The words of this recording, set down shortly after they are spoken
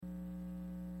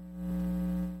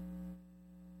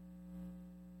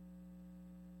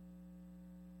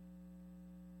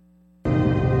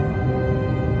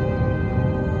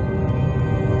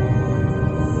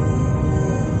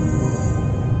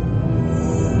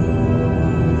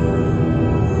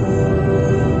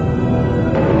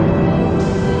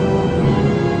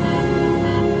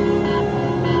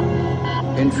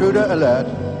Intruder alert.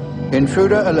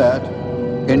 Intruder alert.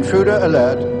 Intruder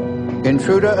alert.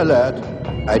 Intruder alert.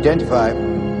 Identify.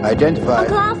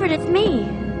 Uncle Alfred, it's me,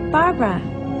 Barbara.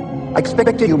 I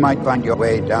expected you might find your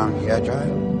way down here,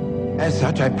 child. As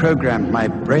such, I programmed my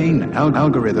brain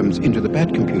algorithms into the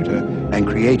Bat computer and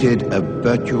created a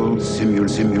virtual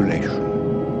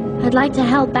simulation. I'd like to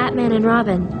help Batman and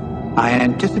Robin. I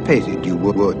anticipated you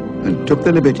would, and took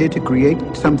the liberty to create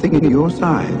something in your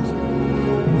size.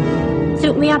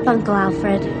 Suit me up, Uncle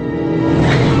Alfred.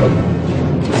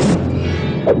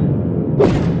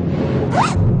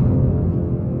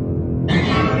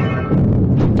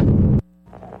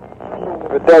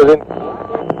 It doesn't.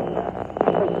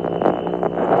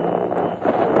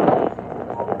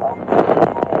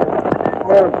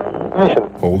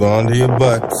 Hold on to your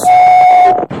butts.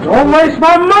 Don't waste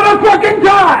my motherfucking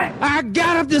time! I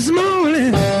got up this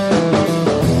morning,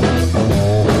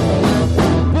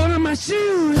 put on my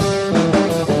shoes,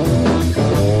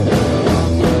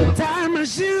 tied my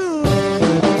shoes,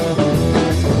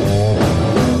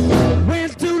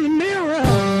 went to the mirror,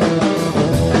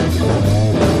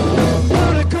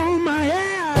 put a comb my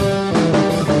hair,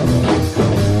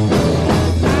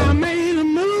 I made a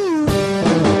move,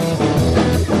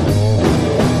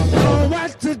 know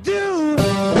what to do.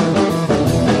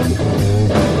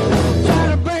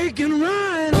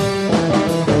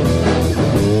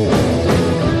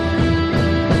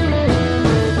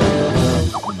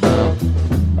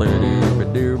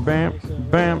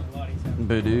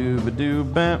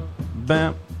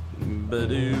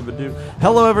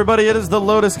 Hello, everybody. It is the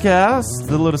Lotus Cast.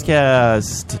 The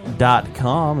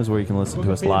LotusCast.com is where you can listen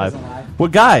to us live. Well,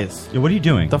 guys. Yeah, what are you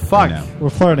doing? The fuck? Right We're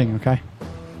flirting, okay?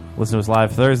 Listen to us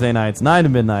live Thursday nights, 9 to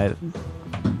midnight.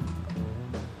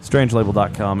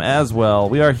 Strangelabel.com as well.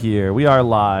 We are here. We are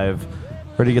live.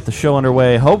 Ready to get the show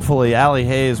underway. Hopefully, Allie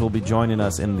Haze will be joining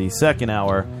us in the second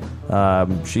hour.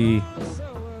 She,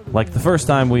 like the first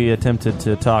time we attempted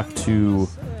to talk to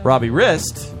Robbie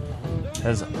Rist,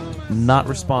 has not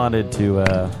responded to...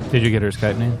 Did you get her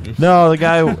Skype name? No, the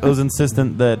guy was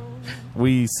insistent that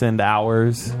we send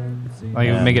hours. Like,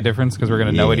 it would make a difference because we're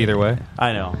going to know it either way?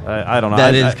 I know. I don't know.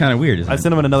 That is kind of weird, isn't it? I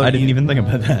sent him another... I didn't even think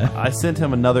about that. I sent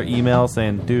him another email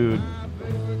saying, dude,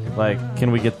 like,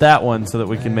 can we get that one so that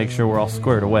we can make sure we're all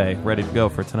squared away, ready to go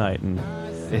for tonight? And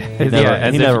he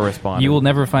never responded. You will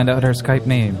never find out her Skype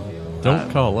name.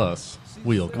 Don't call us.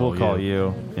 We'll call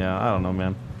you. Yeah, I don't know,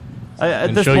 man. At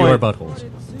and this show point, your buttholes.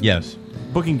 Yes.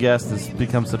 Booking guests has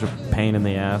become such a pain in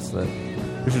the ass that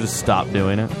we should just stop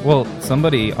doing it. Well,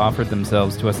 somebody offered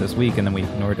themselves to us this week, and then we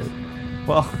ignored it.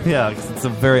 Well, yeah, it's a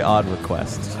very odd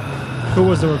request. Who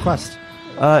was the request?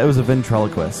 It was a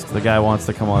ventriloquist. The guy wants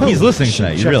to come on. He's listening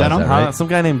tonight. You realize that, right? Some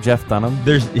guy named Jeff Dunham.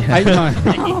 There's.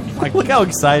 Like, look how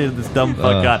excited this dumb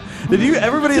fuck got. Did you?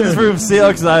 Everybody in this room see how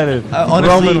excited honestly,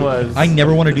 Roman was? I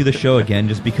never want to do the show again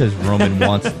just because Roman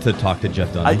wants to talk to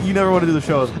Jeff Dunham. You never want to do the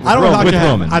show I don't talk with to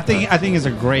him. Roman. I think it's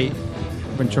a great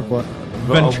ventriloquist.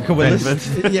 Ventriloquist?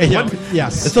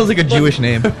 Yes. It sounds like a Jewish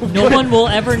name. No one will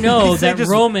ever know that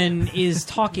Roman is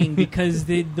talking because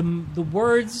the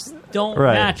words don't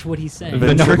match what he's saying.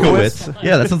 Ventriloquist.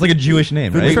 Yeah, that sounds like a Jewish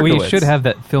name, right? We should have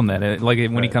that film that. Like,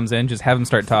 when he comes in, just have him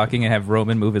start talking and have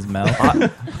Roman move his mouth.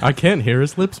 I can't hear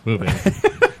his lips moving.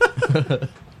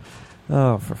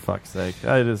 Oh, for fuck's sake.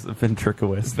 I just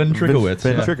ventriloquist.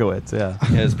 Ventriloquist, yeah.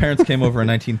 His parents came over in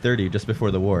 1930, just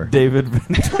before the war. David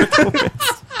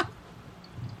Ventriloquist.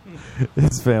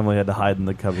 His family had to hide in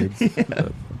the cupboards.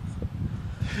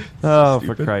 Oh,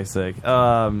 for Christ's sake.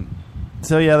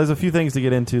 So, yeah, there's a few things to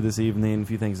get into this evening, a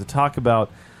few things to talk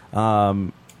about.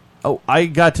 I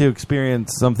got to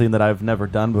experience something that I've never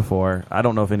done before. I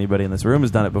don't know if anybody in this room has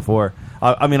done it before.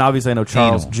 I mean, obviously, I know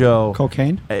Charles, Joe,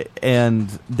 cocaine,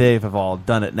 and Dave have all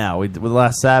done it now.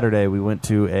 Last Saturday, we went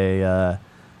to or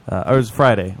it was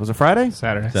Friday. Was it Friday?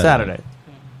 Saturday.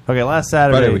 Okay, last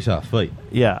Saturday. Friday we saw a fight.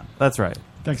 Yeah, that's right.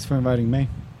 Thanks for inviting me.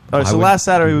 Oh, so last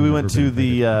Saturday we went to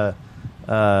the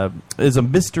is a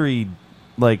mystery,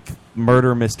 like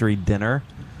murder mystery dinner.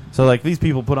 So like these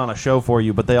people put on a show for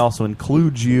you, but they also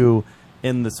include you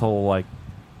in this whole like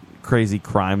crazy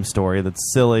crime story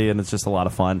that's silly and it's just a lot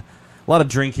of fun, a lot of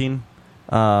drinking,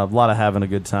 a lot of having a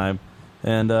good time,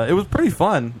 and it was pretty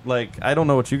fun. Like I don't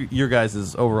know what your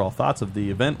guys' overall thoughts of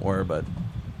the event were, but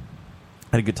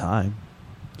I had a good time.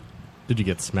 Did you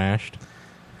get smashed?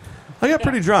 I got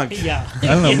pretty drunk. Yeah. I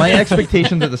don't know. My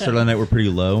expectations at the start of the night were pretty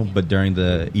low, but during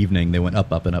the evening they went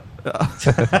up, up, and up.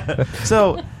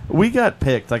 So we got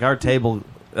picked. Like our table.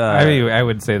 I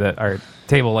would say that our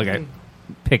table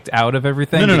picked out of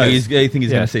everything. No. because- I think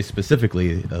he's Yeah. going to say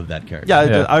specifically of that character.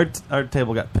 Yeah, our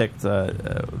table got picked.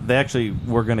 They actually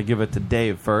were going to give it to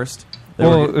Dave first.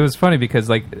 Well, it was funny because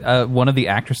one of the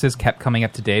actresses kept coming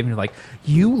up to Dave and like,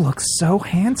 "You look so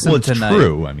handsome Well, it's tonight."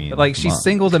 true. I mean, like she come on.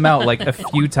 singled him out like a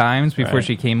few times before Right.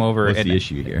 she came over What's and the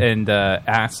issue here? and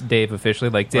asked Dave officially,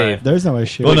 like, Dave, There's no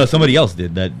issue. Well, no, somebody else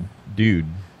did. That dude.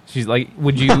 she's like,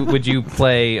 "Would you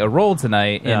play a role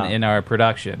tonight Yeah. in our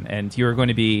production?" And you're going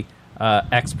to be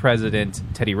ex-president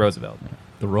Teddy Roosevelt.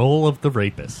 The role of the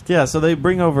rapist. Yeah, so they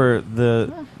bring over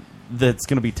that's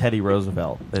going to be Teddy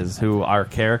Roosevelt is who our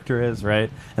character is, right?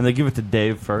 And they give it to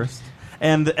Dave first.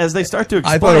 And as they start to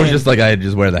explain... I thought it was just like I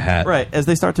just wear the hat. Right. As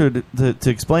they start to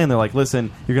explain, they're like,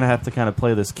 listen, you're going to have to kind of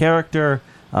play this character.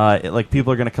 Like,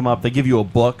 people are going to come up. They give you a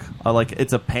book. Like,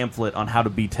 it's a pamphlet on how to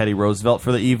be Teddy Roosevelt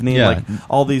for the evening. Yeah. Like,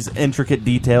 all these intricate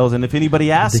details. And if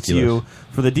anybody asks Ridiculous. you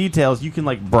for the details, you can,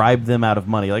 like, bribe them out of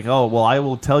money. Like, oh, well, I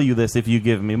will tell you this if you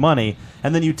give me money.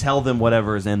 And then you tell them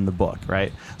whatever is in the book,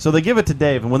 right? So they give it to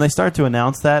Dave. And when they start to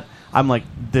announce that, I'm like,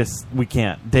 we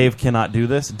can't. Dave cannot do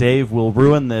this. Dave will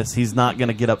ruin this. He's not going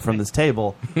to get up from this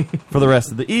table for the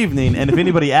rest of the evening. And if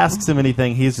anybody asks him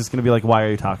anything, he's just going to be like, why are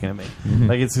you talking to me? Mm-hmm.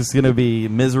 Like, it's just going to be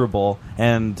miserable,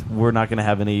 and we're not going to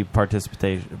have any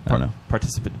participation.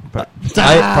 Participation.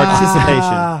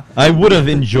 I would have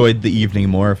enjoyed the evening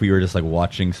more if we were just like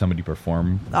watching somebody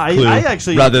perform. Clue, I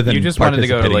actually... rather than You just wanted to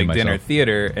go to like participating dinner myself.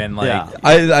 theater and like Yeah.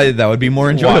 I that would be more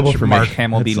enjoyable watch for Mark me.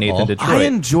 Hamill beat That's Nathan all. Detroit. I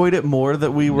enjoyed it more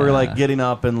that we were Nah. like getting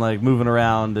up and like moving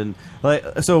around, and like,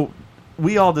 so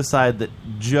we all decide that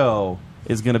Joe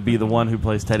is going to be the one who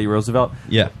plays Teddy Roosevelt.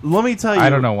 Yeah. Let me tell you. I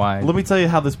don't know why. Let me tell you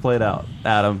how this played out,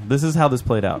 Adam. This is how this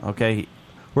played out. Okay,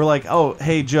 we're like, oh,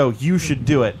 hey Joe, you should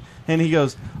do it. And he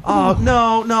goes, oh,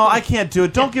 no, I can't do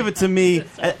it. Don't give it to me.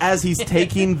 As he's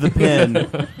taking the pin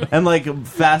and, like,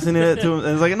 fastening it to him.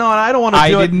 And he's like, no, I don't want to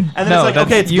do it. And then it's like,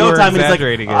 okay, it's go time. And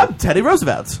he's like, I'm Teddy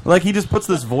Roosevelt. Like, he just puts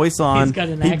this voice on. He's got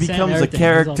an He accent and becomes a everything. He's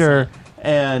character.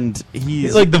 And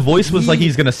he's... Like the voice was like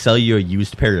he's gonna sell you a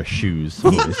used pair of shoes.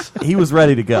 Voice. He was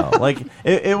ready to go. Like,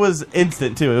 it was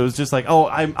instant, too. It was just like, oh,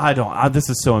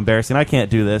 this is so embarrassing. I can't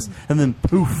do this. And then,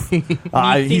 poof. He's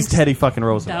thinks Teddy fucking Thou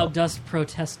Roosevelt. dost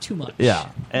protest too much. Yeah,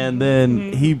 and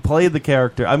then he played the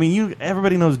character. I mean,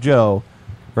 everybody knows Joe,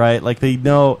 right? Like they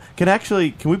know. Can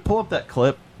we pull up that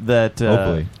clip that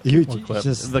Hopefully.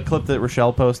 the clip that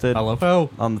Rochelle posted? I love how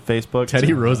on the Facebook.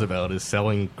 Teddy Roosevelt is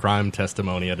selling crime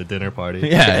testimony at a dinner party.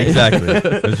 Yeah, exactly.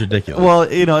 It was ridiculous. Well,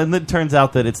 and then it turns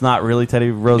out that it's not really Teddy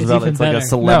Roosevelt. It's like a better.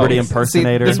 celebrity No,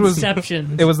 impersonator. See, this was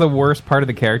Inception. It was the worst part of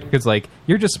the character because like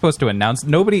you're just supposed to announce.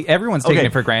 Everyone's taking Okay.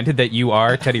 it for granted that you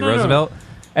are Teddy Roosevelt.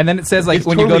 And then it says like It's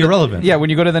when totally you go irrelevant. when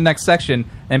you go to the next section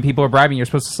and people are bribing, you're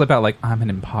supposed to slip out like I'm an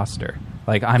imposter.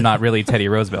 Like I'm not really Teddy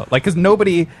Roosevelt. Like because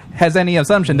nobody has any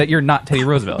assumption that you're not Teddy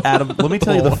Roosevelt. Adam, let me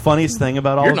tell you the funniest thing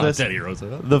about all You're of not this. Teddy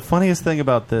Roosevelt. The funniest thing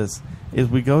about this is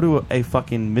we go to a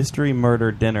fucking mystery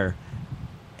murder dinner,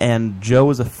 and Joe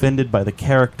is offended by the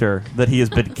character that he has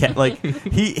been like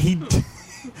he.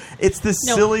 It's this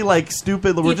No. silly, like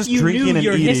stupid. We're If just you drinking knew and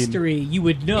your eating. history, you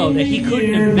would know that he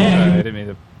couldn't have I been. didn't mean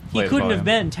to play He the couldn't volume. have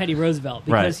been Teddy Roosevelt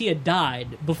because Right. he had died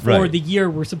before Right. the year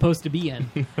we're supposed to be in,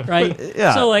 right?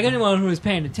 Yeah. So, like anyone who was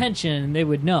paying attention, they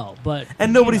would know. But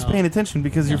And nobody's you know. paying attention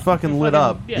because you're No. fucking lit fucking-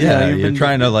 up. yeah. yeah, you've you're been-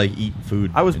 trying to like eat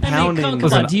food. I was I mean, pounding. come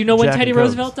Listen, on. Do you know when Jack Teddy and Cokes.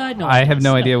 Roosevelt died? No, I have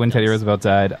no idea when Teddy does. Roosevelt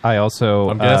died. I also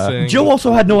I'm guessing. Joe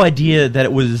also had no idea that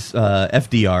it was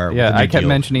FDR. Yeah, with the I kept deal.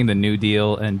 mentioning the New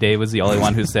Deal, and Dave was the only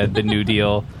one who said the New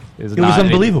Deal is It was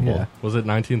unbelievable. yeah. Was it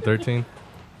 1913?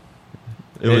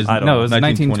 It was I don't No, know. it was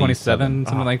 1927,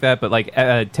 something Ah. like that. But like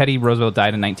Teddy Roosevelt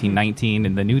died in 1919,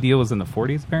 and the New Deal was in the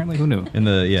 40s. Apparently, who knew? in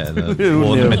the Who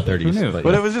well in knew? the mid 30s. Who knew?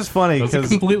 But it was just funny It was a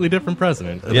because completely different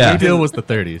president. The Yeah. New Deal was the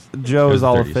 30s. Joe It is was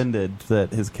all 30s. offended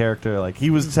that his character, like, he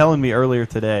was telling me earlier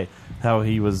today how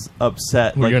he was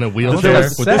upset. Were like, you in a wheelchair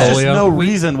There's with just polio? no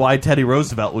reason why Teddy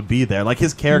Roosevelt would be there. Like,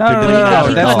 his character No, didn't no, no, matter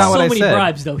He at that's got all. not what so I many said.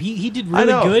 bribes, though. He did I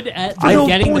really know. good at I know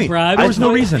getting the point. bribes. There was no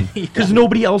but- reason because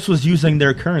nobody else was using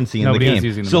their currency in Nobody the was game.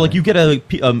 using the So like money. you get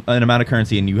an amount of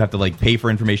currency and you have to like pay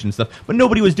for information and stuff, but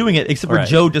nobody was doing it except for Right.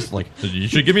 Joe. Just like you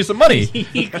should give me some money. He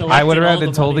collected I would have all rather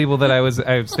the told money. people that I was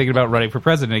thinking about running for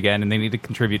president again, and they need to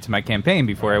contribute to my campaign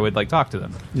before I would like talk to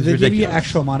them. Do they give you ridiculous.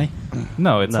 actual money?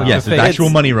 No, it's No. like Yes, fake, it's actual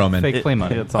money, Roman. fake play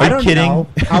money. It's all- I Are you don't kidding? know.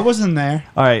 I wasn't there.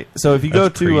 All right, so if you go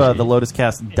That's to crazy. the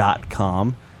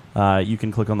lotuscast.com, you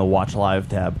can click on the Watch Live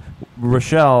tab.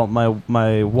 Rochelle,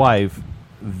 my wife,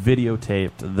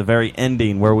 videotaped the very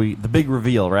ending where the big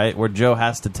reveal, right? Where Joe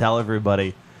has to tell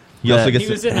everybody He also that- gets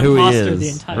He was an who he imposter is. the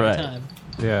entire Right. time.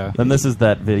 Yeah. And this is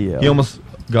that video. He almost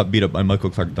got beat up by Michael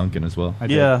Clark Duncan as well. I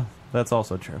did. Yeah, that's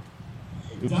also true.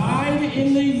 Died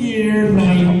in the year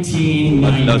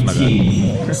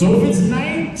 1919. So if it's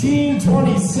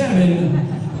 1927,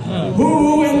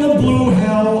 who in the blue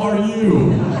hell are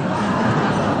you?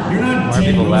 You're not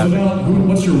Teddy Roosevelt.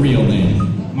 What's your real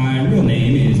name? My real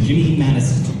name is Jimmy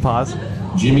Madison. Pause.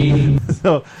 Jimmy.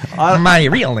 So my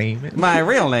real name is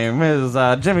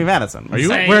Jimmy Madison. Are you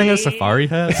wearing a safari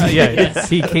hat? Yeah,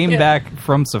 he came back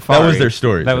from safari. That was their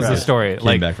story. That was the story.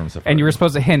 Came back from safari. And you were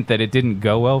supposed to hint that it didn't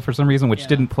go well for some reason, which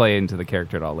didn't play into the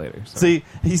character at all later. So. See,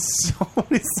 he's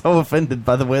so offended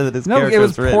by the way that his character it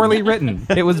was written. poorly written.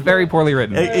 It was very poorly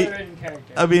written.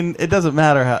 I mean, it doesn't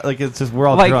matter how. Like, it's just we're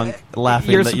all drunk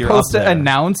laughing. You're that you're supposed up to there.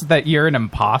 announce that you're an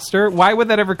imposter. Why would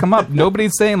that ever come up?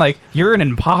 Nobody's saying like you're an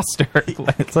imposter.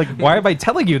 It's like, why am I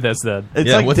telling you this then? It's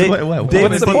like what's the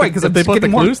point? Because they put the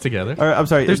clues together. Or, I'm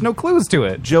sorry. There's no clues to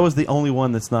it. Joe is the only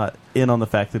one that's not in on the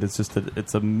fact that it's just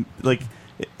it's a like.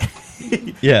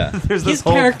 Yeah, There's this His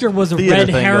whole character was a theater red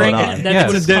thing herring. going on. That's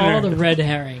what it's called, a red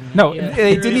herring. No, Yeah.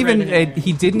 it didn't even.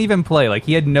 He didn't even play. Like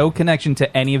he had no connection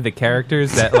to any of the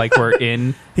characters that like were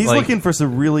in. He's like, looking for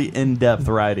some really in-depth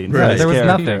writing. Right. There was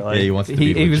nothing. Like, Yeah, he wants to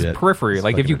be he was legit. periphery. It's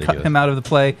Like if you fucking cut ridiculous. him out of the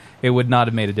play, it would not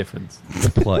have made a difference.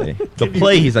 The play. The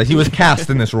play, he says. He was cast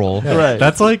in this role. Right.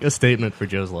 That's like a statement for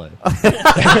Joe's life.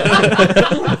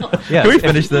 Yeah, Can we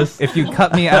finish this? If you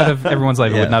cut me out of everyone's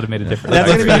life, it would not have made a difference. That's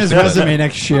going to be in his resume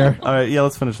next year. All right, yeah,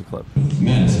 let's finish the clip.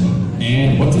 Madison.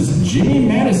 And what does Jimmy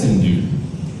Madison do?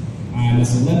 I'm a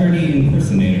celebrity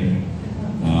impersonator.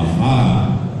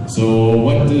 Aha. So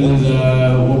what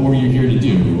were you here to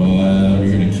do? Were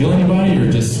you here to kill anybody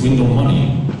or just swindle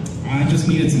money? I just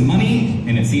needed some money,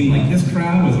 and it seemed like this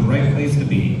crowd was the right place to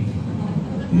be.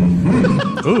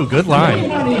 Ooh, good line.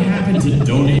 Anybody happen to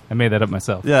donate I made that up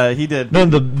myself. Yeah, he did. No,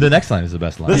 the next line is the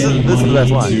best line. This is the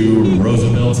best line. to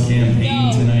Roosevelt's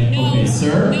campaign tonight? Okay,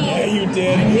 sir. Yeah, you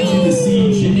did. I need you to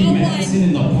see Jimmy Madison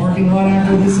in the parking lot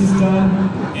after this is done.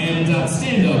 And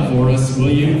stand up for us, will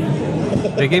you?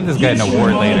 They gave this guy an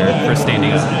award later for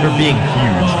standing up. For being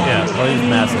huge. Yeah, Oh, he's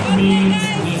massive.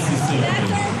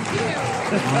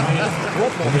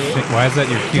 why is that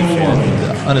your cue?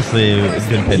 Honestly, I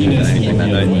didn't pay attention to anything that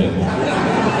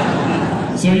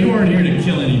night. So you weren't here to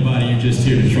kill anybody, you're just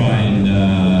here to try and,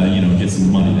 get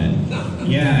some money then?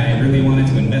 Yeah, I really wanted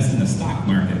to invest in the stock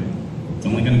market. It's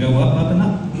only going to go up, up, and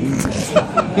up.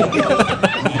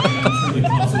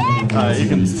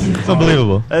 It's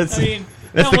unbelievable. I mean,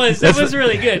 That's that was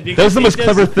really good. That was the most because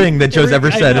he clever does- thing that Joe's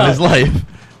ever said in his life.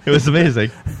 It was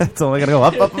amazing. It's only gonna go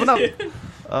up, up, and up.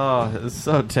 Oh, it's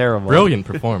so terrible. Brilliant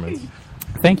performance.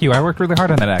 Thank you. I worked really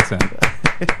hard on that accent.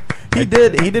 He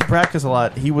did practice a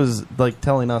lot. He was like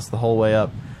telling us the whole way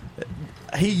up.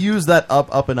 He used that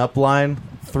up, and up line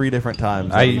 3 different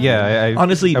times.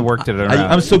 Honestly, I worked it around.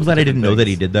 I'm so glad I didn't know that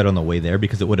he did that on the way there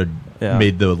because it would have Yeah.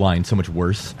 made the line so much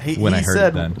worse when I heard said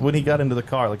it then. when he got into the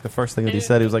car, like the first thing that he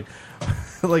said, he was like,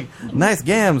 like nice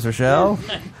gams, Rochelle.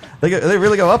 They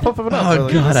really go up, up, and up. Oh,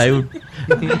 Like, God,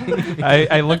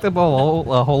 I looked up a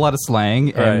whole lot of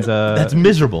slang, and That's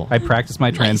miserable. I practiced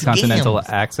my transcontinental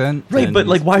accent. Right, and- but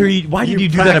like, why did you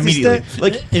do that immediately?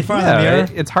 Like in front of the mirror.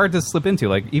 It's hard to slip into.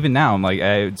 Like even now, I'm like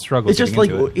I struggle. It's just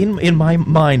getting like into it. in my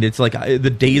mind, it's like the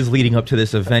days leading up to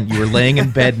this event, you were laying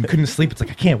in bed and couldn't sleep. It's like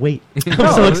I can't wait.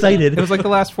 I'm so excited. It was like the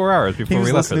last 4 hours he before was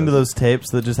we left. listening to those tapes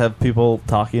that just have people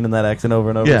talking in that accent over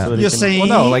and over. Yeah. So that he You're can- saying- Well,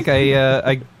 no, like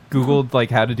I googled like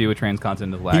how to do a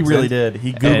transcontinental He accent. really did.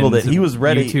 He Googled it. He was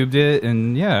ready. YouTubed it,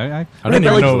 and yeah, I didn't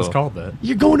even like- know it was called that.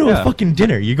 You're going to a fucking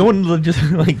dinner. You're going to just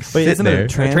like sit isn't it there. a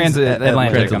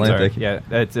Transatlantic. I'm sorry. Transatlantic. Yeah,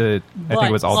 I think But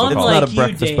it was also It's called. not a you,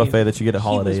 breakfast Dave, buffet that you get at he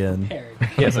Holiday was Inn. prepared.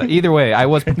 Yes, either way, I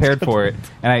was prepared for it,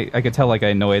 and I could tell like I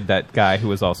annoyed that guy who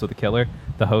was also the killer,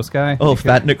 the host guy. Oh,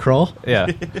 Fat Nick Kroll? Yeah,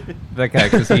 that guy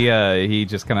because he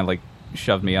just kind of like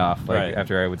shoved me off Right.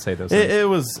 after I would say those things. It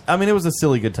was. I mean, it was a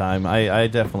silly good time. I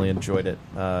definitely enjoyed it.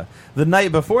 The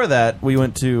night before that, we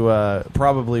went to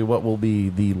probably what will be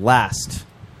the last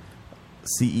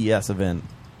CES event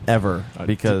ever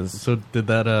because So did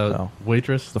that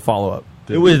waitress? the follow up.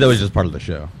 That was just part of the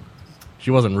show. She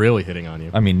wasn't really hitting on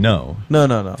you. I mean, no.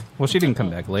 No. Well, she didn't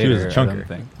come back later. was a chunker. I don't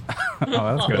think.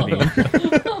 Oh,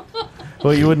 that's good.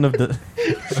 Well, you wouldn't have.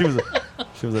 She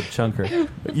was a chunker.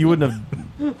 You wouldn't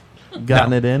have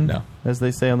gotten it in, No. as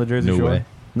they say on the Jersey No Shore. way.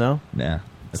 No. Nah.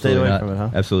 Stay Absolutely away not. from it, huh?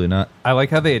 Absolutely not. I like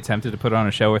how they attempted to put on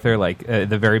a show with her. Like at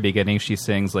the very beginning, she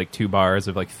sings like 2 bars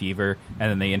of like Fever,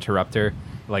 and then they interrupt her.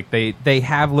 Like they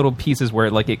have little pieces where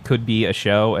like it could be a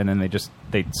show, and then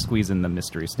they squeeze in the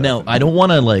mystery stuff. No, I don't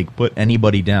want to like put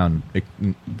anybody down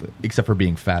except for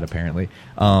being fat, apparently.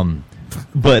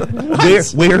 But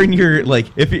where in your like,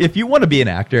 if you want to be an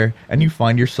actor and you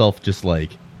find yourself just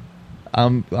like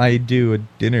I do a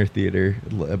dinner theater,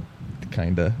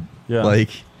 kinda. Yeah. Like,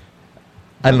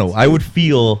 I don't know. I would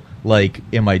feel like,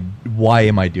 why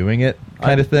am I doing it?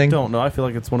 Kind of thing. I don't know. I feel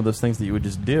like it's one of those things that you would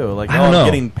just do. Like, I don't know. I'm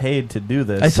getting paid to do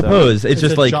this. I suppose it's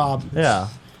just a like job. Yeah.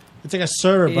 It's like a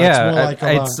server, but it's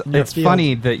more like it's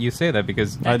funny that you say that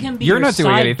because can be you're your not doing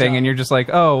side anything, job. and you're just like,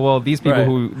 oh, well, these people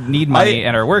who need money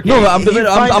and are working. No,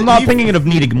 I'm not thinking of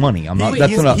needing money. I'm not.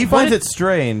 That's not. He finds it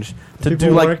strange to People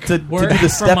do work- to do work the for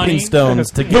stepping money. stones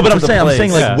to get No, but to I'm the saying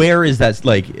place. like, where is that?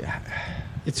 Like,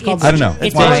 It's called. I don't know.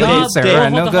 It's Why, a job. Sarah,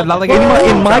 Hold no on, good hold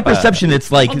on. in my perception,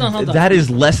 it's like Hold on. that is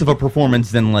less of a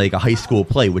performance than like a high school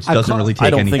play, which doesn't really take I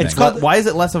don't anything. think. It's called- Why is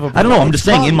it less of a? I don't know. I'm just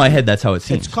saying called- in my head that's how it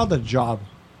seems. It's called a job.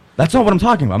 That's not what I'm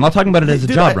talking about. I'm not talking about it as a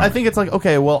Dude, job. I think it's like,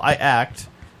 okay, well, I act.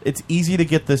 It's easy to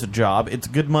get this job. It's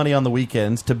good money on the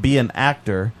weekends to be an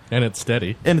actor, And it's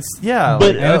steady. and it's But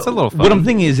Yeah, it's a little fun. What I'm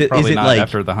thinking is it Probably not like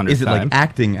after the 100th is it like time.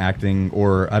 acting,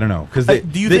 or I don't know? Because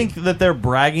do you think that they're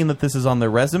bragging that this is on their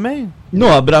resume?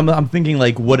 No, but I'm thinking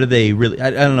like, what are they really? I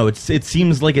don't know. It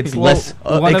seems like it's Well, less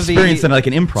one of the- experience than like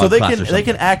an improv So they class can or they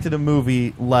can something. act in a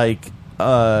movie like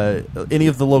any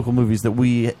of the local movies that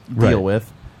we deal Right.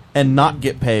 with, and not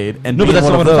get paid. And No, be but that's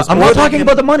one not of what those. I'm Or not they talking can-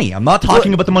 about the money. I'm not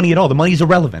talking about the money at all. The money's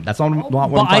irrelevant. That's not what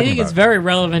I'm Well, talking I think about. it's very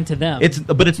relevant to them.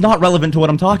 But it's not relevant to what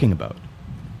I'm talking about.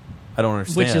 I don't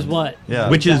understand. Which is what? Yeah.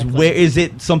 Which is where is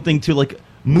it something to like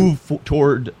move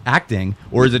toward acting,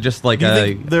 or is it just like Do you a?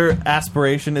 think their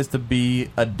aspiration is to be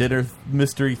a dinner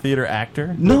mystery theater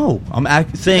actor? No, I'm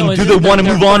saying, No, do is they it want to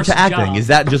their move on first to acting? job? Is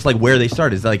that just like where they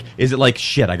start? Is it like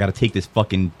shit? I got to take this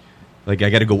fucking, like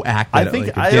I got to go act I at think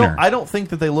like a dinner. I don't think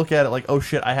that they look at it like, oh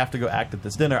shit, I have to go act at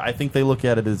this dinner. I think they look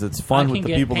at it as it's fun I with can the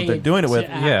get people that they're paid doing it with.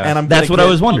 to act. Yeah. And I'm That's gonna what I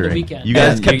get- was wondering. weekend. You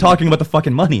guys And kept you- talking about the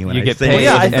fucking money when you I get say paid. Well,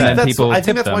 yeah, I And think then that's people I think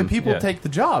tip that's why them. people Yeah. take the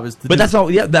job. Is to But do- that's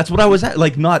all. Yeah, that's what I was at.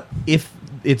 Like, not if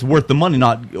it's worth the money,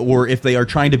 not or if they are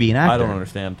trying to be an actor. I don't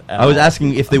understand. at I was all.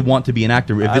 asking if they want to be an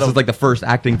actor. If I this is don't- like the first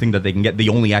acting thing that they can get, the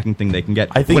only acting thing they can get.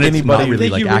 I think when it's anybody- not I really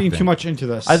think like you're reading acting. too much into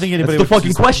this. I think anybody That's the would fucking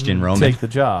just question, Roman. take the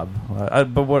job.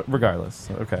 But what, regardless,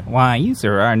 okay. Why, you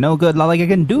sir are no good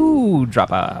lollygagging do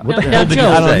dropper. What the Now, hell did Joe- you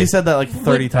I don't know. say? He said that like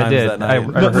 30 times I did. that I night.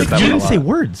 heard that you one a didn't lot. say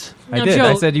words. I Now, did. Joe-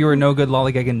 I said you were no good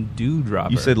lollygagging do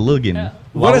dropper. You said Lugan.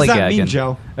 What does that mean, Lollygagging.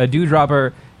 Joe? A do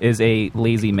dropper is a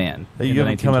lazy man. You in the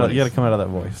gotta come out. 1920s. You got to come out of that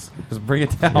voice. Just bring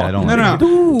it down. Yeah, I don't No, no,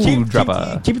 Do no. Keep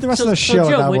dropper. the rest of the So, show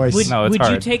in Joe, that would, voice. No, it's would you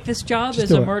hard. take this job Just as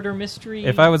do a it. murder mystery?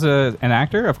 If I was an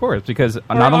actor, of course, because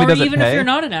or, not only or does it even pay, if you're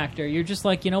not an actor, you're just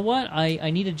like, you know what?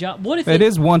 I need a job. What if it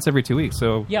is once every 2 weeks.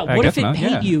 So Yeah. I What guess if it not.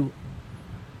 paid Yeah. you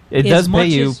It as does much pay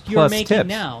you as you're plus making tips.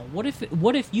 now? What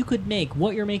if you could make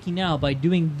what you're making now by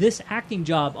doing this acting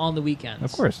job on the weekends?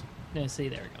 Of course. Yeah, see,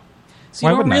 there we go. So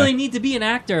Why you don't wouldn't I? really need to be an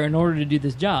actor in order to do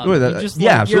this job. Well, You're that- just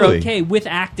yeah, like, you're absolutely. okay with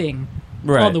acting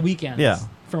Right. on the weekends. Yeah.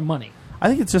 For money. I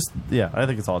think it's just. Yeah, I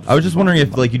think it's all. Just I was just wondering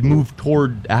if like you'd move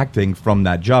toward acting from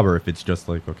that job, or if it's just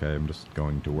like, okay, I'm just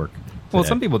going to work. Well, today.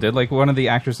 some people did. Like one of the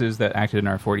actresses that acted in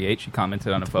our 48, she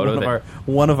commented on a photo that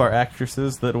one of our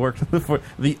actresses that worked for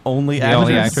the only the actress.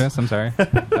 only actress. I'm sorry.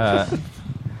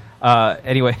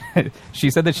 Anyway, she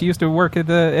said that she used to work at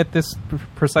this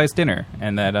precise dinner,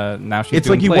 and that now she's. It's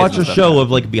doing like you plays watch and a stuff show now.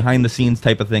 of like behind the scenes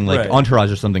type of thing, like Right.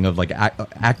 Entourage or something of like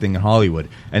acting in Hollywood,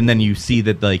 and then you see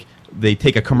that like they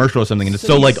take a commercial or something, and it's So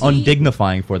so you like see,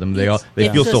 undignifying for them. They It's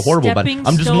feel a so horrible about it. stepping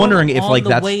I'm just stone wondering if on like the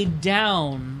that's way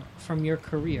down from your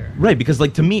career. right, because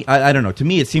like to me, I don't know. To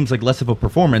me, it seems like less of a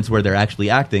performance where they're actually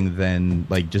acting than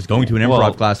like just going to an improv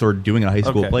Well, class or doing a high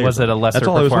school okay. play. or Was it a something. lesser That's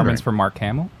all I was performance wondering. for Mark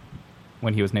Hamill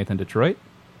when he was Nathan Detroit?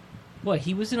 What,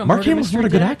 he was in a Mark murder Hamill's mystery not a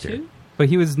good dinner actor. too? But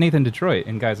he was Nathan Detroit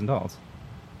in Guys and Dolls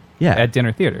Yeah, at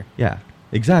dinner theater. yeah,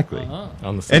 exactly. Oh.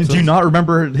 On the And do you Simpsons. not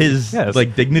remember his Yes.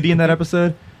 like dignity in that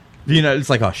episode? Do you know, it's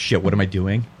like, oh shit, what am I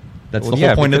doing? That's Well, the yeah,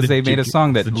 whole point because of the they made a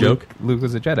song that the joke. Luke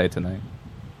was a Jedi tonight.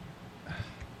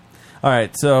 All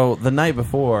right, so the night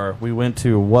before we went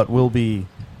to what will be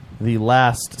the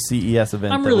last CES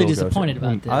event. I'm that really we'll go disappointed to.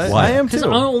 about this. I am Because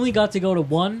too. I only got to go to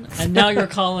one, and now you're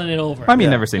calling it over. I mean,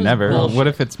 Yeah. never say This is never. bullshit. What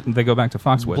if they go back to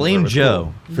Foxwood? where Blame it was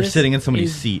Joe for This sitting in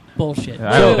somebody's is seat. Bullshit. cool?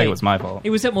 I don't think it was my fault.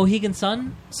 It was at Mohegan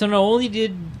Sun. So not only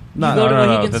did you No, go to no,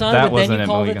 Mohegan that- Sun, that but then wasn't you at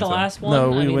called it Mohegan the Sun. last one. No, I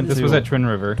we mean, went This to- was at Twin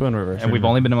River. Twin River, And Twin we've River.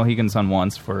 only been to Mohegan Sun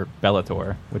once for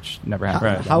Bellator, which never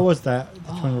happened. How was that?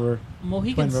 The Twin River.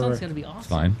 Mohegan Twin Sun's River. going to be awesome. It's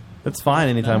fine. It's fine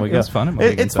anytime No, we it go. was fun at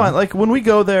Mohegan It's Sun. fine. Like when we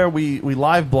go there, we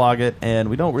live blog it, and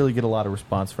we don't really get a lot of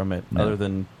response from it, No. other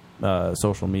than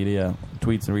social media,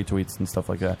 tweets and retweets and stuff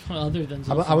like that. Other than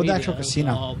How about social the media, actual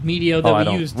casino? Media that Oh, I we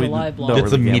don't- use to we live don't blog.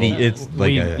 It's a really meaty. gamble. It's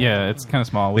like yeah, it's kind of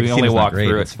small. the We only casino's not walk great,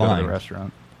 through it it's to go to fine. the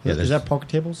restaurant. Yeah, Is that poker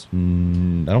tables? I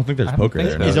don't think there's I don't poker think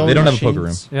there. so. No. Is They only don't have a poker room.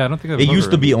 machines? Yeah, I don't think they have a it poker used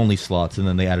to room. be only slots, and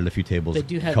then they added a few tables. They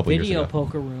do a have couple years video ago.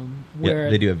 poker room Yeah,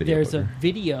 where they do have video there's poker. a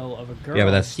video of a girl. Yeah,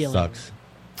 but that stealing. sucks.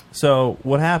 So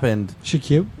what happened? She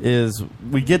cute? Is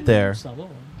we get there,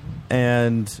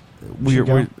 and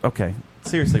we're okay.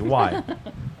 Seriously, why?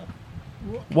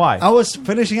 Why? I was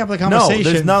finishing up the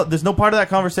conversation. No, there's no part of that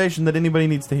conversation that anybody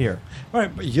needs to hear. All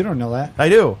right, but you don't know that. I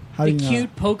do. How The do you know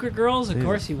cute poker girls, of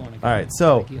course you want to go. All right,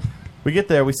 so Like you. we get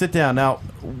there, we sit down. Now,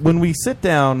 when we sit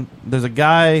down, there's a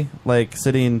guy like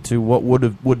sitting to what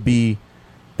would be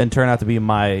and turn out to be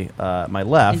my my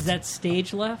left. Is that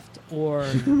stage left or?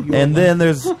 And then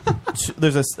there's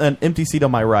an empty seat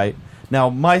on my right. Now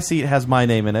my seat has my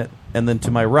name in it, and then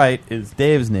to my right is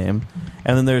Dave's name,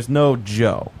 and then there's no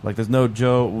Joe. Like there's no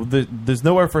Joe. There's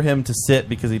nowhere for him to sit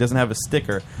because he doesn't have a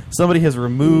sticker. Somebody has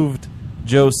removed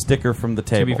Joe's sticker from the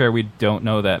table. To be fair, we don't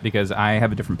know that because I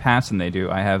have a different pass than they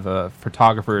do. I have a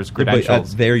photographer's credentials.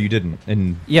 But, there you didn't.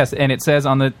 And yes, and it says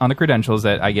on the credentials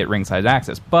that I get ringside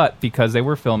access. But because they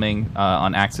were filming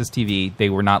on Access TV, they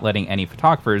were not letting any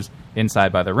photographers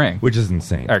inside by the ring, which is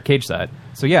insane, or cage side.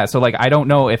 So yeah, so like I don't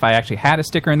know if I actually had a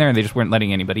sticker in there and they just weren't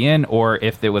letting anybody in, or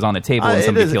if it was on the table and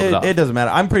somebody peeled it off. It doesn't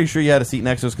matter. I'm pretty sure you had a seat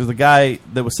next to us because the guy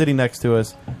that was sitting next to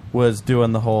us was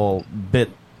doing the whole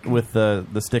bit with the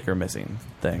sticker missing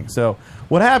thing. So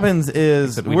what happens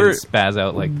is Except we didn't spaz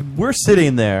out like we're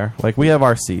sitting there, like we have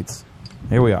our seats.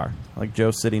 Here we are, like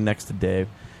Joe's sitting next to Dave,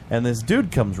 and this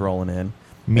dude comes rolling in,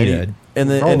 Meathead. and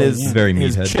his Very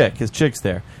his meathead. his chick's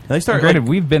there, and they start. Granted, like,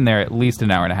 we've been there at least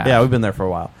an hour and a half. yeah, we've been there for a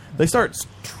while. They start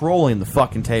trolling the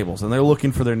fucking tables, and they're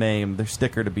looking for their name, their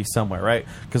sticker to be somewhere, right?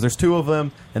 Because there's two of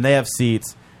them, and they have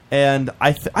seats. And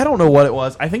I don't know what it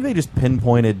was. I think they just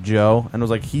pinpointed Joe and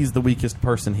was like, he's the weakest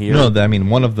person here. No, I mean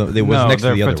one of them. It was next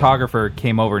to the other. Photographer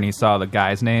came over and he saw the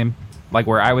guy's name. Like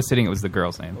where I was sitting, it was the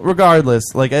girl's name. Regardless,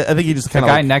 like I think he just kind the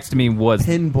of guy next to me was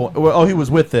pinpoint. Well, he was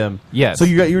with them. Yes. So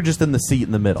you're just in the seat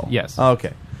in the middle. Yes.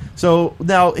 Okay. So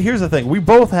now here's the thing: we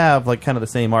both have like kind of the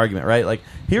same argument, right? Like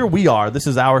here we are. This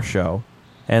is our show,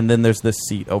 and then there's this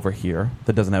seat over here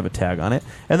that doesn't have a tag on it,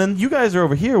 and then you guys are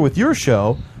over here with your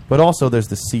show. But also, there's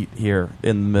the seat here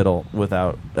in the middle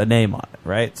without a name on it,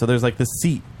 right? So there's like this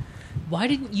seat. Why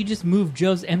didn't you just move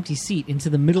Joe's empty seat into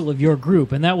the middle of your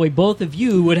group, and that way both of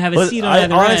you would have a seat on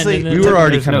either honestly, end? And we were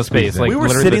already There's kind no of space. Like we were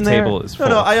literally sitting the there. table is full.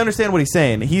 No, I understand what he's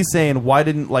saying. He's saying, why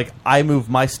didn't like I move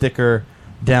my sticker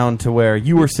down to where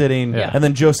you were sitting, Yeah. and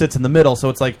then Joe sits in the middle? So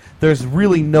it's like there's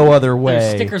really no other way.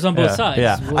 There's stickers on both sides.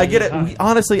 Yeah, What I are get you it. talking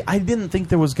Honestly, I didn't think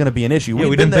there was going to be an issue. Yeah, We'd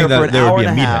we been didn't there think for that an there would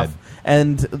hour be and a a half, meathead.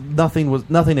 and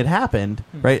nothing had happened,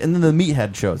 right? And then the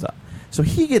meathead shows up. So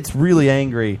he gets really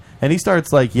angry, and he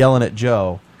starts like yelling at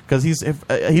Joe. Because he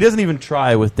doesn't even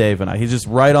try with Dave and I. He's just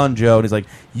right on Joe, and he's like,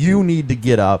 "You need to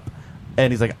get up."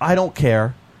 And he's like, "I don't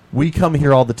care. We come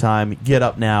here all the time. Get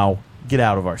up now. Get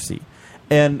out of our seat."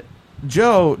 And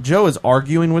Joe is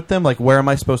arguing with them, like, "Where am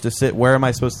I supposed to sit? Where am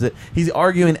I supposed to sit?" He's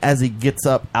arguing as he gets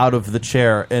up out of the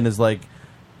chair and is like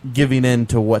giving in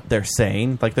to what they're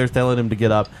saying. Like they're telling him to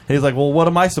get up, and he's like, "Well, what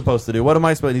am I supposed to do? What am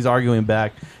I supposed?" And he's arguing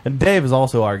back, and Dave is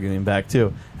also arguing back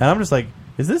too. And I'm just like,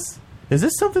 "Is this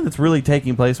something that's really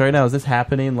taking place right now? Is this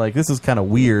happening? Like, this is kind of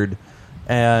weird."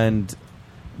 And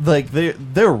like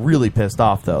they're really pissed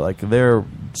off though. Like they're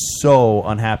so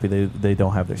unhappy they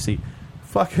don't have their seat.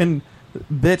 Fucking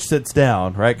bitch sits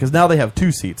down, right? Because now they have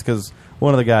two seats. Because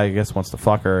one of the guy, I guess, wants to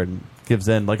fuck her and gives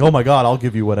in, like, "Oh my god, I'll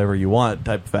give you whatever you want,"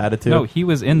 type of attitude. No, he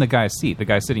was in the guy's seat. The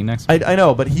guy sitting next to him. I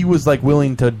know, but he was like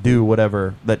willing to do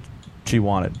whatever that she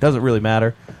wanted. Doesn't really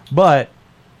matter. But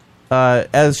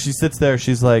as she sits there,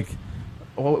 she's like,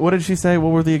 what did she say?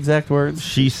 What were the exact words?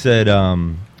 She said,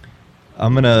 "I'm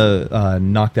gonna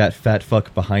knock that fat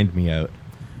fuck behind me out."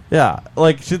 Yeah,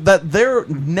 like that. Their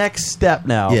next step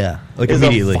now, Yeah, like is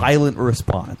immediately. a violent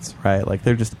response, right? Like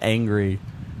they're just angry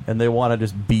and they want to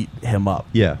just beat him up.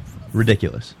 Yeah,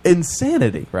 ridiculous.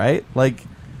 Insanity, right? Like,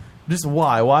 just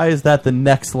why? Why is that the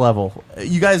next level?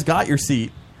 You guys got your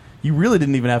seat. You really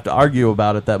didn't even have to argue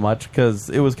about it that much because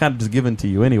it was kind of just given to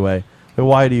you anyway. But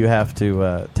why do you have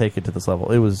to take it to this level?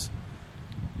 It was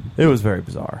very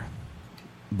bizarre.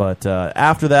 But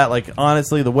after that, like,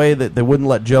 honestly, the way that they wouldn't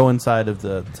let Joe inside of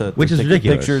Which to is take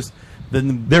ridiculous. pictures,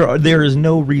 then There is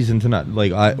no reason to not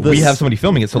we have somebody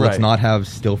filming it, so let's right. not have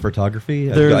still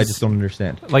photography. I There's- just don't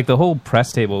understand. Like the whole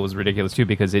press table was ridiculous too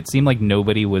because it seemed like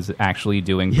nobody was actually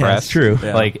doing Yeah, press. that's true.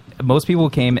 Yeah. Like most people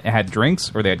came and had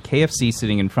drinks or they had KFC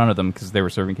sitting in front of them because they were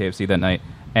serving KFC that night.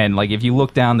 And like if you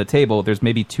look down the table, there's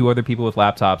maybe two other people with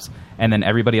laptops, and then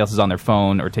everybody else is on their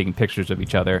phone or taking pictures of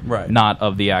each other, Right. not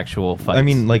of the actual fights. I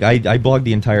mean, like I blogged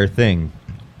the entire thing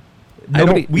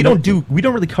we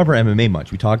don't really cover MMA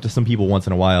much. We talk to some people once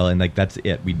in a while, and like that's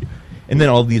it. And then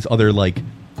all these other like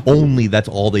that's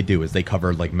all they do is they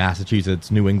cover like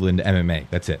Massachusetts, New England MMA.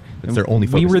 That's it. That's their only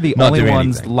focus. We were the Not only doing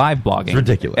ones anything. live blogging. It's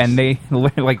ridiculous. And they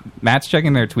like Matt's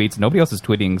checking their tweets. Nobody else is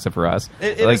tweeting except for us.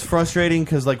 It like, is frustrating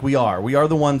because like we are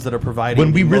the ones that are providing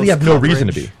when we the really most have no reason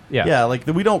to coverage. be. Yeah, like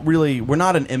we're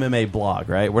not an MMA blog,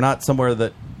 right? We're not somewhere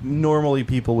that normally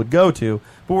people would go to,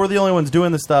 but we're the only ones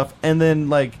doing this stuff. And then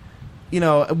like,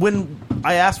 when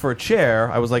I asked for a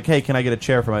chair, I was like, hey, can I get a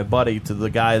chair for my buddy, to the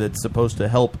guy that's supposed to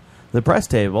help the press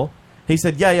table. He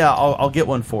said, yeah, I'll get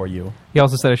one for you. He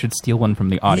also said I should steal one from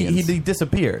the audience. He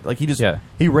disappeared. Like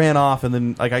he ran off, and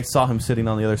then like I saw him sitting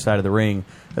on the other side of the ring.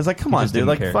 I was like, come on, dude,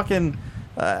 like care. fucking.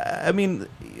 I mean,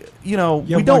 we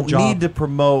don't need to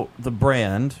promote the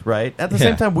brand, right? At the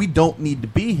same time, we don't need to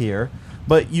be here,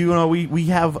 but we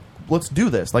have. Let's do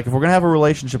this. Like if we're gonna have a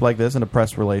relationship like this and a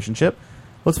press relationship,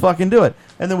 let's fucking do it.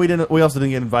 And then we also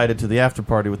didn't get invited to the after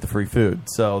party with the free food.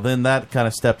 So then that kind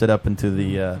of stepped it up into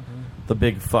the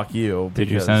big fuck you. Did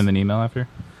you send him an email after?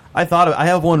 I thought I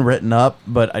have one written up,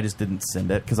 but I just didn't send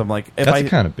it because I'm like, That's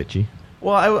kind of bitchy.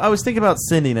 Well, I was thinking about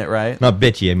sending it, right? Not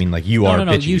bitchy. I mean, like you are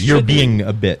bitchy. You're being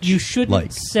a bitch. You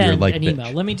shouldn't send like an bitch.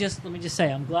 email. Let me just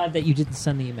say, I'm glad that you didn't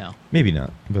send the email. Maybe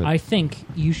not. But I think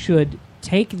you should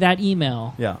take that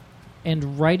email, yeah,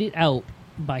 and write it out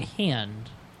by hand.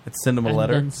 Send them a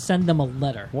letter. And then send them a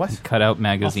letter. What? Cut out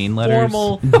magazine letters.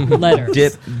 Formal letter.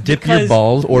 Dip your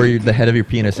balls or the head of your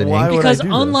penis in ink. Because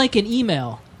unlike an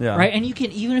email, Yeah. right? And you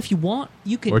can, even if you want,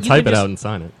 you can... Or you type can it just- out and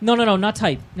sign it. No, not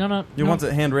type. No. You want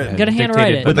it handwritten. You gotta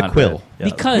handwrite it. With a quill. Yeah.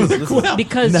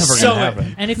 Because Never gonna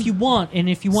happen. and if you want, you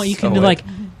can Sew be it. like,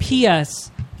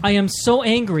 P.S. I am so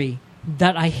angry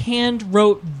that I hand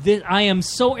wrote this. I am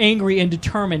so angry and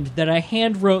determined that I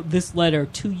hand wrote this letter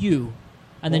to you,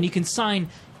 and then you can sign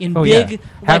in big,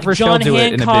 Have like Rochelle John do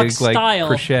it in a Hancock big, like, style.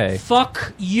 crochet.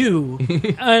 Fuck you,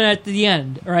 and at the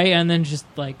end, right, and then just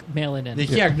like mail it in. You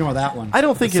can't ignore that one. I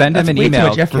don't think Send him an email.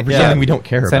 we don't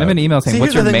care Send him about. an email saying, See,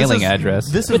 "What's here's your the thing, mailing this is-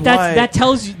 address?" This is But why that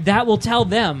tells you, that will tell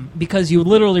them, because you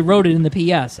literally wrote it in the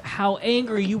PS how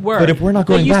angry you were. But if we're not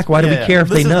going back, why do we care if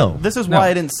they know? This is why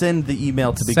I didn't send the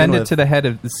email to begin Send with. it to the head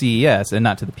of the CES and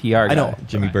not to the PR guy. I know.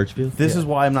 Jimmy Birchfield. This is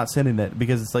why I'm not sending it,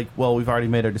 because it's like, well, we've already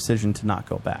made our decision to not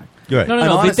go back. You're right. No, And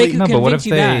but honestly- they could No, but what if convince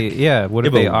you they? back. Yeah, what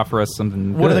if Yeah, they but- offer us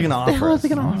something? What are they good? going to offer us? What are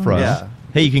they going to offer us? Yeah.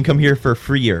 Hey, you can come here for a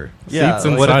free year. Yeah. Seats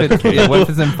like- What if, what if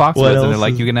it's in What Foxwoods and else they're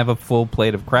like, is- you can have a full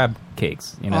plate of crab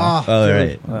cakes? You know, Oh,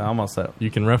 right. almost that. You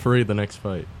can referee the next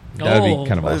fight. That would Oh. be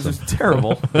kind of This awesome. is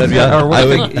terrible. That'd be or what I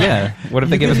if would- they, yeah, what if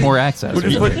they give us more access? We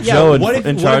just put Yeah, Joe what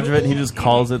in if- charge what of it, and he just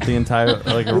calls it the entire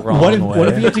like a wrong What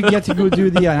if way. you get to go do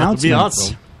the announcements? It'd be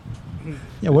awesome.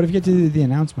 Yeah, what if you get to do the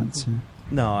announcements?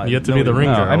 No, You have to be the nobody- ring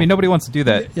No, girl. I mean nobody wants to do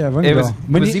that. Yeah, ring it was,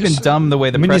 girl. it was even dumb the way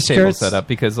the mini press table was skirts. set up,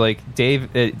 because like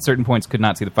Dave at certain points could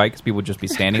not see the fight because people would just be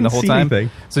standing the whole Couldn't see time. anything.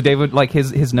 So Dave would like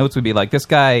his notes would be like, this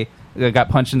guy got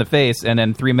punched in the face, and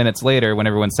then 3 minutes later, when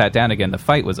everyone sat down again, the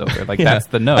fight was over. Like Yeah. that's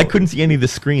the note. I couldn't see any of the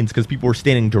screens because people were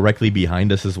standing directly behind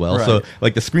us as well. Right. So,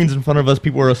 like the screens in front of us,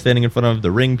 people were standing in front of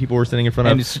the ring. People were standing in front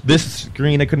And of it's- this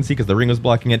screen. I couldn't see because the ring was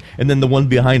blocking it. And then the one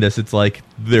behind us, it's like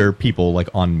there are people like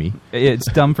on me. It's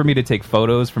dumb for me to take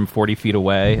photos from 40 feet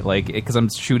away, like because I'm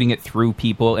shooting it through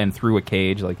people and through a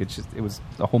cage. Like it was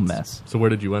a whole mess. So where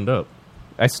did you end up?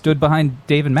 I stood behind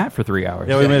Dave and Matt for 3 hours.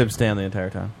 Yeah, we made him stand the entire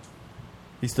time.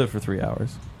 He stood for 3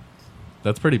 hours.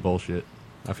 That's pretty bullshit.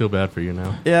 I feel bad for you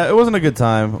now. Yeah, it wasn't a good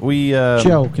time. We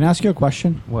Joe, can I ask you a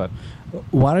question? What?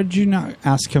 Why did you not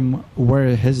ask him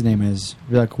where his name is?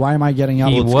 Be like, why am I getting up?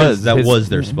 He Well, it's 'cause was that his- was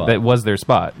their spot. That was their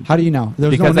spot. How do you know? There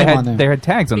was Because no they name on had there.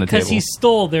 tags on the Because table. he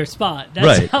stole their spot.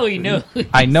 That's Right. how he knew.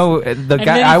 I know the And guy.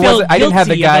 then he I felt wasn't. I didn't have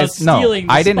the guilty about guy's. No, stealing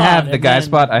the I didn't spot, have the and guy's then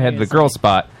spot. I had he the was girl's like-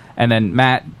 spot. And then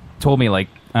Matt told me like,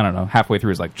 I don't know, halfway through,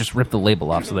 he's like, just rip the label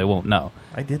off so they won't know.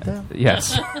 I did that.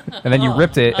 Yes. And then you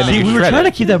ripped it, and then See, you we were shred trying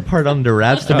it. to keep that part under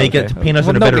wraps to make it to paint us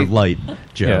Well, in a better nobody- light,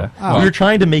 Joe. Yeah. Oh. We were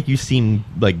trying to make you seem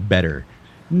like better.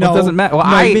 No, Well, it doesn't matter. Well,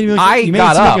 no, you made me look- I you made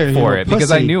got it seem up like a for it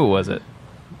because I pussy. knew it was it.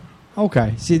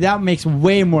 Okay, see, that makes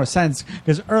way more sense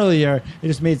because earlier it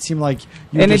just made it seem like.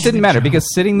 You And it just- didn't matter because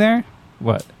sitting there,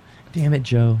 what? Damn it,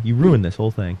 Joe! You ruined this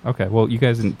whole thing. Okay, well, you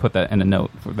guys didn't put that in a note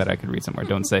that I could read somewhere.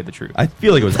 Don't say the truth. I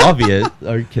feel like it was obvious.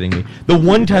 Are you kidding me? The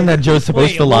one time that Joe's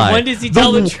supposed Wait, to lie. when does he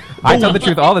tell the truth? I tell the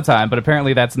truth all the time, but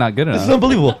apparently that's not good This is enough.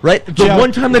 unbelievable, right? The Joe,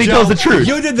 one time that he Joe, tells the truth.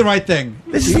 You did the right thing.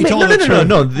 This is You amazing. told No, the no, no, truth.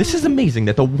 no. This is amazing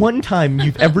that the one time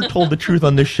you've ever told the truth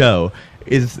on this show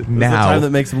is The now. time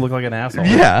that makes him look like an asshole.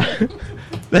 Yeah. That's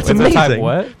What's the amazing. time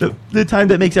what? The time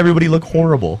that makes everybody look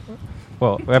horrible.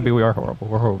 Well, I mean, we are horrible.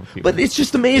 We're horrible people. But it's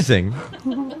just amazing.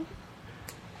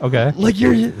 Okay. Like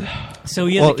you're. So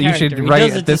he is Well, a you character. should He write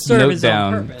does it this to serve note his own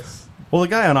down. purpose. Well, the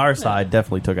guy on our side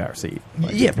definitely took our seat.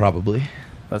 Yeah, probably.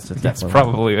 That's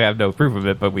probably, we have no proof of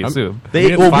it, but we assume.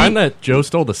 It's fine that Joe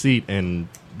stole the seat and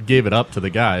gave it up to the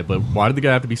guy, but why did the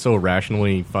guy have to be so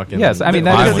rationally fucking? Yes, I mean,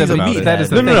 that violent is the- about it? that is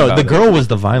the No, thing no, no. about The it. girl was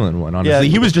the violent one. Honestly,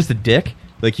 Yeah. he was just a dick.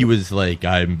 Like he was like,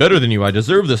 "I'm better than you. I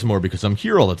deserve this more because I'm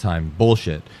here all the time."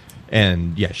 Bullshit.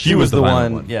 And yeah, she was the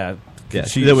one. one. Yeah, Yeah,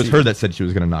 that was her that said she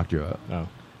was going to knock you out. Oh.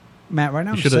 Matt, right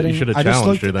now You I'm should've- sitting. you should've I just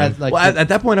challenged looked her then. at, like, Well, at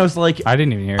that point, I was like, I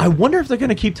didn't even hear it. I wonder if they're going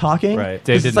to keep talking. Right. 'Cause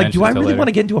Dave it's didn't like, mention do I it till really later. want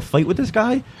to get into a fight with this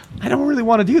guy? I don't really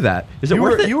want to do that. Is it You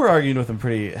worth were it? you were arguing with him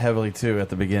pretty heavily too at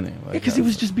the beginning. Because he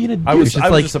was just being a douche. I was It's just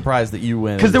like, surprised that you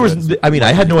went because there was. into it. I mean,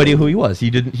 I had no idea who he was. He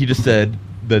didn't. He just said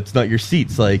that's not your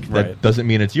seats. Like that Right. doesn't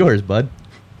mean it's yours, bud.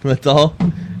 That's all.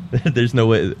 There's no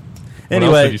way. What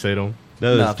Anyway, else did you say to him?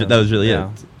 Nothing. That was really Yeah.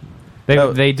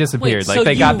 it. They disappeared. Wait, like so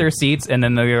they got you- their seats, and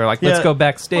then they were like, "Let's Yeah. go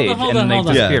backstage," Hold and on, then hold they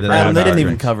on. disappeared. Yeah, for then Adam, they half didn't an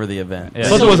even hour. cover the event. Yeah.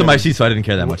 Plus, it wasn't my seat, so I didn't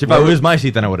care that much. If it was my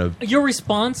seat, then I would have. Your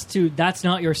response to "that's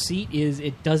not your seat" is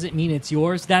 "it doesn't mean it's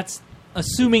yours." That's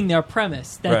assuming their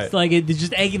premise. That's Right. like it's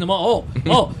just egging them on.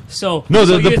 So No,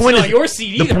 so the it's point not is your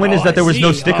seat the either. point is Oh, that there I was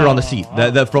no see. sticker on the Oh, seat.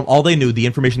 That from all they knew, the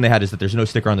information they had is that there's no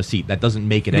sticker on the seat. That doesn't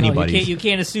make it No, anybody's. you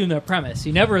can't assume their premise.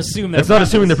 You never assume their That's not premise.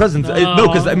 assuming their presence. No,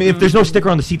 because I mean, if there's no sticker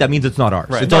on the seat, that means it's not ours.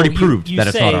 Right. It's No, already you- proved you that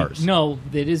it's say, not ours. No,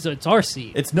 it's our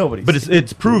seat. It's nobody's. But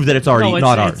it's proved that it's already No,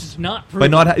 not it's ours. not by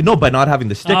proven. by not having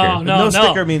the sticker. Oh, no,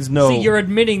 sticker means no. See, you're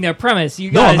admitting their premise.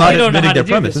 You No, guys, I'm not you don't know admitting how their to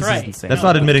do premise. this This right. insane. That's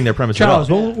not admitting their premise Charles,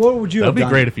 at all. what would you That'd have be done?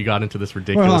 great if you got into this Hold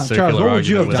ridiculous on, circular Charles, what would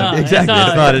you argument have with done? him. Exactly, it's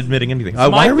it's not- not admitting anything. It's my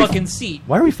why are we? fucking seat.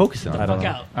 Why are we focusing on I it? don't Fuck know.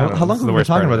 out. I don't know. How long This is have the we been worst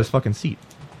talking part about of this it. fucking seat?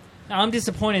 I'm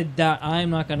disappointed that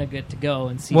I'm not going to get to go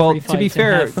and see Well, free to fights be and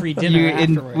fair, have free dinner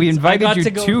afterwards. we I invited got you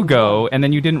to go, and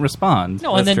then you didn't respond.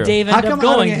 No, and then That's true. Dave How ended up come I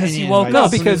don't going get because any he woke invites?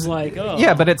 up No, and because was like, oh.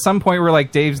 yeah, but at some point we're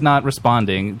like, Dave's not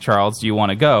responding. Charles, do you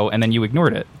want to go? And then you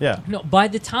ignored it. Yeah. No, by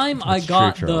the time I That's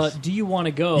got true, the Charles. "Do you want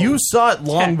to go?" You saw it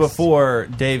long text. before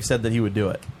Dave said that he would do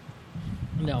it.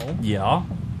 No, Yeah.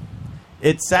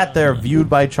 It sat there viewed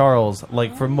by Charles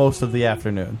like for most of the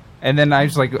afternoon. And then I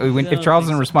was like, when, if don't Charles think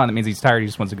doesn't so. respond, it means he's tired. He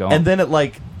just wants to go home. And then at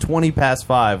like 20 past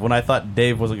 5, when I thought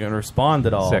Dave wasn't going to respond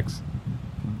at all. 6.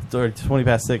 Or 20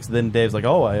 past 6, then Dave's like,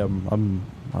 "Oh,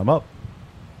 I'm up."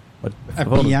 What, At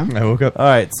PM? I woke up. All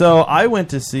right, so I went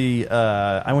to see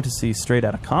Straight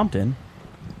Outta Compton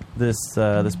this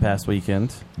past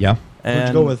weekend. Yeah. And Who'd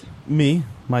you go with? Me,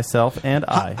 myself, and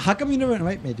I. How come you never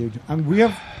invite me, dude? We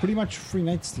have pretty much free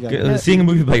nights together. Seeing a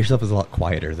movie by yourself is a lot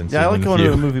quieter than seeing Yeah, I like one going with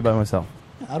to a you. movie by myself.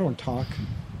 I don't talk.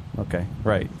 Okay,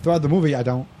 right. Throughout the movie, I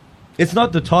don't. It's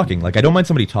not the talking. Like I don't mind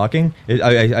somebody talking.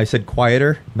 I said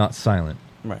quieter, not silent.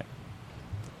 Right.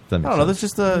 That I makes don't know. sense. That's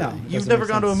just No, it you've doesn't never make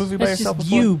gone to a sense. movie by it's yourself just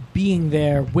before. you being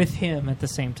there with him at the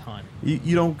same time.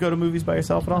 You don't go to movies by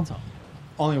yourself at all. That's all.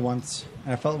 Only once.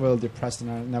 And I felt real depressed,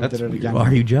 and I never That's did it weird. again.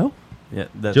 Are you Joe? Yeah,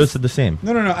 that's, Joe said the same.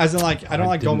 No. As in, like, I don't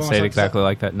like going by didn't say it myself exactly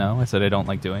like that. No, I said I don't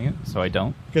like doing it, so I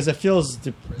don't. because it feels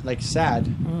like sad.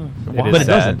 It is But it sad.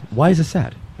 doesn't. Why is it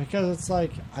sad? Because it's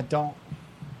like I don't.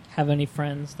 Have any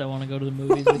friends that want to go to the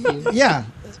movies with you? Yeah,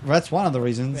 that's one of the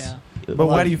reasons. Yeah. But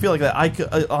why do you feel like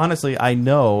that? Honestly, I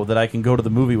know that I can go to the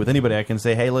movie with anybody. I can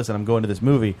say, "Hey, listen, I'm going to this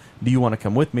movie. Do you want to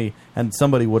come with me?" And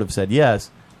somebody would have said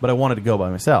yes, but I wanted to go by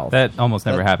myself. That almost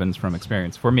never happens from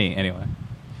experience for me, anyway.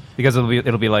 Because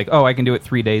it'll be like, oh, I can do it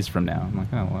 3 days from now. I'm like,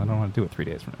 oh, well, I don't want to do it 3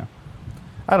 days from now.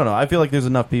 I don't know. I feel like there's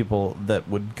enough people that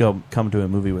would come to a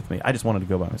movie with me. I just wanted to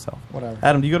go by myself. Whatever.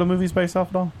 Adam, do you go to movies by yourself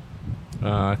at all?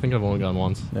 I think I've only gone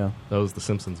once. Yeah. That was the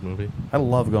Simpsons movie. I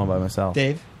love going by myself.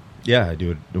 Dave? Yeah, I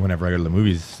do it whenever I go to the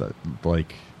movies.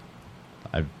 Like,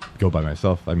 I go by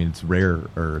myself. I mean, it's rare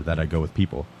that I go with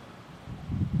people.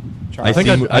 I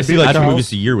see like 2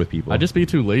 movies a year with people. I'd just be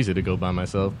too lazy to go by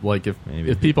myself. Like if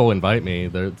people invite me,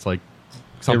 it's like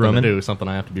something to Roman? do, something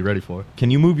I have to be ready for.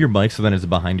 Can you move your mic so then it's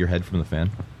behind your head from the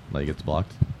fan? Like it's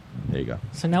blocked? There you go.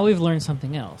 So now we've learned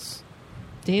something else.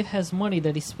 Dave has money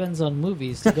that he spends on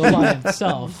movies to go by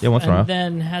himself. Yeah, once in a and while.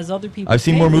 then has other people. I've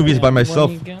seen pay more for movies him by when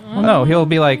myself. he go- Well, no, he'll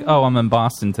be like, oh, I'm in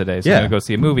Boston today, so Yeah. I'm going to go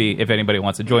see a movie if anybody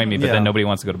wants to join me, but Yeah. then nobody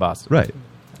wants to go to Boston. Right.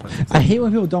 I hate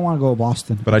when people don't want to go to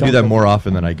Boston. But I do Don't that go. more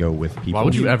often than I go with people. Why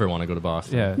would you ever want to go to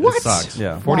Boston? Yeah. What? It sucks.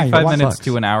 Yeah. 45 Why? minutes Sucks.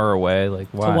 to an hour away. Like,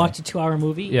 why? To watch a 2-hour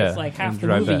movie, Yeah, it's like half and the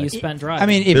drive movie back. you spent driving. I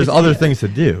mean, if There's it's- other things to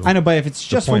do. I know, but if it's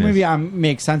just The one point movie, is-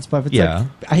 makes sense. But if it's Yeah.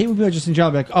 like, I hate when people just in general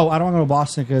be like, "Oh, I don't want to go to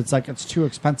Boston because it's like it's too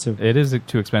expensive." It is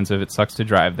too expensive. It sucks to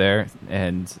drive there,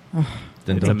 and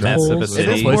Then it's a don't mess drive. of a It's It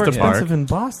city. is place more to expensive park. in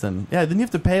Boston. Yeah, then you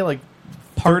have to pay like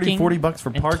parking, $30-$40 for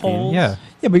and parking. tolls. Yeah.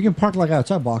 Yeah, but you can park like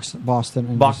outside Boston.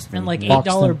 And Boston. And like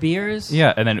Boston. $8 beers.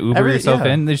 Yeah, and then Uber yourself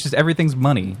in. There's just everything's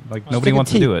money. Like nobody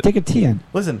wants to do it. Take a T in.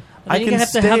 Listen, And then you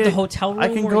have to have the hotel room. I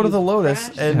can where go to you the Lotus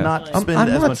crash. and not I'm spend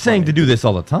as not much saying money. to do this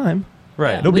all the time.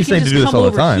 Right. Yeah, Nobody's we can saying to just do this come all the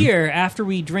over time. here after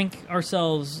we drink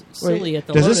ourselves silly at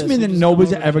the Does Lotus. this mean we that just nobody's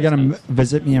come over ever to going to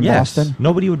visit me in Yes. Boston?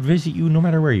 Nobody would visit you no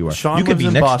matter where you are. Sean you could lives be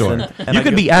in next Boston, door. and You I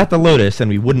could go- be at the Lotus, and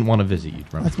we wouldn't want to visit you.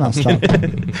 That's messed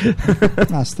up.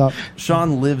 Messed up.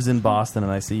 Sean lives in Boston,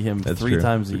 and I see him That's 3 true.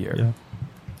 times a year. Yeah.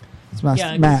 It's messed.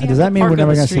 Yeah, 'cause Matt, you does have that to mean we're park on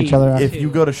never the going to see each street. other? If you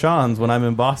go to Sean's when I'm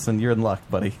in Boston, you're in luck,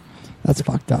 buddy. That's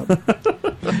fucked up.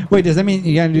 Wait, does that mean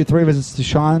you're going to do 3 visits to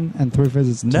Sean and 3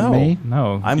 visits to me?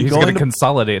 No, I'm he's going going to to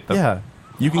consolidate them. Yeah.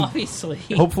 You can Obviously.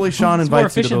 hopefully Sean It's more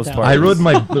invites you to efficient those that way. parties. I rode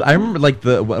my. I remember like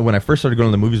when I first started going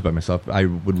to the movies by myself. I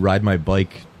would ride my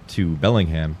bike to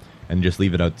Bellingham and just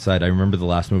leave it outside. I remember the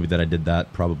last movie that I did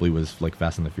that probably was like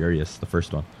Fast and the Furious, the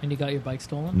first one. And you got your bike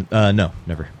stolen? No,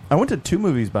 never. I went to 2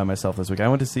 movies by myself this week. I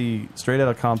went to see Straight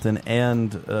Outta Compton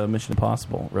and Mission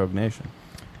Impossible: Rogue Nation.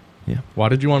 Yeah. Why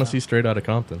did you want to see Straight Outta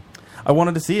Compton? I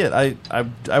wanted to see it.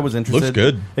 I was interested. Looks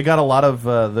good. It got a lot of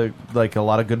a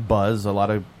lot of good buzz, a lot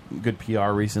of good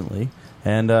PR recently,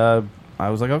 and I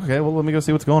was like, okay, well, let me go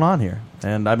see what's going on here.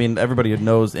 And I mean, everybody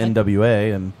knows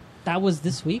NWA, and That was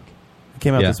this week? it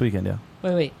came out Yeah. this weekend. Yeah.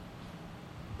 Wait.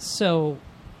 So,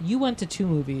 you went to 2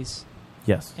 movies,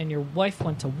 Yes, and your wife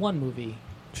went to 1 movie.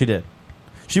 she did.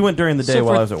 She went during the day so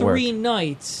while for I was at work. 3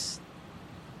 nights,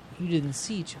 you didn't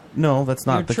see each other. No, that's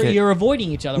not the case. You're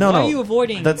avoiding each other. No, Why no, are you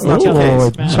avoiding? that's not each the other,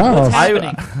 case. Matt? Charles. What's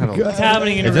happening? I don't- What's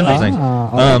happening in It's your interesting.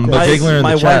 relationship? Bojangler in my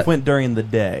the wife chat. went during the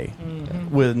day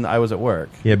when I was at work.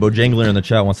 Yeah, Bojangler in the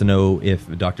chat wants to know if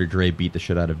Dr. Dre beat the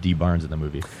shit out of D. Barnes in the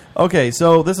movie. Okay,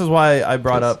 so this is why I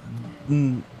brought up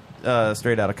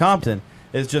Straight Outta Compton.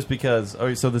 Is just because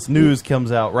so this news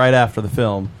comes out right after the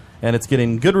film, and it's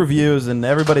getting good reviews, and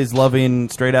everybody's loving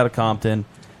Straight Outta Compton,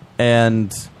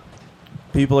 and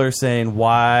people are saying,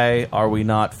 why are we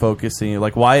not focusing?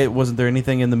 Like, why wasn't there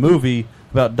anything in the movie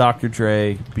about Dr.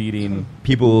 Dre beating?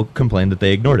 People complained that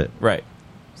they ignored it. Right.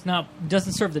 It's not.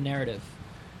 Doesn't serve the narrative.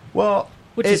 Well,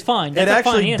 Which is fine. That's it a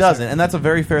fine actually answer. doesn't, and that's a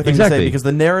very fair thing to Exactly. say because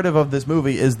the narrative of this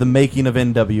movie is the making of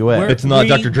NWA. Where It's not we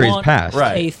Dr. Dre's want past.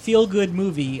 Right. A feel-good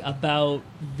movie about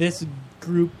this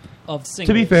group of singers.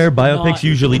 To be fair, biopics not-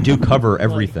 usually do cover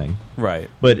everything. Right.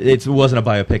 But it wasn't a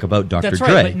biopic about Dr. That's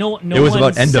Dre. right, but no it was one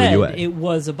about said NWA. it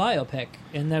was a biopic,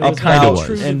 and that It was kinda not was.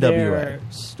 true to NWA. their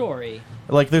story.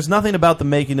 Like, there's nothing about the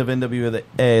making of NWA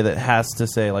that has to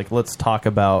say, like, let's talk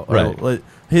about Right.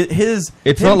 his.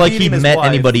 It's him not like he beating his met wife.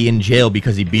 anybody in jail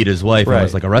because he beat his wife Right. and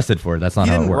was like arrested for it. That's not He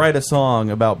how it didn't worked. write a song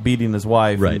about beating his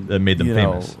wife, Right, and, that made them you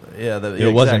know, famous. Yeah,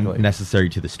 It wasn't exactly. necessary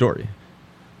to the story.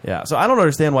 Yeah, so I don't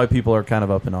understand why people are kind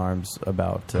of up in arms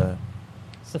about.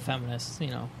 It's the feminists, you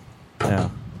know. Yeah,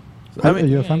 Are you a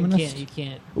You feminist? can't. You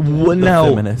can't. Well,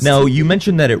 feminist. now, you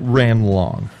mentioned that it ran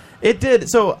long. it did.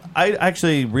 So I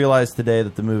actually realized today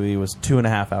that the movie was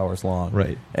 2.5 hours long.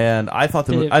 Right. and I thought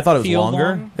Did it I thought it was feel longer.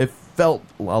 long? It felt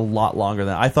a lot longer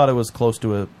than I thought. It was close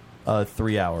to a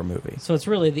 3-hour movie. So it's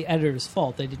really the editor's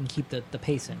fault. They didn't keep the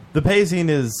pacing. The pacing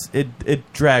is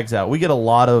it drags out. We get a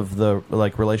lot of the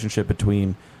relationship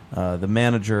between the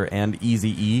manager and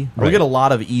Eazy-E. We Right. get a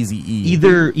lot of Eazy-E.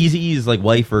 Either Eazy-E's like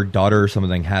wife or daughter or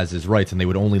something has his rights, and they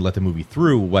would only let the movie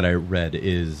through. What I read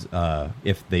is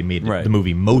if they made Right. the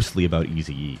movie mostly about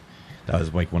Eazy-E. That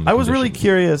was like one of the I was really conditions.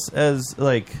 curious as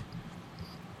like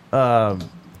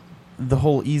the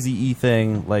whole Eazy-E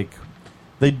thing. Like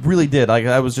they really did. Like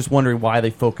I was just wondering why they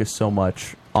focused so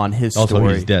much on his Also,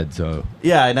 story. he's dead, so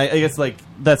Yeah, and I guess like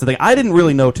that's the thing. I didn't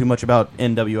really know too much about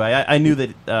NWA. I knew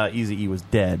that Eazy-E was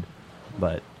dead,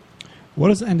 but What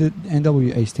does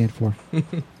NWA stand for? it's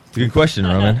a good question,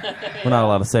 Roman. we're not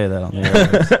allowed to say that on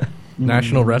the air.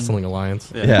 National Wrestling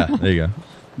Alliance. Yeah, there you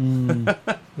go.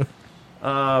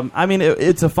 I mean,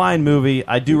 it's a fine movie.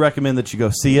 I do recommend that you go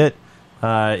see it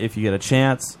if you get a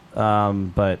chance.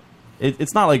 But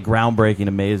it's not like groundbreaking,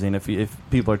 amazing. If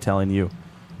people are telling you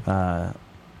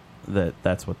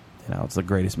that's what it's the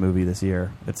greatest movie this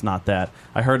year, it's not that.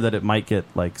 I heard that it might get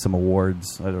like some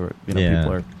awards. Or, Yeah.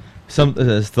 people are.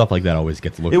 Some stuff like that always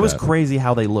gets looked at. It was crazy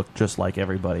how they look just like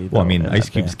everybody. Well, I though, mean, in Ice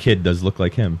that Cube's band. kid does look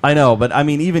like him. I know, but I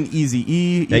mean, even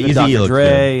Eazy-E, Yeah, even Eazy-E Dr. looks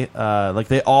Dre, like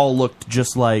they all looked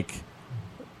just like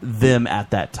them at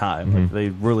that time. Like, Mhm. they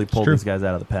really pulled true. these guys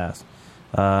out of the past.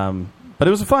 But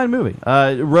it was a fine movie.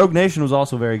 Rogue Nation was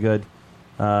also very good.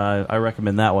 I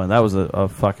recommend that one. That was a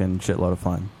fucking shitload of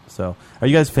fun. So, are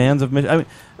you guys fans of Mission? I mean,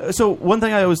 so one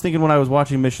thing I was thinking when I was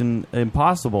watching Mission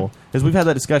Impossible is we've had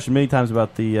that discussion many times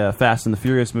about the Fast and the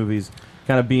Furious movies.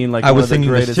 kind of being like I one was of the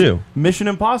thinking this greatest. too. Mission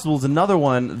Impossible is another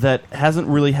one that hasn't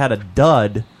really had a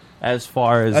dud as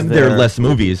far as And there are less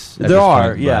movies at There this are,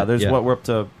 point, yeah. but, There's yeah. what we're up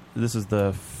to. This is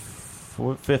the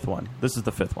fifth one. This is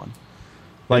the fifth one.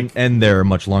 And there are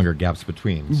much longer gaps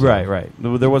between. so- Right.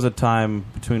 There was a time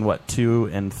between 2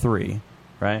 and 3,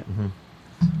 right?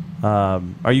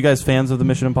 Are you guys fans of the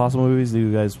Mission Impossible movies? Do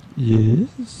you guys?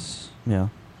 Yes. Yeah.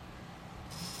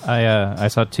 I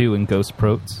saw 2 in Ghost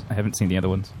Protes. I haven't seen the other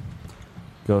ones.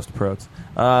 Ghost Protes.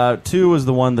 2 was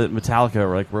the one that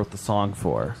Metallica wrote the song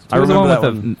for. I remember the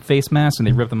one with the face mask, and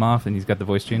they rip them off, and he's got the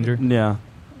voice changer. Yeah.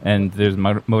 And there's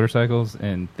motorcycles,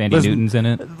 and Thandie Newton's in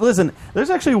it. Listen, there's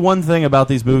actually one thing about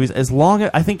these movies. As long as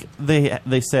I think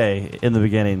they say in the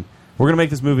beginning, we're gonna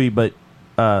make this movie, but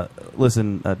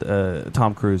listen,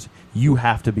 Tom Cruise, you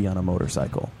have to be on a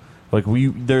motorcycle. Like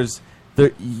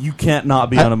you can't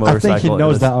not be on a motorcycle. I think he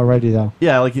knows that already, though.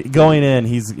 Yeah, like going in,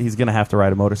 he's gonna have to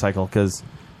ride a motorcycle because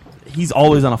he's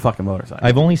always on a fucking motorcycle.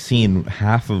 I've only seen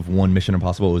half of one Mission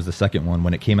Impossible. It was the second one.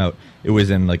 When it came out, it was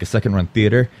in like a second-run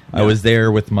theater. I was there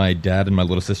with my dad and my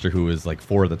little sister, who was like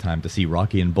 4 at the time, to see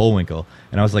Rocky and Bullwinkle.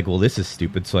 And I was like, well, this is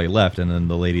stupid, so I left. And then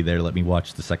the lady there let me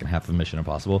watch the second half of Mission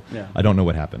Impossible. Yeah. I don't know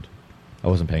what happened. I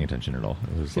wasn't paying attention at all.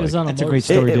 It was That's a great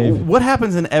story, Dave. What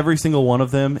happens in every single one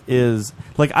of them is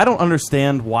like I don't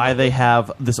understand why they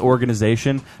have this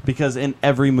organization, because in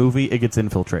every movie it gets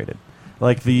infiltrated.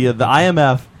 Like the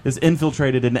IMF is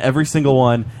infiltrated in every single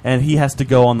one, and he has to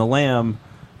go on the lam.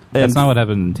 That's not what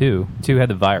happened in 2. 2 had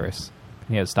the virus.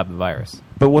 He had to stop the virus.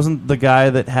 But wasn't the guy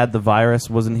that had the virus?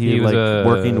 Wasn't he was like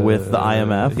working with the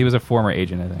IMF? He was a former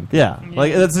agent, I think. Yeah,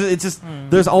 like it's just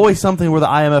there's always something where the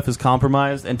IMF is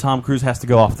compromised, and Tom Cruise has to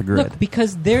go off the grid. Look,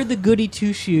 because they're the goody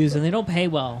two shoes and they don't pay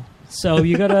well. So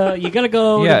you gotta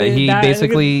go. Yeah, to the he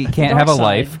basically can't have a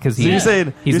life because he's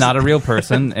not a real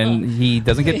person, and he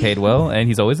doesn't get paid well, and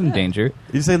he's always in danger.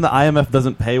 You're saying the IMF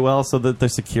doesn't pay well, so that their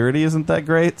security isn't that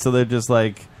great, so they're just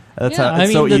like that's how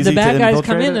it's so easy the bad to guys infiltrate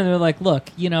come in it? and they're like, "Look,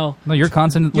 No, you're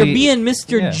constantly you're being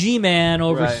Mr. G-Man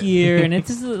over Right. here, and it's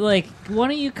just like, why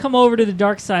don't you come over to the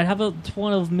dark side? How about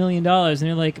 $12 million?" And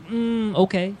you're like,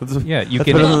 okay. Yeah, you That's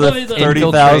can better than the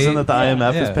 30,000 that the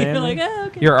IMF is paying. You're like,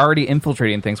 okay. You're already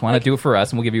infiltrating things. Why not do it for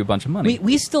us, and we'll give you a bunch of money?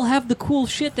 We still have the cool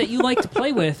shit that you like to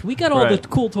play with. We got all Right. the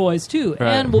cool toys too,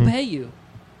 Right. and we'll pay you.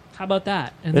 How about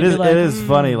that? And It they'd is. be like, It is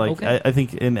funny. Like okay. I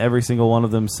think in every single one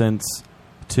of them since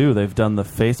 2, they've done the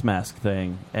face mask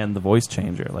thing and the voice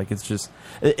changer. Like it's just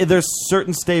there's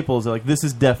certain staples. Like this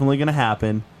is definitely going to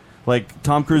happen. Like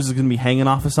Tom Cruise is going to be hanging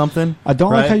off of something. I don't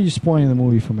right? like how you're spoiling the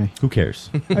movie for me. Who cares?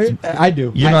 I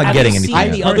do. You're not Have getting you anything. seen out the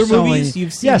of it. other Personally- movies?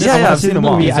 You've seen Yes, this? Yeah, I've I've seen seen the them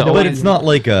all. movie. He's I don't But like it's not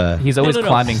like a He's always No, no, no.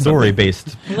 climbing story something.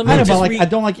 based. Let I me know, just but like re- I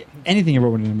don't like anything you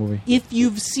wrote in the movie. if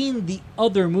you've seen the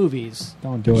other movies,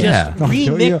 Don't do it. just Don't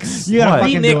do it. remix, You gotta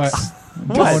fucking do it. remix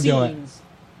Don't the do it. scenes,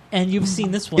 and you've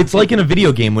seen this one. It's like in a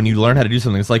video game when you learn how to do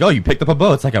something. It's like, oh, you picked up a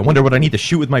bow. It's like, I wonder what I need to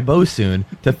shoot with my bow soon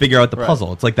to figure out the Right.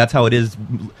 puzzle. It's like that's how it is.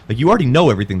 Like you already know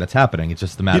everything that's happening. It's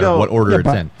just a matter know- of what order Yeah, it's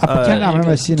but in. I pretend I've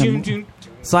never seen June, him. June.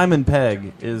 Simon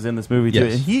Pegg is in this movie too,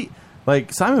 Yes. and he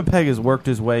Simon Pegg has worked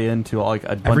his way into like a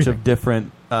bunch Everything. of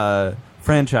different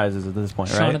franchises at this point,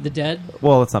 Shaun right? of the Dead.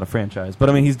 Well, it's not a franchise, but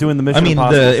I mean he's doing the I Mission mean,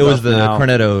 Impossible it was stuff the now.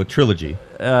 Cornetto trilogy.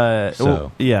 So.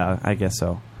 So. Yeah, I guess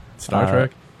so. Star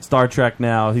Trek? Star Trek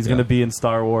now. He's Yeah. going to be in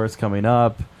Star Wars coming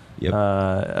up. Yep.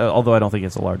 Although I don't think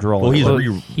it's a large role. Well, he's Well,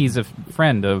 re- he's a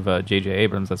friend of J.J.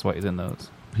 Abrams. That's why he's in those.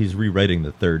 He's rewriting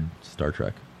the third Star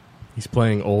Trek. He's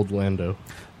playing old Lando.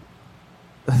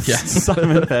 Yeah.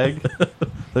 Simon Pegg.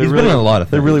 They He's been in a lot of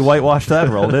They things. really whitewashed that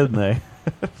role, didn't they?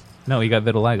 No, he got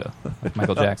vitiligo, like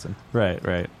Michael Jackson. Right.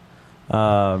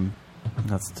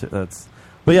 That's.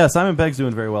 But yeah, Simon Pegg's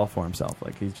doing very well for himself.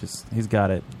 Like he's got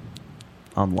it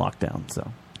on lockdown.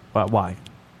 So, why?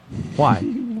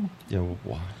 Yeah, well,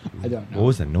 why? I don't know. What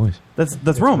was that noise?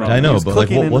 That's Roman. I know, He was but like,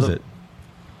 clicking what into was the- it?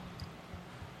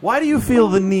 Why do you feel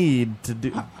the need to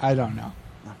do? I don't know.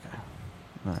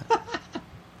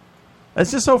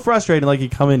 It's just so frustrating. Like you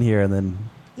come in here and then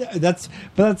Yeah, that's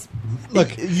look.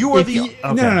 You are if the- you-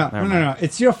 okay, no, never mind.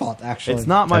 It's your fault. Actually, it's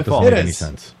not my That doesn't fault. make It any is.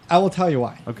 sense. I will tell you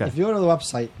why. Okay. If you go to the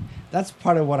website, that's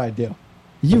part of what I do.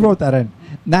 You wrote that in.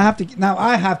 Now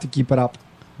I have to keep it up.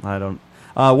 I don't.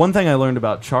 One thing I learned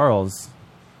about Charles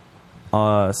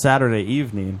Saturday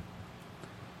evening.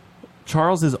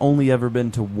 Charles has only ever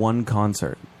been to one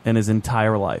concert in his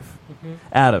entire life. Mm-hmm.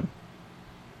 Adam,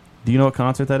 do you know what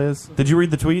concert that is? Did you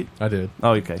read the tweet? I did.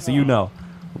 Oh, okay. So you know.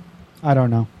 I don't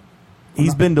know.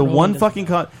 He's been to Roland one doesn't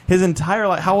fucking his entire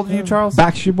life. How old are you, Charles?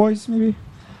 Backstreet Boys, maybe.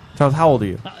 Charles, how old are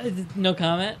you? No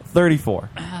comment. 34.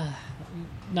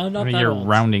 No, not I mean, that you're old.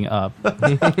 rounding up.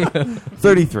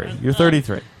 33. You're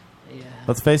 33.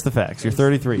 Let's face the facts. You're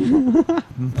 33.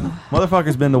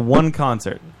 Motherfucker's been to one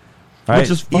concert. All Which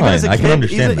is fine. I can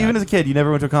understand that. Even as a kid, you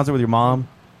never went to a concert with your mom?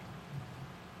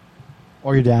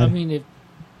 Or your dad? I mean,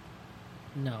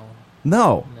 no.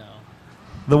 No.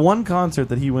 The one concert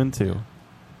that he went to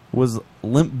was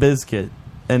Limp Bizkit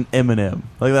and Eminem.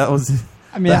 Like that was.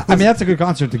 I mean, that's a good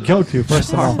concert to go to.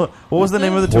 First of all, what was the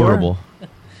name of the tour? Horrible.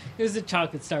 It was the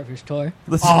Chocolate Starfish tour.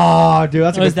 Oh, dude,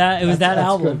 that's it a was good, that. It was that that's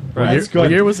album. Good. That's good. What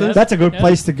year was this? That's a good Yeah.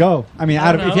 place to go. I mean,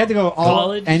 I if you had to go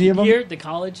all any of them, the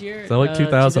college year. Is that like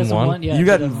 2001? Yeah, You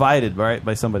got invited, right,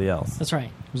 by somebody else. That's right.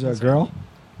 was there a girl?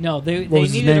 No, they What was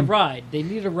his needed a name? ride. They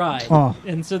needed a ride. Oh.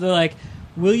 And so they're like,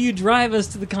 will you drive us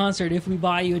to the concert if we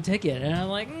buy you a ticket? And I'm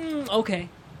like, okay.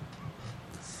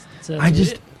 So I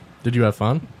just- Did you have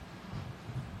fun?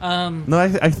 No,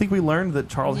 I think we learned that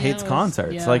Charles Yeah, hates it was-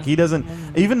 concerts. yeah. Like he doesn't.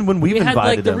 Even when we've we had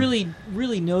invited like the him,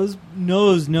 really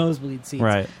nosebleed seats.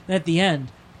 Right. And at the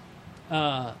end,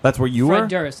 That's where you Fred were?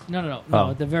 Durst. No. Oh.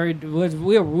 At the very,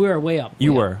 we were way up.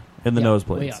 You way were up. in the Yeah,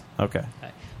 nosebleeds. way up. Okay.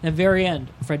 At the very end,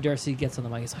 Fred Durst he gets on the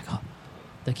mic. He's like, "Oh,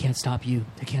 they can't stop you.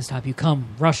 They can't stop you. Come,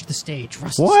 rush the stage.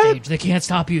 Rush What? the stage. They can't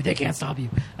stop you. They can't stop you."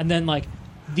 And then like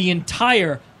the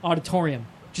entire auditorium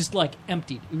just like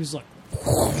emptied. It was like.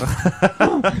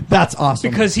 That's awesome.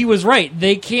 Because he was right.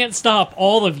 They can't stop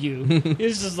all of you.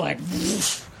 It's just like,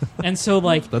 and so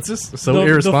like That's just so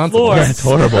irresponsible. The floor, That's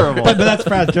horrible. but that's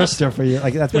Fred Durst for you.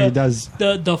 Like that's what he does.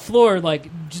 The floor like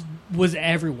just was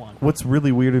everyone. What's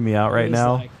really weirding me out right was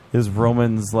now like- is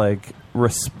Roman's like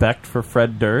respect for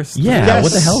Fred Durst. Yeah, Yes.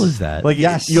 what the hell is that? Like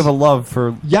Yes. you have a love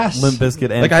for Yes. Limp Bizkit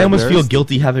and Like I Fred almost feel Durst.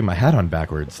 guilty having my hat on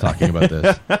backwards talking about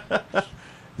this.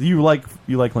 You like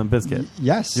Limp Bizkit.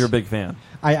 Yes, You're a big fan.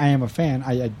 I am a fan.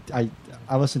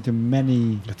 I listen to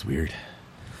many. That's weird.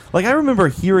 Like I remember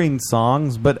hearing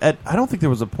songs, but I don't think there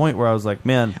was a point where I was like,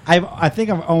 man, I think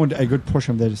I've owned a good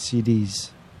portion of their CDs.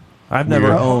 I've never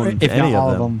Weird. owned If any not all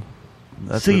of of them. them.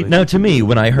 That's See, really- now to me,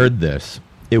 when I heard this,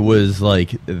 it was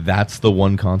like that's the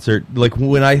one concert. Like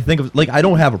when I think of I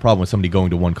don't have a problem with somebody going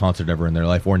to one concert ever in their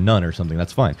life or none or something.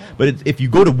 That's fine. But if you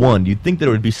go to one, you'd think that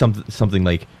it would be something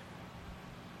like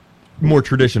more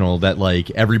traditional that like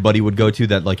everybody would go to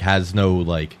that like has no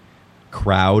like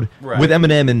crowd. Right. With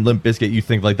Eminem and Limp Bizkit, you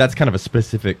think like that's kind of a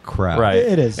specific crowd. Right.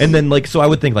 It is. And then like so I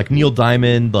would think like Neil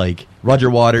Diamond, like Roger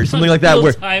Waters, something like that. Neil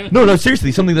Where Diamond. no,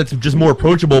 seriously, something that's just more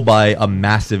approachable by a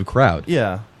massive crowd.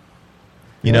 Yeah.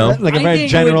 You know, like a I very think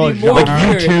it general would be more like genre.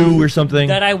 weird U2 or something.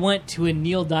 that I went to a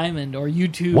Neil Diamond or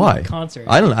U2 Why? concert.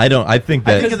 I think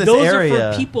that think of this those area.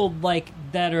 are for people like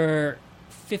that are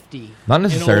 50. not and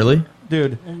necessarily. older.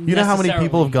 Dude, you know how many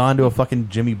people have gone to a fucking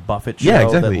Jimmy Buffett show Yeah,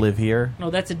 exactly. that live here? No,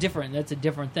 that's a different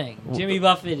thing. Jimmy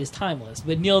Buffett is timeless,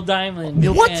 but Neil Diamond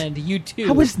What? and U2.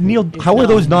 How is Neil? is How are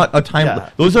those not a time? Yeah.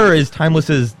 Those are as timeless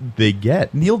as they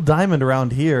get. Neil Diamond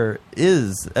around here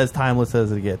is as timeless as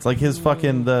it gets. Like his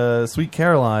fucking the Sweet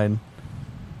Caroline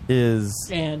is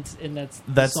and that's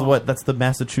the that's song. what that's the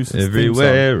Massachusetts theme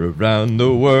Everywhere around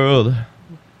the world.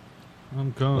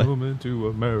 I'm coming to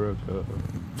America.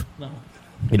 No.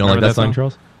 You don't Remember like that song, song?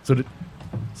 Charles?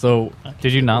 So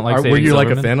Did you not like? were Saving you like a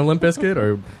Silverman? fan of Limp Bizkit,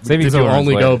 or Saving did you Silverman's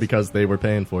only go ways. because they were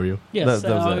paying for you? Yes,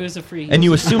 That was it it. was a free. And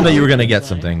you assume that you were going to get Right.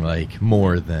 something like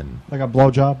more than Like a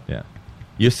blowjob. yeah.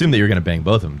 You assumed that you were going to bang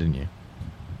both of them, didn't you?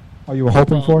 Oh, you were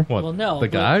hoping Well, for? What, well, no, the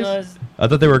guys? because- I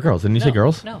thought they were girls. Didn't you say No,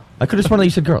 girls? no. I could have sworn that you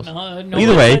said girls. No, Either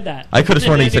one way, said that. I could have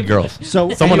sworn that you said girls.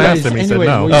 So Someone asked him, he said no. were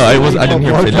you Oh, I looking didn't for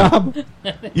hear a him say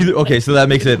no. blowjob? Either okay, so that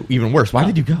makes it even worse. Why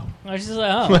did you go? I was just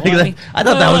like, oh, Like well, that- mean, I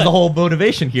thought that was look, the whole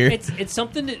motivation here. It's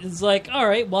something that is like, all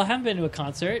right, well, I haven't been to a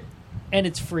concert, and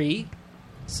it's free,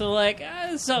 so like,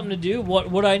 it's something to do. What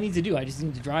do I need to do? I just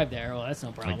need to drive there. Well, that's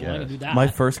no problem. I can do that. My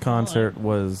first concert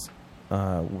was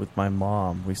with my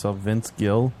mom. We saw Vince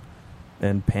Gill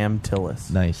and Pam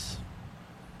Tillis. Nice.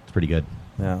 It's pretty good.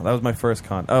 Yeah, that was my first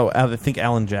con. Oh, I think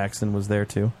Alan Jackson was there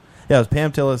too. Yeah, it was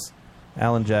Pam Tillis,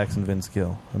 Alan Jackson, Vince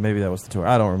Gill. Or maybe that was the tour.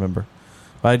 I don't remember.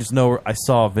 But I just know I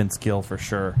saw Vince Gill for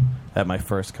sure at my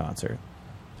first concert.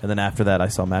 And then after that, I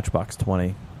saw Matchbox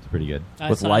 20. It's pretty good. I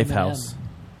With saw Lifehouse. Eminem.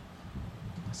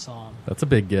 I saw him. That's a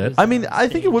big get. I mean, I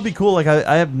think it would be cool. Like,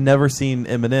 I have never seen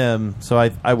Eminem, so I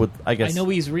guess I know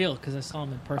he's real because I saw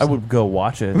him in person. I would go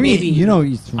watch it. I mean, you know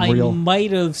he's I real.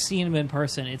 might have seen him in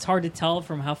person. It's hard to tell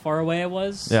from how far away I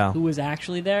was Yeah. who was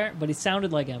actually there, but he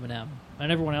sounded like Eminem.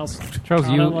 And everyone else. Charles,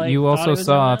 kinda you like, you thought also it was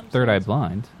saw Eminem. Third Eye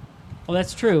Blind. Oh,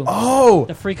 that's true. Oh,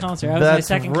 the free concert. That was my that's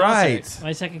second right. concert.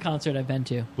 My second concert I've been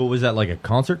to. But was that like a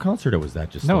concert, or was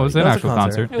that just? No, it was an actual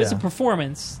concert. It was Yeah. a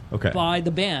performance Okay. by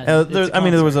the band.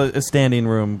 There was a standing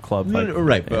room club. No, like- no,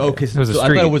 right, but okay. So, It was a so I thought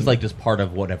street. it was like just part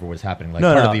of whatever was happening, like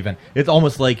No, part no. of the event. It's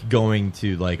almost like going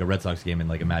to like a Red Sox game and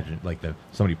like imagine like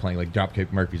somebody playing like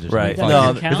Dropkick Murphys or something. Right. It's not No,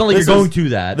 like you're, it's not like this you're going was- to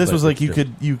that. This but was like it's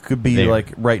you just could be there.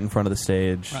 like right in front of the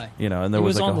stage, Right. you know, and there It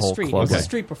was like on a the whole street. It club. was a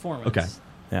street performance. Okay.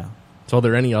 Yeah. So are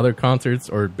there any other concerts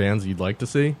or bands you'd like to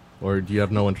see? Or do you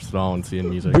have no interest at all in seeing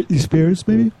music? Britney Spears,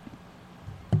 maybe.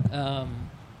 Well,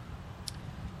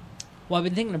 I've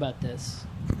been thinking about this.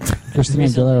 Christina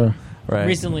Recently. Aguilera. Right.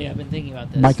 Recently, I've been thinking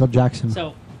about this. Michael Jackson.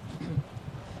 So,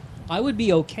 I would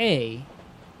be okay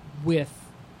with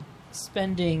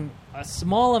spending a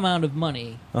small amount of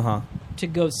money to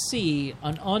go see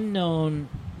an unknown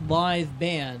live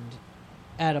band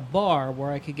at a bar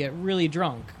where I could get really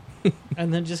drunk.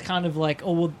 And then just kind of like,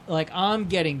 oh, well, like I'm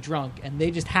getting drunk and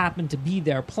they just happen to be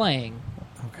there playing.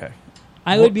 Okay.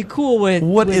 I would be cool with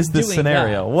What with is this doing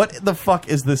scenario? that. What the fuck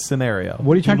is this scenario?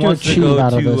 What are you trying He to wants achieve go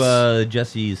out of to this?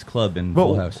 Jesse's club in But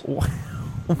Full House.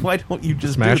 Why don't you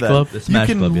just Smash do that? Club? The Smash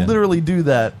you can Club, yeah. literally do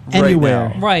that Anywhere.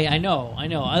 right now. Right, I know.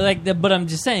 I like that, but I'm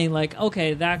just saying, like,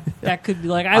 okay, that could be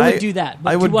like, I would do that. But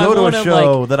I would do go to a wanna,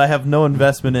 show like, that I have no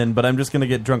investment in, but I'm just going to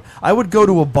get drunk. I would go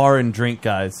to a bar and drink,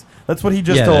 guys. That's what he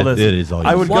just Yeah, told that- us. it is all you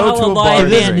I would While go to a a bar live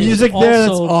and band drink. is Music there,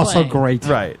 that's also also playing. great.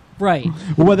 Right. Right.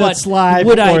 Whether But it's live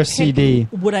would I or pick- CD.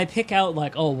 Would I pick out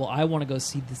like, oh well, I want to go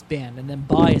see this band and then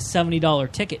buy a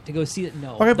 $70 ticket to go see it?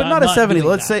 No. Okay, but I'm not a 70. doing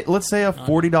Let's that. say a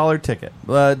 $40 ticket.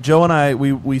 Joe and I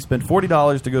we spent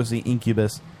 $40 to go see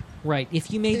Incubus. Right.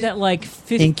 If you made that like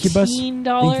Incubus?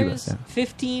 $15, yeah.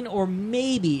 15 or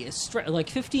maybe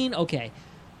like 15. Okay.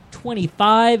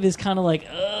 25 is kind of like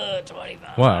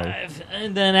 25. Wow.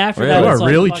 And then after Really? that, You it's are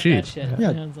like, really fuck cheap. that shit. Yeah,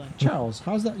 You know, it's like, Charles,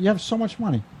 how's that? You have so much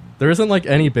money. There isn't like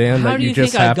any band How that do you you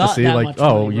just think I have to got see. that Like, much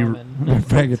oh, money, you. Roman?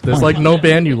 Very good There's point. like no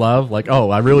band you love. Like,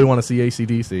 oh, I really want to see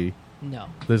AC/DC. No.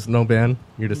 There's no band.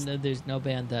 You're just. No, there's no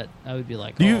band that I would be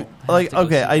like, Do you I have like? to go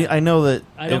Okay, see that. I know that.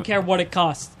 I don't care what it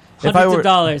costs. if I Hundreds were- of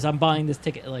dollars. I'm buying this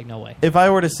ticket. Like, no way. If I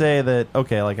were to say that,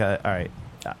 okay, like, all right,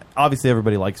 obviously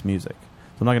everybody likes music,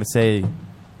 so I'm not going to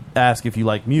ask if you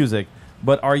like music,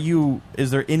 but is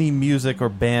there any music or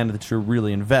band that you're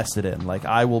really invested in? Like,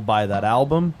 I will buy that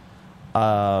album.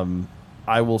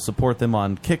 I will support them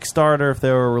on Kickstarter if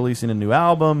they were releasing a new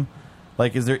album.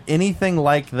 Like, is there anything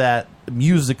like that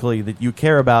musically that you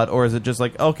care about, or is it just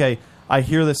like, okay, I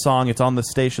hear this song, it's on the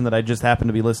station that I just happen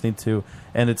to be listening to,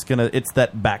 and it's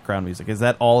that background music? Is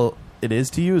that all it is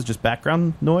to you? Is just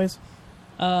background noise?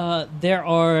 There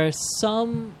are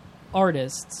some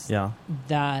artists Yeah.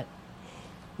 that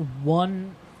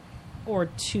one or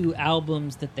two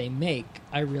albums that they make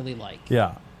I really like.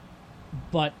 Yeah.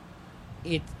 But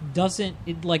it doesn't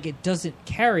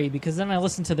carry, because then I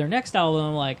listen to their next album and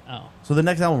I'm like, oh. So the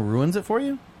next album ruins it for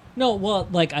you? No, well,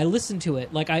 like I listen to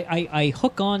it, like I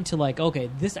hook on to like, okay,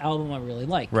 this album I really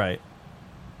like. Right.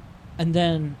 And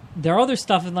then there are other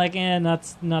stuff and like,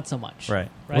 not so much. Right.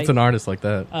 What's an artist like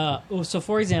that? So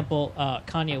for example,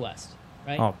 Kanye West,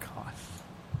 right? Oh, God.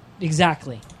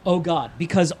 Exactly. Oh, God.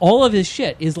 Because all of his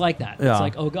shit is like that. Yeah. It's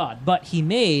like, oh, God. But he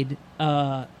made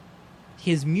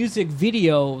his music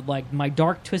video, like My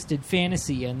Dark Twisted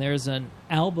Fantasy, and there's an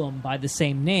album by the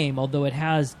same name, although it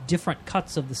has different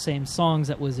cuts of the same songs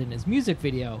that was in his music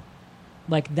video.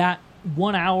 Like, that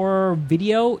 1 hour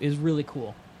video is really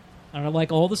cool. And I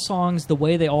like all the songs the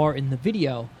way they are in the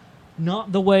video,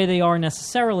 not the way they are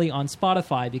necessarily on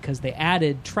Spotify, because they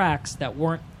added tracks that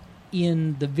weren't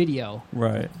in the video.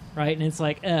 Right. Right? And it's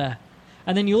like, And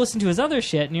then you listen to his other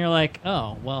shit, and you're like,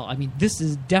 oh, well, I mean, this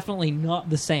is definitely not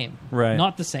the same. Right.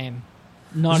 Not the same.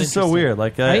 Not This is so interesting. weird.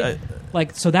 Like, right?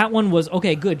 Like, so that one was,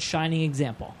 okay, good, shining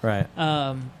example. Right.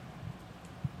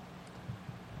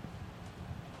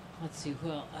 Let's see,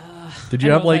 well, Did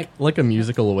you have like a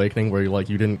musical awakening where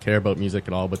you didn't care about music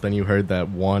at all, but then you heard that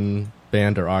one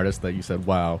band or artist that you said,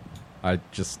 "Wow,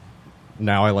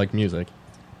 now I like music."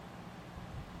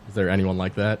 Is there anyone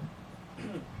like that?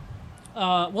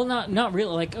 well, not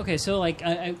really. Like, okay, so like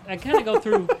I kind of go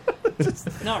through.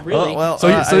 Not really.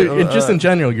 In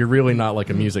general, you're really not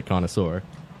like a music connoisseur.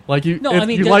 Like you, No, if I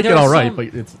mean, you there- like it there are all right, some-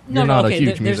 but No, you're not okay, a huge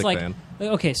there's music like, fan.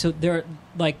 Okay, so there,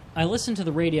 like, I listen to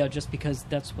the radio just because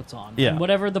that's what's on. Yeah. And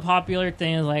whatever the popular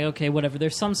thing is, like, okay, whatever.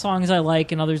 There's some songs I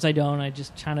like and others I don't. I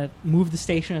just try to move the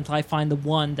station until I find the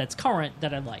one that's current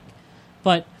that I like.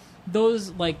 But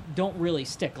those, like, don't really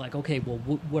stick. Like, okay, well,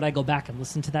 would I go back and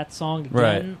listen to that song again?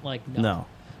 Right. Like, no. No.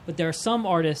 But there are some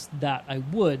artists that I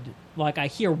would, like, I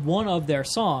hear one of their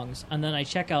songs and then I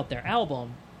check out their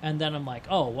album and then I'm like,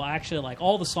 oh, well, actually, I like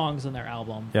all the songs on their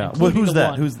album. Yeah. Well, including who's the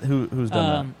that? one- Who's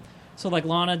done that? So like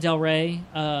Lana Del Rey,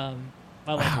 I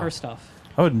like her stuff.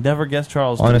 I would never guess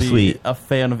Charles Honestly- to be a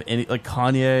fan of any like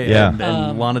Kanye Yeah.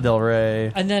 and Lana Del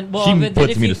Rey. And then, well, She but then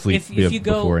puts if me you, to sleep if you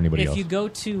go, before anybody if else. you go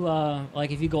to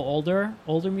like if you go older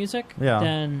music, Yeah.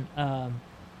 then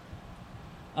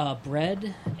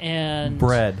Bread and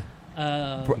Bread.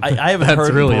 I I haven't That's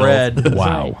heard really Bread. old.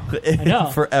 Wow. I know.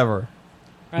 Forever.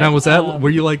 Right? Now, was that were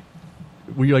you like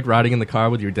riding in the car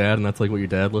with your dad, and that's like what your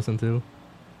dad listened to?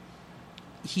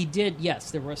 He did.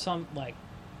 Yes, there were some like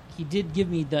he did give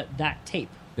me that tape.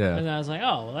 Yeah. And I was like,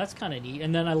 oh, well, that's kind of neat.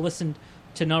 And then I listened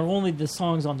to not only the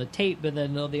songs on the tape, but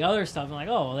then the other stuff. I'm like,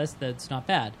 oh, well, that's not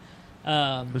bad.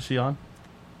 Was she on?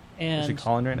 And Is she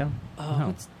calling right now?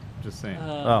 No, just saying.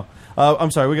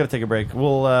 I'm sorry. We got to take a break.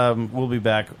 We'll be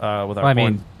back with our. Well, I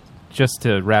mean, just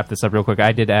to wrap this up real quick,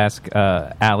 I did ask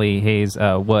Allie Haze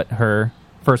what her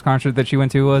first concert that she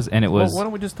went to was, and it was. Well, why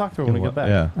don't we just talk to her when we get back?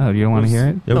 Yeah. Oh, you don't want to hear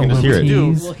it? Yeah, we can just hear it.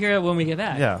 We'll hear it when we get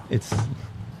back. Yeah. It's.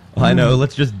 I know.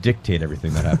 Let's just dictate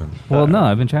everything that happens. Well, no,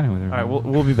 I've been chatting with her. All right,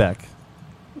 we'll be back.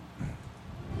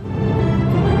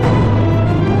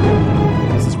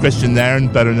 This is Christian Nairn,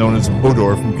 better known as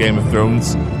Hodor from Game of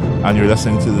Thrones, and you're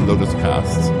listening to the Lotus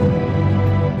Cast.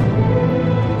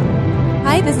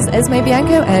 Hi, this is Esme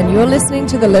Bianco, and you're listening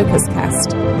to the Locust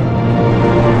Cast.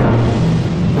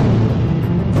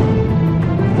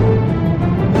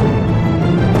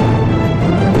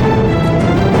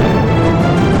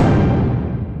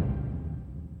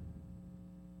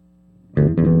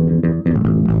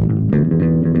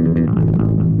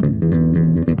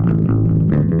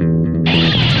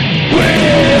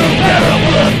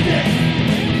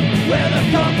 Where the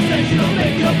conversation will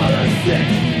make your mother sick.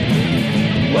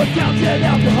 We're counting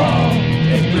alcohol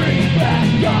in 3 black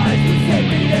guys who say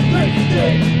we and drink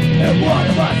stick. And one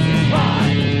of us is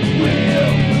fine.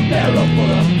 We'll barrel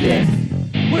full of dicks.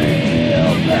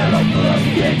 We'll barrel full of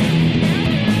dicks.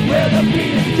 Where the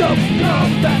beat is jokes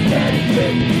come back and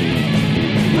quick.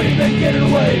 We've been getting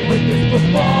away with this for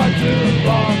far too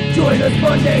long. Join us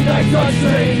Monday nights on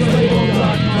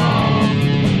strangelabel.com.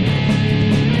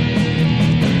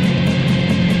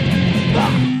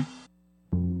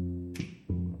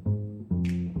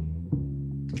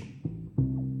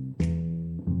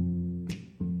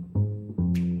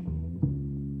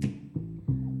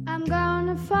 I'm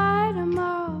gonna fight 'em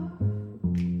all.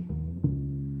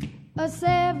 A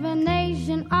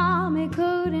 7-nation army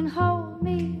couldn't hold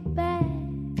me back.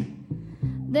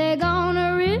 They're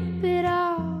gonna rip it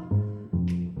off,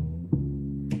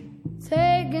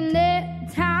 taking their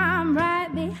time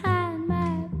right behind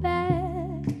my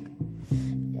back.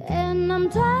 And I'm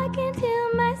talking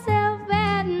to myself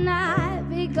at night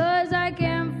because I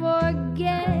can't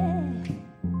forget.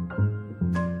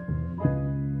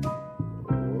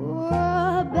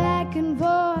 Back and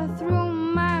forth through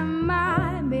my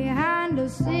mind behind a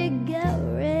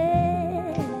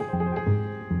cigarette.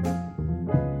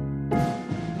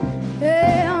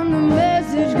 And the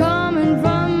message coming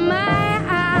from my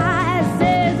eyes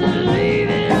says leave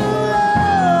it alone.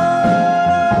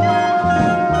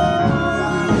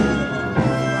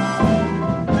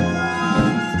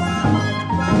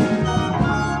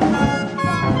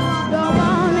 Don't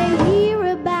wanna hear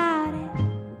about it.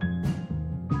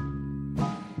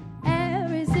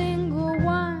 Every single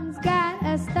one's got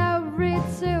a story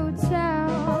to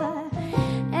tell.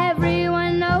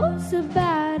 Everyone knows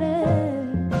about it.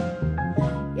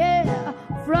 Yeah,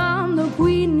 from the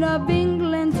Queen of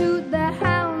England to the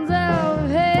hounds of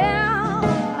hell.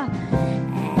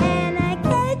 And I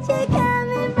catch you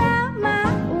coming round my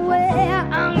way.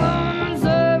 I'm gonna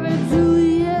serve it to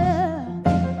you.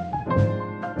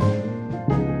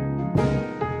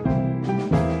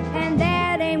 And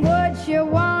that ain't what you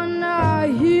wanna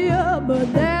hear,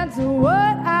 but that's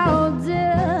what I'll do.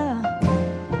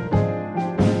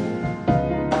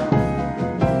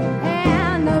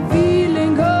 And the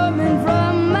feeling coming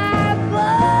from my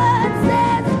blood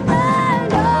says burn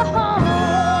the home.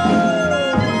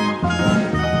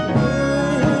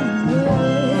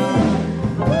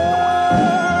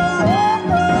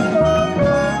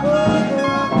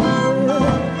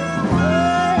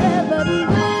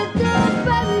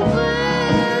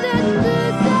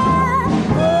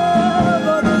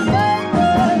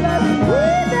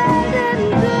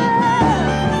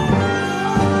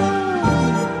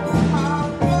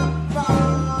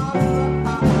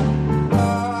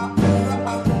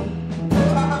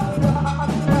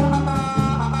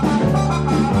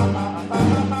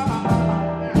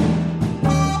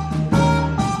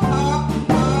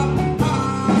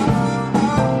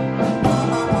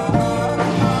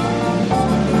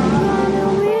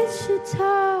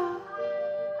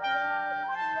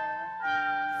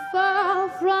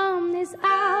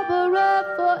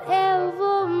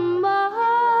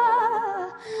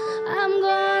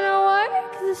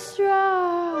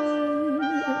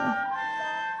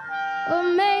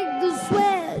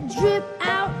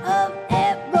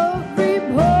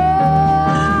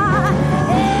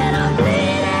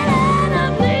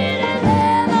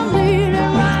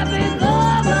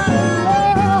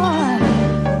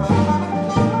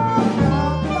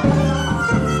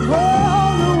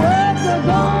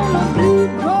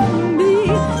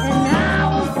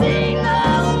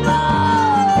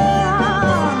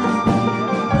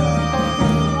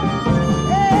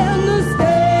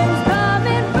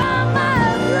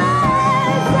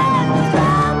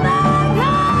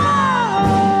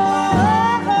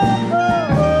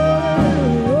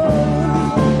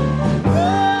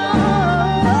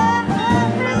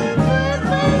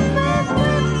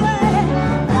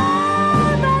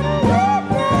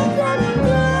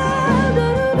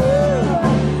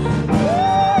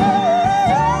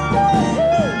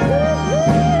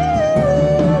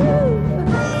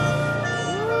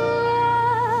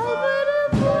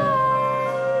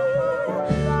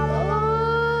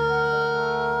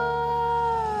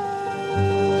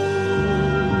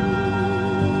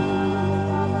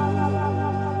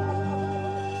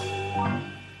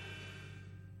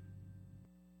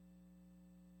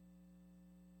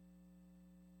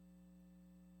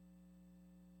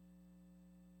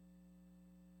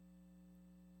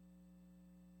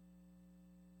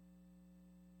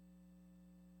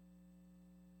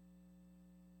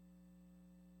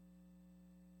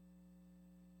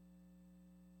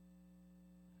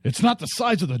 It's not the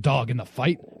size of the dog in the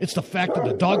fight. It's the fact that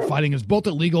the dog fighting is both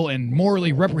illegal and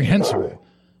morally reprehensible.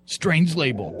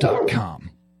 Strangelabel.com.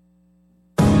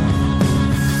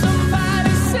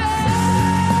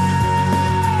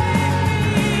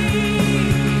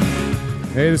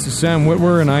 Hey, this is Sam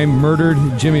Witwer, and I murdered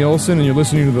Jimmy Olsen, and you're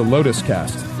listening to the Lotus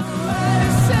Cast.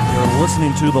 You're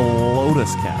listening to the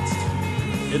Lotus Cast.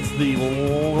 It's the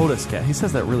Lotus Cast. He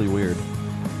says that really weird.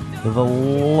 The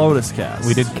Lotus Cast.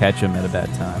 We did catch him at a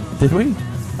bad time. Did we?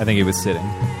 I think he was sitting.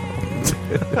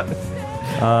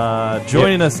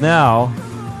 Joining us now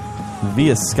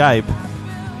via Skype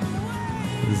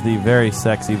is the very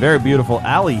sexy, very beautiful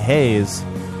Allie Haze.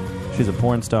 She's a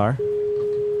porn star.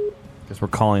 Guess we're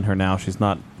calling her now. She's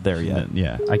not there yet.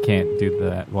 Yeah, I can't do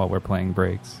that while we're playing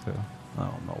breaks. So. I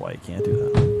don't know why you can't do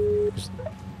that.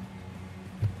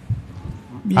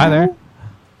 Hi there.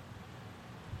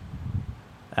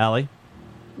 Allie?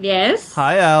 Yes?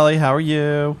 Hi, Allie. How are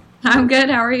you? I'm good.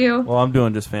 How are you? Well, I'm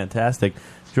doing just fantastic.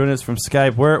 Joining us from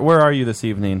Skype. Where are you this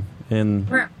evening?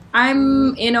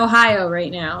 I'm in Ohio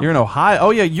right now. You're in Ohio?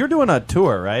 Oh, yeah. You're doing a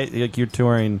tour, right? Like you're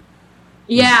touring...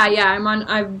 Yeah.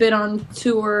 I've been on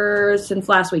tour since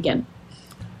last weekend.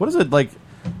 What is it like?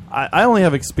 I only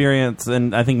have experience,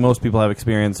 and I think most people have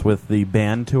experience with the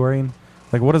band touring.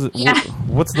 Like, what is it? Yeah.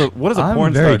 What does a I'm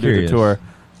porn very star do to curious. tour?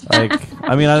 Like,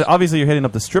 I mean, obviously you're hitting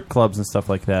up the strip clubs and stuff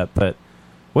like that, but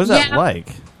what is that like?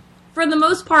 For the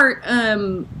most part,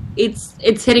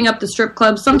 it's hitting up the strip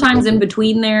clubs. Sometimes in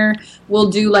between there, we'll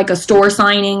do like a store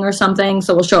signing or something.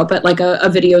 So we'll show up at like a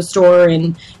video store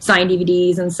and sign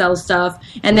DVDs and sell stuff.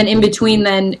 And then in between,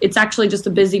 then it's actually just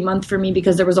a busy month for me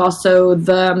because there was also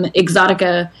the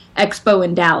Exotica Expo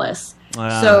in Dallas.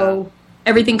 So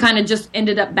everything kind of just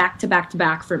ended up back to back to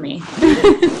back for me.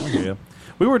 Yeah.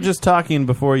 We were just talking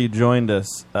before you joined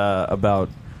us about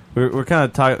we're kind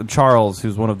of talking. Charles,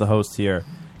 who's one of the hosts here,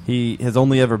 he has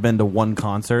only ever been to one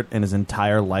concert in his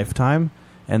entire lifetime,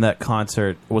 and that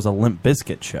concert was a Limp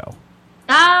Bizkit show.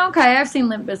 Ah, okay. I've seen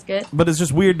Limp Bizkit. But it's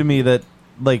just weird to me that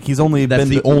like he's only That's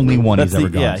been the only one he's ever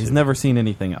gone Yeah, to. he's never seen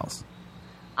anything else.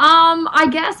 I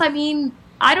guess, I mean,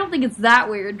 I don't think it's that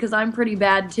weird because I'm pretty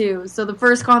bad too. So the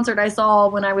first concert I saw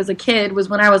when I was a kid was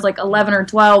when I was like 11 or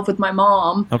 12 with my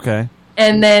mom. Okay.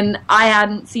 And then I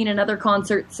hadn't seen another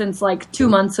concert since like 2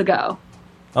 months ago.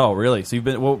 Oh, really? So you've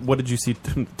been? What did you see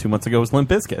 2 months ago? Was Limp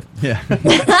Bizkit? Yeah.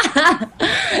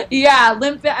 Yeah,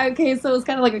 okay, so it was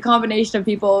kind of like a combination of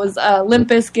people. It was Limp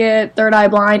Bizkit, Third Eye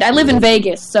Blind. I live in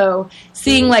Vegas, so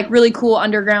seeing like really cool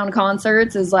underground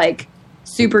concerts is like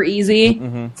super easy.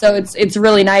 Mm-hmm. So it's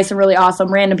really nice and really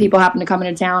awesome. Random people happen to come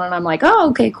into town, and I'm like,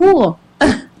 oh, okay, cool.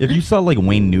 If you saw like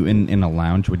Wayne Newton in a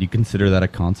lounge, would you consider that a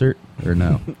concert or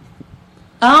no?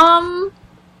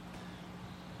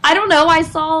 I don't know. I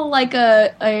saw like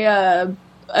a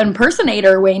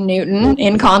impersonator Wayne Newton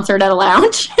in concert at a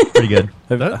lounge. Pretty good.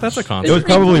 That's a concert. It was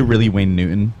probably really Wayne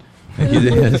Newton.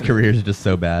 His career is just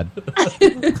so bad.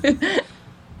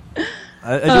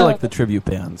 I do like the tribute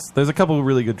bands. There's a couple of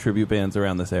really good tribute bands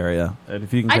around this area. And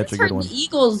if you can I catch just a good heard one.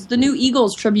 the new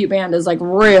Eagles tribute band is like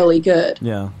really good.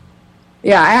 Yeah.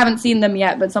 Yeah, I haven't seen them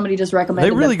yet, but somebody just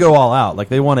recommended They really them. go all out. Like,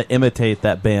 they want to imitate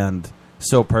that band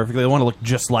so perfectly. They want to look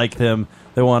just like them.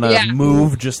 They want to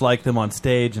move just like them on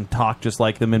stage and talk just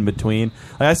like them in between.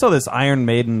 Like, I saw this Iron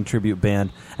Maiden tribute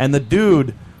band, and the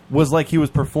dude was like he was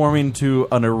performing to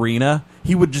an arena.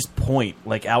 He would just point,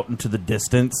 like, out into the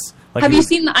distance. Like, Have you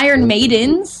seen the Iron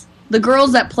Maidens? The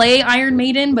girls that play Iron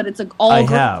Maiden, but it's like all I girls.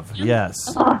 have,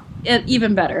 yes.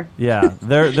 Even better. Yeah,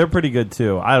 they're pretty good,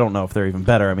 too. I don't know if they're even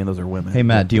better. I mean, those are women. Hey,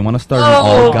 Matt, do you want to start an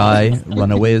all-guy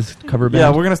Runaways cover band? Yeah,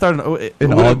 we're going to start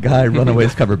an all-guy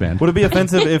Runaways cover band. Would it be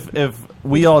offensive if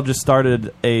we all just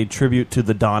started a tribute to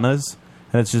the Donnas,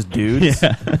 and it's just dudes?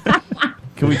 Yeah.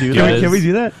 Can we do that? Can we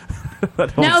do that?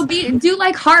 No, do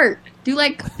like Heart. Do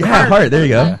like Heart. There you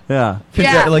go. Yeah.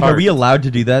 Yeah. Like, Heart. are we allowed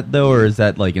to do that, though, or is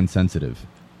that, like, insensitive?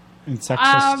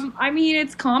 I mean,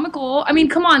 it's comical. I mean,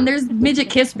 come on. There's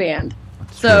Midget Kiss Band.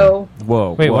 So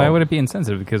Whoa. Wait, why would it be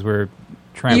insensitive? Because we're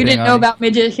trying. you didn't know about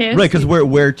Midget Kiss? Right, because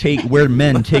we're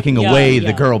men taking Yeah, away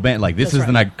yeah. the girl band. Like, this That's is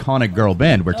an iconic girl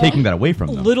band. We're taking that away from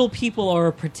them. Little people are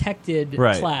a protected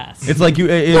Right. class. It's like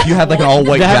if you had like an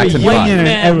all-white They have a Jackson union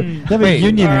Five. and they have a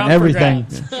union are and up for everything.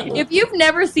 grabs. If you've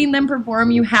never seen them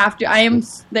perform, you have to.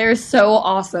 They're so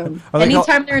awesome. Are they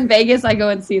Anytime they're in Vegas, I go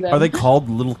and see them. Are they called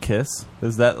Little Kiss?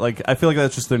 Is that like? I feel like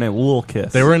that's just their name, Little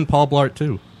Kiss. They were in Paul Blart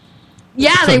too.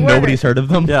 Yeah, So they were. nobody's heard of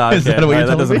them? Yeah, Is okay. that what you're That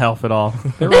telling doesn't me? help at all.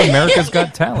 They were America's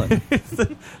Got Talent.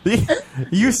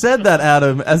 You said that,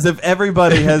 Adam, as if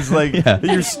everybody has like. Yeah.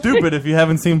 You're stupid if you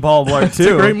haven't seen Paul Blart 2.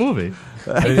 It's a great movie.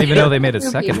 I didn't even know they made a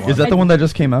second one. Is that the one that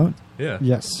just came out? Yeah.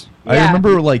 Yes. I Yeah.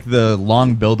 remember like the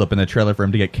long build up in the trailer for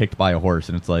him to get kicked by a horse,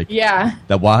 and it's like, Yeah.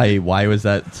 that why was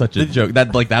that such a joke?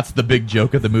 That like that's the big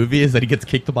joke of the movie is that he gets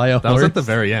kicked by a horse. That was at the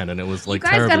very end, and it was like You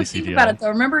guys terribly gotta think CGI. about it though.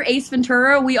 Remember Ace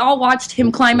Ventura? We all watched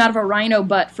him climb out of a rhino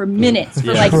butt for minutes. For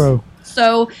Yeah. like True.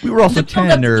 so. We were also the build-up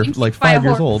 10 or to being like kicked by a 5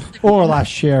 years horse- old. Or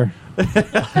last year.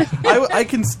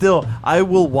 I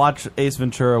will watch Ace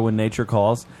Ventura When Nature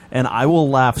Calls, and I will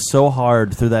laugh so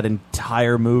hard through that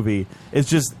entire movie. It's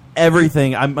just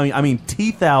everything. I mean,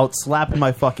 teeth out, slapping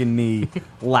my fucking knee,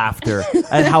 laughter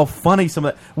at how funny some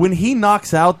of that. When he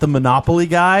knocks out the Monopoly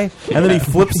guy, and then he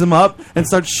flips him up and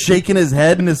starts shaking his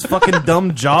head, and his fucking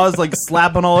dumb jaws like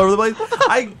slapping all over the place.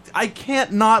 I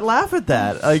can't not laugh at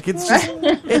that. Like it's just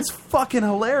it's fucking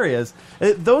hilarious.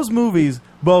 Those movies.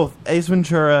 Both Ace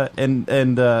Ventura and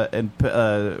When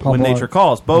Blart. Nature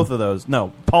Calls, both of those.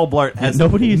 No, Paul Blart has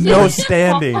Nobody's- no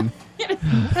standing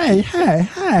Hey.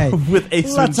 with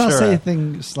Ace Let's Ventura. not say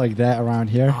things like that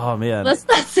around here. Oh man, Let's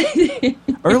not say.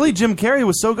 early Jim Carrey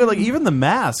was so good. Like even The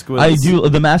Mask was. I do.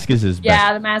 The Mask is his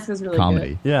Yeah, best The Mask is really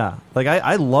comedy. Yeah, like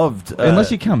I loved.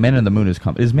 Unless you count Man on the Moon as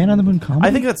comedy. Is Man on the Moon comedy?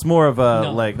 I think that's more of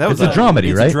a like that was It's a dramedy,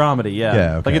 it's right? a dramedy, yeah.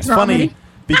 Yeah, okay. Like it's Dramedy? funny.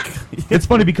 It's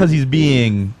funny because he's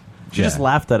being. She just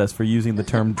laughed at us for using the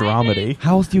term dramedy.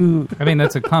 How else do you? I mean,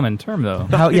 that's a common term, though.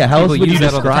 How else would you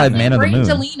describe Man on the Moon?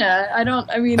 Brangelina.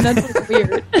 I mean, that's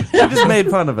weird. She just made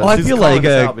fun of us. Well, I She's feel calling like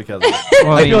us out because of it.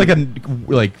 Well, I feel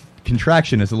like a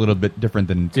contraction is a little bit different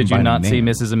than. Did you combining not see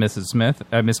names. Mrs. and Mrs. Smith?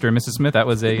 Mr. and Mrs. Smith? That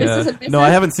was a. Mrs. and Mrs. No, I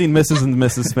haven't seen Mrs. and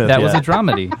Mrs. Smith. That was yet. a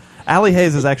dramedy. Allie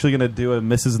Haze is actually going to do a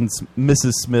Mrs. and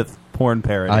Mrs. Smith porn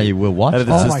parody. I will watch And it's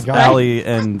that. Oh just my God. Allie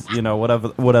and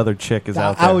what other chick is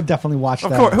out there. I would definitely watch Of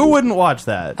that. course, who wouldn't watch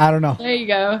that? I don't know. There you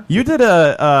go. You did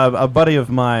a buddy of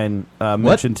mine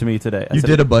mentioned to me today. I You said-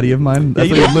 did a buddy of mine. That's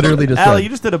Yeah, what you literally just Allie, said. you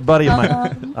just did a buddy of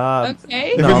mine.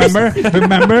 Okay. No.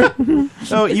 Remember?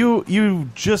 So you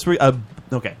just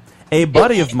okay. A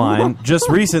buddy of mine just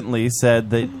recently said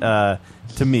that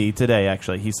to me today.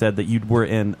 Actually, he said that you were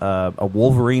in a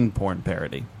Wolverine porn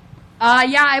parody.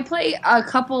 Yeah, I play a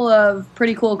couple of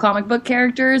pretty cool comic book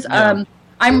characters. Yeah.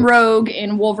 I'm Rogue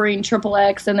in Wolverine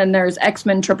XXX, and then there's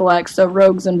X-Men XXX, so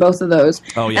Rogue's in both of those.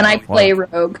 Oh, yeah. And I play Wow.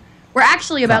 Rogue. We're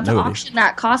actually about to Continuity. auction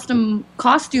that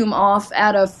costume off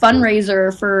at a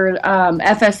fundraiser for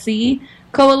FSC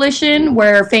Coalition,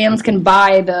 where fans can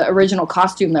buy the original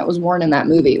costume that was worn in that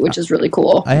movie, which is really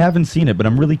cool. I haven't seen it, but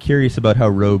I'm really curious about how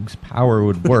Rogue's power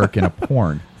would work in a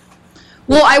porn.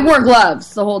 Well, I wore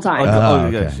gloves the whole time.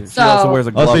 Okay. She So- also wears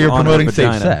a glove Oh, so you're on her promoting safe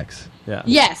vagina. sex. Yeah.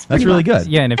 Yes, That's pretty really much. good.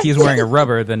 Yeah, and if he's wearing a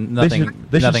rubber, then nothing.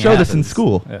 They should nothing show this in happens.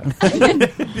 school. Yeah.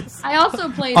 I also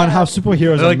played On how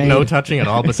superheroes are Like made. no touching at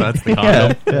all besides the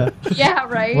Yeah, condom. yeah. Yeah,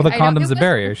 right. Well, the I know. condom's It a was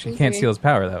barrier. She really can't weird. steal his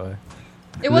power that way.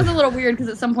 It was a little weird because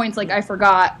at some points, like, I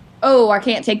forgot, I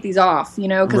can't take these off,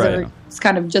 because Right. it's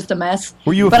kind of just a mess.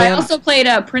 Were you a but fan? I also played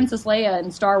Princess Leia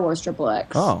in Star Wars XXX.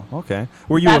 Oh, okay.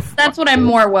 Were you a That's what I'm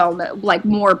more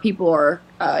more people are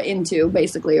into,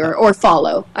 basically, or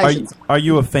follow, I should say. Are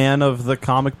you a fan of the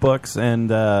comic books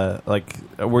and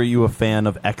were you a fan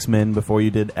of X-Men before you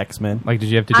did X-Men? Like, did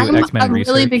you have to do I'm X-Men a research?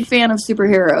 really big fan of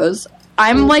superheroes.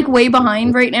 I'm, way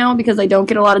behind right now because I don't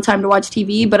get a lot of time to watch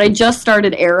TV, but I just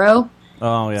started Arrow.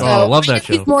 Oh yeah. So, I love that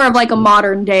He's show. more of a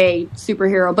modern day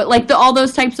superhero, but all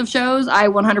those types of shows, I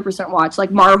 100% watch. Like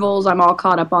Marvels, I'm all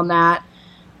caught up on that.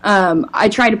 I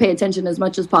try to pay attention as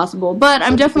much as possible, but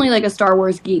I'm definitely a Star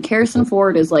Wars geek. Harrison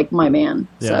Ford is my man.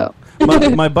 So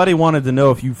my buddy wanted to know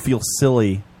if you feel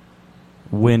silly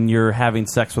when you're having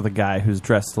sex with a guy who's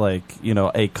dressed like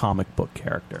a comic book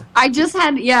character. I just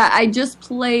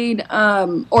played,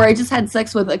 or I just had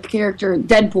sex with a character,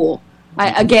 Deadpool.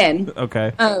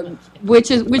 Okay. Which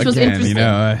was interesting.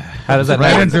 How does that Right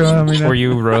happen? into him, you know? Were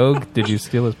you Rogue? Did you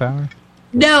steal his power?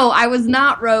 No, I was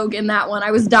not Rogue in that one.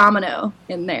 I was Domino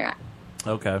in there.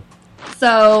 Okay.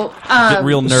 So, Get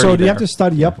real nerdy. So do you there. have to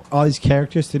study up all these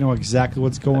characters to know exactly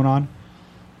what's going on?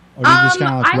 Or do you just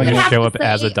kind I of would Gonna have show to up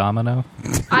as a say- domino?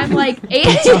 I'm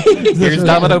Here's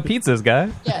Domino Pizzas, guy.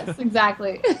 Yes,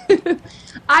 exactly.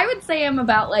 I would say I'm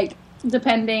about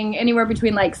depending anywhere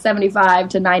between 75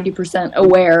 to 90%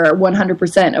 aware, or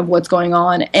 100% of what's going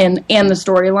on and the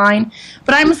storyline.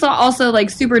 But I'm also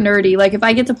super nerdy. If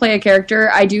I get to play a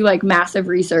character, I do massive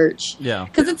research. Yeah.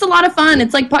 Because it's a lot of fun.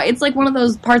 It's like one of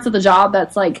those parts of the job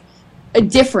that's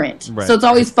different. Right. So it's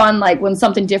always fun. When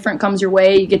something different comes your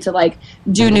way, you get to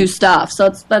do new stuff. So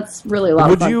that's really a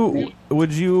lot of fun. for me.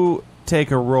 Would you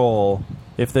take a role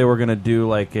if they were going to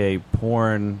do a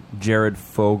porn Jared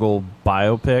Fogle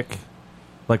biopic?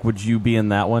 Would you be in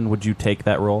that one? Would you take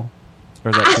that role?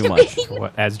 Or is that too much?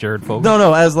 What, as Jared Fogle?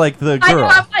 No, as like the I know. girl.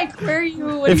 I'm like, where are you?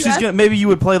 What are If you she's asking? gonna, maybe you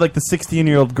would play like the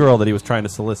 16-year-old girl that he was trying to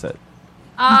solicit,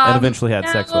 and eventually had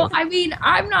sex with. I mean,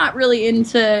 I'm not really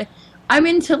into. I'm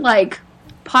into like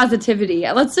positivity.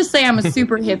 Let's just say I'm a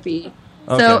super hippie.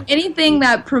 So Okay. anything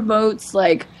that promotes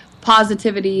like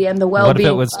positivity and the well-being. What if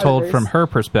it was of told others. from her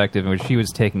perspective, in which she was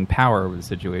taking power over the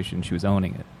situation, she was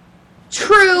owning it?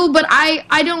 True, but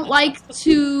I don't like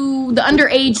to. The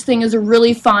underage thing is a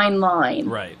really fine line.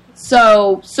 Right.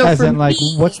 So As for in, like,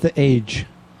 me, what's the age?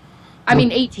 I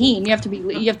mean, 18. You have to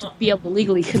be able to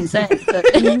legally consent.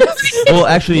 Well,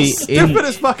 actually,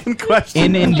 Stupidest fucking question.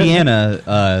 in Indiana,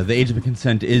 the age of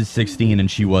consent is 16, and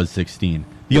she was 16.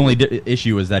 The only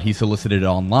issue is that he solicited it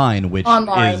online, which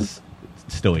Online. is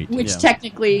still 18. Which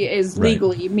technically is Right.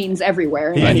 legally means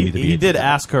everywhere. He did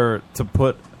ask her to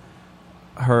put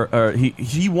her.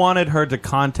 He wanted her to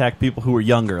contact people who were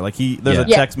younger. Like there's a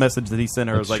Yeah. text message that he sent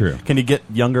her. It was That's like, true. "Can you get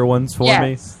younger ones for me?"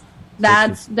 Yes.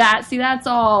 That's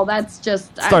all. That's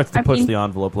just Starts to I push mean, the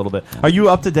envelope a little bit. Are you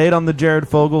up to date on the Jared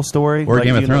Fogle story? Or Game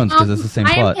do of you know- Thrones, 'cause it's the same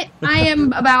plot. I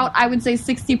am about, I would say,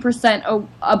 60%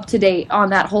 up to date on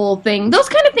that whole thing. Those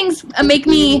kind of things make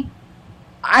me.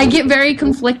 I get very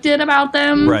conflicted about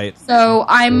them. Right. So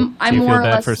I'm Do you more feel or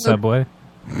bad less. for Subway?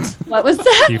 What was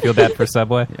that? Do you feel bad for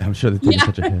Subway? I'm sure that took Yeah.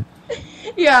 such a hit.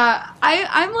 Yeah,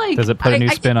 I'm like. Does it put a new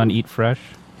spin on Eat Fresh?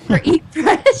 For Eat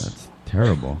Fresh?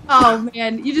 Terrible. Oh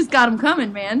man, you just got them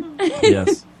coming, man.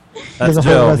 Yes, There's that's a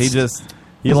whole Joe. list. He just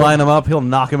you line him up, he'll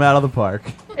knock him out of the park.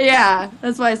 Yeah,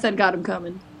 that's why I said got him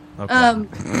coming. Okay.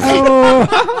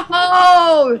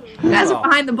 Oh, you guys are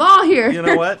behind the ball here. You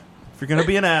know what? If you're gonna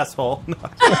be an asshole.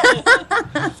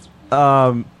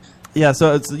 Yeah,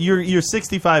 so you're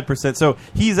 65%. So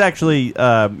he's actually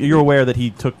you're aware that he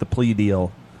took the plea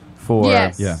deal for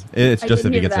Yes. Yeah, it's I just did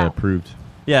if he hear gets that. it approved.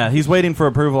 Yeah, he's waiting for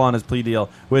approval on his plea deal,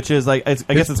 which is like I guess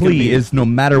His it's gonna plea be is no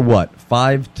matter what,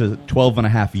 5 to 12 and a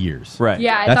half years. right.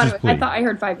 Yeah, That's his plea. I thought I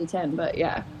heard 5 to 10, but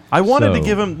yeah. I wanted to So-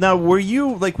 give him. Now, were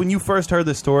you like when you first heard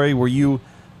this story? Were you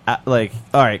like,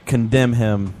 all right, condemn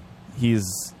him?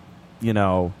 He's,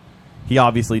 he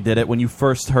obviously did it. When you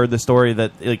first heard the story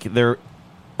that like they're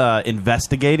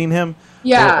investigating him,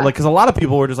 Yeah. like because a lot of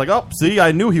people were just like, oh, see,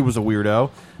 I knew he was a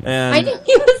weirdo, and I knew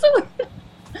he was a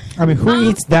I mean, who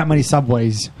eats that many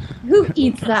Subways? Who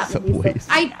eats that?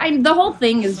 The whole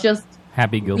thing is just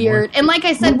Happy Gilmore. weird. And like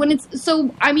I said, when it's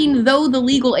so, I mean, though the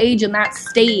legal age in that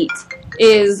state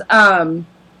is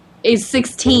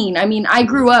 16. I mean, I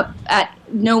grew up at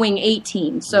knowing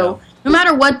 18. So no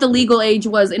matter what the legal age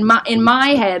was in my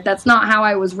head, that's not how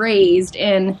I was raised,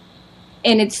 and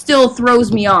it still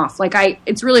throws me off. Like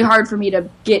it's really hard for me to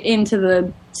get into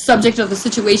the subject of the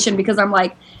situation because I'm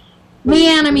like,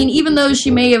 man, I mean, even though she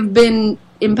may have been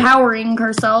empowering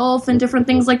herself and different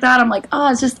things like that, I'm like, oh,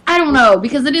 it's just, I don't know,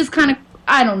 because it is kind of,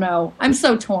 I don't know. I'm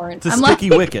so torn. it's a I'm sticky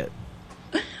like, wicket.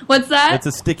 What's that? It's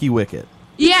a sticky wicket.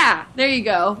 Yeah, there you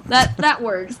go. That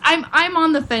works. I'm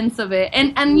on the fence of it,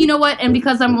 and you know what? And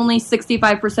because I'm only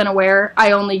 65% aware,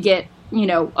 I only get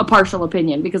a partial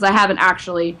opinion because I haven't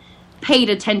actually paid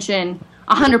attention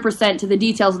 100% to the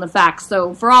details and the facts.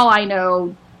 So for all I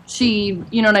know, she,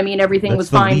 you know what I mean, everything That's was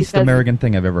the fine. least because- American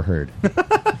thing I've ever heard.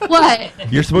 What?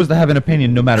 You're supposed to have an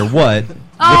opinion no matter what, with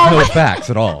Oh. no facts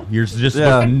at all. You're just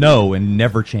supposed to know and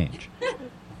never change.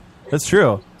 That's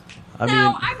true. I mean,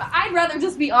 I'd rather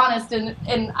just be honest, and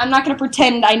I'm not going to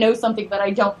pretend I know something that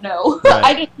I don't know.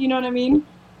 Right. You know what I mean?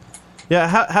 yeah.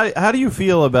 How do you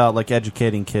feel about like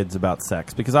educating kids about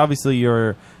sex? Because obviously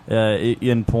you're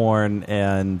in porn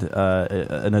and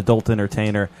an adult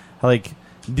entertainer. Like,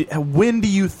 when do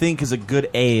you think is a good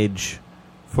age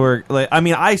for? Like, I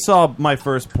mean, I saw my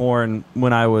first porn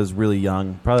when I was really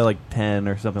young, probably like 10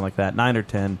 or something like that, 9 or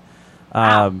 10.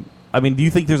 I mean, do you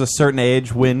think there's a certain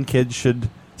age when kids should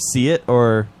see it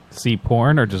or see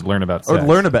porn or just learn about sex? Or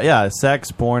learn about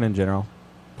sex, porn in general.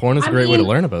 Porn is a great way to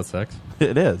learn about sex.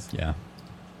 It is. Yeah.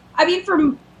 I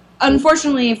mean,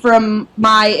 unfortunately, from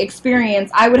my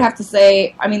experience, I would have to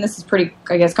say, I mean, this is pretty,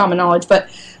 I guess, common knowledge, but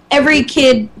every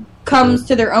kid comes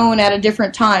to their own at a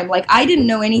different time. Like, I didn't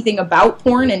know anything about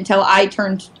porn until I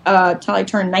turned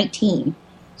 19.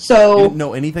 So You didn't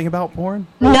know anything about porn?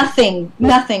 nothing.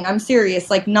 I'm serious.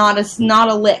 Like, not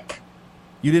a lick.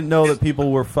 You didn't know that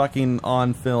people were fucking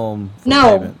on film? for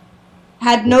No. payment?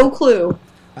 Had no clue.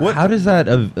 How does that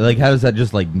how does that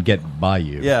just like get by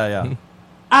you? Yeah.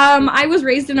 I was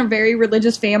raised in a very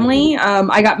religious family.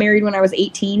 I got married when I was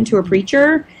 18 to a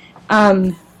preacher.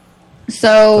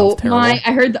 So I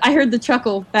heard the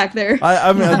chuckle back there.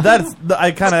 I mean,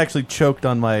 I kind of actually choked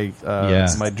on my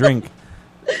my drink.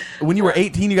 When you were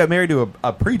 18, you got married to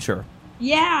a preacher.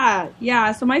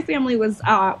 Yeah. So my family was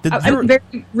Did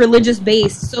very religious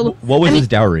based. So What was I mean, his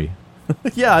dowry?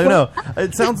 Yeah, I know.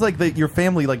 It sounds like that your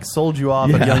family like sold you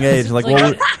off at a young age. Like, Like,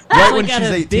 well, right when like at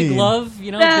she's a 18. Big Love,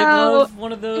 Big No, Love,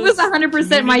 one of those. It was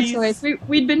 100% my communities. choice.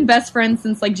 We'd been best friends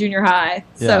since like junior high,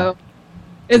 Yeah. so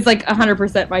it's like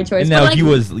 100% my choice. And But, now like, he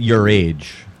was your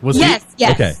age. Was Yes, he?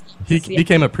 yes. Okay. He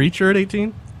became a preacher at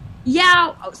 18?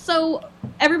 Yeah, so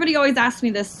everybody always asks me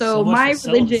this. So much my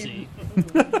for religion,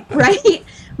 right?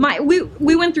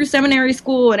 We went through seminary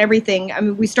school and everything. I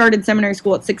mean, we started seminary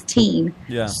school at 16.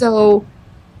 Yeah. So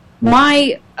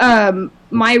my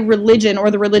religion, or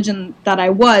the religion that I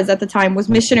was at the time, was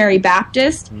missionary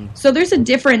Baptist. So there's a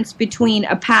difference between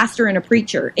a pastor and a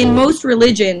preacher. In most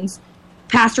religions,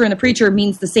 pastor and the preacher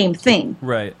means the same thing.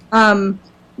 Right.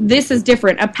 This is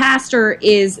different. A pastor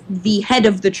is the head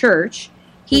of the church.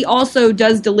 He also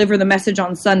does deliver the message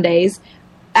on Sundays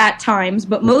at times,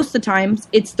 but most of the times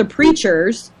it's the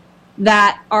preachers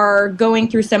that are going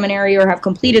through seminary or have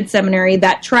completed seminary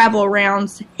that travel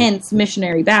around, hence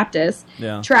missionary Baptists,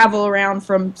 travel around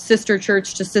from sister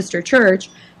church to sister church,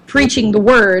 preaching the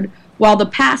word, while the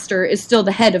pastor is still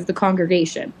the head of the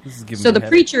congregation. So the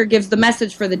preacher gives the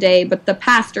message for the day, but the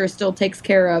pastor still takes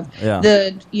care of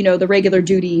the regular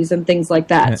duties and things like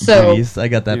that. So Duties, I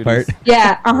got that part.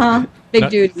 yeah, big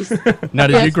duties. Now,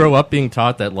 did you grow up being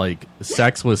taught that like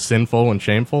sex was sinful and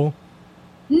shameful?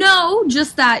 No,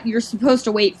 just that you're supposed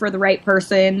to wait for the right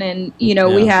person, and we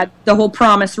Yeah. had the whole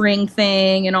promise ring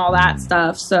thing and all that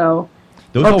stuff. So,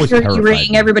 Those or always purity terrified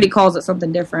ring, me. everybody calls it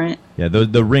something different. Yeah,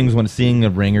 the rings, when seeing a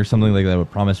ring or something like that, a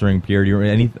promise ring, purity, or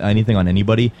anything on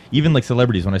anybody, even like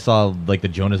celebrities, when I saw like the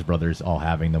Jonas Brothers all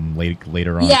having them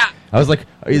later on, Yeah. I was like,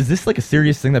 is this like a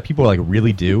serious thing that people like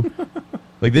really do?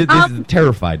 Like this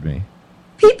terrified me.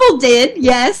 People did,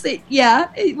 yes,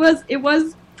 it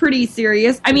was pretty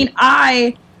serious. I mean,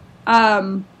 I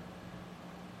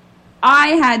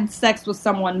had sex with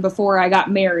someone before I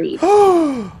got married.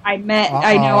 I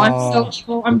know, I'm so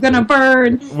evil. I'm gonna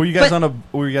burn. Were you guys on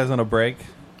a break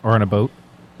or on a boat?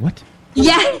 What?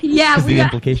 Yeah. Is the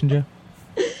implication, Joe?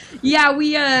 Yeah,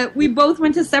 we both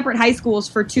went to separate high schools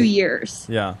for 2 years.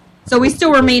 Yeah. So we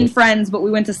still remained friends, but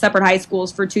we went to separate high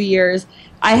schools for 2 years.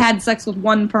 I had sex with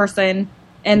one person,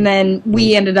 and then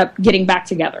we ended up getting back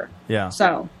together. Yeah.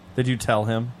 So. Did you tell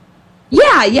him?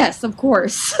 Yeah. Yes. Of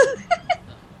course.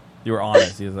 You were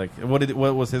honest. He was like,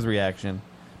 what was his reaction?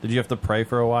 Did you have to pray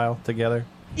for a while together?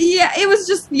 Yeah, it was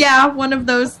just one of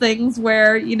those things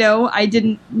where I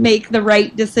didn't make the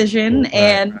right decision,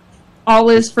 and all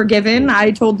is forgiven.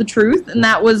 I told the truth, and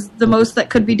that was the most that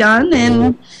could be done,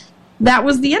 and that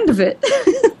was the end of it.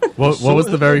 What was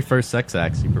the very first sex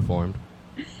acts you performed?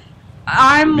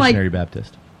 I'm Missionary like,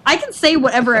 Baptist. I can say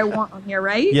whatever I want on here,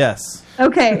 right? Yes.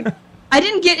 Okay. I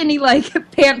didn't get any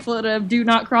pamphlet of "Do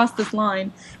not cross this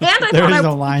line," and I There thought is I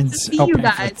no wanted lines. to see Oh, you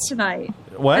guys pamphlets. tonight.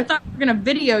 What? I thought we were gonna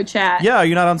video chat. Yeah, are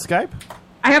you not on Skype?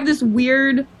 I have this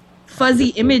weird, fuzzy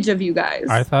image of you guys.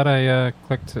 I thought I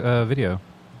clicked video.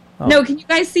 No, can you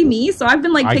guys see me? So I've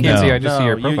been I picking. can't see. I just see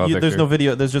your profile There's picture. no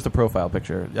video. There's just a profile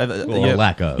picture.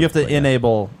 lack of, You have to but yeah.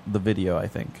 enable the video, I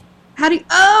think. How do you?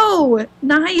 Oh,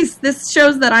 nice. This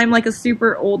shows that I'm like a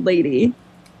super old lady.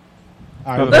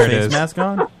 Oh, there it Face is. mask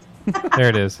on. There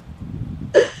it is.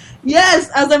 Yes,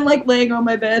 as I'm like laying on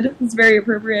my bed. It's very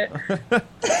appropriate. All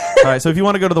right, so if you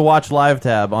want to go to the Watch Live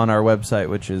tab on our website,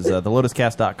 which is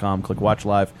thelotuscast.com, click Watch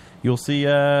Live. You'll see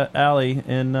Allie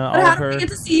in all But how of do her. we get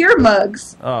to see your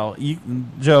mugs? Oh,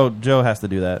 Joe has to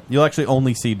do that. You'll actually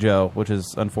only see Joe, which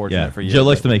is unfortunate Yeah, for you. Joe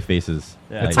likes but- to make faces.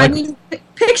 Yeah, I mean,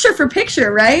 picture for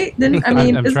picture, right? Then I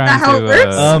mean, I'm isn't trying that how to, it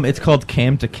works? It's called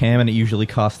cam to cam, and it usually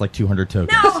costs like 200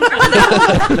 tokens.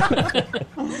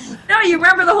 No, you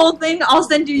remember the whole thing? I'll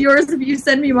send you yours if you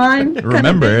send me mine.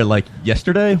 Remember, like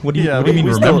yesterday? What do you mean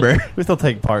remember? We still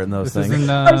take part in those things.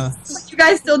 You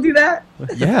guys still do that?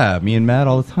 Yeah, me and Matt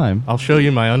all the time. I'll show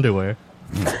you my underwear.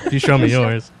 If you show me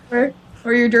yours.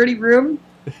 Or your dirty room?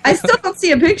 I still don't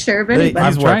see a picture of anybody.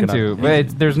 I'm trying to,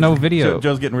 but there's no video.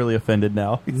 Joe's getting really offended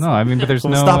now. No, I mean, but there's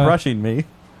Well, no. stop rushing me.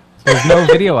 There's no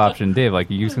video option, Dave. Like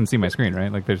you can see my screen,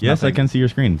 right? Like there's. Yes, nothing. I can see your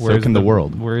screen. So Where's can the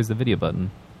world. Where is the video button?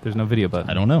 There's no video button.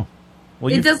 I don't know.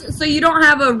 Well, It doesn't. So you don't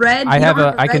have a red. I you have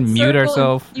don't a. I can red mute circle?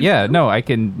 ourselves. Yeah, no, I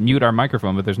can mute our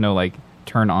microphone, but there's no like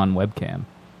turn on webcam.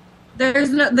 There's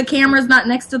no. The camera's not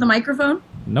next to the microphone.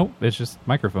 Nope, it's just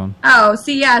microphone. Oh,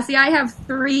 see, I have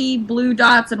 3 blue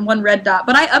dots and 1 red dot,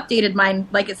 but I updated mine.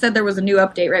 Like it said, there was a new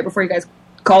update right before you guys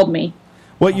called me.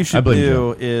 What you should blame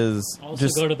do is Also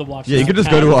just go to the Watch Yeah, you Live could just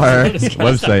tab go to on our lotuscast.com.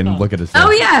 website and look at us.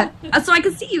 Oh yeah, so I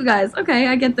can see you guys. Okay,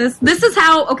 I get this. This is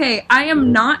how. Okay, I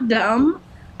am not dumb.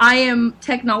 I am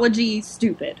technology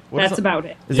stupid. What That's is it? about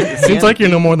it. Seems like you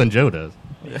know more than Joe does.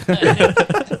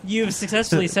 You've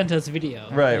successfully sent us video.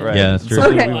 Right. Yeah, that's true.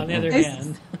 Okay. On the other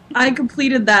hand. I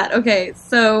completed that. Okay,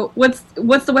 so what's the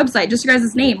website? Just your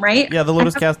guys' name, right? Yeah,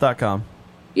 thelotuscast.com.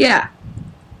 Yeah,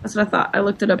 that's what I thought. I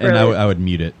looked it up And earlier. I would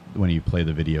mute it when you play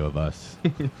the video of us.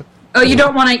 Oh, you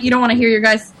don't want to hear your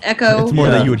guys echo. It's more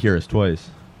that you would hear us twice.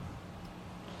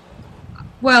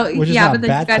 Well, Which is yeah, not but a then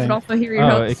bad you guys thing. would also hear your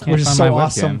Oh, it hosts. can't find my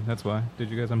webcam. That's why. Did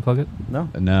you guys unplug it? No.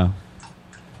 No,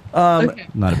 Okay.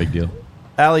 not a big deal.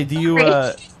 Allie, do you?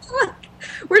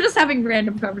 We're just having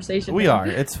random conversation. We are.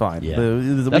 It's fine. Yeah.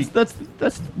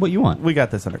 That's what you want. We got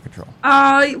this under control.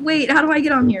 Wait, how do I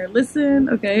get on here? Listen,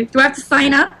 okay. Do I have to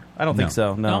sign up? I don't think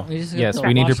so. No. Yes,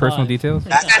 we need your personal details.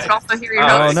 You guys can also hear your Oh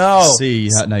hosts. no! See,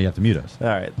 now you have to mute us. All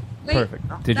right. Wait.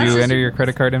 Perfect. Did That's you just- enter your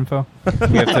credit card info? You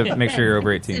have to make sure you're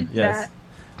over 18. Yes.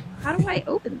 How do I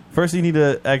open? First, you need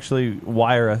to actually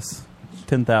wire us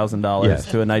 $10,000 Yes.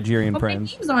 to a Nigerian Oh, my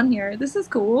prince. name's on here. This is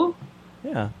cool.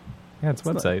 Yeah. Yeah, it's a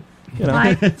website. You know.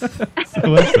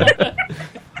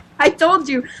 I told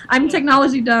you, I'm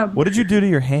technology dumb. What did you do to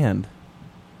your hand?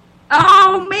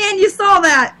 Oh man, you saw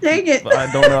that! Dang it!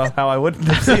 I don't know how I wouldn't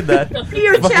have seen that.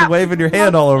 Your Fucking chap- waving your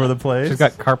hand all over the place. She's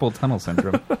got carpal tunnel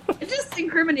syndrome. I just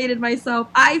incriminated myself.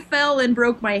 I fell and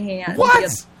broke my hand.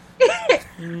 What?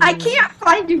 I can't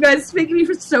find you guys. It's making me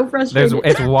so frustrated.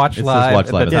 It's watch It says live. watch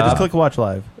at live the at Yeah, the just top. click watch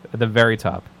live. At the very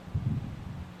top.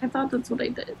 I thought that's what I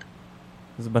did.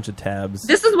 There's a bunch of tabs.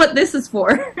 This is what this is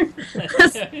for.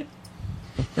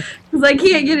 Because I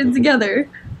can't get it together.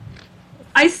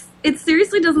 It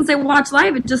seriously doesn't say watch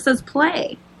live. It just says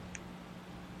play.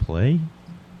 Play?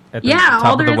 At the Yeah, all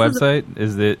top of the there is website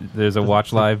is that there's a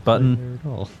watch live button.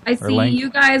 I or see link. you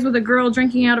guys with a girl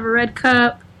drinking out of a red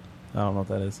cup. I don't know what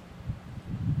that is.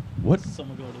 What?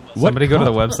 Somebody go to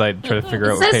the website and try to figure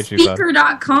It out what says page you found.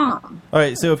 speaker.com. All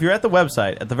right, so if you're at the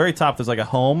website, at the very top, there's like a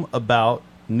home, about,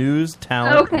 news,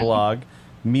 talent, Okay. blog,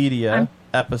 media,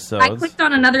 episodes. I clicked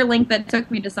on another link that took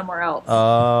me to somewhere else.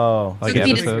 Oh, Like So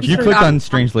episodes? You clicked on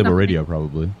Strange Label Radio,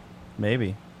 probably.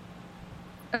 Maybe.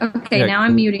 Okay, Yeah. now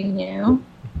I'm muting you.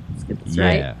 Let's get this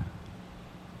right. Yeah.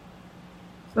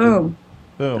 Boom.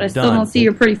 Boom. But I still done. don't see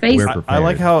your pretty face. I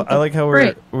like how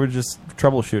Great. we're just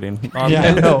troubleshooting.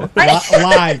 Yeah. No.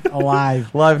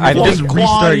 Live. I Just think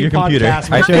restart your computer. I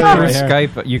think through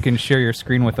Skype you can share your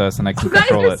screen with us and I can You guys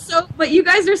control are it. but you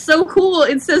guys are so cool.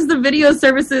 It says the video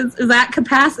services is at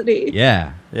capacity.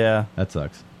 Yeah. Yeah. That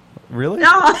sucks. Really?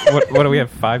 No. What do we have?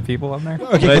 5 people on there?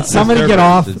 Okay, can somebody get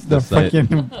off the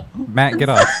fucking... Matt, get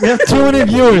off. We have 200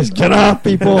 viewers. Get off,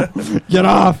 people. Get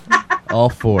off. All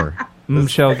 4.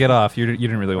 Michelle, get off. You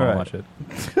didn't really want to watch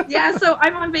it. Yeah, so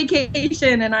I'm on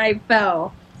vacation and I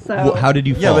fell. So How did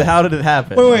you fall? Yeah, but how did it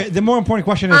happen? Wait. The more important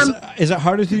question is it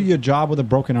harder to do your job with a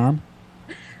broken arm?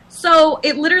 So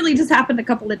it literally just happened a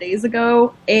couple of days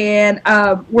ago, and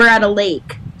we're at a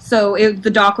lake. So the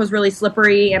dock was really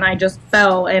slippery, and I just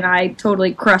fell, and I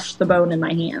totally crushed the bone in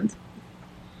my hand.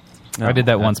 I did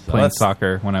that once playing that's-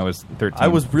 soccer when I was 13. I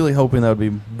was really hoping that would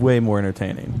be way more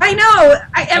entertaining. I know.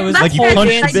 I was that's pole why I-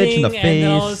 dancing, and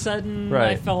then all of a sudden I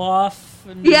Right. fell off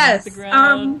and Yes. hit the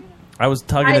ground. I was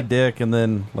tugging I- a dick and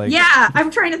then like Yeah,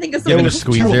 I'm trying to think of something. Giving a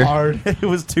squeezer. it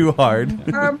was too hard.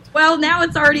 Well, now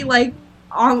it's already like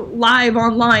on live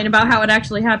online about how it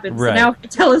actually happened. Right. So now if I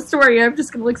tell a story, I'm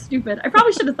just going to look stupid. I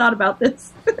probably should have thought about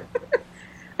this.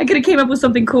 I could have came up with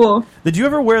something cool. Did you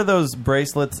ever wear those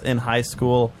bracelets in high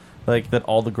school, like that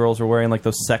all the girls were wearing, like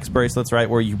those sex bracelets, right?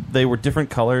 Where they were different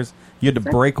colors. You had to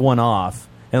break one off,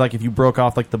 and like if you broke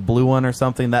off like the blue one or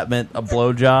something, that meant a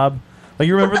blowjob. Like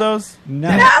you remember those? No.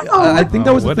 I think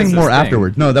that was a What thing is more this thing?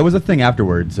 afterwards. No, that was a thing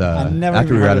afterwards. never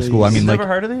After even we were heard out of of school. I these. mean, You've like, never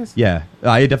heard of these? yeah,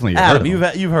 I definitely heard Adam, of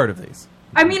them. you've heard of these?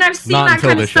 I mean, I've seen Not that until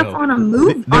kind the of stuff show. on a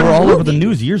movie. They were all over the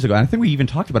news years ago. I think we even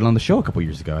talked about it on the show a couple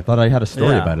years ago. I thought I had a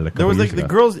story Yeah. about it a couple There was years like the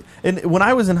ago. girls, and when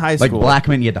I was in high Like school, black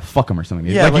men, you had to fuck them or something.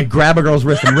 Yeah, like like- you grab a girl's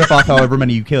wrist and rip off however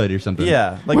many you could or something.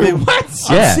 yeah, like they, what?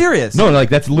 Yeah. I'm serious. No, like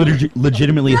that's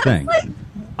legitimately a thing.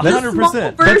 The 100%.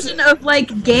 small version of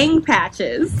like gang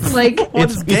patches. Like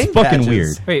It's fucking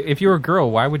weird. Wait, if you were a girl,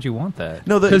 why would you want that?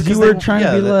 No, Because you were trying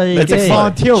to be like, It's like hey,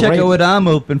 volunteer check rape. out what I'm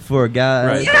open for,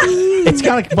 guys. Right. It's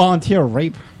kind of like volunteer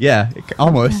rape. Yeah,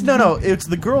 almost. No, it's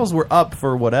the girls were up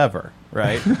for whatever,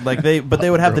 right? Like they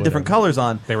would have the different colors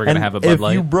on. They were gonna And have a Bud if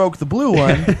Light. you broke the blue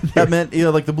one, that meant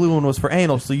like the blue one was for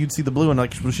anal, so you'd see the blue one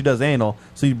like she does anal,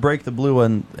 so you break the blue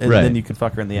one and Right. then you can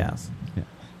fuck her in the ass.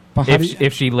 But how do you-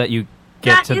 If she let you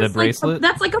get to the is bracelet?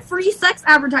 That's like a free sex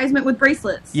advertisement with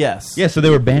bracelets. Yes. Yeah, so they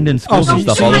were banned in schools Oh, and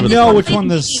so stuff all you over the know place. which one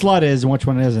the slut is and which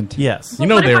one isn't. Yes. You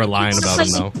know But they if were I lying wanna about play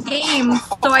him, though. Games,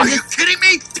 so I just kidding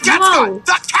me? The cat's Whoa. gone.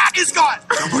 The cat is gone.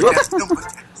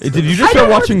 Did you just start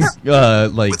watching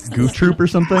like Goof Troop or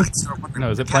something? No,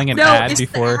 is it playing an no, ad it's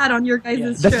before? the ad on your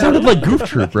guys' That show. sounded like Goof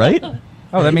Troop, right?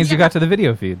 Oh, that means you got to the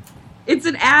video feed. It's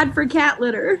an ad for cat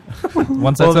litter.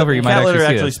 Once that's over, you might Cat actually Litter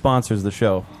see actually it. sponsors the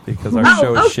show because our Oh,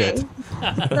 show is okay.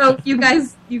 shit. So you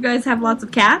guys have lots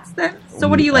of cats then? So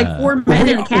what are you, like 4 men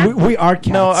and a cat? We are cats.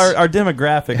 No, our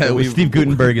demographic. that we- Steve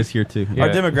Gutenberg is here too. Our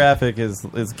demographic is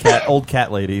old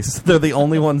cat ladies. They're the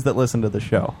only ones that listen to the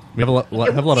show. We have a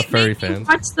lot of furry fans.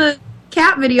 Watch the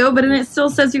cat video, but then it still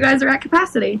says you guys are at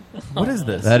capacity. What is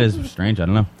this? That is strange. I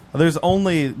don't know. There's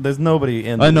nobody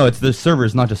in. Oh no, it's the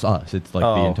servers, not just us. It's like the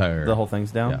Oh, entire. the whole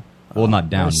thing's down? Yeah. Well, not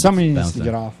down. Somebody it's needs to bouncing.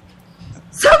 get off.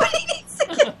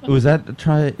 Was that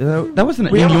try? That wasn't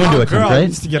an We have innuendo a attempt, girl right?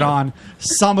 needs to get on.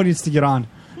 Somebody needs to get on.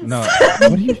 No. What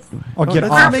are you? Or get that off.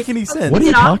 doesn't make any sense. What are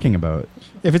you Get off. talking about?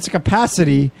 If it's a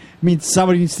capacity, it means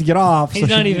somebody needs to get off. He's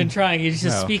so not she even can- trying. He's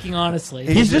just No. speaking honestly.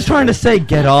 He's just trying to say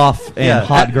 "get off" and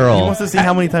 "hot He girl." wants to see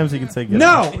how many times he can say get No,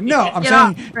 off. no. I'm Get saying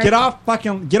off, right. get off.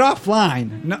 Fucking get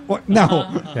offline. No, what- no.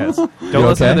 Yes. Don't You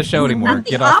listen okay? to the show anymore. That's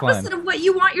Get the offline. opposite of what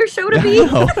you want your show to be.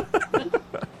 No.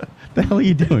 The hell are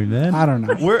you doing, man? I don't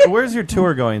know. Where's your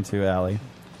tour going to, Allie?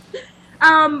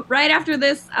 Right after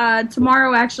this,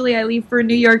 tomorrow actually I leave for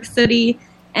New York City,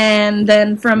 and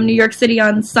then from New York City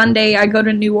on Sunday I go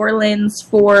to New Orleans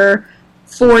for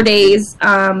 4 days,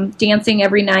 dancing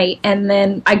every night, and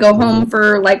then I go home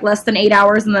for like less than 8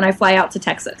 hours, and then I fly out to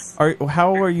Texas.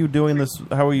 How are you doing this?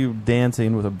 How are you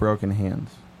dancing with a broken hand?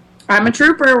 I'm a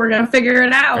trooper. We're gonna figure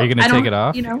it out. Are you gonna I don't- take it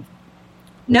off? You know,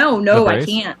 no, The I brace?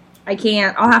 can't. I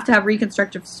can't. I'll have to have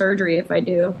reconstructive surgery if I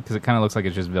do. Because it kind of looks like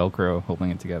it's just Velcro holding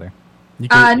it together.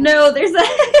 No, there's a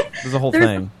There's a whole There's-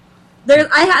 thing.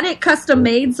 I had it custom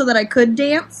made so that I could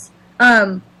dance.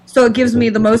 So it gives me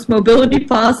the most mobility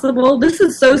possible. This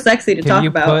is so sexy to Can talk you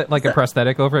about. put like a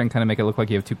prosthetic over it and kind of make it look like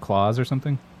you have two claws or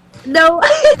something? No.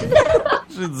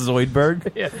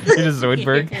 Zoidberg? Yeah, you just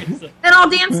Zoidberg. And I'll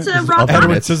dance to rock.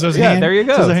 Edward Scissors Yeah, hand. there you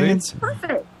go. Scissor see? hands.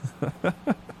 Perfect.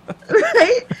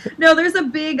 Right? No, there's a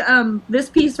big this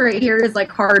piece right here is like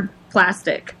hard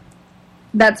plastic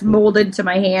that's molded to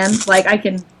my hand. Like I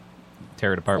can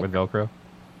Tear it apart with Velcro.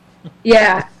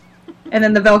 yeah. And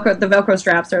then the Velcro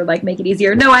straps are like make it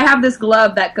easier. No, I have this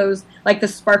glove that goes like the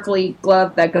sparkly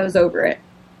glove that goes over it.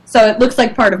 So it looks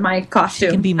like part of my costume.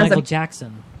 It can be As Michael a-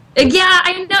 Jackson. Yeah,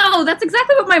 I know. That's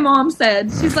exactly what my mom said.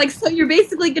 She's like, so you're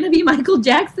basically going to be Michael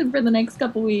Jackson for the next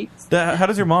couple weeks. How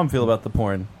does your mom feel about the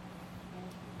porn?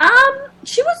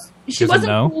 She Doesn't wasn't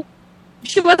know? cool.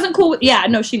 She wasn't cool with. Yeah,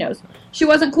 no, she knows. She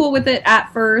wasn't cool with it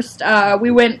at first.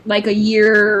 We went like a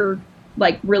year.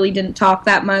 Like really didn't talk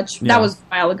that much. Yeah. That was a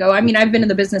while ago. I mean, I've been in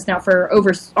the business now for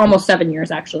almost 7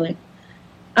 years, actually.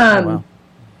 Wow.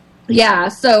 Yeah.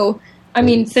 So I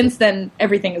mean, since then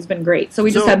everything has been great. So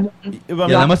we just had one. Yeah,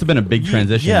 that must have been a big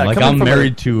transition. yeah, like coming I'm from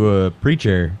married to a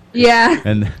preacher. Yeah.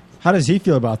 And how does he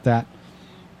feel about that?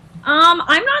 I'm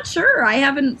not sure. I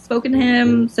haven't spoken to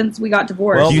him since we got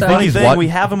divorced. Well, so. funny thing, we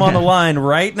have him on the line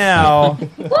right now. Do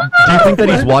you think that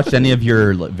he's watched any of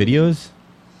your videos?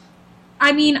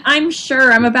 I mean, I'm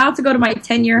sure. I'm about to go to my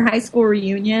 10-year high school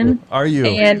reunion. Are you?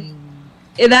 And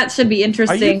that should be Are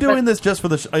interesting. you doing this just for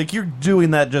the like? You're doing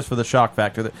that just for the shock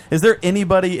factor. Is there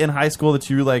anybody in high school that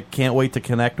you like can't wait to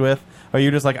connect with? Or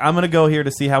you're just like, I'm gonna go here to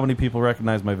see how many people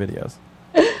recognize my videos?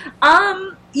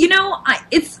 You know,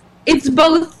 it's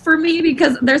both for me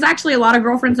because there's actually a lot of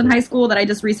girlfriends in high school that I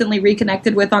just recently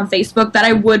reconnected with on Facebook that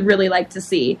I would really like to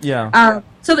see. Yeah.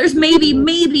 So there's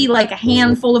maybe like a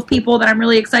handful of people that I'm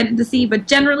really excited to see, but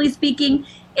generally speaking,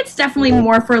 it's definitely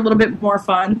more for a little bit more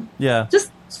fun. Yeah.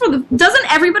 Just for the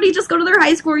doesn't everybody just go to their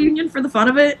high school reunion for the fun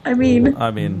of it? I mean,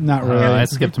 Not really. I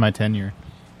skipped my 10-year.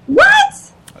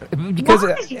 What? Because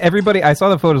everybody, I saw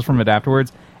the photos from it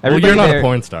afterwards. Well, Everybody you're not a there-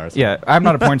 porn star, so- Yeah, I'm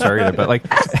not a porn star either. But like,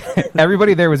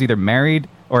 everybody there was either married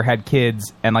or had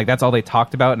kids, and like that's all they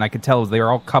talked about. And I could tell they were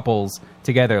all couples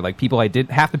together. Like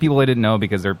half the people I didn't know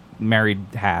because they're married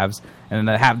halves, and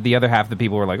then the other half of the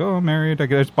people were like, "Oh, married. I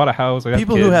just bought a house. I got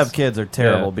People kids." who have kids are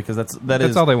terrible Yeah. because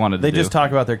that's all they wanted to They do. just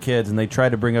talk about their kids and they try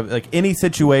to bring up like any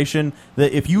situation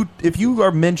that if you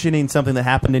are mentioning something that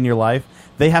happened in your life,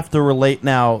 they have to relate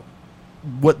now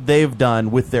what they've done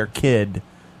with their kid.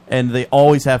 and they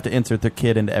always have to insert their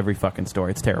kid into every fucking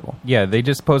story. It's terrible. Yeah, they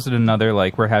just posted another,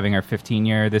 like, we're having our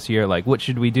 15-year this year. Like, what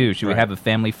should we do? Should we have a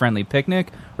family-friendly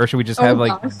picnic? Or should we just have,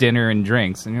 like, gosh. dinner and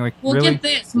drinks? And you're like, Well, really? get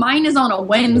this. Mine is on a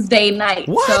Wednesday night.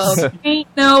 What? So ain't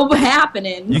no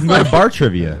happening. You can go to bar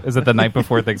trivia. Is it the night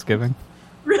before Thanksgiving?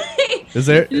 Is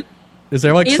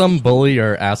there like Is- some bully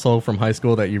or asshole from high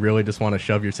school that you really just want to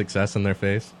shove your success in their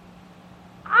face?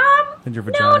 In your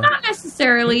No, not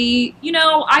necessarily. You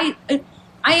know, I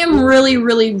am really,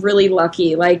 really, really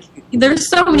lucky. Like, there's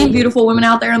so many beautiful women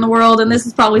out there in the world, and this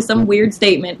is probably some weird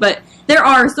statement, but there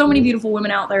are so many beautiful women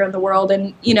out there in the world,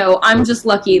 and, you know, I'm just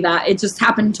lucky that it just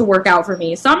happened to work out for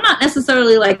me. So I'm not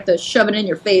necessarily like the shove it in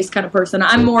your face kind of person.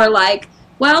 I'm more like,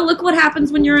 well, look what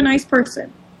happens when you're a nice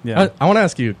person. Yeah. I want to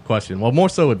ask you a question. Well, more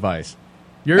so advice.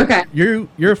 You're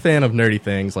a fan of nerdy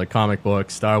things like comic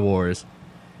books, Star Wars.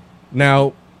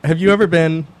 Now, have you ever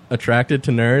been attracted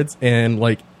to nerds? And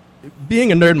like,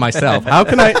 being a nerd myself, how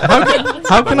can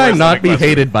I not be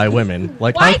hated by women?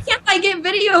 Like, Why can't I get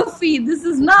video feed? This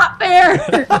is not fair.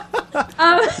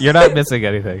 You're not missing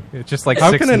anything. It's just like how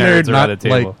 6 can a nerds nerd around not a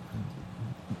table. like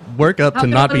work up to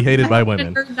not be hated by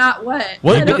women? Not what?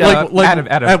 What, Adam,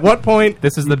 at what point?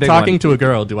 This is the big talking one. to a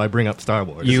girl. Do I bring up Star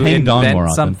Wars? You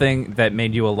invent something that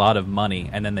made you a lot of money,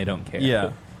 and then they don't care.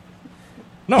 Yeah.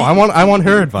 No, I want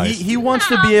her advice. He wants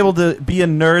to be able to be a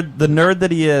nerd, the nerd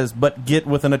that he is, but get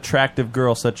with an attractive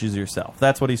girl such as yourself.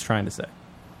 That's what he's trying to say.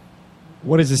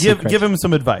 What is the secret? Give him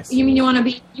some advice. You mean you want to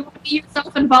be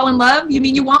yourself and fall in love? You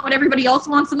mean you want what everybody else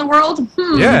wants in the world?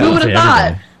 Yeah. Who would have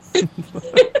thought?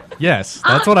 Yes,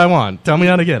 that's what I want. Tell me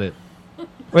how to get it.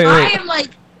 I am like,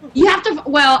 you have to.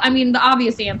 Well, I mean, the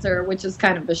obvious answer, which is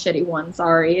kind of the shitty one,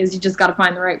 sorry, is you just got to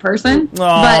find the right person.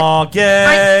 Oh,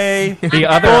 gay. The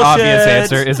other Bullshit. obvious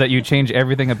answer is that you change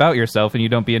everything about yourself and you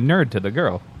don't be a nerd to the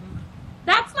girl.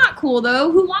 That's not cool,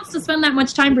 though. Who wants to spend that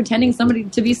much time pretending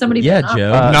to be somebody? Yeah, they're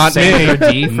Joe. not?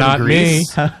 Sandra D from Not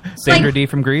Greece. me. Sandra D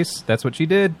from Greece. That's what she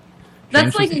did.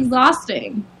 That's like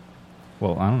exhausting.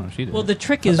 Well, I don't know. She did. Well, the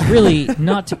trick is really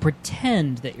not to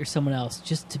pretend that you're someone else,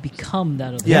 just to become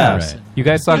that other person. You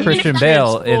guys saw Yeah. Christian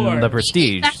Bale in The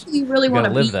Prestige. That's what you really You want to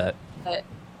gotta live be. that. But,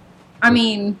 I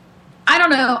mean, I don't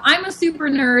know. I'm a super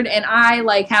nerd, and I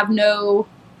have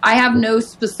no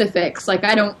specifics. Like,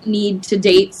 I don't need to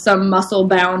date some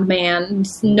muscle-bound man.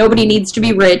 Nobody needs to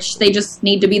be rich. They just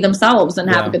need to be themselves and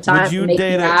have a good time. Would you and make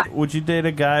me laugh. Would you date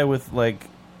a guy with like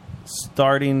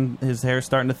his hair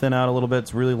starting to thin out a little bit?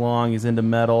 It's really long. He's into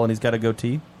metal and he's got a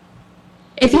goatee.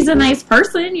 If he's a nice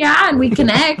person, yeah, and we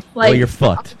connect. Like, Well, you're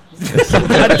fucked.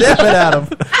 God damn it, Adam.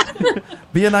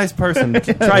 Be a nice person.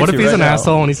 Try What to if he's right an now.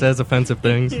 asshole and he says offensive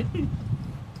things?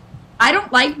 I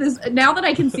don't like this. Now that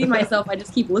I can see myself, I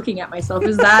just keep looking at myself.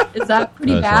 Is that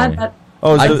pretty Oh, bad? sorry. That,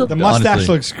 Oh, that's is a- the mustache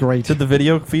honestly. looks great. Did the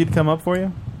video feed come up for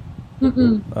you?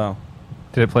 Mm-mm. Oh.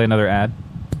 Did it play another ad?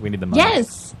 We need the money.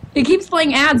 Yes, it keeps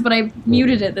playing ads, but I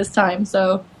muted it this time.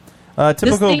 So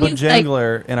Typical thing is, like-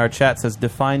 Bojangler in our chat says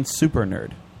define super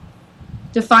nerd.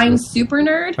 define super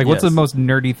nerd. Like, what's Yes. the most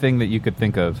nerdy thing that you could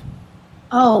think of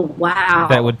Oh wow,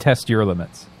 that would test your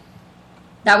limits?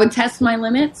 that would test my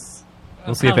limits.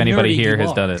 We'll see if anybody here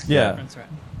has done it. Yeah.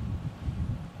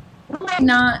 What am I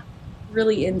not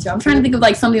really into? I'm trying to think of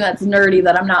like something that's nerdy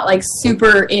that I'm not like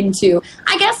super into.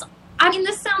 I guess. I mean,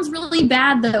 this sounds really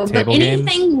bad though, Table but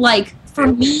anything like for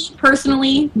me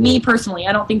personally,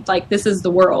 I don't think like this is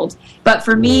the world, but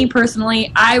for me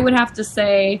personally, I would have to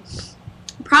say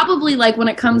probably like when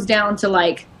it comes down to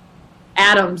like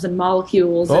atoms and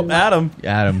molecules Oh, and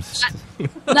Adams.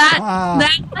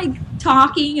 that like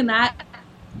talking and that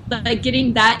like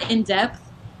getting that in depth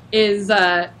is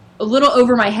a little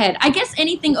over my head. I guess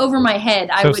anything over my head,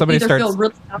 I So if would somebody either starts- feel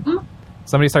really dumb.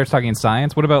 Somebody starts talking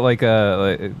science. What about like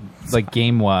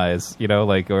game wise? You know,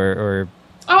 like or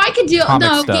Oh, I could do comic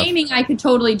no stuff. gaming. I could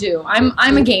totally do.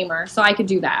 I'm a gamer, so I could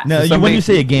do that. Now, when you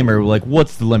say a gamer, like,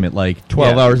 what's the limit? Like,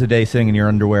 12 hours a day sitting in your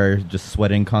underwear, just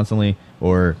sweating constantly,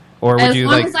 or As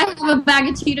long as I have a bag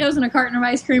of Cheetos and a carton of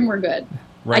ice cream, we're good.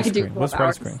 I could do 12 What's hours.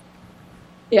 rice cream?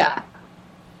 Yeah,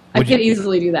 I Would could you-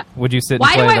 easily do that. would you sit and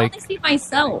Why play do I like? only see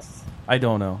myself? I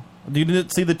don't know. Do you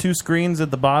see the two screens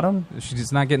at the bottom?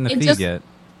 She's not getting the It feed just- yet.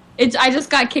 I just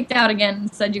got kicked out again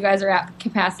and said you guys are at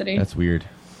capacity. that's weird.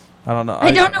 I don't know. I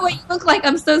don't know what you look like.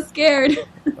 I'm so scared.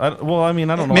 Well, I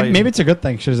mean, I don't know. Maybe it's a good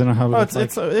thing. She doesn't know how to Oh,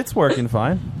 look it's working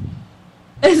fine.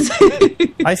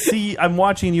 I'm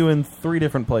watching you in 3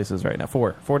 different places right now.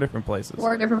 Four different places.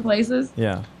 4 different places.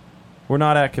 Yeah, we're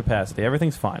not at capacity.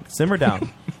 Everything's fine. Simmer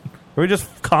down. We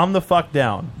just calm the fuck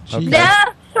down. Okay?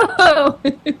 No.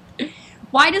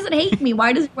 Why does it hate me?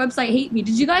 Why does your website hate me?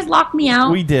 Did you guys lock me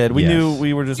out? We did. We Yes. knew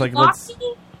we were just like Lock let's.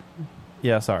 me?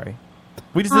 Yeah, sorry.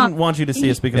 We just didn't want you to see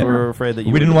us because we were afraid that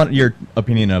you. We didn't want your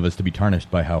opinion of us to be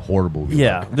tarnished by how horrible we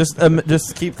Yeah, look.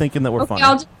 just keep thinking that we're funny.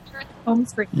 I'll just stare at the home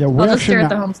screen. Yeah, I'll just stare at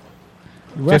the home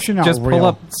screen. Just pull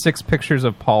up 6 pictures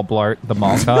of Paul Blart, the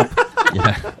mall cop.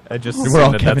 Yeah. I just We're all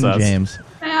assume Kevin that's us. James.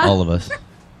 All of us.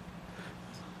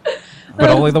 But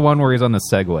only the one where he's on the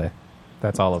Segway.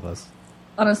 That's all of us.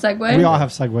 On a Segway? We all have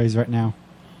Segways right now.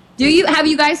 Have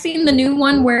you guys seen the new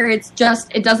one where it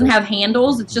doesn't have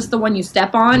handles, it's just the one you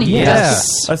step on? And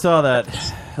Yes. I saw that.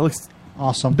 It looks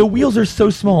awesome. The wheels are so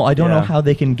small, I don't know how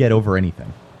they can get over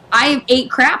anything. I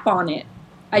ate crap on it.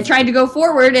 I tried to go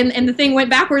forward and the thing went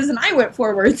backwards and I went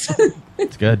forwards.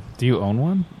 It's good. Do you own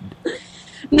one?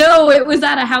 No, it was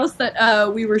at a house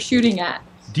that we were shooting at.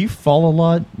 Do you fall a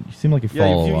lot? You seem like you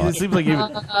fall a lot. It seems like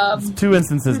you. 2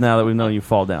 instances now that we've known you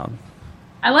fall down.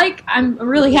 I'm a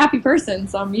really happy person,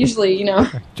 so I'm usually,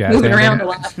 Jazz moving hand. around a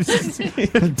lot.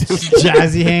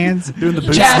 Jazzy hands. Doing the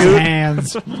boot Jazz scoot.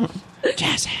 hands.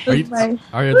 Jazz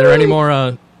Are there any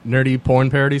more nerdy porn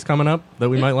parodies coming up that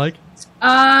we might like?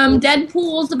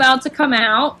 Deadpool's about to come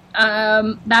out.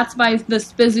 That's by the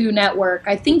Spizoo Network.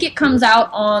 I think it comes out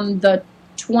on the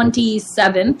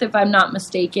 27th, if I'm not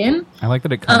mistaken. I like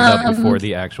that it comes out before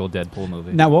the actual Deadpool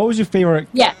movie. Now, what was your favorite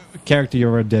Yeah. character you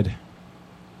ever did?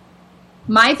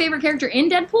 My favorite character in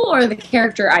Deadpool or the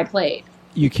character I played?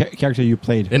 Character you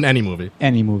played in any movie.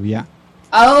 Any movie, yeah.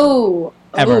 Oh.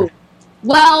 Ever. Oh.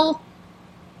 Well,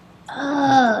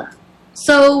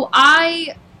 so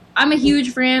I'm a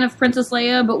huge fan of Princess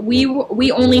Leia, but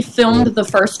we only filmed the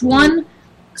first one.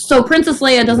 So Princess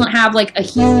Leia doesn't have like a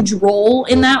huge role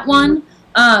in that one.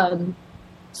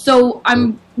 So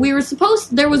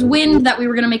there was wind that we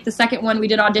were going to make the second one. We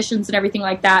did auditions and everything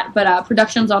like that, but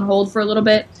production's on hold for a little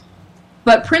bit.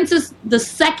 But the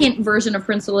second version of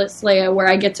Princess Leia, where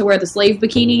I get to wear the slave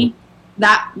bikini,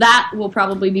 that will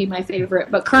probably be my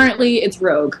favorite. But currently, it's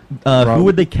Rogue. Who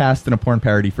would they cast in a porn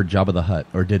parody for Jabba the Hutt,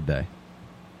 or did they?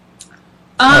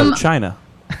 China.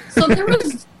 So there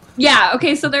was,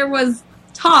 so there was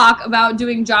talk about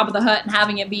doing Jabba the Hutt and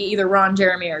having it be either Ron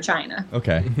Jeremy or China.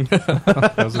 Okay.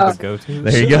 Those are the go-tos.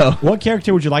 There you go. What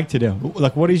character would you like to do?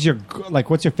 Like, what's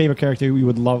your favorite character you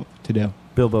would love to do?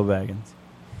 Bilbo Baggins.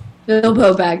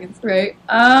 Bilbo Baggins, right?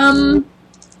 Are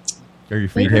your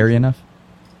feet hairy enough?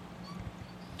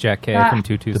 Jack K Yeah. from To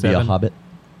be 227. a hobbit?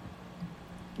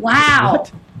 Wow. What?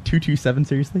 227,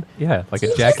 seriously? Yeah, like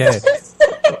a Jack K.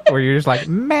 Where you're just like,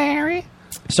 Mary.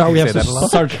 Sorry, we You have say that a some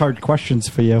lot? such hard questions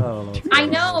for you. I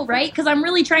know, right? Because I'm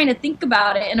really trying to think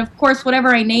about it. And of course,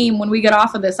 whatever I name when we get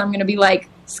off of this, I'm going to be like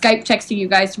Skype texting you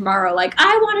guys tomorrow, like,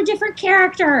 I want a different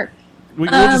character. We'll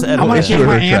just edit I want it. to change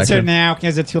my answer now.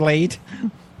 Is it too late?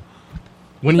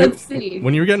 Let's see.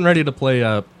 When you were getting ready to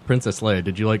play Princess Leia,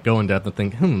 did you like go in depth and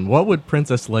think, what would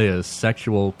Princess Leia's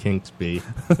sexual kinks be?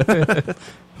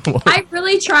 I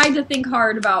really tried to think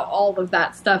hard about all of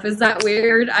that stuff. Is that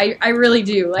weird? I really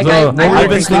do. Like, I've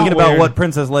been it's thinking not about weird. what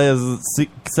Princess Leia's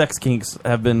sex kinks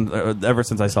have been ever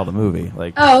since I saw the movie.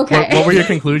 Like, Oh, okay. What were your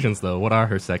conclusions, though? What are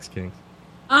her sex kinks?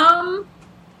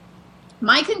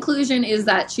 My conclusion is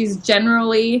that she's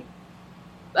generally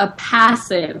a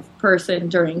passive person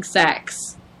during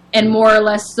sex, and more or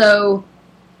less so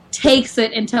takes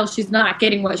it until she's not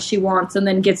getting what she wants, and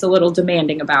then gets a little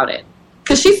demanding about it.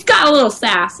 Because she's got a little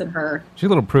sass in her. She's a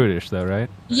little prudish, though, right?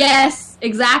 Yes,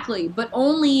 exactly. But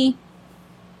only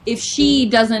if she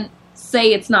doesn't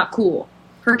say it's not cool.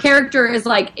 Her character is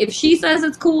like, if she says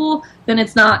it's cool, then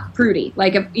it's not prudy.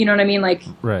 Like, if you know what I mean? Like,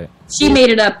 Right. she made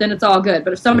it up, then it's all good.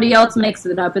 But if somebody else makes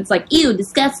it up, it's like, ew,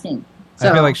 disgusting. So,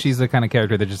 I feel like she's the kind of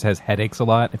character that just has headaches a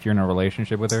lot if you're in a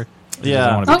relationship with her. She Yeah.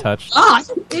 doesn't want to be touched. God,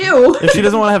 ew. if she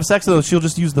doesn't want to have sex with us, she'll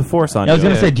just use the Force on I was you.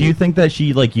 going to say, do you think that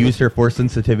she like used her force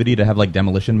sensitivity to have like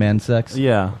Demolition Man sex?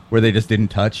 Yeah. Where they just didn't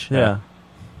touch? Yeah.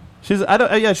 She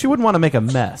wouldn't want to make a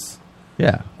mess.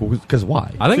 Yeah, because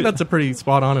why? I think that's a pretty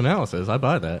spot-on analysis. I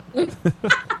buy that.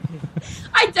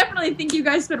 I definitely think you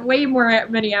guys spent way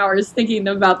many hours thinking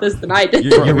about this than I did.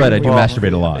 You're right. I do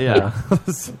masturbate a lot. Yeah.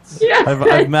 Yeah.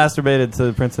 I've masturbated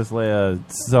to Princess Leia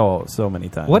so many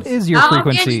times. What is your Man,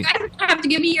 frequency? you guys have to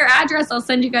give me your address. I'll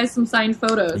send you guys some signed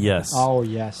photos. Yes. Oh,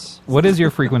 yes. What is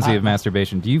your frequency of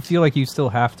masturbation? Do you feel like you still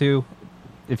have to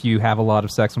if you have a lot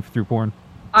of sex through porn?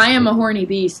 I am a horny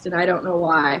beast, and I don't know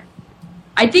why.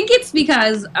 I think it's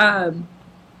because I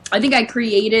think I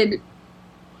created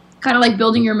kind of like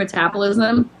building your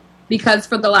metabolism, because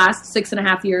for the last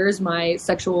 6.5 years, my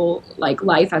sexual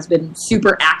life has been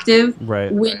super active.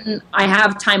 Right. When I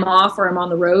have time off or I'm on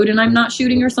the road and I'm not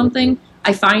shooting or something,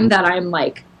 I find that I'm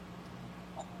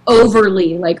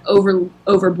overly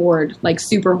overboard,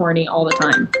 super horny all the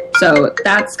time. So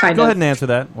that's kind Go of ahead and answer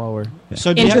that while we're.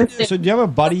 So do you have a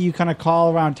buddy you kind of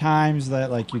call around times that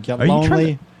like you get Are you trying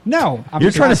lonely? No,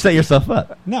 You're trying to set yourself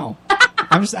up. No,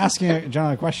 I'm just asking a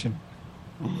general question.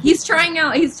 He's trying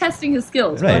out. He's testing his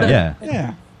skills. Right, yeah.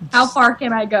 Yeah. How far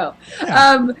can I go?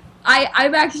 I'm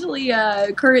actually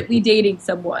currently dating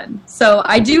someone, so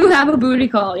I do have a booty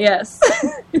call. Yes.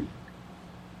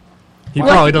 He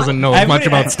probably doesn't know as much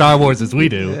about Star Wars as we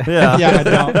do. Yeah, I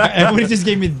know. Everybody just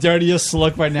gave me the dirtiest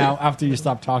look right now after you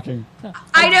stopped talking.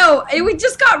 I know. We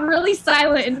just got really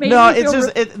silent and made No, me it's feel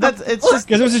just it's just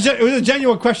because it was a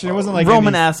genuine question. It wasn't like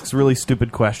Roman asks really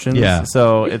stupid questions. Yeah.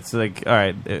 So it's like, all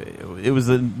right, there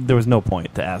was no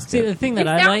point to ask. See, it. the thing that It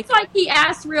I sounds like he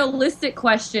asked realistic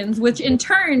questions, which in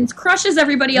turn crushes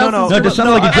everybody else's. No, it just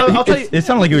sounded like it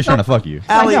sounded like he was trying to fuck you.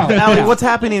 Allie, what's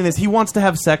happening is he wants to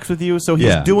have sex with you, so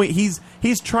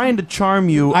he's trying to charm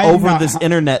you I am over not. this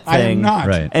internet I am thing, not.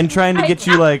 Right. and trying to get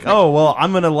you like, oh well,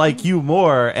 I'm gonna like you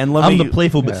more, and let I'm me. the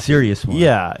playful but serious one.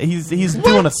 Yeah, he's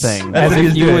doing a thing. As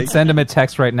if you would send him a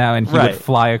text right now and he Right. would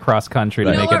fly across country to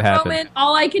You know make it what, happen. Roman?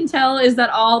 All I can tell is that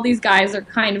all these guys are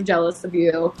kind of jealous of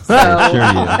you. So Sure,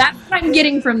 yeah. that's what I'm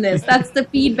getting from this. That's the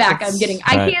feedback I'm getting.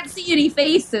 I Right. can't see any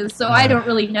faces, so I don't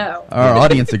really know. Our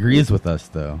audience agrees with us,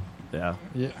 though. Yeah.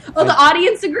 Oh, the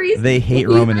audience agrees? They hate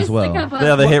You Roman guys as well. think of a-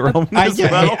 Yeah, they hate Roman I as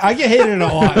get well. I get hated a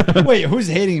lot. Wait, who's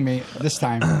hating me this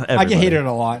time? I Everybody. get hated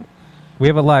a lot. We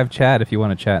have a live chat if you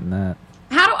want to chat in that.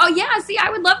 How do? Oh yeah, see, I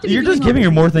would love to. You're be just doing giving all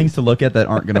her more things to look at that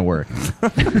aren't going to work.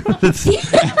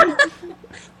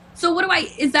 So what do I?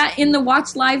 Is that in the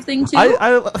watch live thing too?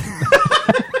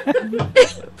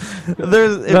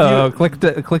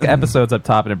 Click episodes up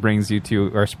top and it brings you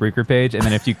to our Spreaker page, and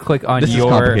then if you click on This is your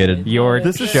complicated.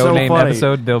 This is show so name funny.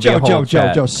 episode, there'll be a whole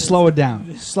chat. Joe, slow it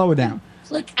down. Slow it down.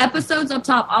 Click episodes up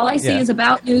top. All I see Yeah. is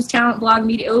about news, talent, blog,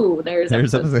 media. Oh, there's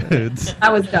episodes.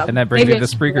 That was dumb. And that brings Maybe you to the I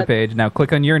should Spreaker do that. page. Now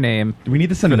click on your name. We need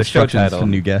to send for the show instructions title. to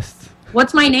new guests.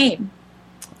 What's my name?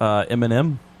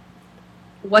 Eminem.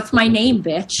 What's my name,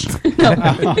 bitch?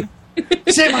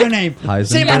 Say my name.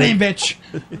 Say my name, bitch.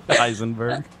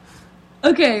 Heisenberg.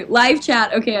 Okay, live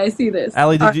chat. Okay, I see this.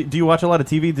 Allie, do you watch a lot of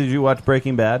TV? Did you watch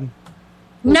Breaking Bad?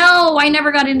 No, I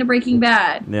never got into Breaking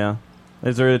Bad. Yeah.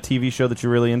 Is there a TV show that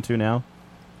you're really into now?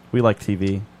 We like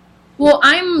TV. Well,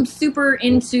 I'm super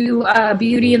into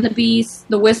Beauty and the Beast,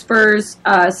 The Whispers,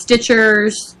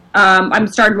 Stitchers. I'm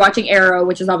started watching Arrow,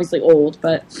 which is obviously old,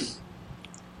 but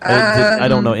I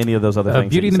don't know any of those other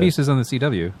things. Beauty and that the you Beast is on the CW.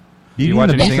 Beauty Do you and watch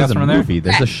the Beast anything is else a from there? movie.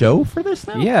 There's a show for this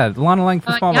now? Yeah, Lana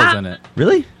Langford-Smallwood's yeah. in it.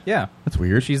 Really? Yeah, That's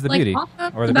weird. she's the Like, beauty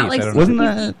also or the about, beast. like, I don't know. Wasn't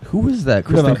that... Who was that?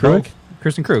 Kristen about Krug?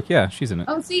 Kristen Krug? Yeah, she's in it.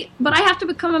 oh, see, but I have to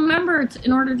become a member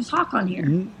in order to talk on here.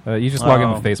 You just log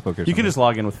in with Facebook or something. You can just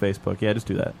log in with Facebook. Yeah, just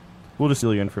do that. We'll just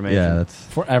steal your information. Yeah, that's...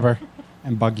 Forever.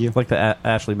 And bug you. It's like the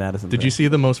Ashley Madison Did thing. you see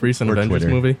the most recent Or Avengers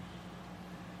Twitter. movie?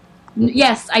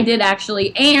 Yes, I did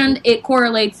actually, and it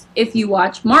correlates if you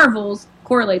watch Marvels.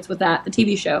 Correlates with that, the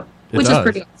TV show, It which does. is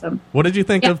pretty awesome. What did you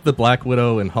think Yeah. of the Black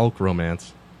Widow and Hulk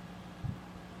romance?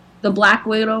 The Black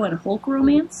Widow and Hulk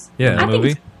romance. Yeah, I the think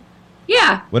movie.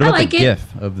 Yeah, What I about like the it.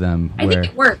 GIF of them? I where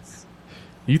think it works.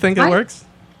 You think it I- works?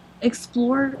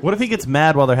 Explore. What if he gets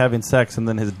mad while they're having sex and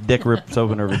then his dick rips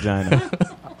open her vagina?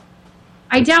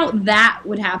 I doubt that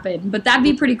would happen, but that'd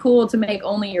be pretty cool to make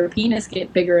only your penis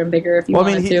get bigger and bigger if you Well,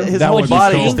 I wanted mean, to. his That whole would be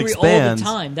body cool. just angry expands.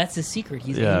 all the time. That's the secret.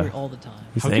 He's Yeah. angry all the time.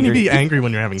 He's How can you be angry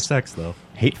when you're having sex, though?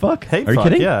 Hate fuck? Hate Are you fuck,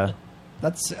 kidding? yeah.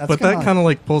 That's But that kind of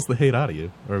like pulls the hate out of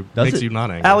you, or Does makes it? you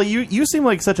not angry. Allie, you seem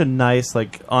like such a nice,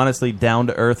 like, honestly,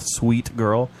 down-to-earth, sweet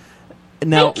girl.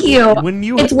 Now, Thank you. When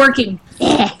you It's working.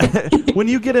 when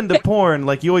you get into porn,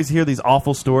 like, you always hear these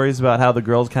awful stories about how the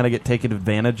girls kind of get taken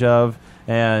advantage of,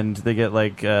 and they get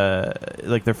like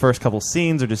their first couple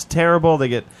scenes are just terrible.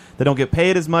 They don't get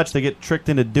paid as much. They get tricked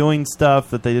into doing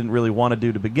stuff that they didn't really want to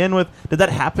do to begin with. Did that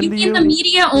happen You to mean you? the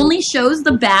media only shows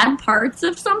the bad parts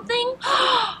of something?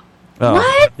 Oh,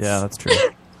 What? Yeah, that's true.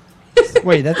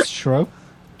 Wait, that's true?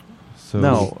 So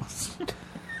No.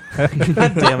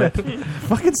 God damn it.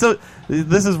 Fucking so.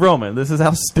 This is Roman. This is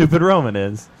how stupid Roman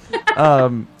is.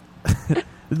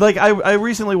 Like, I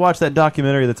recently watched that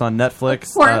documentary that's on Netflix.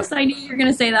 Of course, I knew you were going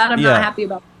to say that. I'm yeah. not happy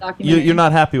about the documentary. You're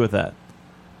not happy with that?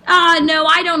 No,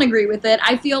 I don't agree with it.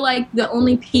 I feel like the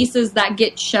only pieces that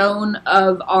get shown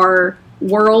of our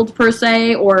world, per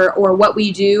se, or what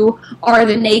we do are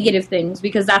the negative things,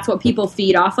 because that's what people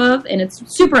feed off of, and it's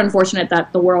super unfortunate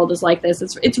that the world is like this.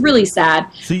 It's really sad.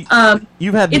 So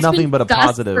you've had it's nothing been but a discussed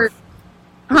positive...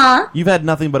 Huh? You've had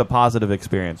nothing but a positive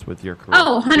experience with your career.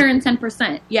 Oh,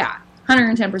 110%. Yeah,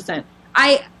 110%.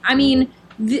 I mean,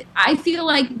 I feel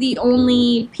like the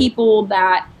only people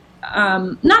that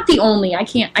not the only. I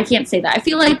can't say that. I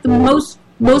feel like the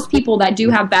most people that do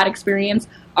have bad experience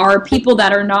are people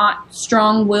that are not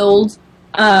strong-willed,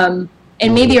 and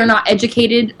maybe are not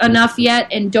educated enough yet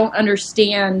and don't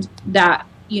understand that,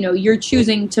 you're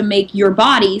choosing to make your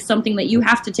body something that you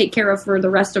have to take care of for the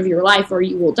rest of your life or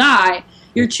you will die.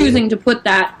 You're choosing to put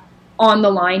that on the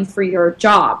line for your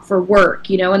job, for work,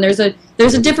 and there's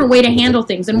a different way to handle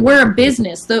things. And we're a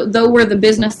business, though we're the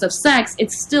business of sex,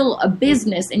 it's still a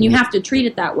business, and you have to treat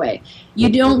it that way. You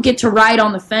don't get to ride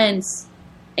on the fence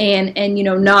and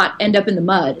not end up in the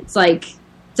mud. It's like,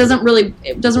 it doesn't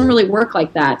really work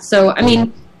like that. So, I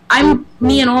mean,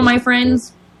 me and all my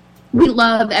friends, we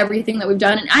love everything that we've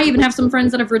done. And I even have some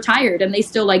friends that have retired and they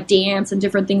still like dance and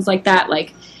different things like that.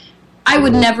 Like, I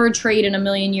would never trade in a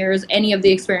million years any of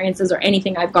the experiences or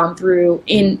anything I've gone through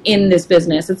in this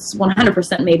business. It's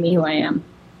 100% made me who I am.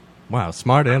 Wow,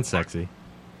 smart and sexy.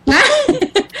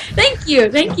 Thank you.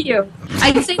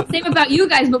 I say the same about you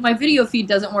guys, but my video feed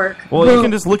doesn't work. Well, you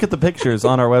can just look at the pictures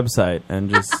on our website and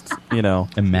just,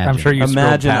 imagine. I'm sure you scrolled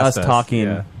imagine past us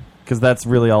talking, because that's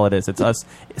really all it is. It's us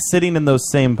sitting in those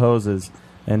same poses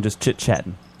and just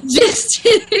chit-chatting. Just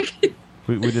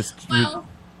We just... Well,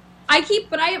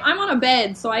 I'm on a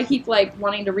bed, so I keep like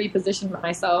wanting to reposition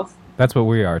myself. That's what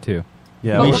we are too.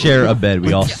 Yeah, we share a bed.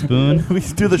 We all spoon. We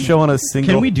do the show on a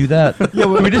single. Can we do that?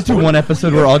 Can we just do one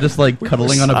episode where we're all just like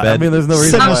cuddling on a bed? I mean, there's no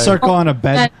reason. Sit in a why. circle on a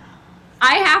bed.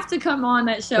 I have to come on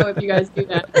that show if you guys do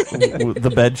that. The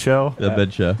bed show. The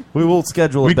bed show. We will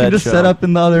schedule a We bed can just show. set up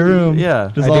in the other room. Yeah,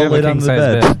 just all lay down the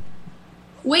bed.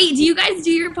 Wait, do you guys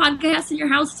do your podcast in your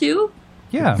house too?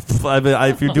 Yeah. I mean,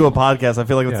 if you do a podcast, I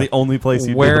feel like it's the only place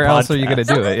you do Where the else podcast. are you going to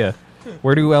do it? Yeah.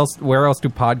 Where else do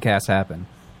podcasts happen?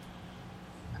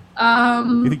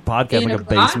 You think podcast in like a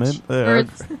garage? basement? Or Yeah.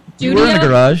 studio? We're in a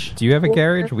garage. Do you have a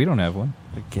garage? We don't have one.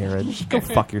 A garage? Go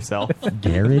fuck yourself.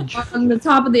 Garage? On the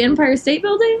top of the Empire State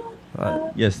Building?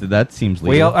 Yes, that seems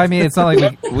legal. I mean, it's not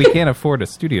like we can't afford a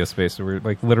studio space, so we're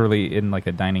like literally in like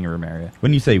a dining room area.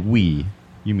 When you say we,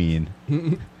 you mean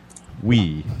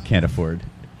we can't afford.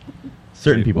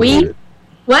 Certain people. We? do.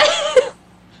 What?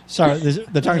 Sorry,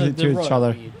 they're talking to each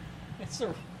other.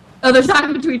 Oh, they're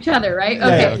talking to each other, right?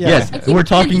 Okay. Yes, we're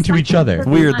talking to each other. It's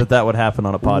weird that would happen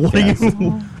on a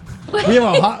podcast.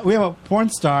 We have a porn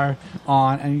star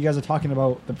on, and you guys are talking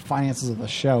about the finances of the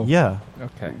show. Yeah.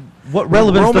 Okay. What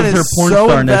relevance Roman does her is porn so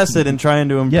star invested in trying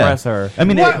to impress her. I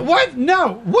mean, What?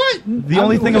 No. What? the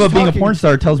only thing about being a porn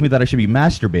star tells me that I should be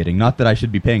masturbating, not that I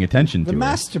should be paying attention to The it.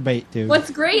 masturbate, dude. What's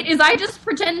great is I just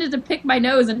pretended to pick my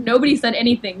nose and nobody said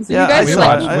anything. So Yeah, you guys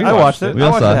I watched it. We I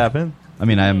all watched saw it it. happen. I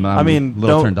mean, I'm a little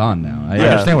don't- turned on now. I Yeah.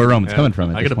 understand where Roman's coming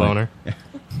from. At I this get a point. boner.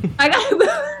 I got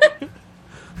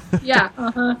Yeah.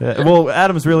 Uh-huh. Yeah, well,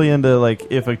 Adam's really into like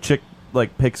if a chick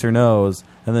like picks her nose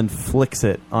and then flicks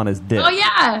it on his dick. Oh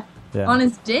yeah. Yeah. On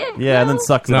his dick. Yeah, and then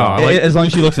sucks it No, off. as long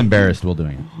as she looks embarrassed while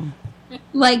doing it.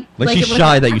 Like she's it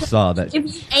shy that you saw that.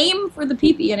 If you aim for the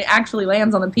pee-pee and it actually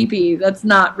lands on the pee-pee, that's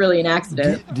not really an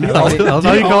accident. Do you That's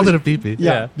how you called it a pee-pee.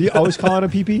 Yeah. Do you always call it a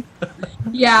pee-pee?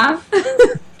 Yeah.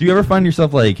 Do you ever find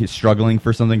yourself like struggling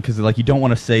for something because like you don't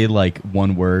want to say like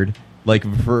one word, like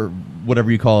for whatever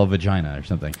you call a vagina or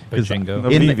something? 'Cause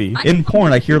Vajingo. in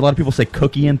porn, I hear a lot of people say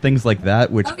cookie and things like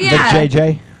that, which Oh, yeah. Like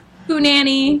JJ?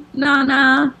 Hoonanny,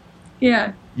 na-na.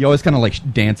 Yeah. you always kind of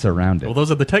like dance around it. Well,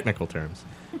 those are the technical terms.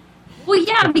 Well,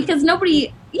 yeah, because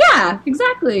nobody... Yeah,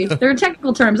 exactly. There are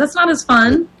technical terms. That's not as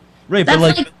fun. Right, That's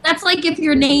but like that's like if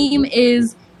your name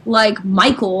is like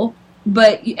Michael,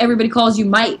 but everybody calls you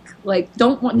Mike. Like,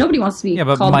 nobody wants to be Yeah,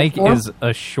 but called Mike before. is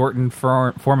a shortened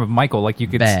form of Michael. Like you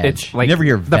could Vag. stitch like You never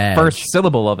hear the vag. first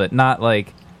syllable of it, not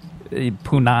like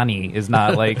punani is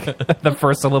not like the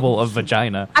first syllable of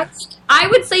vagina. I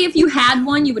would say if you had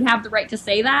one, you would have the right to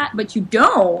say that, but you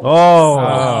don't. Oh,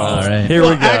 all right. Here we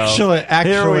go. Actually,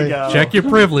 Here we go. Check your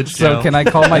privilege, So Joe. can I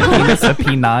call my penis a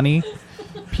pinani?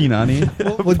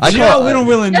 Pinani. Well, I Joe, call- we don't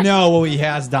really know what he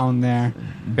has down there.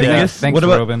 Dingus? Thanks, what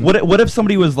about Robin. what if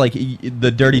somebody was like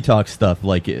the dirty talk stuff,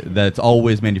 like that's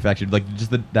always manufactured, like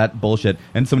just that bullshit,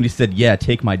 and somebody said, "Yeah,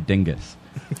 take my dingus."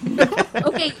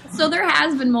 Okay, so there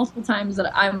has been multiple times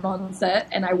that I'm on set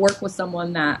and I work with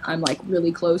someone that I'm like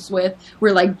really close with.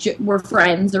 We're like we're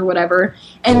friends or whatever,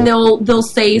 and they'll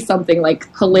say something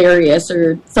like hilarious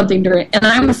or something during, and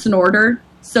I'm a snorter,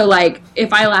 so like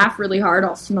if I laugh really hard,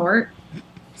 I'll snort.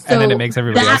 So And then it makes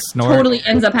everybody that else snort. totally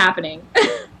ends up happening.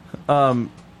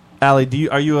 Allie,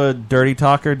 are you a dirty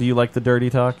talker? Do you like the dirty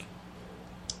talk?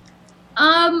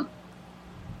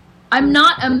 I'm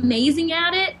not amazing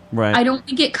at it. Right. I don't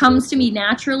think it comes to me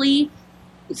naturally.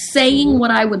 Saying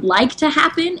what I would like to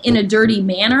happen in a dirty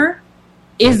manner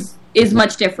is is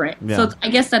much different. Yeah. So I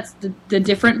guess that's the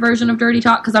different version of dirty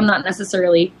talk, because I'm not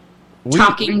necessarily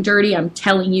talking dirty. I'm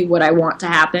telling you what I want to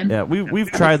happen. Yeah,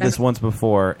 we've tried this once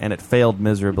before and it failed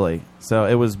miserably. So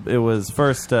it was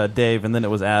first Dave and then it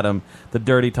was Adam. The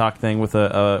dirty talk thing with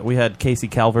we had Casey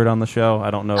Calvert on the show.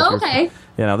 I don't know. If Okay.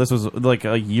 this was like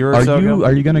a year or so ago.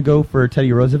 Are you going to go for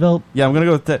Teddy Roosevelt? Yeah, I'm going to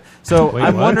go with that. So Wait,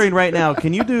 I'm what? wondering right now,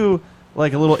 can you do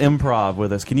like a little improv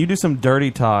with us? Can you do some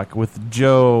dirty talk with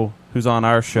Joe, who's on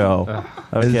our show?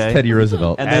 As Teddy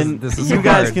Roosevelt. And As- then this is you so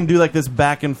guys hard. can do like this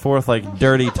back and forth like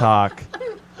dirty talk.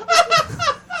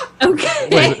 Okay.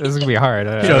 Wait, this is gonna be hard.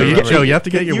 Joe, you have to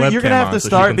get your webcam You're gonna have on to so she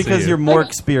start can see because you. you're more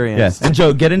experienced. Yes, and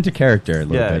Joe, get into character a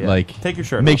little Yeah, bit. yeah. Like, Take your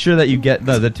shirt Make off. sure that you get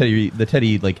the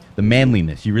Teddy, like the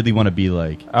manliness. You really want to be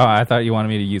like. Oh, I thought you wanted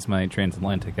me to use my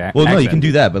transatlantic accent. Well, no, you can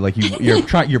do that, but like you're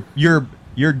trying.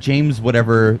 You're James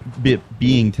whatever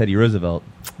being Teddy Roosevelt.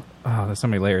 Oh, there's so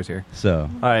many layers here. So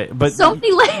all right, but So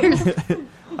many layers. all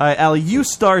right, Allie, you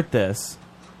start this.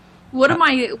 What am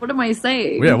I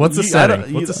saying? Yeah, what's the You- I don't-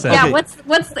 setting? What's the you- setting? Yeah,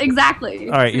 what's exactly?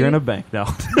 All right, you're in a bank. No,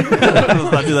 let's not do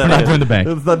that. We're not again. doing the bank.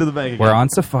 Let's not do the bank. Again. We're on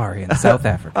safari in South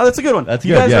Africa. Oh, that's a good one. That's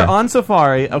you good, guys yeah. are on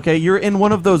safari. Okay, you're in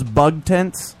one of those bug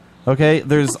tents. Okay,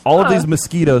 there's all of these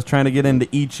mosquitoes trying to get in to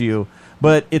eat you.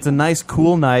 But it's a nice,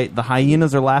 cool night. The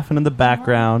hyenas are laughing in the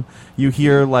background. You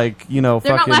hear, like, They're fucking...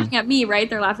 not laughing at me, right?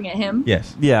 They're laughing at him.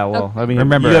 Yes. Yeah, well, I mean,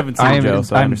 Remember, you haven't seen I'm, Joe,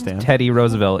 so I I'm understand. Teddy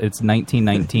Roosevelt. It's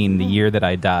 1919, the year that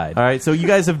I died. All right, so you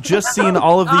guys have just seen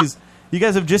all of these... You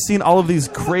guys have just seen all of these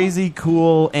crazy,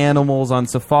 cool animals on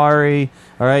safari.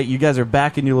 All right, you guys are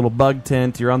back in your little bug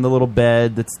tent. You're on the little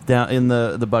bed that's down in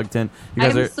the bug tent. You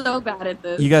guys I'm are so bad at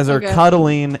this. you guys are Okay.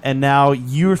 cuddling, and now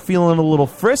you're feeling a little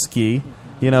frisky,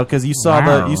 because you saw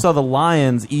Wow. the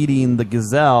lions eating the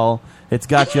gazelle. It's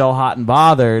got you all hot and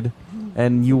bothered,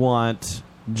 and you want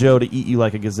Joe to eat you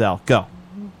like a gazelle. Go,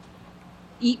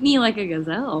 Eat me like a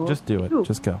gazelle. just do it. Ooh.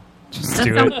 Just go. Just That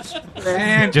do sounds- it.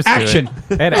 And just action.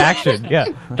 And action. Yeah,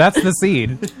 that's the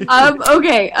scene.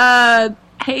 Okay.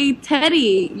 Hey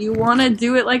Teddy, you want to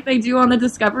do it like they do on the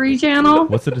Discovery Channel?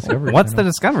 What's the Discovery? What's the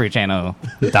Discovery Channel?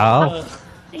 Doll.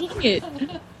 Dang it.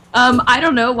 I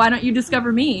don't know. Why don't you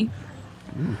discover me?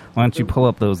 Why don't you pull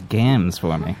up those gams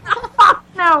for me?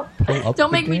 No. up Don't the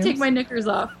make me gams? take my knickers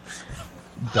off.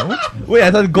 Don't. Wait,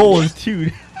 I thought the goal was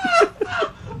two.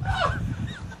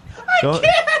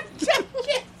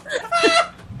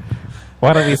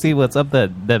 Why don't we see what's up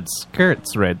them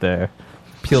skirts right there?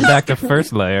 Peel back the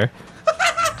first layer.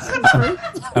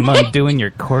 I'm undoing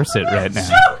your corset right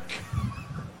now.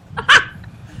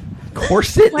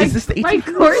 Corset? My, Is this the my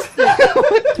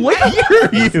corset. What year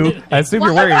are you? I assume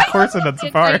you're wearing a corset on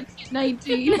safari.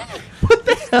 19. What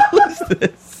the hell is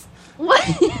this? What?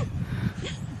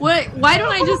 What? Why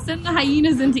don't I just send the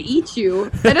hyenas in to eat you?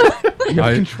 I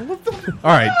don't.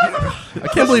 All right. I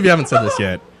can't believe you haven't said this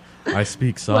yet. I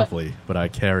speak softly, but I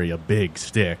carry a big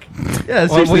stick. Yeah,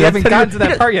 Well, we haven't gotten to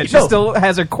that part yet. She No. still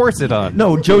has her corset on.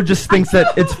 No, Joe just thinks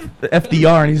that it's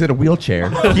FDR and he's in a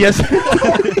wheelchair. Yes.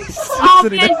 Oh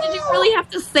man, did you really have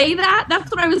to say that? That's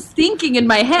what I was thinking in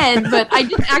my head, but I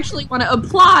didn't actually want to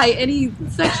apply any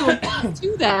sexual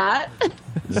to that.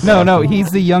 No, he's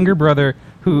the younger brother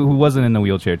who wasn't in the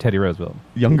wheelchair, Teddy Roosevelt.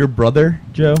 Younger brother,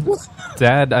 Joe?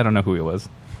 Dad, I don't know who he was.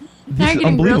 This is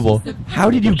unbelievable. How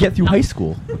did you get through high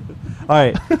school? All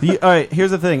right, all right.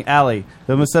 Here's the thing, Allie.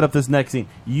 I'm gonna set up this next scene.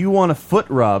 You want a foot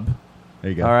rub?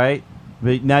 There you go. All right,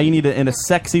 but now you need to, in a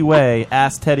sexy way,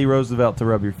 ask Teddy Roosevelt to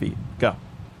rub your feet. Go.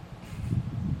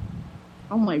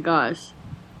 Oh my gosh.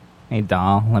 Hey,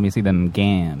 doll, let me see them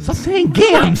gams. Stop saying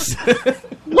gams.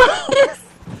 What?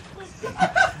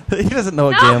 He doesn't know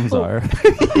what No. gams are.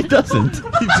 He doesn't.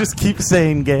 He just keeps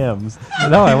saying gams.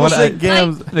 No, I People want say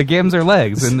gams. The gams are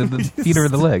legs, and the feet are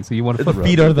the legs. So you want a The foot rub.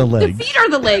 feet are the The legs. feet are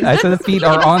the legs. I said the feet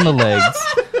are on the legs.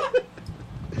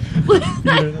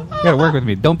 You gotta work with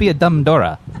me. Don't be a dumb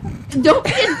Dora. Don't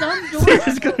be a dumb dork.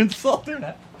 Sarah's gonna insult her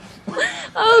now.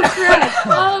 Oh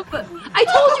crap! I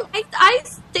told you. I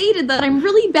stated that I'm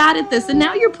really bad at this, and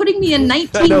now you're putting me in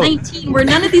 1919, where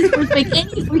none of these words make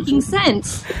any freaking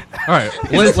sense. All right,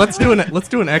 let's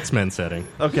do an X-Men setting.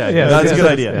 Okay, Yeah, that's a good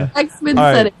yeah. idea. X-Men All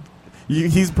right. setting.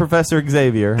 He's Professor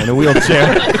Xavier in a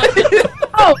wheelchair.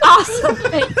 Oh, awesome!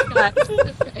 Thanks, guys.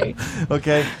 Okay.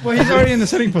 Okay. Well, he's already in the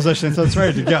sitting position, so it's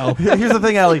ready to go. Here's the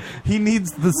thing, Allie. He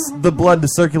needs the blood to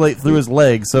circulate through his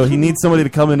legs, so he needs somebody to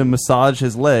come in and massage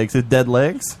his legs, his dead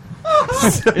legs.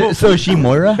 So is she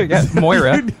Moira? Yeah,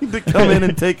 Moira. You need to come in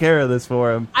and take care of this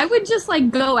for him. I would just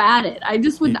go at it. I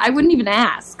just would. I wouldn't even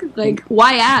ask.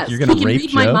 Why ask? You're gonna He can rape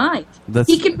read my Joe? mind. That's-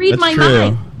 He can read that's my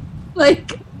true.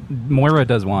 mind. Moira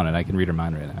does want it. I can read her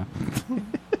mind right now.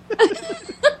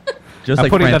 Just I'm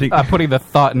like putting frantic. I'm putting the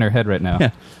thought in her head right now.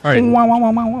 Yeah. All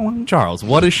right, Charles,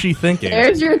 what is she thinking?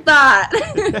 There's your thought.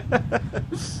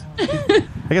 I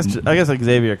guess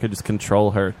Xavier could just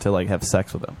control her to like have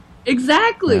sex with him.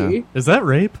 Exactly. Yeah. Is that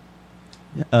rape?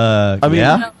 I mean,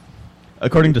 yeah. yeah.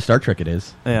 According to Star Trek, it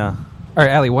is. Yeah. All right,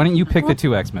 Allie, why don't you pick the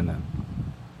 2 X-Men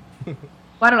then?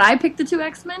 Why don't I pick the 2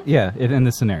 X-Men? Yeah, in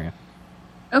this scenario.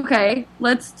 Okay,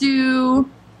 let's do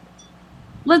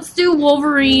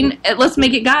Wolverine. Let's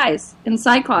make it guys and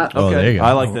Cyclops. Oh, there you go.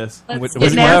 I like this. Let's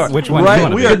get nasty. Which one?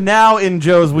 Right, we are now in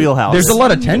Joe's wheelhouse. There's a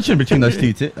lot of tension between those two.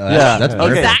 Yeah, that's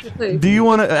okay. Exactly. Do you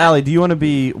want to, Allie? Do you want to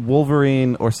be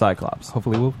Wolverine or Cyclops?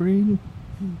 Hopefully, Wolverine.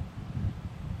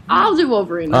 I'll do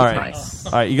Wolverine. All That's right,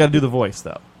 fine. all right. You got to do the voice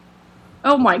though.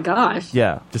 Oh my gosh.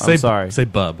 Yeah, Just I'm say sorry. Say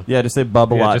bub. Yeah, just say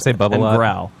bub a Yeah, lot. just say bub a and lot.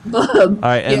 growl. Bub. All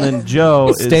right, and then Joe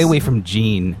is Stay away from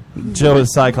Jean. Joe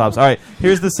is Cyclops. All right,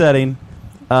 here's the setting.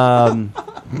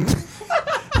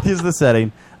 Here's the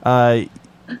setting.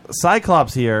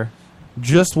 Cyclops here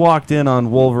just walked in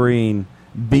on Wolverine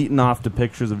beating off the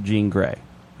pictures of Jean Grey.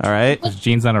 All right?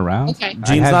 Jean's not around? Okay.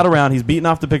 Jean's not around. He's beating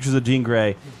off the pictures of Jean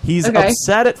Grey. He's Okay.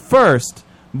 upset at first,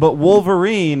 but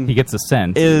Wolverine He gets a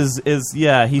scent. is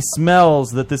yeah, he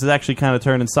smells that this is actually kind of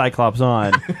turning Cyclops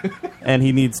on. And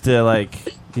he needs to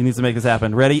make this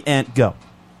happen. Ready? And go.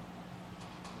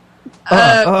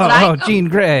 Jean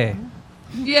Grey.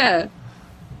 Yeah.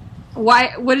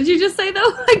 Why? What did you just say though?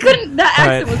 I couldn't. That All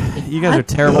accent right. was. You guys are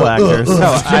terrible actors.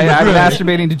 No, I'm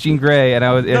masturbating to Jean Grey, and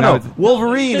I was. And I was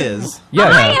Wolverine is. yeah.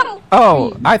 I yeah. am.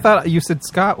 Oh, I thought you said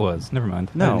Scott was. Never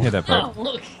mind. No. I didn't hear that part. Oh,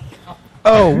 look.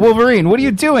 Oh, Wolverine, what are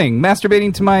you doing?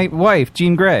 Masturbating to my wife,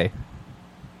 Jean Grey.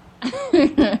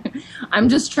 I'm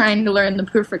just trying to learn the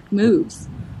perfect moves.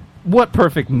 What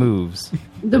perfect moves?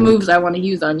 The moves I want to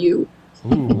use on you.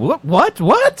 Ooh, what?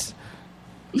 Hold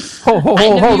I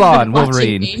know you've on, been watching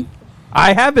Wolverine. me.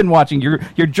 I have been watching. You're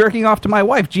jerking off to my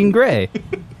wife, Jean Grey.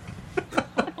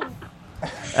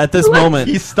 At this moment,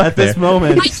 He's stuck at this there.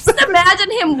 moment, I just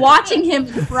imagine him watching him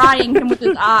and frying him with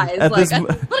his eyes. at Like,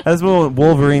 this moment,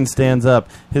 Wolverine stands up.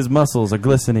 His muscles are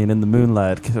glistening in the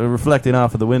moonlight, reflecting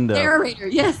off of the window. narrator,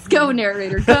 yes, go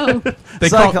narrator, go.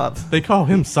 They call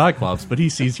him Cyclops, but he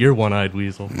sees your one-eyed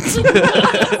weasel.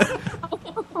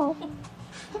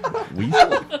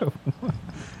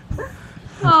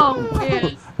 Oh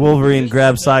man. Wolverine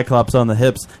grabs Cyclops on the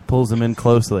hips, pulls him in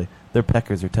closely. Their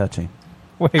peckers are touching.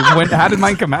 Wait, how did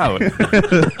mine come out?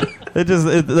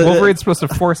 Wolverine's supposed to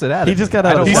force it out. He just got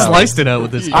out of He sliced it out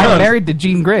with his I'm married to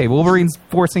Jean Grey. Wolverine's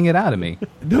forcing it out of me.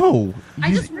 No.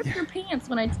 I just ripped your pants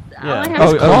when I. All I have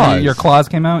Oh, is claws. your claws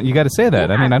came out? You got to say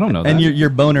that. I mean, I don't know that. And your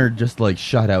boner just like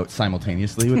shot out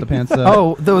simultaneously with the pants.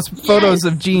 Oh, those photos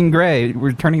of Jean Grey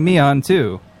were turning me on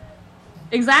too.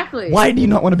 Exactly. Why do you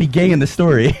not want to be gay in the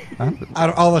story? Out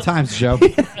of all the times, Joe.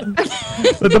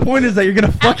 But the point is that you're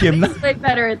gonna fuck him. He's way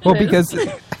better at Well, this.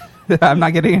 because I'm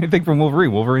not getting anything from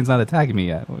Wolverine. Wolverine's not attacking me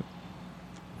yet.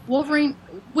 Wolverine.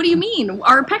 What do you mean?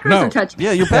 Our peckers are touching.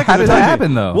 Yeah, your peckers How are did that touching.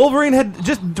 happen, though? Wolverine had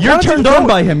just. You're turned on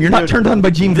by him. You're not turned on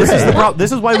by Jean Grey. This is the problem.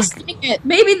 This is why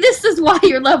Maybe this is why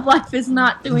your love life is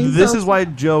not doing. This so is why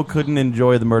Joe couldn't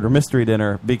enjoy the murder mystery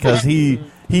dinner because he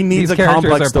needs These a characters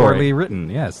complex are story. poorly written.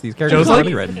 Yes, these characters Joe's are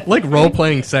poorly written. like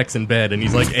role-playing sex in bed, and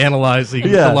he's like analyzing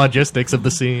Yeah. the logistics of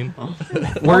the scene.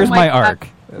 Where's my my God. arc?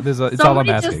 It's all I'm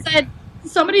asking.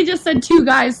 Somebody just said 2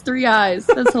 guys, 3 eyes.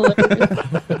 That's hilarious.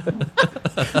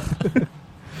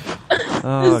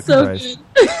 Oh, It's so Christ.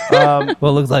 good. Well, it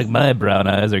looks like my brown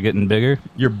eyes are getting bigger.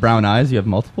 Your brown eyes. You have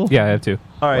multiple. Yeah, I have 2.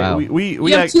 All right, Wow. we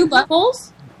You have 2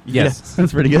 buttholes? Yes,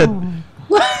 That's pretty good.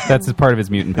 that's a part of his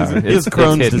mutant power. It's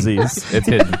Crohn's hidden. disease. It's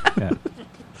hidden. Yeah.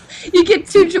 You get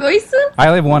 2 choices? I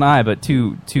only have one eye, but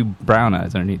two brown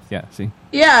eyes underneath. Yeah, see,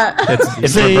 Yeah.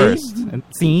 it's See? reversed. And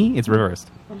see, it's reversed.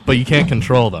 But you can't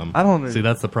control them. I don't- See,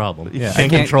 that's the problem. Yeah, You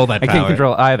can't control that I power. can't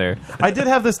control either. I did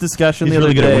have this discussion He's the other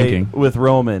really good at day winking. with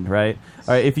Roman, right?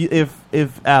 All right,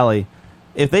 if Allie,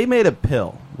 if they made a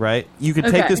pill, right? You could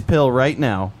take Okay. this pill right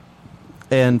now,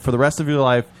 and for the rest of your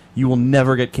life, you will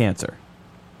never get cancer.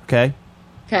 Okay,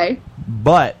 Okay.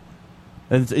 but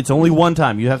it's only one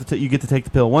time. You have to you get to take the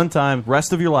pill one time.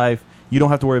 Rest of your life, you don't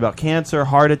have to worry about cancer,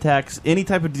 heart attacks, any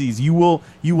type of disease. You will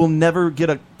never get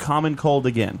a common cold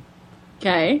again.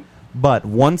 Okay. But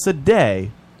once a day,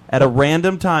 at a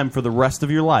random time for the rest of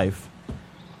your life,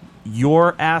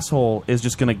 your asshole is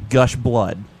just going to gush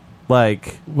blood.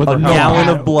 Like With a no gallon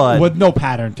pattern- of blood. with no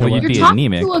pattern to Well, it. you'd You're be talking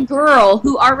anemic. to a girl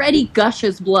who already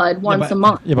gushes blood once but- a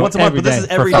month. Yeah, once a month, but this is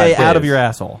every For 5 day out of days. your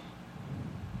asshole.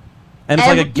 And it's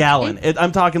like a Every gallon.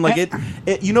 I'm talking like it.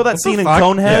 You know that scene in fuck?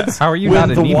 Coneheads Yeah. How are you when not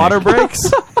the anemic? water breaks?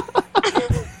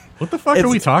 What the fuck are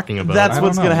we talking about? That's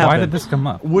what's going to happen. Why did this come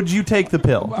up? Would you take the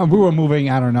pill? We were moving.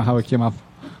 I don't know how it came up.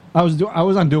 I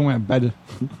was undoing my bed.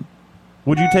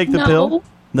 Would you take the No. pill?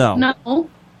 No. No.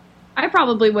 I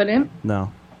probably wouldn't.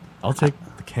 No. I'll take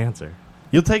the cancer.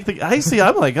 You'll take the. I see.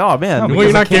 I'm like, oh man. No, well,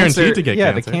 you're not guaranteed to get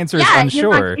cancer. The cancer is Yeah,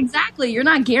 unsure. exactly. You're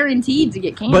not guaranteed to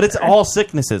get cancer. But it's all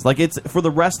sicknesses. Like it's for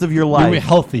the rest of your life. You'll be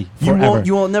healthy You forever. won't.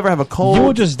 You will never have a cold. You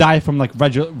will just die from like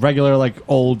regular like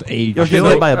old age. You'll get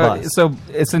hit by a bus. So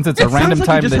since it's It a random sounds like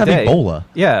time you of just the have day, Ebola.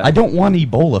 Yeah, I don't want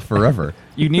Ebola forever.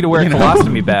 You need to wear a You know?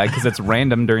 colostomy bag because it's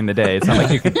random during the day. It's not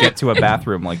like you could get to a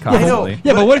bathroom like constantly.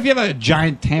 Yeah, but what if you have a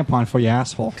giant tampon for your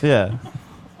asshole? Yeah.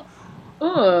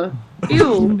 Ugh.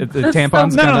 Ew. The That's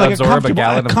tampon's so- gonna absorb a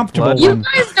gallon of blood. You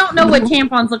guys don't know what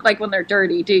tampons look like when they're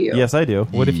dirty, do you? Yes, I do.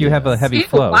 What if you have a heavy Ew,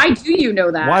 flow? why do you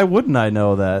know that? Why wouldn't I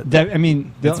know that? I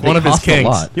mean, It's one of his cost a kinks.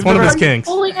 lot. It's one of his Are you kinks.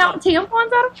 pulling out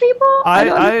tampons out of people? You're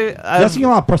You're asking a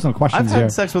lot of personal I've questions had here.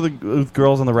 sex with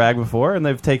girls on the rag before, and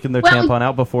they've taken their Well- tampon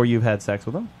out before you've had sex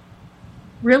with them.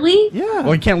 Really? Yeah.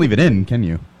 Well, you can't leave it in, can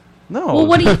you? No. Well,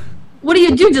 what do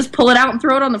you do? Just pull it out and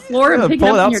throw it on the floor and pick pull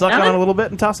it it up out, and you're suck on it a done? little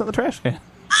bit, and toss it in the trash can.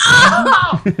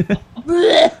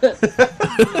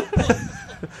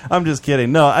 I'm just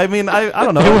kidding. No, I mean, I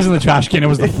don't know. It wasn't the trash can. It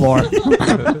was the floor.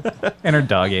 And her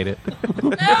dog ate it.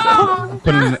 You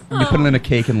put it in a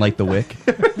cake and light the wick.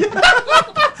 Put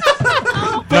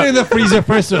it in the freezer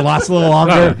first so it lasts a little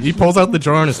longer. No, he pulls out the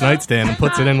drawer on his nightstand and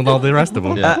puts it in with all the rest of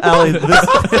them. Allie,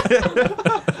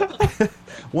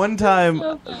 one time,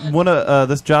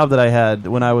 this job that I had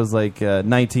when I was like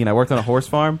 19, I worked on a horse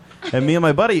farm, and me and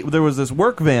my buddy, there was this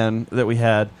work van that we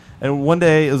had, and one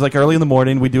day it was like early in the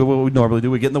morning. We do what we normally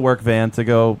do. We get in the work van to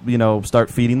go, start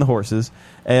feeding the horses.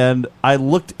 And I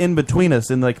looked in between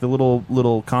us in like the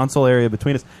little console area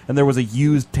between us, and there was a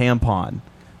used tampon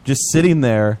just sitting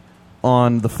there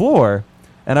on the floor.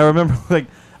 And I remember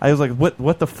I was like,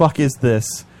 what the fuck is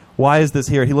this? Why is this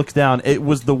here? He looks down. It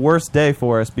was the worst day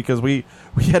for us because we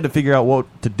had to figure out what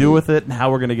to do with it and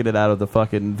how we're going to get it out of the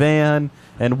fucking van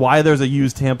and why there's a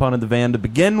used tampon in the van to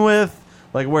begin with.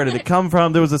 Like, where did it come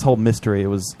from? There was this whole mystery. It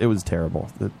was terrible.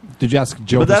 Did you ask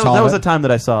Joe But to that solve was it? the time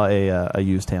that I saw a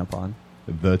used tampon.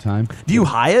 The time? Do you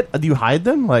hide it? Do you hide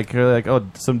them? Like, oh,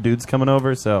 some dude's coming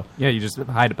over, so... Yeah, you just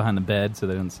hide it behind the bed so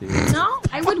they don't see it. No,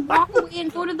 I would walk away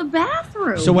and go to the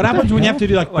bathroom. So what happens when you have to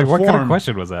do like What kind of perform?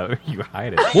 question was that? You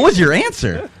hide it. What was your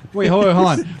answer? Wait, hold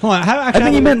on. I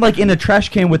think he meant like in a trash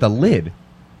can with a lid.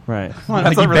 Right. on, Like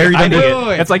That's you not really buried hiding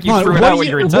under it. It's like you Hold on, threw it what out do when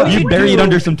you- you were what done. do You bury it do-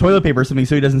 under some toilet paper or something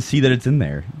so he doesn't see that it's in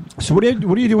there. So what do you do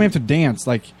when you have to dance?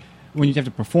 Like when you have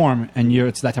to perform and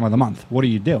it's that time of the month. What do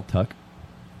you do? Tuck.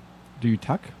 Do you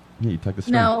tuck? Yeah, you tuck the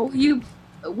string. No,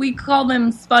 we call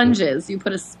them sponges. You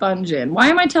put a sponge in. Why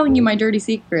am I telling you my dirty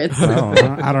secrets?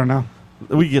 I don't know.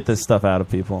 We get this stuff out of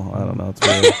people. I don't know. It's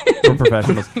weird. We're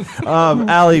professionals.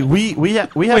 Allie, we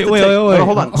have to take... Oh,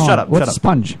 hold on. Shut up. What's shut a up.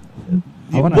 sponge?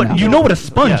 I wanna know. You know what a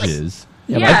sponge Yes. is?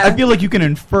 Yeah. I feel like you can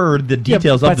infer the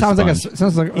details but of it sounds the like sponge.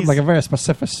 sounds like a very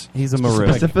specific. He's a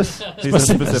maroon. Specific? He's a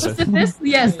specific.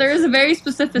 Yes, there is a very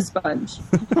specific sponge.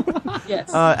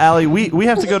 Yes. Allie, we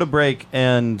have to go to break,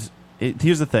 and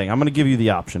here's the thing. I'm going to give you the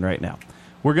option right now.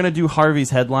 We're going to do Harvey's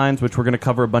headlines, which we're going to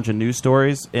cover a bunch of news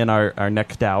stories in our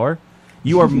next hour.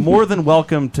 You are more than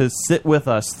welcome to sit with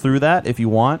us through that if you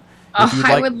want. If you'd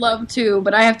I like- would love to,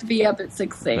 but I have to be up at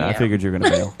 6 a.m. I figured you were going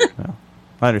to bail. Yeah.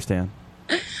 I understand.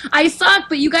 I suck,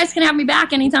 but you guys can have me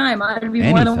back anytime. I'd be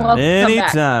more than welcome to come back.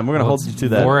 Anytime. We're going to hold you to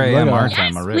that. 4 a.m. our Yes,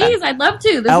 time already. please. I'd love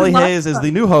to. This Allie is lots Haze of is fun.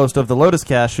 the new host of the Lotus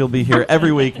Cast. She'll be here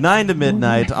every week, 9 to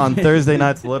midnight on Thursday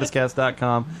nights,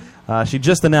 lotuscast.com. She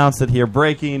just announced it here.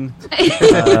 Breaking.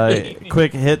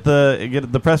 Quick, get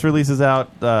the press releases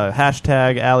out.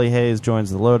 Hashtag Allie Haze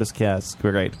joins the Lotus Cast.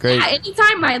 Great. Yeah,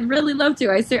 anytime. I'd really love to.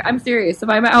 I'm serious. If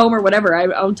I'm at home or whatever,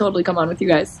 I'll totally come on with you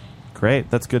guys.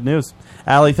 Great. That's good news.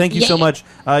 Allie, thank you so Yay. much.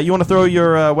 You want to throw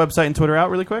your website and Twitter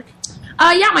out really quick?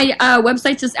 Yeah, my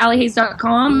website's just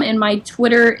alliehaze.com, and my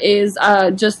Twitter is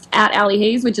just at Allie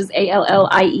Haze, which is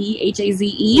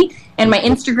ALLIEHAZE, and my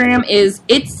Instagram is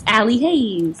It's Allie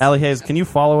Haze. Allie Haze, can you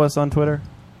follow us on Twitter?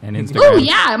 And Oh,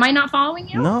 yeah. Am I not following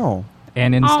you? No.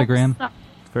 And Instagram. Oh,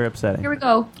 It's very upsetting. here we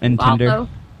go. And Follow. Tinder.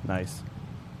 Nice.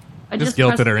 I Just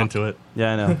pressed guilted her follow. into it.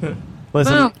 Yeah, I know.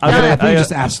 Listen, Boom. I'm Done. gonna, You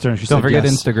just asked her. And she Don't said forget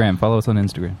yes. Instagram. Follow us on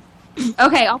Instagram.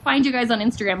 Okay, I'll find you guys on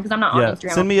Instagram because I'm not on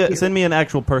Instagram. Send me an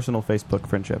actual personal Facebook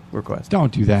friendship request.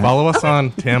 Don't do that. Follow us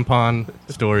on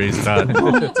tamponstories.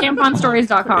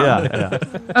 Tamponstories.com.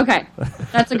 Yeah. Okay,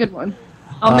 that's a good one.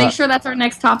 I'll make sure that's our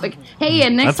next topic. Hey,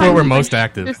 and next That's time where we're you most guys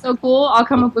active. are so cool. I'll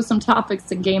come up with some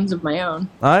topics and games of my own.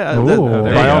 By Ooh. all There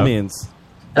you go. means.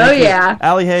 Oh, yeah.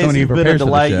 Allie Haze, Someone who you've been a prepares for the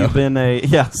delight. show. You've been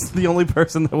the only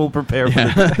person that will prepare for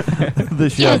the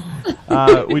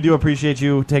show. We do appreciate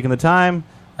you taking the time.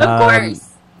 Of course.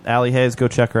 Allie Haze, go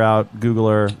check her out. Google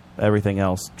her. Everything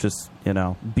else, just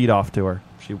beat off to her.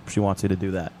 She wants you to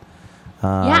do that.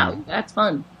 Yeah, that's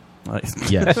fun.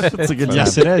 Yes. It's a good time.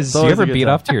 Yes, it is. Do you ever beat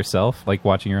off to yourself, like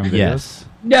watching your own videos? Yes.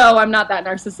 No, I'm not that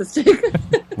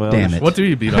narcissistic. Well, Damn it. What do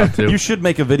you beat off to? You should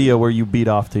make a video where you beat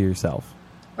off to yourself.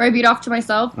 Or I beat off to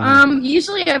myself.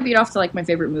 Usually I beat off to like my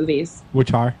favorite movies.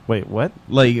 Which are? Wait, what?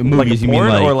 Like movies, Like a you mean porn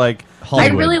like or like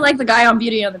Hollywood? I really like the guy on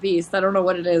Beauty and the Beast. I don't know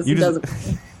what it is. You He just-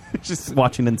 does it. just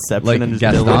watching Inception Like and just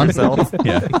Gaston? killing yourself.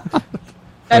 Yeah.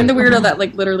 I'm the weirdo that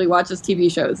like literally watches TV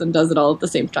shows and does it all at the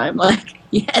same time. Like,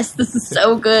 yes, this is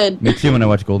so good. Me too when I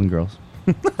watch Golden Girls.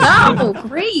 Oh,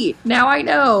 great. Now I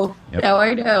know. Yep. Now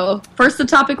I know. First the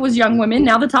topic was young women.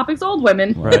 Now the topic's old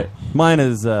women. Right. Mine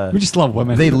is We just love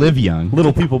women. They live young.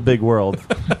 Little People, Big World.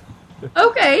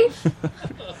 Okay.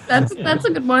 That's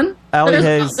a good one. Allie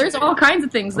Haze. There's all kinds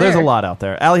of things there. There's a lot out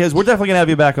there. Allie Haze, we're definitely going to have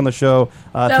you back on the show.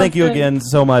 Thank you good. again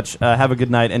so much. Have a good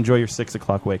night. Enjoy your 6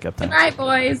 o'clock wake-up time. Good night,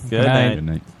 boys. Good night. Good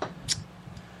night.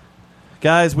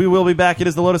 Guys, we will be back. It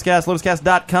is the LotusCast,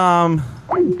 lotuscast.com.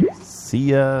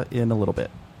 See ya in a little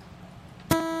bit.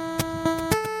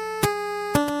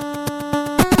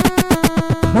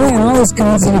 Man, all this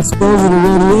constant exposure to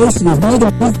radiation is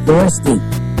making me thirsty.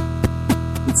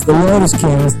 It's the Lotus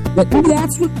Cast, but maybe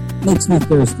that's what makes me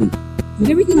thirsty.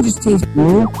 Did everything just taste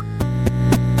blue?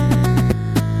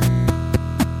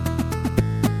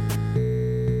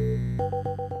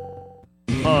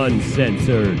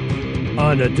 Uncensored,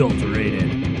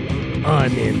 unadulterated,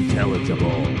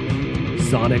 unintelligible.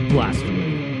 Sonic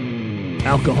blasphemy.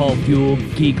 Alcohol-fueled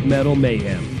geek metal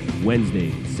mayhem.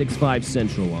 Wednesday, 6/5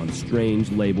 Central on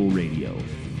Strange Label Radio.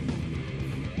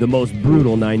 The most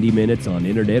brutal 90 minutes on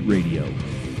internet radio.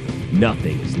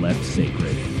 Nothing is left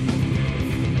sacred.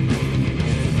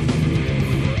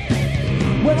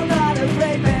 Well, I'm not a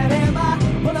great man, am I?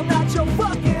 But I'm not your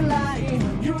fucking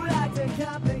lying. You like to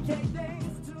complicate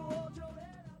things to hold your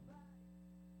head up.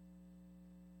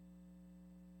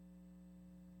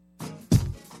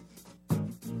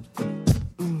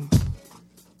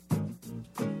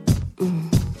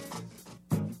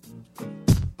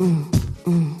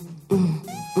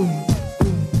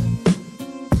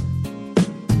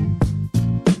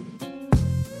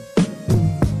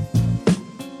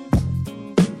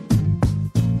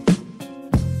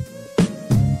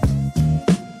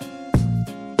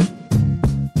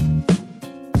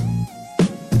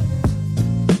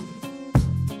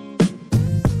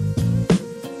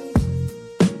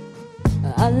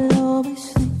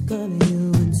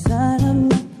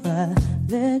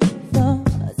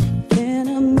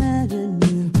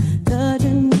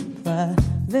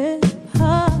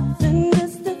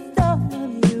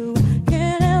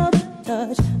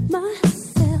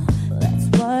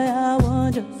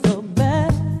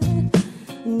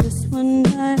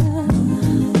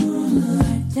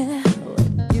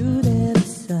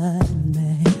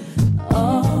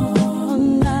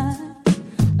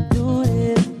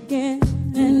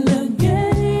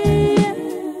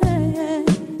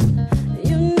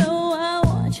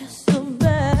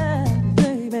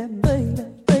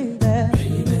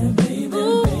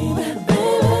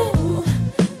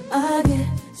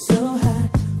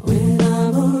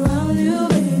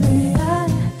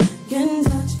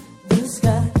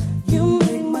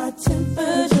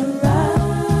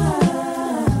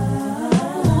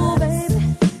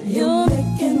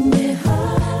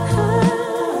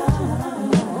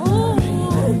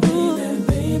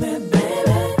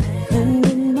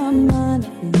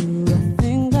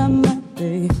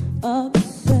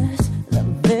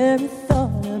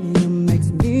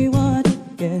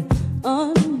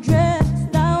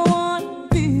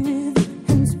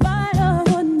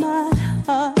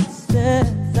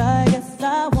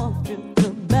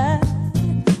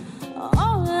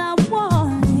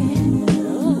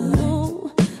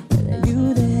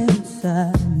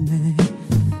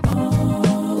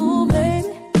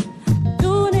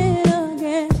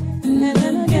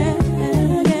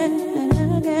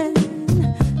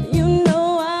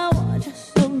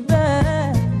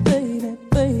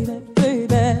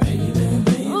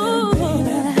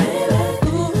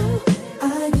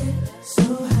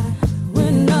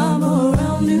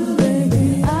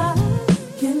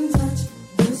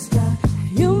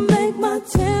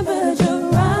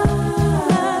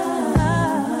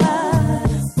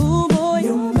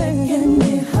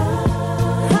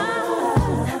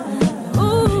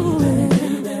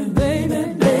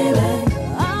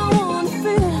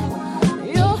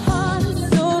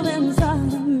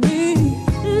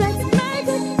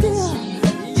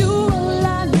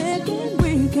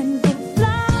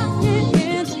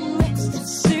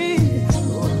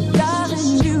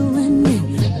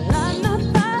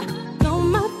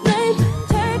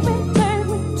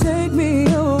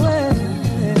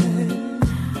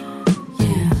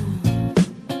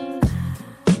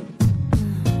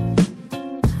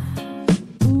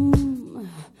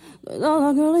 But all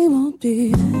I really won't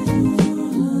be with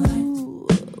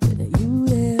you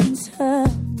there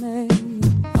inside me.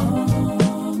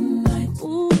 All night.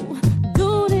 Ooh,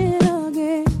 doing it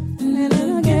again and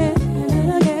again and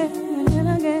again and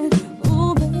again.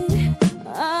 Ooh, baby,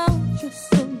 I'm just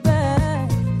so bad,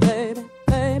 baby,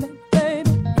 baby,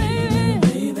 baby, baby,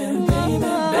 baby, baby,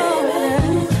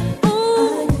 baby.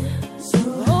 Ooh,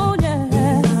 oh yeah.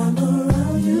 When I'm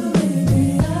around you,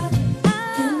 baby, I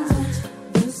can touch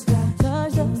the sky,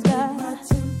 touch the sky. My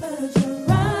temperature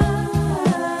rise.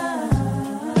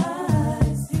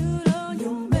 You know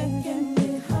you're making me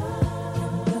high,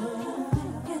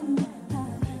 making me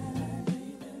high, baby,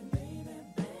 baby,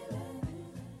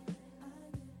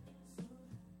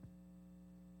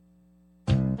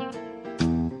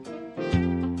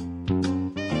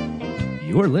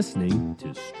 You're listening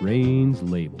to Strange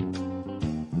Label,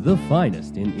 the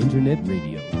finest in internet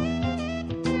radio.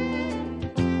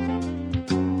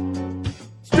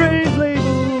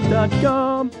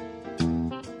 Strangelabel.com.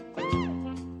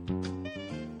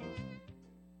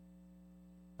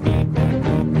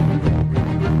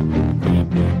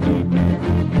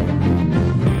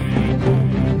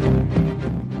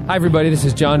 Hi, everybody. This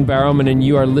is John Barrowman, and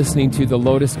you are listening to the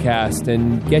Lotus Cast.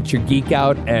 And get your geek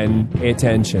out and pay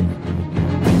attention.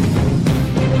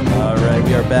 All right,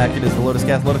 we are back. It is the Lotus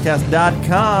Cast.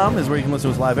 LotusCast.com is where you can listen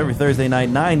to us live every Thursday night,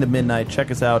 9 to midnight.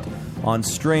 Check us out on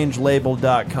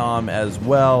strangelabel.com as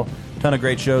well. Ton of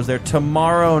great shows there.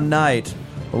 Tomorrow night,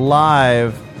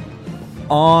 live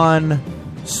on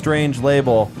Strange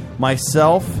Label,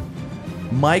 myself,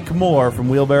 Mike Moore from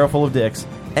Wheelbarrow Full of Dicks,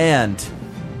 and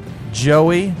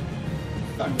Joey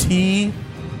T.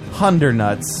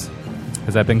 Hundernuts.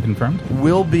 Has that been confirmed?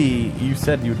 Will be. You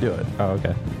said you would do it. Oh,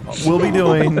 okay. We'll be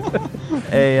doing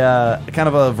a kind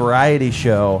of a variety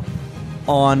show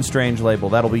on Strange Label.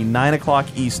 That'll be 9 o'clock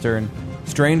Eastern,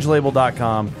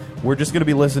 strangelabel.com. We're just going to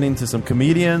be listening to some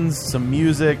comedians, some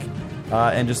music,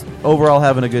 and just overall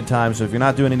having a good time. So if you're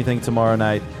not doing anything tomorrow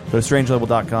night, go to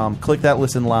strangelabel.com, click that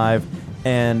listen live,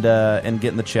 and get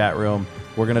in the chat room.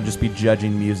 We're going to just be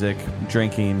judging music,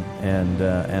 drinking, and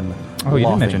Oh, you didn't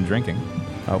laughing. mention drinking.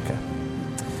 Okay.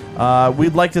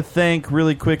 We'd like to thank,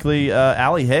 really quickly,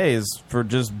 Allie Haze for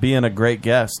just being a great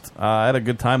guest. I had a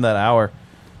good time that hour.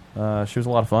 She was a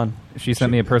lot of fun. She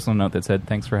sent me a personal note that said,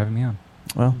 "Thanks for having me on."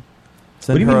 Well,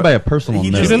 What do you mean by a personal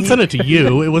note? She didn't send it to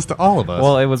you. It was to all of us.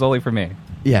 Well, it was only for me.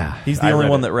 Yeah. He's the only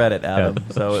one that read it, Adam.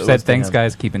 Yeah. So She it said, was to "Thanks, him."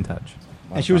 guys. Keep in touch."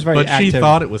 And she was very but active. she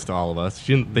thought it was to all of us.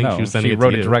 She didn't think No, she was sending she it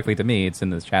wrote to it you. directly to me. It's in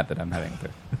this chat that I'm having with her.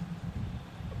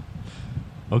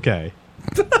 Okay.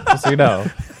 Just so you know.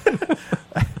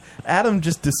 Adam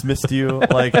just dismissed you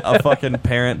like a fucking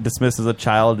parent dismisses a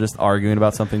child just arguing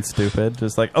about something stupid.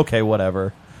 Just like, okay,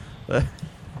 whatever.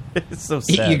 It's so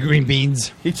sad. Eat your green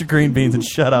beans. Eat your green beans and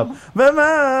shut up. Mom!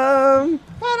 I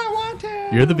don't want to.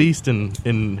 You're the Beast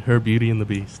in her Beauty and the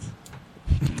Beast.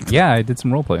 Yeah, I did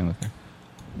some role playing with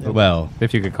her. Well,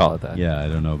 if you could call it that. Yeah, I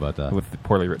don't know about that. With the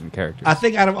poorly written characters. I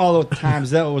think out of all the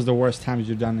times, that was the worst times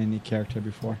you've done any character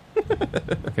before.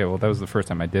 Okay, well, that was the first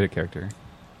time I did a character.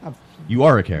 You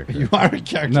are a character. You are a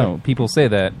character. No, people say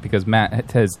that because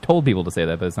Matt has told people to say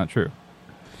that, but it's not true.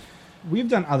 We've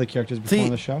done other characters before See, on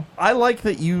the show. I like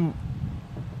that you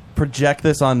project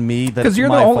this on me. That Because it's you're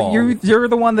the my only, fault. you're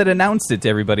the one that announced it to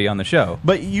everybody on the show.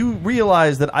 But you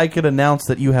realize that I could announce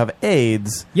that you have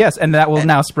AIDS. Yes, and that will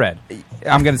now spread.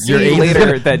 I'm going to Your see AIDS is later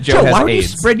gonna- that Joe Joe, has why would you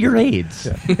AIDS. Spread your AIDS.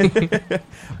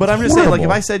 But I'm just saying, like, if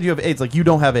horrible. I said you have AIDS, like, you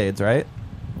don't have AIDS, right?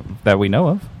 That we know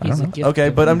of. I don't know. Okay,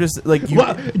 but I'm just like you.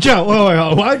 Joe,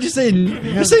 wait, why would you say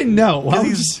you say no? Why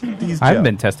would you I haven't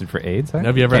been tested for AIDS.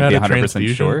 Have you ever Can't had be a 100%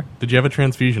 transfusion? Sure. Did you have a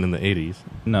transfusion in the 80s?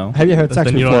 No. Have you had sex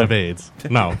Then you before? don't have AIDS.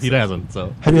 No, he hasn't.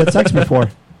 So Have you had sex before?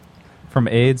 From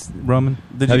AIDS, Roman?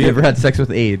 Have you ever had sex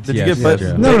with AIDS? Did you Yes. get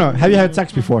Joe. No. Have you had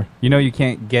sex before? You know you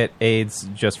can't get AIDS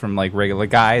just from like regular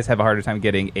guys have a harder time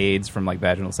getting AIDS from like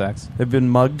vaginal sex. Have been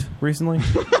mugged recently?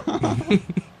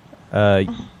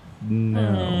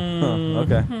 No.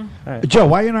 Okay. All right. Joe,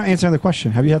 why are you not answering the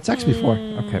question? Have you had sex before?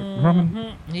 Okay,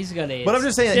 Roman. He's got AIDS. But I'm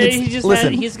just saying, See, it's, he just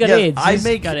listen, he's got yes, AIDS. I He's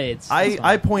make, got AIDS.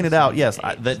 I pointed out, yes,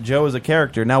 that Joe is a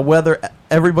character. Now, whether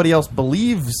everybody else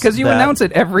believes, Because you that- announce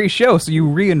it every show, so you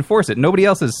reinforce it. Nobody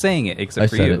else is saying it except I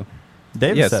for said you. it.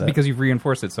 Dave yes, said it. because you've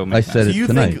reinforced it so many I times. said So it you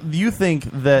tonight. think you think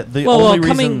that the well, only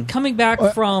coming reason coming back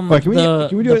from wait, can we- the,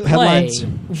 can we do the it play headlines? Shut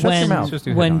your when mouth. Just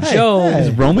do when headlines. Joe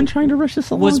Is Roman trying to rush this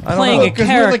along? was I don't playing know. a 'Cause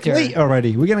we're like character. late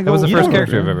already. We're gonna go. That was the you first know,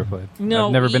 character I've ever played. No,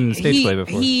 I've never been in a stage play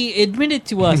before. He admitted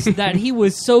to us that he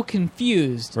was so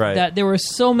confused Right. that there were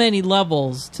so many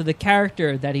levels to the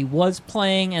character that he was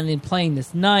playing and then playing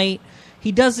this night.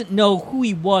 he doesn't know who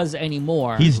he was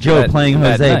anymore. He's Joe playing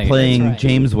that Jose, night. playing That's right.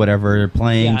 James, whatever,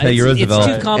 playing Yeah, Teddy it's Roosevelt.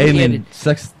 too complicated. And then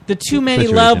sex The too many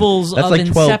situation. levels That's of like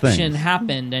 12 Inception things.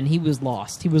 happened, and he was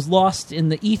lost. He was lost in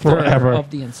the ether Forever.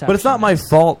 of the Inception. But it's not my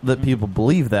fault that people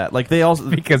believe that. Like they also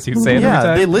because you say it every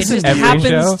time. they It listen. just to you.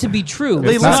 happens to be true.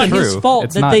 They It's not listen- his fault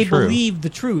It's that not they true. believe the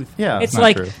truth. Yeah, it's not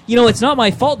like true. it's not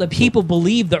my fault that people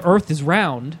believe the Earth is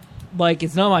round. Like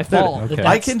it's not my fault. That that's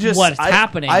I can just what's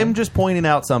happening. I'm just pointing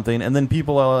out something, and then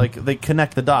people are like, they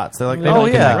connect the dots. They're like, They oh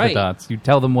don't yeah, connect the dots. You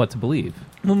tell them what to believe.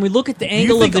 When we look at the you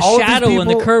angle of think the all of these shadow and the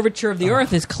people- curvature of the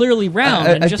Earth is clearly round,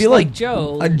 and just feel like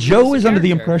Joe, Joe is under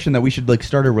the impression that we should like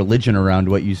start a religion around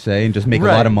what you say and just make a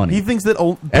Right. lot of money. He thinks that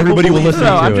Everybody will listen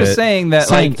No, to I'm it. just saying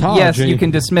that, like, yes, you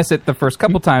can dismiss it the first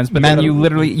couple times, but then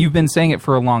you've been saying it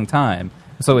for a long time,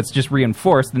 so it's just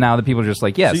reinforced. Now that people are just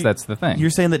like, yes, So that's the thing. You're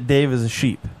saying that Dave is a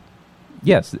sheep.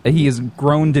 Yes, he has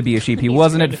grown to be a sheep. He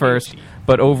wasn't at first,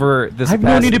 but over this I've past...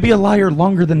 known you to be a liar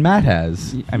longer than Matt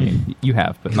has. I mean, you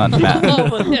have, but not Matt.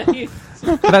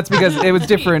 But that's because it was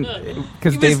different.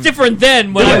 Because it was different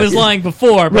then when I was lying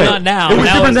before, but not now. It was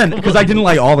Now different it's- then because I didn't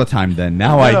lie all the time then.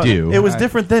 Now I do. It was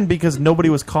different then because nobody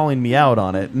was calling me out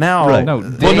on it. Now, Right. No, Well,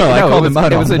 Dave, no, I called it him was,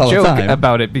 out it on was it a all the joke time.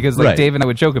 about it because, like, Right. Dave and I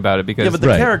would joke about it because, yeah, but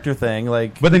the character thing,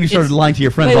 like, But then you started lying to your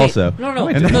friends Wait, also. No,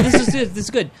 And then- no. This is good. This is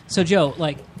good. So Joe,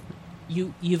 like,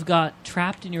 you've got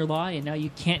trapped in your lie, and now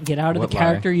you can't get out of What the lie?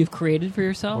 character you've created for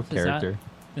yourself. What character?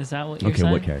 Is that what you're Okay,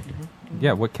 saying? what character?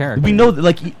 Yeah, what character? We know that,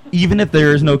 like, even if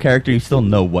there is no character, you still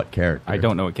know what character. I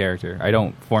don't know what character. I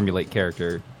don't formulate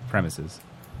character premises.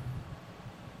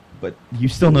 But you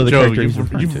still know the Joe, character he's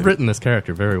referring you've to. written this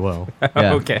character very well.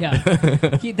 Yeah. Okay.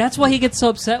 Yeah. That's why he gets so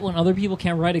upset when other people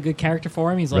can't write a good character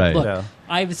for him. He's like, Right. look, Yeah.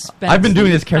 I've been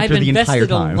doing this character I've the entire invested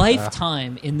time. a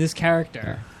lifetime in this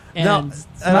character. And No, it's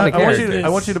and not I a want character. you. I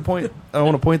want you to point. I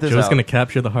want to point this Joe's out. going to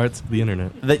capture the hearts of the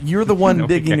internet. That you're the one No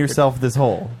digging character. yourself this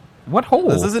hole. What hole?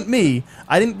 This isn't me.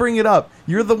 I didn't bring it up.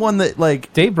 You're the one that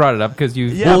like. Dave brought it up because you.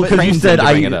 Yeah, Well, but 'cause you said to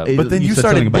bring it up. But then you you said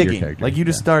something started about your digging. character. Like you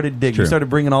just started digging. True. You started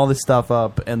bringing all this stuff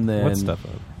up, and then What stuff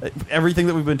up? Everything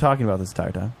that we've been talking about this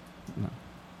entire time.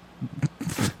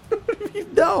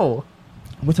 No.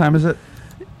 What time is it?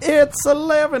 It's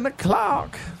 11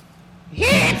 o'clock.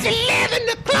 It's 11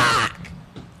 o'clock.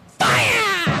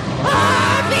 Fire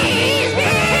all these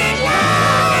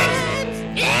headlines.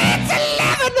 It's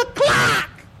 11 o'clock.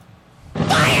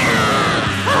 Fire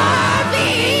all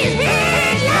these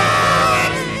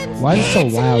headlines. Why is it so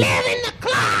loud? 11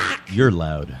 o'clock. You're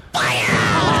loud. It's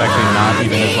actually not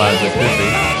even as loud as it could be.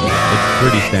 It's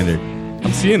pretty standard.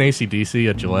 I'm seeing AC/DC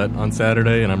at Gillette on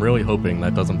Saturday, and I'm really hoping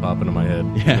that doesn't pop into my head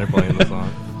when they're playing the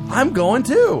song. I'm going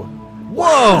too.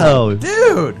 Whoa,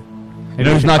 dude! You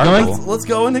know who's not going? Let's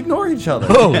go and ignore each other.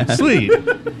 Oh, sweet.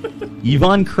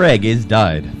 Yvonne Craig is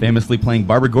died, famously playing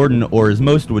Barbara Gordon, or as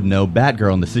most would know,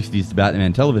 Batgirl in the 60s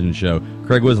Batman television show.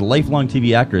 Craig was a lifelong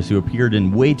TV actress who appeared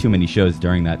in way too many shows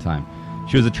during that time.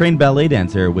 She was a trained ballet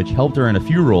dancer, which helped her in a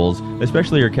few roles,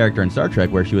 especially her character in Star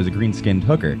Trek, where she was a green-skinned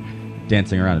hooker,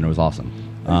 dancing around, and it was awesome.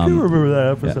 I do remember that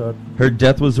episode. Yeah. Her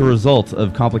death was a result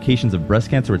of complications of breast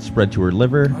cancer, which spread to her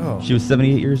liver. Oh. She was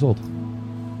 78 years old.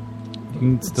 You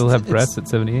can still have breasts at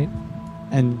 78?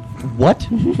 And what?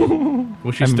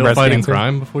 Was she I'm still breast fighting cancer.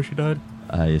 crime before she died?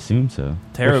 I assume so.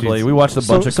 Terribly. We watched a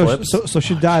bunch of clips. So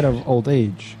she died of old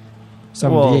age.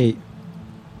 78.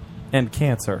 And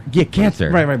cancer. Yeah, cancer.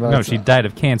 Right, but No, that's- she died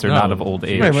of cancer, No, not of old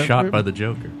she age. got Right, shot right. by the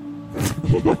Joker.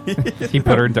 He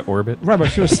put her into orbit. Right, but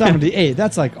she was 78.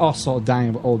 That's like also dying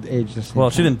of old age. the same Well,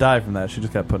 she time. didn't die from that. She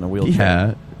just got put in a wheelchair.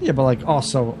 Yeah. Yeah, but like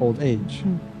also old age.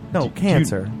 No,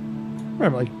 cancer. Right,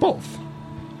 but like both.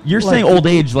 You're Like- saying old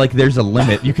age like there's a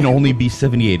limit. You can only be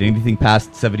 78. Anything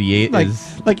past 78 Like,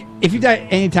 is... like if you die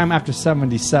anytime after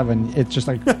 77, it's just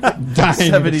like dying.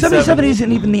 77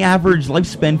 isn't even the average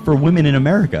lifespan for women in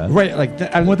America. Right, like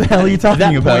what the hell are you talking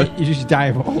that about? Point, you just die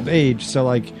of old age. So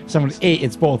like 78,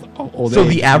 it's both old So age.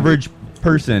 the average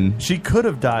person She could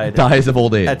have died dies of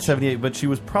old age. at 78, but she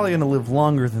was probably going to live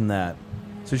longer than that.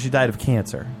 So she died of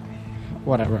cancer.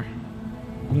 Whatever.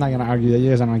 I'm not gonna argue that. You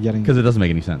guys are not getting. Because it doesn't make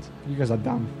any sense. You guys are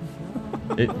dumb.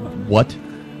 What?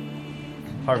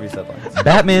 Harvey's headlines.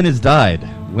 Batman has died.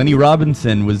 Lenny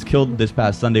Robinson was killed this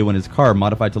past Sunday when his car,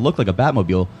 modified to look like a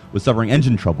Batmobile, was suffering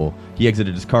engine trouble. He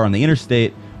exited his car on the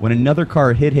interstate when another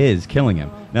car hit his, killing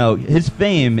him. Now, his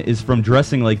fame is from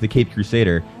dressing like the Caped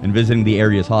Crusader and visiting the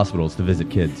area's hospitals to visit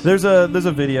kids. There's a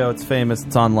video. It's famous.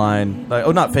 It's online.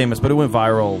 Not famous, but it went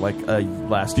viral like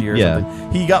last year. Or Yeah.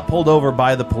 something. He got pulled over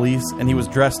by the police, and he was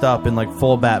dressed up in like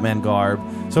full Batman garb.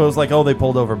 So it was like, oh, they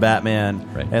pulled over Batman,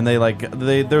 Right. and there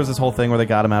was this whole thing where they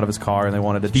got him out of his car and they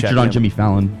wanted to check Featured on him. Jimmy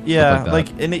Fallon. Yeah, stuff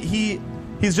like that. and he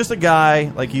he's just a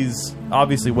guy. Like he's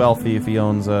obviously wealthy if he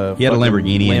owns a. He had a fucking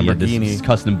Lamborghini. And he had this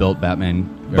custom-built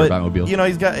Batman or But Batmobile. you know,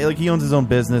 he's got he owns his own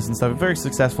business and stuff. A very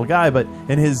successful guy. But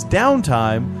in his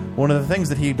downtime, one of the things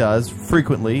that he does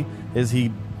frequently is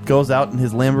he goes out in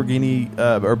his Lamborghini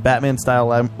or Batman style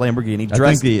Lamborghini, I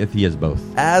dressed think he is both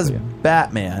as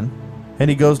Batman, and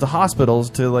he goes to hospitals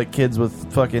to like kids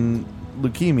with fucking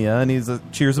leukemia, and he's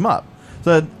cheers them up.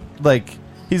 So like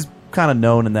he's kind of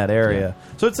known in that area.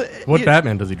 So it's What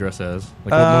Batman does he dress as?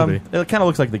 Like what movie? It kind of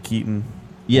looks like the Keaton.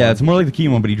 Yeah, it's more like the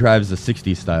Keaton one, but he drives a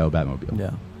 60s style Batmobile.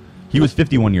 Yeah. He was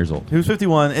 51 years old. He was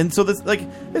 51, and so this like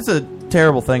it's a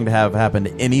terrible thing to have happen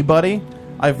to anybody.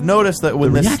 I've noticed that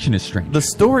when The reaction is strange. The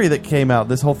story that came out,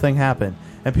 this whole thing happened,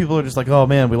 and people are just like, "Oh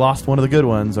man, we lost one of the good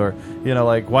ones," or you know,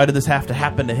 like, "Why did this have to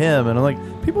happen to him?" And I'm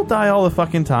like, people die all the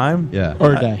fucking time. Yeah,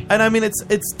 Or die. And I mean,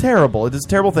 it's terrible. It's a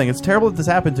terrible thing. It's terrible that this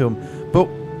happened to him, but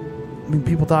I mean,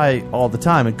 people die all the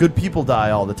time, and good people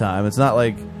die all the time. It's not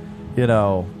like, you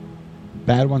know,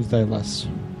 Bad ones die less.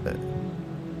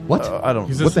 What? I don't.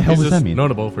 He's What just, the hell he's does that just mean?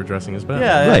 Notable for dressing as Batman.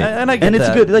 Yeah, Right. and I get and it's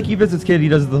that. good. Like he visits kid, he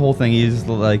does the whole thing. He's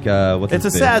like, what's It's a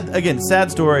his face?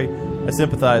 sad story. I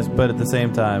sympathize, but at the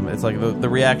same time, it's like the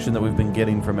reaction that we've been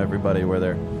getting from everybody, where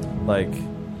they're like,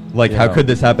 you how know, could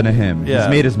this happen to him? Yeah. He's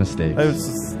made his mistakes.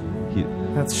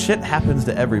 That shit happens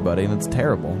to everybody, and it's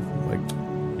terrible. Like,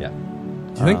 yeah.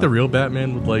 Do you think the real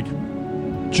Batman would like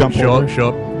show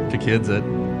up to kids at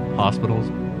hospitals?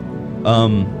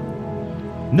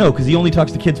 No, because he only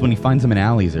talks to kids when he finds them in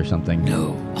alleys or something.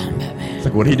 No, I'm Batman. It's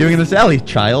like, what are you doing in this alley,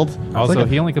 child? Also, It's like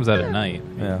he only comes out at night.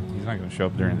 Yeah. He's not going to show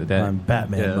up during the day. I'm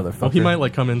Batman, motherfucker. Oh, he might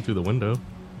like come in through the window.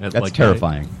 At, That's like,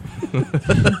 terrifying.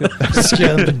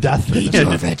 Scare them to death.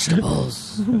 Yeah.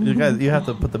 vegetables. You guys, you have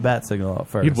to put the bat signal out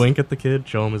first. He'd wink at the kid,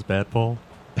 show him his bat pole.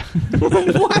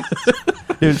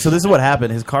 Dude, so this is what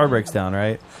happened. His car breaks down,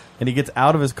 right? And he gets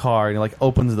out of his car and he like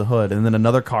opens the hood, and then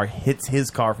another car hits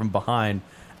his car from behind,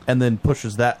 and then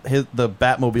pushes the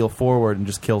Batmobile forward and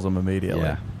just kills him immediately.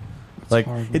 Yeah. Like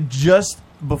it just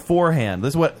beforehand.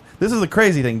 This is the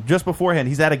crazy thing. Just beforehand,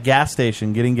 he's at a gas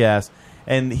station getting gas,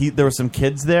 and there were some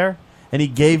kids there, and he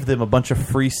gave them a bunch of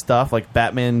free stuff like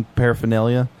Batman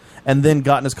paraphernalia, and then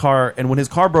got in his car. And when his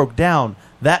car broke down,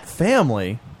 that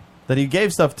family that he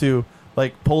gave stuff to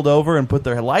like pulled over and put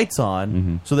their lights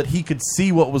on so that he could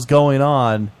see what was going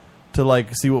on, to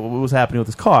like see what was happening with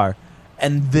his car,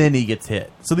 and then he gets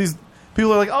hit. So these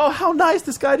people are like, "Oh, how nice!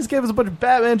 This guy just gave us a bunch of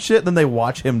Batman shit." And then they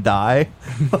watch him die.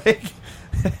 Like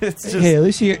it's just Hey, at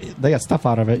least they got stuff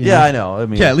out of it. you yeah, know? I know. I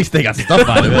mean, Yeah, at least they got stuff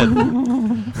out of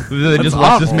it. They just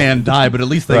watched this man die, but at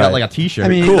least they got like a T-shirt. I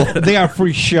mean, cool. they got a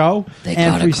free show They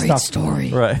and got free a great stuff.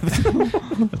 story. right.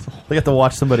 They have to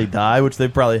watch somebody die, which they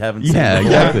probably haven't seen. Yeah,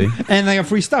 exactly. And they got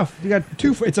free stuff. You got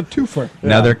it's a twofer.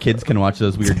 Now their kids can watch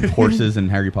those weird horses in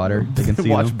Harry Potter. They can see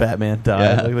watch them. Batman die.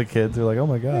 Yeah. Like the kids are like, "Oh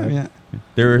my god!" Yeah.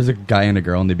 There was a guy and a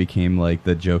girl, and they became like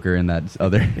the Joker in that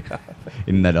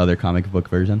other comic book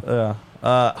version. Yeah.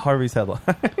 Harvey's headline.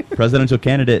 Presidential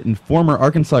candidate and former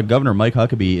Arkansas Governor Mike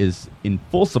Huckabee is in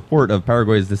full support of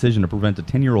Paraguay's decision to prevent a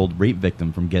 10-year-old rape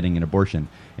victim from getting an abortion.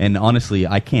 And honestly,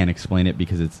 I can't explain it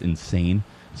because it's insane,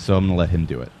 so I'm going to let him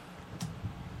do it.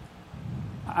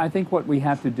 I think what we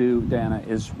have to do, Dana,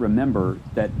 is remember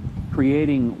that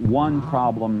creating one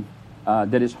problem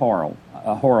that is horrible.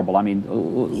 I mean,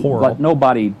 let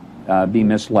nobody be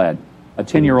misled. A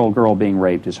 10-year-old girl being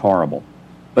raped is horrible.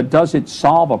 But does it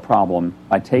solve a problem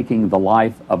by taking the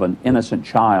life of an innocent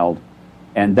child?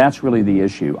 And that's really the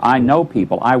issue. I know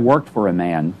people. I worked for a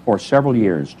man for several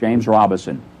years, James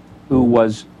Robinson, who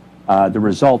was the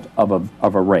result of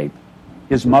a rape.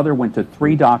 His mother went to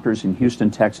 3 doctors in Houston,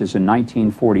 Texas in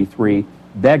 1943,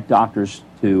 begged doctors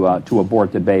to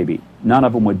abort the baby. None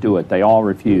of them would do it. They all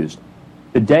refused.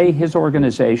 Today, his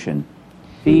organization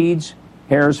feeds,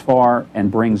 cares for,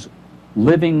 and brings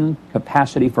living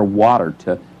capacity for water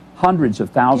to hundreds of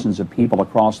thousands of people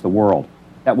across the world.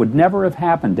 That would never have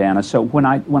happened, Dana. So when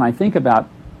I think about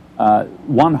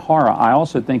one horror, I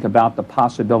also think about the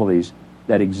possibilities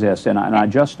that exist, and I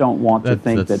just don't want to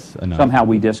think that somehow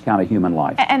we discount a human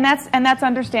life. And that's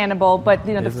understandable, but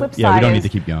you know the flip side Yeah, we don't is need to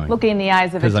keep going. looking in the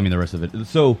eyes of it. Because, I mean, the rest of it.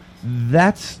 So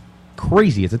that's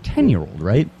crazy. It's a 10-year-old,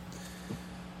 right?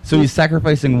 So he's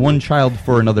sacrificing one child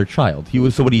for another child.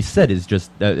 So what he said is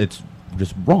just it's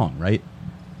just wrong, right?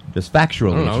 Just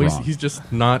factually, I don't know. it's wrong. He's just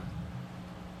not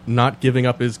giving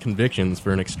up his convictions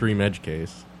for an extreme edge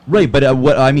case. Right, but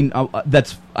what I mean,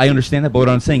 I understand that, but what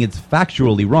I'm saying, it's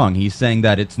factually wrong. He's saying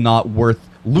that it's not worth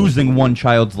losing one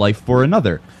child's life for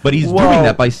another, but he's doing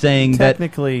that by saying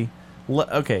technically,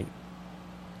 okay,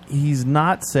 he's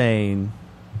not saying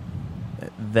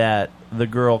that the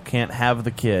girl can't have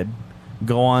the kid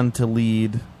go on to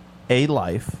lead a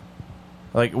life.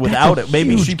 Like without That's a it,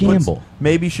 maybe huge she gamble.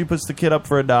 maybe she puts the kid up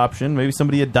for adoption. Maybe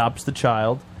somebody adopts the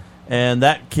child, and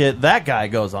that guy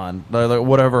goes on,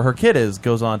 whatever her kid is,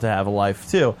 goes on to have a life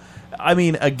too. I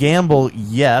mean, a gamble,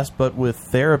 yes, but with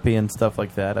therapy and stuff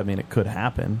like that, I mean, it could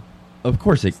happen. Of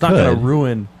course, It's not going to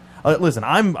ruin. Listen,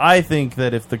 I think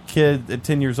that if the kid at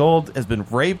 10 years old has been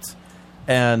raped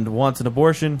and wants an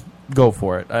abortion, go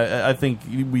for it. I think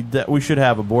we should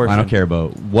have abortion. I don't care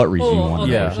about what reason you want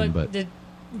okay, abortion, but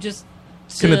just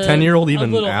Can a 10-year-old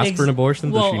even little ask for an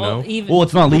abortion? Does she know? well,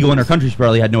 it's not legal in her country. She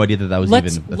probably had no idea that was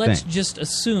let's even a let's thing. just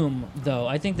assume, though.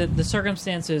 I think that the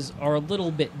circumstances are a little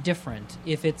bit different.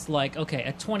 If it's like, okay,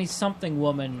 a 20-something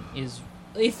woman is,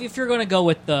 if you're going to go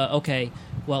with the, okay,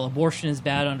 well, abortion is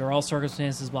bad under all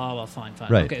circumstances, blah blah, fine.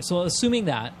 Right. Okay, so assuming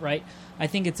that, right? I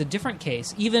think it's a different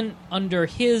case, even under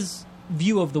his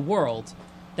view of the world,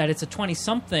 that it's a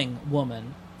 20-something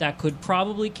woman that could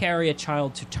probably carry a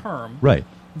child to term, Right.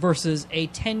 versus a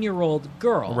 10-year-old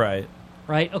girl, Right.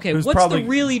 Right. Okay. Who's What's probably-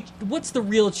 the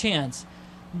real chance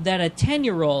that a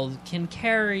 10-year-old can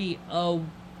carry a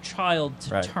child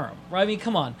to Right. term? Right. I mean,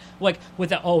 come on. Like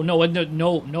with that. Oh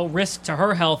no risk to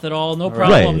her health at all. No Right.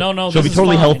 problem. No. She'll this be is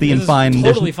totally fine. healthy This and is fine.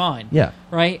 There's- Totally fine. Yeah.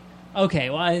 Right. Okay.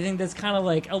 Well, I think that's kind of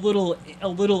like a little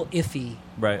iffy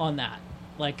Right. on that.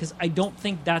 Like, because I don't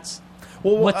think that's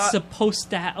Well, what's supposed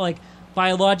to like.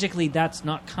 Biologically, that's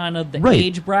not kind of the Right.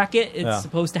 age bracket it's Yeah.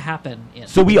 supposed to happen in.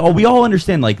 So we all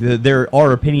understand like there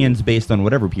are opinions based on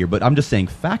whatever here, but I'm just saying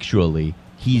factually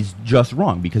he's just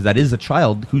wrong because that is a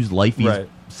child whose life he's Right.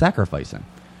 sacrificing.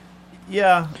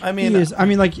 Yeah, I mean, He is. I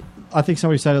mean, like I think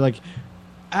somebody said it. Like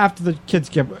after the kids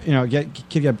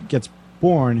gets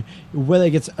born, whether it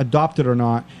gets adopted or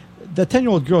not, the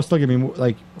 10-year-old girl still gonna be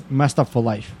like messed up for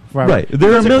life. Forever. Right.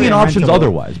 There are a million options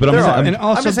otherwise, but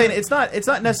I'm just saying it's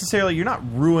not necessarily you're not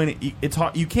ruining. It's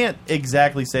hard, you can't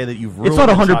exactly say that you've ruined. It's not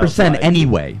a child's 100% life.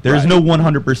 anyway. There's Right. no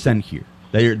 100% here.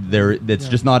 That's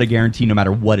just not a guarantee no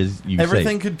matter what is you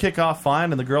Everything say. could kick off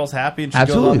fine, and the girl's happy, and she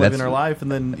Absolutely, goes on living that's- her life,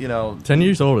 and then 10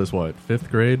 years old is what, 5th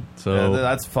grade? So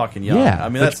that's fucking young. Yeah. I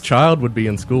mean, that that's child would be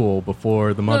in school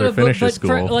before the mother No, finishes but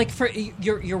school. For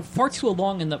you're far too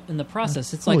along in the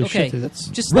process. It's like Holy okay, shit, dude, that's-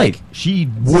 just Right. like She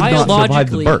would not survive the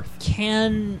biologically, birth.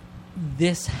 can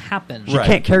this happen? She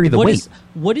can't carry the What weight.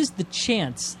 what is the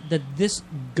chance that this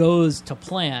goes to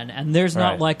plan? And there's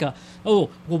not Right. like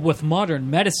with modern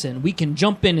medicine we can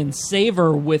jump in and save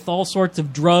her with all sorts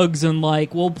of drugs and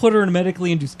like we'll put her in a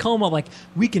medically induced coma. Like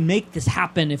we can make this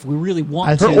happen if we really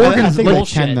want to. Her organs, think like,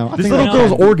 they can, though. I this think little they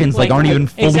girl's can. organs like aren't even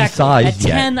fully exactly. sized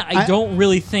At 10, yet. I don't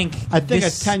really think. I think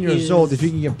this at 10 years is old, if you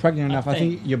can get pregnant enough, I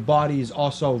thing. think your body is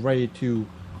also ready to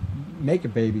make a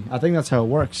baby. I think that's how it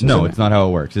works. No, isn't it's it? not how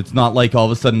it works. It's not like all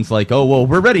of a sudden it's like, oh well,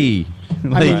 we're ready.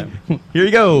 Like, here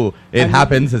you go. It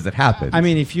happens as it happens. I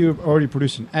mean, if you're already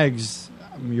producing eggs,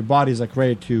 your body's like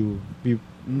ready to be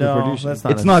No, reproducing. that's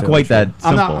not it's not quite that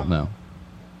I'm simple. not- No,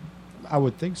 I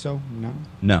would think so. No.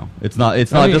 no, it's not.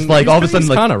 It's I not mean, just like all of a sudden he's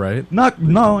like kinda right. Not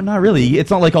really. It's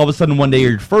not like all of a sudden one day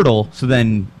you're fertile, so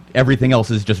then everything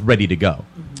else is just ready to go.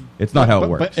 It's not how it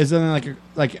works. But isn't it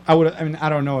like I would? I mean, I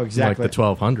don't know exactly. Like the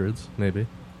 1200s, maybe.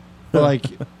 But like,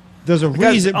 there's a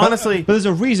Because, reason. honestly- but there's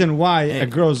a reason why a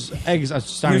girl's eggs are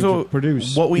starting Here's to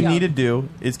produce. What we Yeah. need to do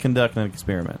is conduct an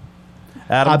experiment.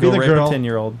 Adam, I'll be go the rape girl. a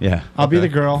 10-year-old. Yeah. I'll be Okay.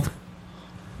 the girl.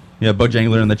 Yeah,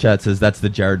 Bojangler in the chat says that's the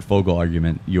Jared Fogle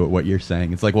argument. What you're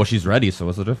saying? It's like, well, she's ready, so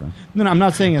what's the difference? No, I'm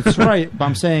not saying it's right, but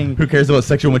I'm saying Who cares about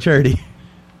sexual maturity?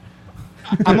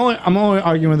 I'm only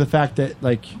arguing the fact that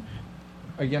like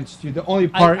against you. The only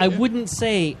part I wouldn't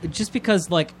say just because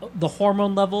like the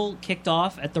hormone level kicked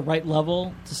off at the right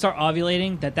level to start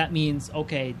ovulating that means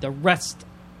okay the rest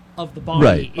of the body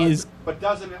Right. is But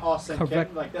doesn't it all sync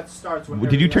correct. in? Like that starts when.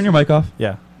 Did you turn your mic off?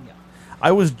 Yeah.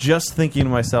 I was just thinking to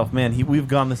myself, man, we've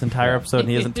gone this entire episode and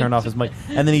he hasn't turned off his mic.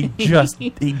 And then he did No,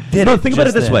 it. think about it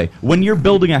just this then. way. When you're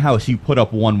building a house, you put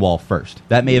up one wall first.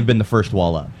 That may have been the first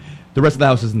wall up. The rest of the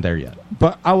house isn't there yet.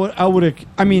 But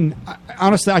I mean,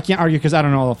 honestly, I can't argue because I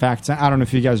don't know all the facts. I don't know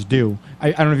if you guys do.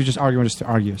 I don't know if you're just arguing just to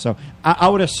argue. So I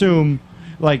would assume,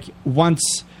 like,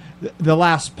 once the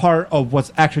last part of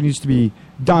what actually needs to be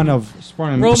done of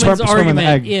sperm Roman's and the argument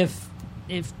egg.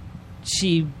 if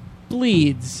she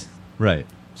bleeds Right.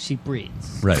 she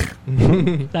breeds Right.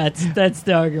 that's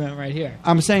the argument right here.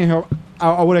 I'm saying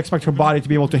I would expect her body to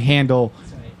be able to handle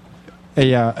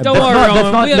a. Don't worry, that's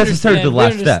Roman, not we necessarily the understand-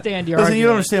 last we step. understand your Listen, you don't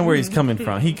argument. understand where he's coming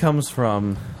from. He comes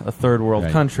from a third world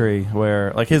Right. country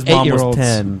where, like, his mom was 8-year-olds.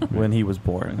 10 when he was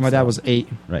born. My dad was 8,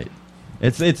 Right.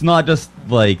 It's not just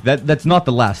like that. That's not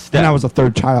the last step. and I was a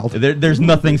third child. There's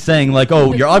nothing saying like,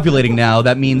 oh, you're ovulating now.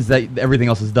 That means that everything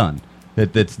else is done.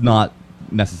 It's not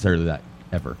necessarily that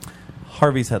ever.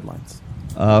 Harvey's headlines.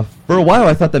 For a while,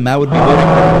 I thought that Matt would be voting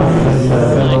for.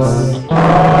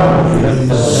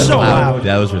 So loud.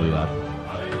 That was really loud.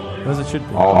 As it should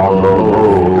be.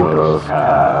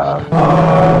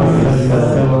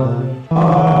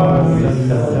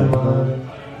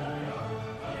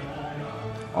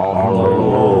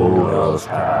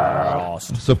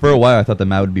 So for a while, I thought that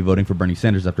Matt would be voting for Bernie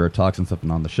Sanders after our talks and something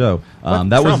on the show. That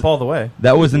Trump was all the way.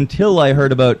 That was until I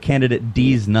heard about candidate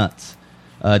D's Nuts.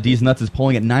 D's Nuts is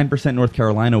polling at 9% in North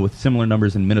Carolina with similar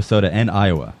numbers in Minnesota and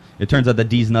Iowa. It turns out that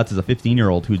D's Nuts is a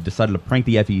 15-year-old who decided to prank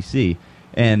the FEC.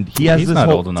 And he's not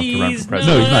old enough to run for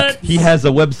president. No, he's not. He has a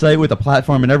website with a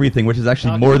platform and everything, which is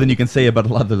actually more than you can say about a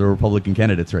lot of the Republican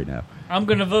candidates right now. I'm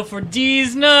going to vote for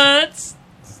D's Nuts.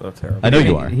 So terrible. I know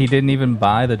you are. He didn't even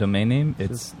buy the domain name.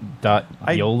 It's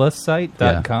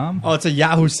 .yolasite.com. Oh, it's a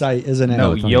Yahoo site, isn't it?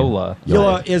 No, Yola.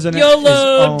 Yola isn't it?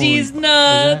 YOLO, D's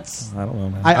Nuts. I don't know,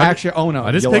 man. I actually own a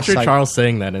I just Yola pictured site. Charles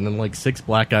saying that, and then like 6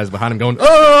 black guys behind him going,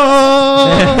 "Oh!"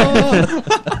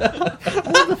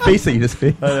 The face that you just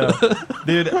made. I know.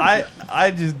 Dude, I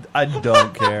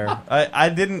don't care. I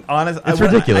didn't honestly. It's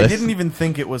ridiculous. I didn't even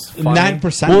think it was funny.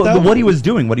 9%. Well, what he was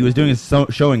doing is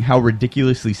showing how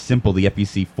ridiculously simple the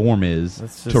FEC form is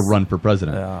to run for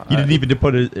president. Yeah, he didn't even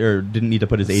didn't need to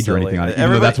put his age or anything on it, even though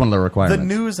Everybody- that's one of the requirements. The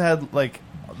news had like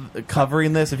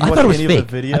covering this. If you I watch thought it was any fake.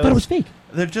 of the videos, I thought it was fake.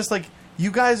 They're just like,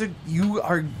 you guys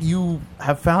you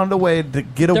have found a way to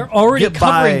get They're already get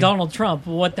covering by. Donald Trump.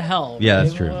 What the hell? Yeah,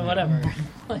 that's true. Whatever.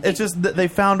 It's just that they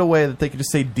found a way that they could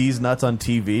just say D's nuts on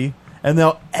TV. And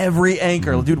now every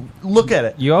anchor, dude, look at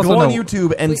it. You also go on know-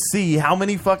 YouTube and see how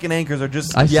many fucking anchors are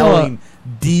just I saw- yelling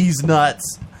D's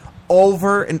nuts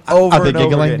over and over Are they and over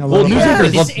giggling again. a little bit? anchors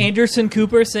Is love- Anderson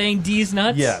Cooper saying D's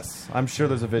Nuts? Yes, I'm sure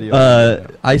there's a video.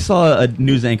 I saw a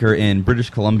news anchor in British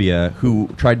Columbia who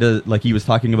tried to, he was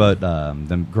talking about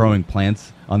them growing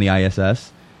plants on the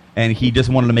ISS, and he just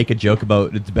wanted to make a joke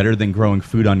about it's better than growing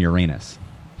food on Uranus.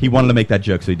 He wanted to make that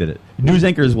joke, so he did it. News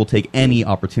anchors will take any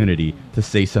opportunity to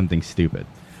say something stupid.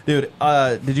 Dude,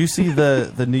 did you see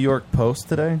the New York Post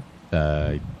today?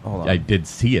 Hold on. I did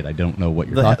see it. I don't know what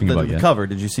you're talking about the yet. cover.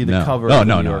 Did you see the No. cover? Oh, of the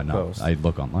no, New no, York no. Post? I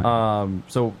look online.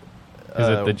 So, Is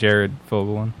it the Jared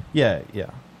Fogle one? Yeah.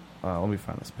 Let me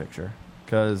find this picture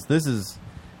because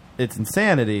it's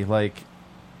insanity. Like,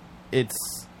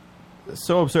 it's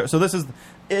so absurd. So this is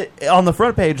it, on the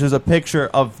front page. There's a picture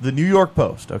of the New York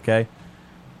Post. Okay,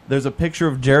 there's a picture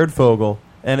of Jared Fogle,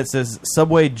 and it says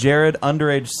Subway Jared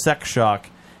underage sex shock,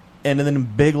 and then in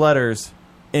big letters,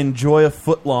 enjoy a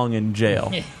footlong in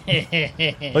jail.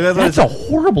 That's a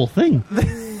horrible thing.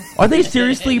 Are they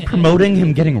seriously promoting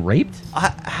him getting raped?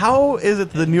 How is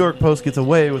it that the New York Post gets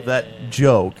away with that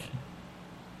joke?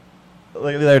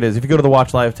 Like, there it is. If you go to the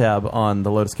Watch Live tab on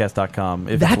thelotuscast.com,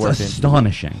 if That's it's working.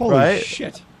 astonishing. Holy right?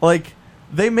 shit. Like,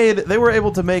 they were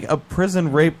able to make a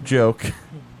prison rape joke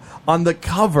on the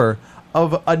cover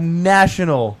of a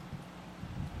national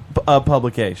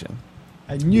publication.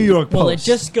 A New York Post. Well, it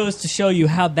just goes to show you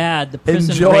how bad the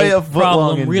prison Enjoy a rape footlong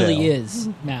problem in really jail. is,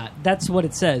 Matt. That's what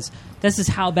it says. This is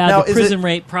how bad Now, the is prison it-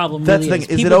 rape problem that's really the is.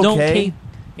 thing. Is it People don't okay? take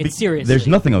it seriously. There's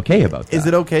nothing okay about that. Is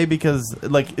it okay because,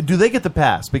 do they get the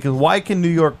pass? Because why can New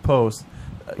York Post...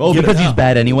 Oh, get because it- he's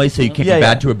bad anyway, so you can't be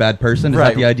bad to a bad person? Is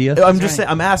that the idea? I'm just saying,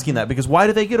 I'm asking that because why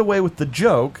do they get away with the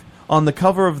joke on the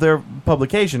cover of their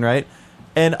publication, right?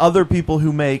 And other people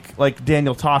who make, like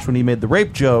Daniel Tosh when he made the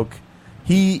rape joke,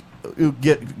 he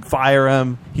fire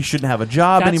him. He shouldn't have a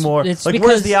job anymore. It's Like, because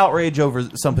where's the outrage over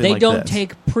something they like don't this?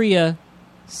 take PREA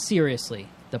seriously.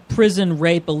 The Prison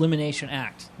Rape Elimination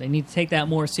Act. They need to take that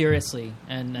more seriously.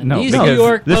 And these New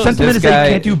York the Post- sentiment is that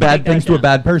you can't do bad things to a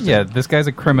bad person. Yeah, this guy's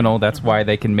a criminal. That's why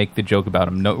they can make the joke about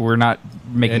him. No, we're not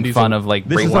making fun of like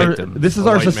This rape is our, victims. this is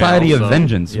our society of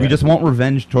vengeance. We just want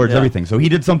revenge towards Yeah. everything. So he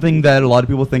did something that a lot of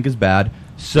people think is bad.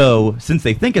 So since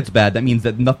they think it's bad, that means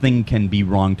that nothing can be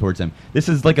wrong towards him. This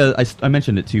is like I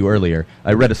mentioned it to you earlier.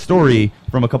 I read a story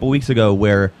from a couple weeks ago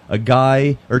where a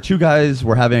guy or two guys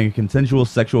were having a consensual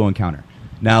sexual encounter.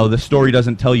 Now, the story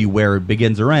doesn't tell you where it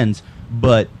begins or ends,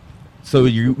 but so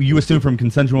you assume from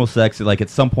consensual sex that, like,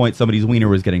 at some point somebody's wiener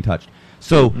was getting touched.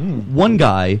 So one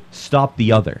guy stopped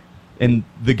the other, and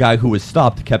the guy who was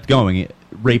stopped kept going,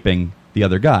 raping the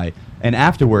other guy. And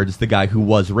afterwards, the guy who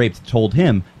was raped told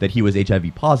him that he was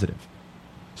HIV positive.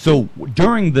 So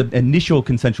during the initial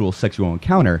consensual sexual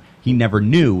encounter, he never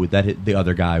knew that the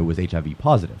other guy was HIV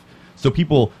positive. So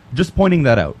people just pointing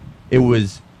that out, it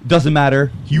was... Doesn't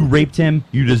matter. You raped him.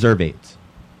 You deserve AIDS.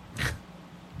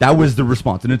 That was the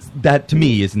response, and that to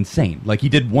me is insane. Like, he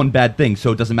did one bad thing,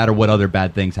 so it doesn't matter what other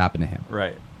bad things happen to him.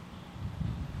 Right.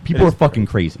 People are fucking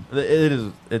crazy. It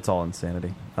is. It's all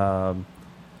insanity.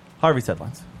 Harvey's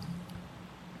headlines.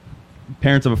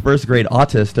 Parents of a first-grade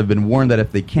autist have been warned that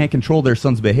if they can't control their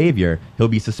son's behavior, he'll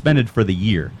be suspended for the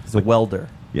year. He's a welder.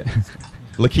 Yeah.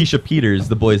 Lakeisha Peters,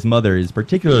 the boy's mother, is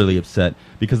particularly upset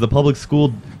because the public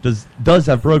school does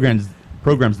have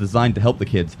programs designed to help the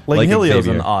kids. Like Helio's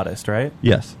Xavier. an artist, right?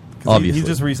 Yes, 'Cause obviously. He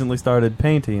just recently started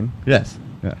painting. Yes.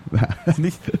 Yeah.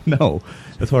 No,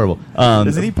 that's horrible.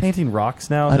 Isn't he painting rocks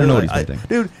now? I don't know what he's painting.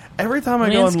 Dude, every time I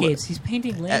go on... Landscapes. He's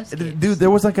painting landscapes. Dude,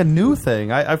 there was like a new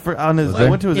thing. I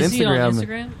went to his Is Instagram. he on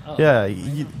Instagram? Oh.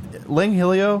 Yeah, Lang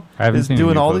Helio is seen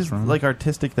doing any all posts these from him. like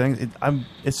artistic things.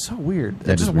 It's so weird.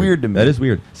 That It's is just weird to me. That is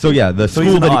weird. So yeah, the So he's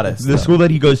school an that artist, the though. school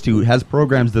that he goes to has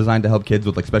programs designed to help kids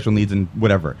with like special needs and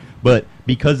whatever. But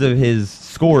because of his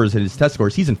scores and his test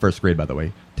scores, he's in first grade by the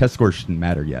way. Test scores shouldn't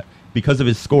matter yet. Because of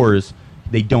his scores,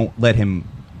 they don't let him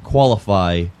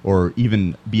qualify or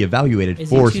even be evaluated Is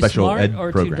he for too special smart ed or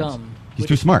too programs. dumb? He's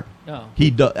too smart. Oh.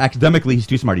 Academically, he's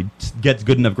too smart. He gets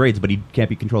good enough grades, but he can't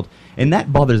be controlled, and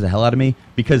that bothers the hell out of me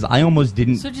because I almost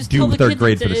didn't So just tell do the third kid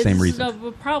grade that for the same this reason. is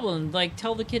a problem. Like,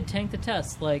 tell the kid tank the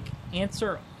test. Like,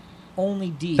 answer only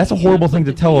D. That's a You horrible gotta thing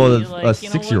put to the tell D, a like, you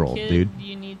know what, 6-year-old, kid, dude.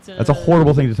 you need to- That's a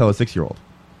horrible thing to tell a 6-year-old.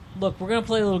 Look, we're gonna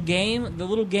play a little game. The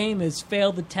little game is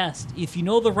fail the test. If you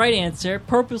know the right answer,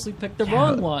 purposely pick the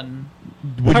wrong one.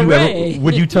 Hooray!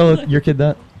 Would you tell your kid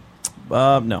that?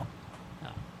 No.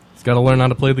 He's got to learn how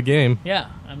to play the game. Yeah,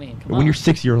 I mean, come When on. you're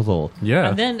 6 years old. Yeah.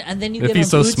 And then you if get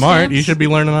he's on so food smart, stamps. he should be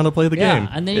learning how to play the Yeah, game.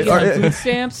 and then you get on food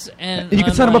stamps, and You can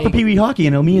on, sign him up for like- Pee Wee hockey,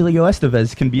 and Emilio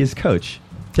Estevez can be his coach.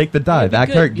 Take the dive, It'd be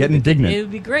act good. hurt, get indignant. It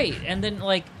would be great. And then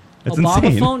like It's Obama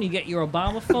insane. phone, you get your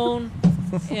Obama phone,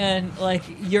 and like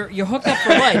you're hooked up for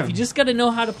life. You just got to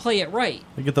know how to play it right.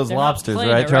 You get those They're not lobsters,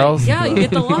 playing right, it Charles? Yeah, you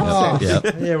get the lobsters.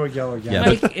 Yeah. Here we go again. Yeah.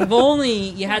 Like if only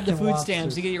you had the food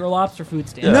stamps, you get your lobster food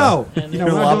stamps. No. And You then-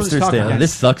 know, we're not doing this talking Yeah, again.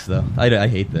 this sucks, though. I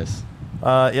hate this.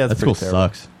 Yeah, that it's school pretty terrible.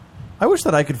 sucks. I wish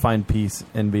that I could find peace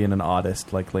in being an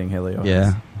artist like Lang Helio. Yeah.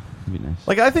 is. That'd be nice.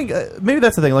 Like I think maybe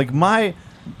that's the thing. Like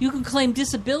you can claim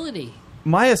disability.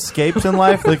 my escapes in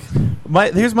life, like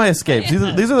here's my escapes.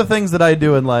 These are the things that I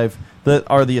do in life that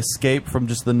are the escape from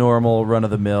just the normal run of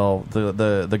the mill,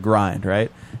 the grind.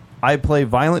 Right? I play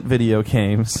violent video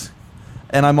games,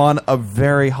 and I'm on a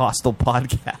very hostile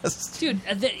podcast. Dude,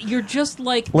 you're just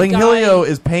like the Lang guy- Helio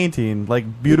is painting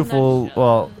like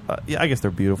beautiful. Yeah, I guess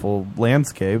they're beautiful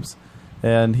landscapes,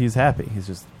 and he's happy.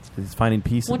 He's finding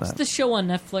peace in What's that. the show on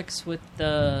Netflix with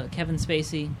Kevin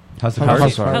Spacey? House of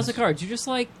Cards. House of Cards. You're just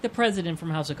like the president from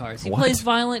House of Cards. He What? plays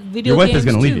violent video Your wife games is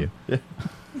going to leave too. you.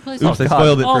 He plays Oops, I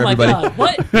spoiled it oh for my everybody. God.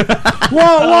 What?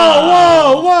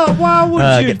 Whoa! Why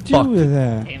would you get do fucked.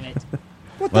 that? Damn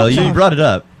it. Well, you brought it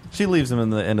up. She leaves him in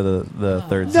the end of the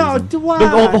third No, season. why?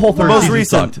 The whole third Most season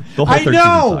recent. sucked. The whole I third season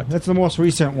know. sucked. That's the most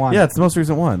recent one. Yeah, it's the most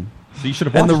recent one. So you should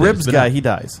have And the watched it. ribs It's been guy, out. he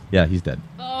dies. Yeah, he's dead.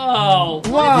 Oh,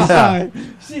 Wow. Yeah.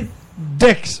 See,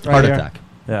 dicks. Right Heart here. attack.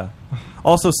 Yeah.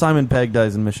 Also, Simon Pegg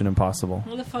dies in Mission Impossible.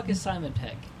 Who the fuck is Simon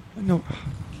Pegg? No,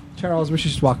 Charles, we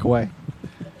should just walk away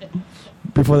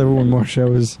before they ruin more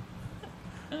shows.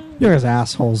 You guys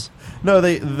assholes. No,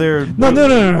 they're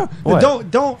No.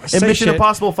 What? Don't In say Mission shit.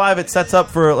 Impossible 5, it sets up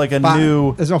for like a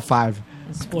new. There's no 5.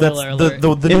 Spoiler That's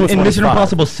alert. the newest In one is Mission 5.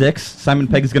 Impossible 6, Simon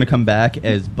Pegg is going to come back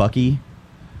as Bucky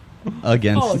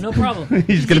against. Oh, no problem.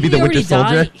 He's going to be the Winter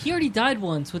Soldier. He already died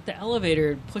once with the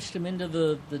elevator. Pushed him into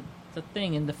the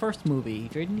thing in the first movie.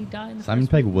 Didn't he die in the Simon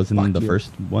first Pegg wasn't in the first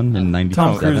one in '97.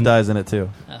 Tom Cruise dies in it too.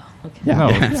 Oh, okay.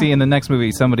 Yeah. No, see, in the next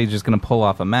movie, somebody's just going to pull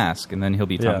off a mask, and then he'll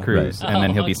be Tom Yeah, Cruise, right. and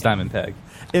then Oh, he'll be okay. Simon Pegg.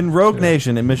 In Rogue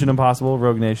Nation, in Mission Impossible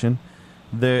Rogue Nation,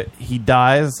 he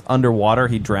dies underwater.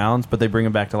 He drowns, but they bring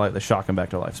him back to life. They shock him back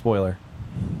to life. Spoiler.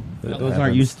 Those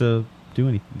aren't used to do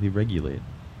anything. They regulate.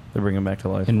 They bring him back to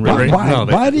life. In Why- Rogue no,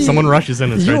 why do you- someone rushes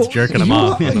in and starts you- jerking him you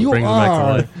off are- and you brings him back to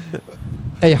are life.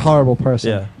 a horrible person.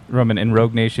 Yeah. Roman, in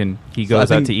Rogue Nation, he So I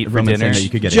goes out think to eat for Roman's saying dinner, that you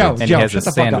could get Joe, AIDS. and Joe, he has a shut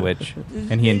the fuck up. sandwich,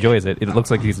 and he enjoys it. It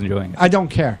looks like he's enjoying it. I don't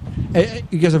care.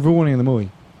 You guys are ruining the movie.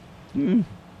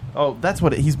 Oh, that's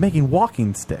what he's making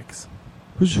walking sticks.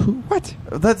 Who? What?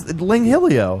 That's Lang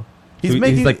Helio. He's So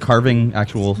making he's like carving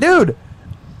actual. dude.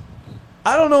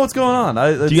 I don't know what's going on.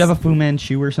 Do you have a Fu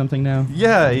Manchu or something now?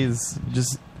 Yeah, he's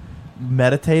just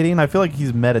meditating. I feel like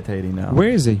he's meditating now. Where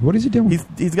is he? What is he doing?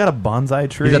 He's got a bonsai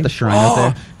tree. He's at the shrine out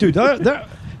there. Dude,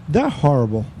 they're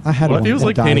horrible. I had What one if he was that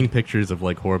like died. painting pictures of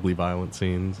like horribly violent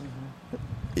scenes?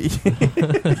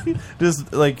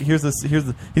 Just like here's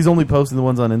the he's only posting the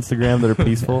ones on Instagram that are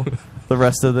peaceful. The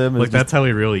rest of them is Like, that's how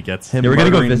he really gets him. Yeah, we're gonna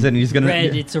go murdering- visit, and he's gonna.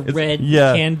 Red. It's a red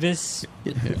yeah. canvas.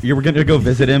 You were gonna go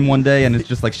visit him one day, and it's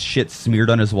just like shit smeared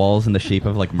on his walls in the shape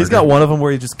of like. Murder. He's got one of them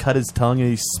where he just cut his tongue and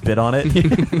he spit on it.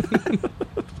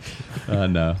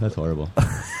 No, that's horrible.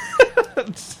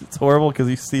 It's horrible because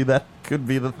you see that could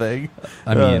be the thing.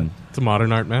 I mean, it's a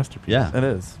modern art masterpiece. Yeah, it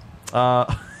is.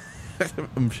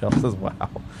 Michelle says, "Wow."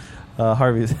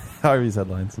 Harvey's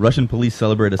headlines. Russian police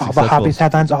celebrate a All successful. the hobbies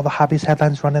headlines, all the hobbies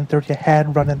headlines running through your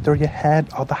head, running through your head.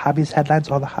 All the hobbies headlines,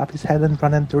 all the hobbies headlines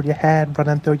running through your head,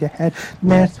 running through your head.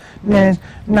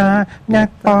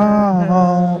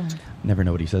 Never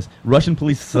know what he says. Russian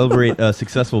police celebrate a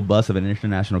successful bust of an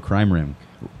international crime ring.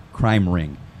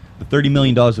 The $30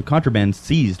 million of contraband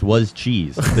seized was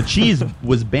cheese. The cheese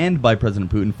was banned by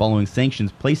President Putin following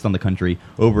sanctions placed on the country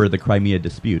over the Crimea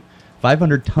dispute.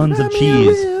 500 tons of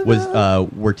cheese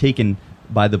were taken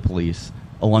by the police,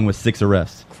 along with 6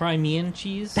 arrests. Crimean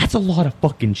cheese. That's a lot of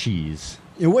fucking cheese.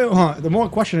 Yeah, wait, hold on. The more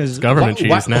question is government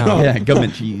cheese now. Yeah,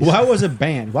 government cheese. Why was it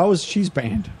banned? Why was cheese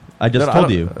banned? I just told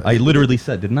you. I literally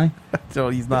said, didn't I? So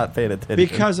he's not paying attention.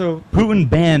 Because of Putin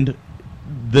banned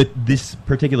this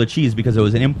particular cheese because it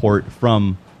was an import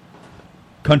from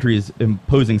countries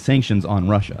imposing sanctions on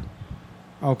Russia.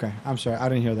 Okay, I'm sorry, I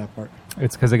didn't hear that part.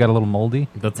 It's because they got a little moldy.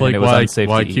 That's and like it was unsafe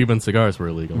why to eat. Cuban cigars were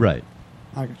illegal. Right.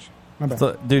 I got you. My bad.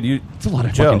 So, dude, it's a lot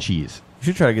of Joe, fucking cheese. You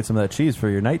should try to get some of that cheese for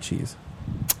your night cheese.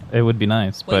 It would be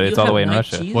nice, but it's all the way in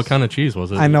Russia. What kind of cheese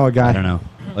was it? I know a guy. I don't know.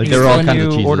 Like there were all kinds you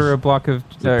of cheeses. order a block of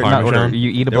not Parmesan? order. You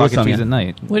eat a There block was of some, cheese yeah. at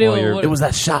night. What, while you're- what- It was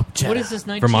that shop cheddar. What is this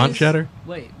night Vermont cheese? cheddar?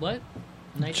 Wait, what?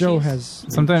 Night Joe cheese? has.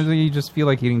 Sometimes you just feel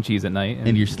like eating cheese at night,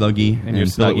 And you're sluggy. and you're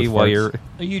fill it sluggy with while farts. you're.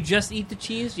 Oh, you just eat the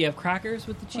cheese? Do you have crackers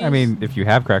with the cheese? I mean, if you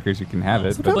have crackers, you can have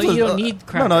it. But you don't need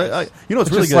crackers. No, you know it's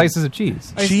It's really just good. slices of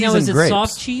cheese. Cheese now, is and it grapes.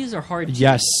 soft cheese or hard cheese?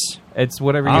 Yes. It's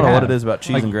whatever I you don't know have. what it is about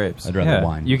cheese Like, and grapes. I'd rather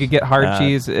wine. You could get hard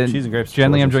cheese. And cheese and grapes.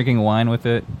 Generally, I'm delicious. drinking wine with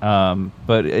it.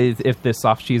 But if the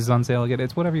soft cheese is on sale, get it.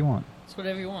 It's whatever you want. It's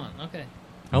whatever you want. Okay.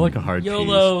 I like a hard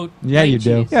YOLO. cheese. Yeah, you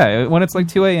do. Yeah, when it's like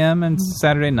 2 a.m. and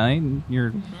Saturday night, and you're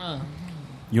You want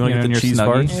to know, get the and cheese you're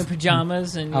snuggy. farts? In your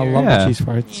pajamas and I your, love Yeah. the cheese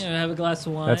farts. you know, have a glass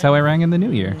of wine. That's how I rang in the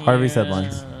new year. Harvey's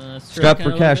headlines. Strapped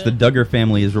for cash, the Duggar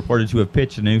family is reported to have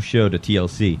pitched a new show to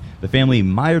TLC. The family,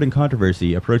 mired in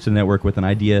controversy, approached the network with an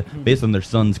idea based on their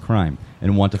son's crime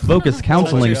and want to focus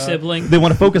counseling. your sibling? They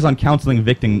want to focus on counseling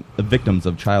victims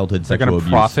of childhood They're sexual going abuse. to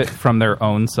profit from their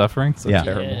own suffering. Yeah.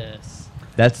 Yes.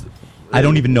 That's. I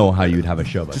don't even know how you'd have a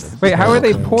show about this. Wait, how are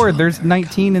they poor? There's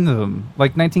 19 in them.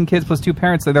 Like 19 kids plus 2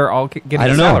 parents, so they're all getting I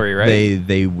don't a know. salary, right?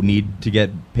 They need to get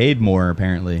paid more.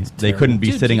 Apparently, they couldn't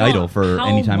be Dude, sitting do you know idle for how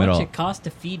any time at much all. it costs to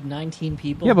feed 19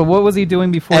 people? Yeah, but what was he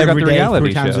doing before he got Every the day, reality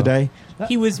 3 times show? a day.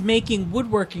 He was making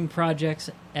woodworking projects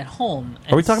at home.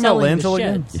 And Are we talking about selling the landfill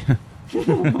again?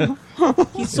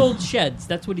 sheds. He sold sheds.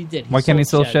 That's what he did. Why can't he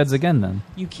sell sheds again then?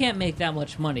 You can't make that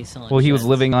much money selling. Well, he was sheds.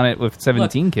 living on it with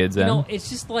 17 Look, kids You then. know, it's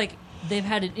just like they've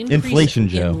had an increase Inflation,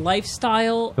 Joe. in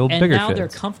lifestyle, Build and bigger now they're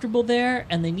sheds. comfortable there,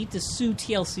 and they need to sue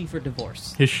TLC for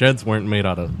divorce. His sheds weren't made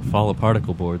out of follow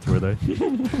particle boards, were they?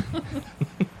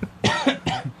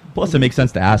 Plus, it makes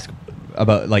sense to ask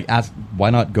why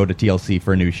not go to TLC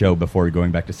for a new show before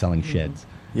going back to selling sheds?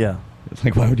 Yeah. It's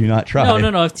like, why would you not try?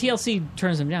 No. If TLC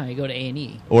turns them down, you go to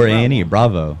A&E. Or A&E,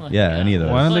 Bravo. Well, Yeah, any of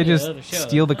those. Why don't they Plenty of just other shows.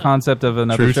 steal the concept of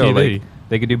another True show? TV. Like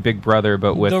they could do Big Brother,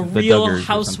 but with the the Real Duggars or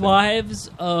Housewives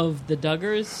of the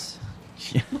Duggars.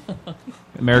 something.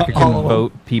 America can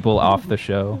vote people off the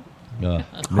show.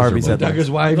 Harvey said Duggars'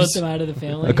 Vote wives. them out of the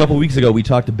family. A couple weeks ago, we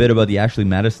talked a bit about the Ashley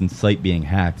Madison site being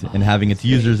hacked and having its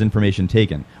users' information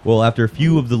taken. Well, after a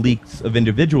few of the leaks of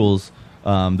individuals,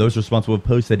 those responsible have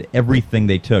posted everything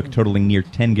they took, totaling near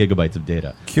 10 gigabytes of data.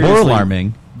 More Curiously,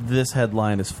 alarming. This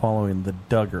headline is following the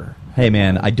Duggar. Hey,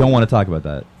 man, I don't want to talk about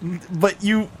that. But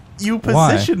you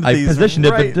Why? positioned I these positioned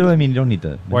right. it, but I mean, you don't need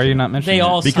to. Why are you not mentioning They it?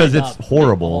 all Because signed it's up.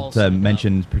 horrible They all to signed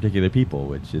mention particular people,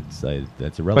 which that's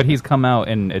irrelevant. But he's come out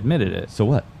and admitted it. So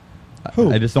what?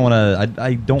 Who? I just don't want to.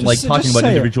 I don't Just like say- talking just about say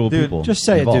it. individual Dude, people. just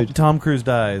say it, involved. dude. Tom Cruise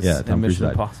dies Yeah, in Tom Cruise Mission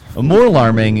died. Impossible. More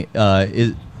alarming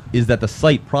is that the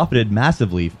site profited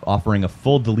massively, offering a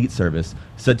full delete service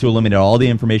said to eliminate all the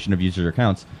information of user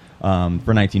accounts for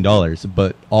 $19,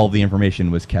 but all the information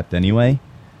was kept anyway.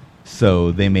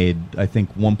 So they made, I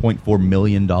think, $1.4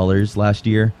 million last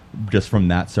year just from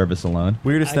that service alone.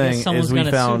 Weirdest I guess thing someone's is we gonna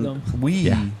sue found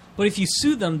them. But if you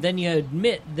sue them, then you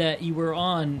admit that you were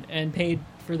on and paid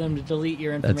for them to delete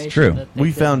your information. That's true. that they We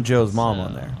did. found Joe's mom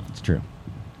on there. It's true.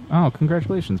 Oh,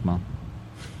 congratulations, Mom.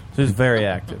 She's very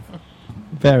active.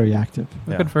 Very active.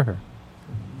 Yeah. Good for her.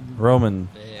 Roman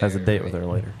has a date with her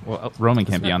later. Well, Roman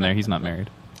can't be on there. He's not married.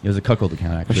 It was a cuckold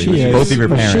account, actually. She is. Both of your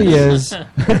parents. She is.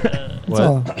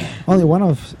 What? Only one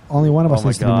of us Oh my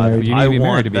needs to be god! married. I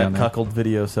want that cuckold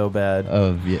video so bad.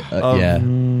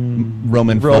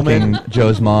 Roman fucking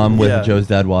Joe's mom with Yeah. Joe's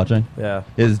dad watching. Yeah.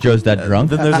 Is Joe's dad drunk?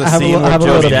 Then there's a scene where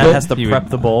Joe's dad has to prep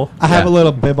the bowl. I have a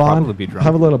little bib on. Probably be drunk. I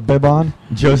have a little bib on.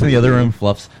 Joe's in the other room,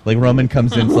 fluffs. Like Roman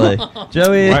comes in, like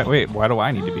Joey. Wait, why do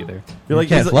I need to be there? You're like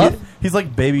can't fluff? he's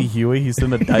like baby Huey. He's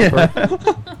in a diaper.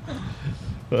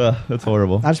 That's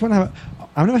horrible. I just want to have.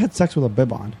 I've never had sex with a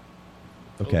bib on.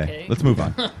 Okay, let's move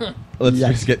on. Let's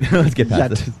just get let's get past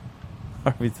this.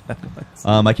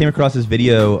 I came across this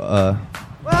video. Well,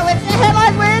 it's the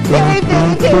headlines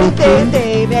with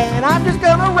Dave, and I'm just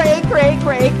gonna rake,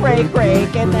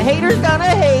 and the haters gonna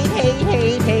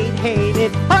hate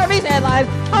it. Harvey's headlines.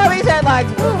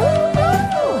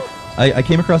 I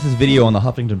came across this video on the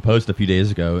Huffington Post a few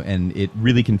days ago, and it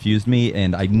really confused me,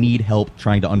 and I need help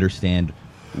trying to understand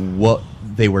what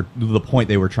the point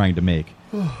they were trying to make.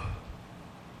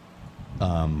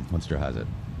 Monster has it.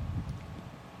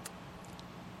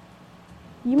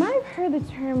 You might have heard the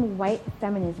term white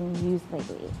feminism used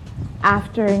lately,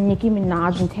 after Nicki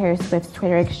Minaj and Taylor Swift's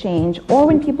Twitter exchange, or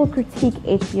when people critique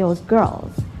HBO's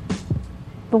Girls.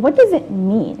 But what does it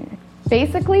mean?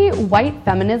 Basically, white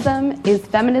feminism is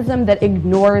feminism that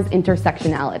ignores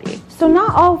intersectionality. So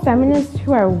not all feminists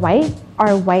who are white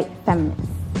feminists.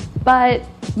 But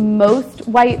most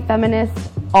white feminists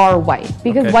are white,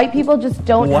 because Okay. white people just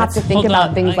don't have to think Hold about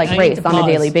on. things like I race need to on a pause.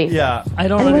 daily basis. Yeah. I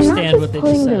don't And understand we're not what just they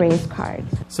just pulling the said. race card.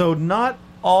 So not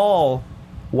all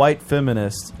white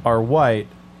feminists are white,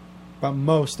 but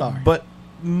most are. But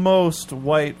most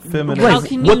white feminists. How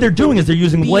can What you they're doing is they're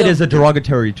using be white a- as a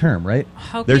derogatory term, right?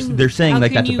 How They're can- they're saying how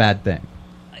like can that's a you- bad thing.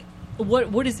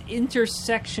 What is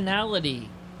intersectionality?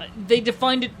 They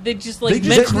defined it. They just like They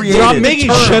just meant- created They're not making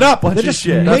a term. shit up. Bunch They're of just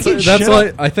shit. making That's shit why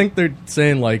up. I think they're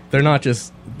saying like they're not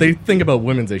just they think about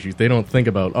women's issues. They don't think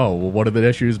about what are the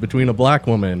issues between a black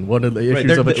woman? What are the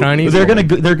issues of a Chinese? They're woman?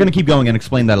 gonna keep going and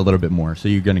explain that a little bit more. So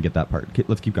you're gonna get that part.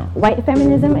 Let's keep going. White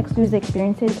feminism excludes the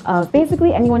experiences of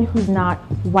basically anyone who's not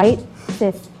white,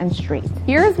 cis, and straight.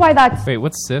 Here's why that's... Wait,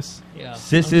 what's cis?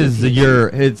 Cis is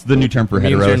it's the new term for It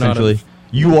means hetero. you're not Essentially,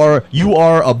 you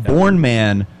are a born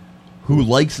man who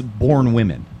likes born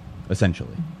women,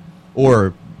 essentially,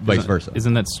 or vice versa.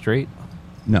 Isn't that straight?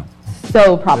 No.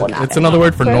 So problematic. It's another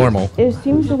word for First, normal. It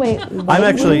assumes the way white women I'm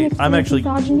actually experience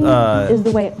misogyny is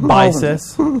the way all women.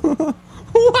 bi-cis.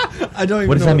 I don't even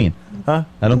What does know that mean? Huh?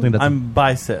 I don't think that's. I'm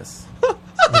bi-cis. I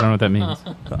don't know what that means.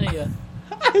 Yeah.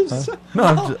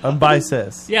 No, I'm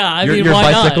bi-cis. Yeah, I You're- mean, you're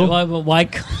why bicycle? not? Why?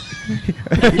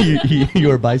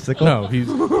 You're bicycle. No,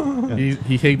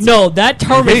 he hates. No, that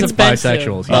term he is hates offensive.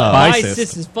 bisexuals. He's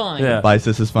Bi-cis is fine. Yeah.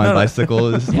 Bi-cis is fine. No, no.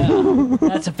 Bicycle is. Yeah,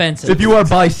 that's offensive. If you are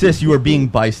bi-cis, you are being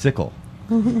bicycle.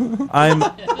 I'm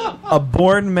a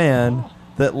born man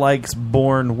that likes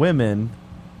born women.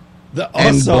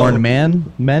 And born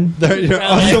men. You're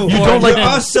also, You don't like. you're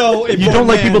also a You born don't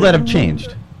like man. people that have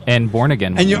changed. And born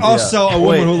again. And you're also a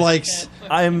woman Wait. who likes.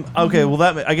 I'm okay. Well,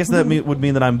 I guess that would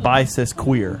mean that I'm bi-cis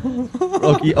queer.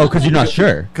 Because you're not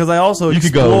sure. Because I also You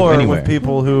could go explore anywhere. with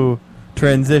people who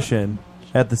transition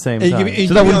at the same Hey, you time. give me-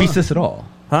 So that wouldn't be cis at all.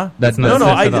 Huh? That's no. not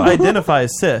I cis at all. identify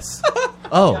as cis.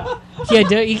 Oh.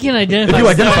 He can identify. If you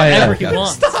identify whatever as he that.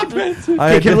 wants. Stop it. we need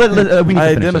to finish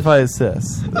identify as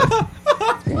cis.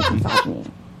 Experience misogyny.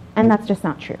 And that's just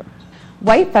not true.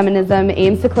 White feminism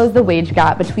aims to close the wage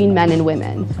gap between men and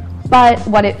women. But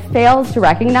what it fails to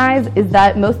recognize is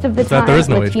that most of the that time, there is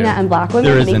no wage Latina gap. and black There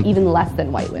women make isn't. even less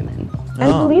than white women.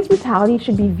 And Oh. police brutality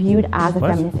should be viewed as a What?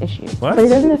 feminist issue. What? But it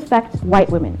doesn't affect white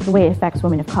women the way it affects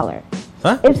women of color.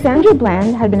 Huh? If Sandra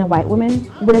Bland had been a white woman,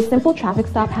 would a simple traffic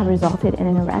stop have resulted in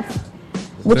an arrest?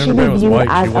 Would Sandra she Bland be was viewed white,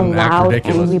 she as a wouldn't act loud,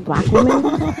 ridiculous. angry black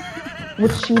woman?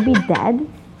 Would she be dead?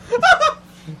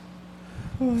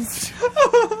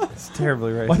 It's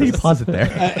terribly racist. Why did you pause it there?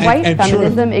 White and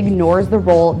feminism ignores the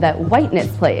role that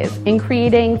whiteness plays in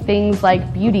creating things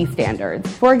like beauty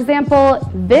standards. For example,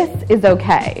 this is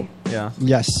okay, Yeah.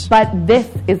 Yes. but this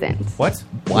isn't. What?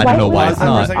 Well, I don't know why White it's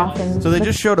women not. are often So they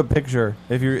just showed a picture.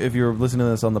 If you're listening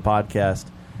to this on the podcast,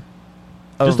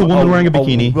 Just of a woman wearing a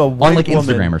bikini on, white like, woman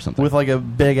Instagram or something. with like a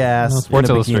big ass. Sports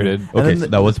in a bikini. Illustrated. And Okay, then so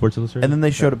that was Sports Illustrated. And then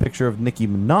they showed a picture of Nicki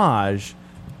Minaj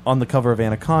on the cover of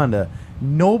Anaconda.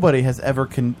 Nobody has ever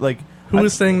Who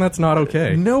is saying that's not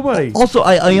okay? Nobody. Also,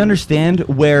 I understand.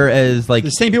 Whereas, like, The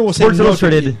same people will say Sports no to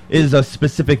Illustrated is a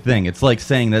specific thing. It's like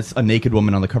saying that a naked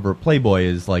woman on the cover of Playboy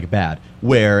is like bad.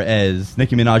 Whereas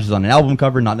Nicki Minaj is on an album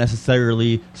cover, not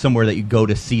necessarily somewhere that you go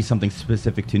to see something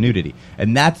specific to nudity.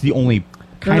 And that's the only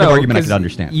kind of argument I could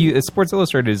understand. Sports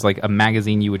Illustrated is like a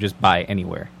magazine you would just buy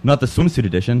anywhere. Not the swimsuit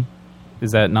edition.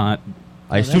 Is that not?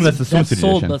 I assume that's the swimsuit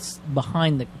sold edition. That's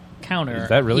behind the counter. Is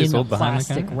that really in sold a behind the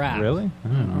plastic counter? wrap. Really? I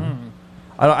don't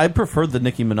know. I preferred the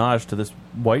Nicki Minaj to this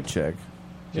white chick.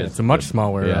 Yeah, it's a much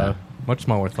smaller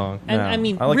thong. And I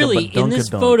mean, really, in this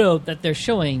photo that they're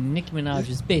showing, Nicki Minaj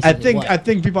is basically white. I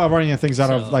think people are running things out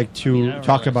of like to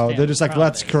talk about. They're just like,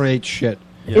 let's create shit.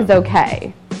 Is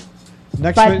okay.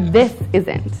 Next but this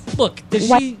isn't. Look,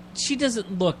 she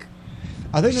doesn't look.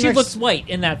 I think she looks white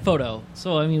in that photo.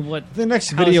 So I mean, what? The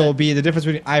next video will be the difference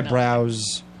between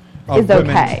eyebrows of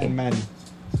women and men.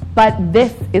 But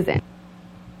this isn't.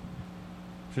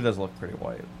 She does look pretty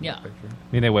white. Yeah. I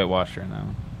mean, they whitewashed her now.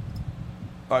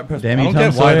 I don't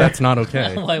get why that's not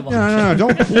okay. No,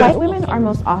 don't. White women are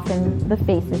most often the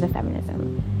faces of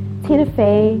feminism. Tina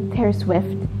Fey, Taylor Swift,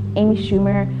 Amy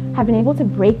Schumer have been able to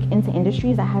break into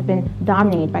industries that have been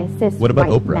dominated by cis What about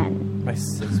white Oprah? men. By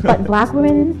cis But black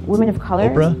women, women of color,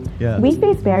 Oprah? Yeah. we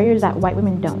face barriers that white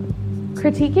women don't.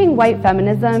 Critiquing white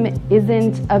feminism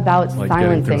isn't about Like silencing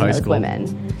getting through high those school.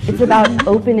 women. It's about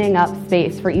opening up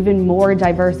space for even more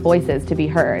diverse voices to be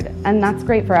heard, and that's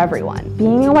great for everyone.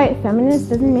 Being a white feminist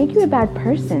doesn't make you a bad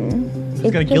person.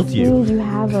 It gonna just guilt you. means you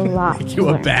have a lot to you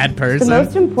a learn. bad The person.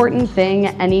 most important thing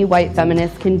any white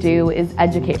feminist can do is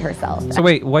educate herself. So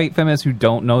wait, white feminists who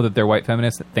don't know that they're white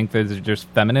feminists that think they're just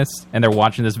feminists, and they're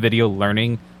watching this video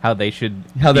learning how they should...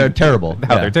 How they're terrible.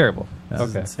 How Yeah. they're terrible. That's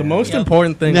Okay. The most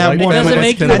important thing They have white more to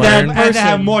feminists can learn. learn And they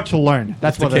have more to learn.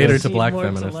 That's to what it cater is. to black More to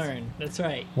feminists. learn. That's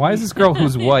right. Why is this girl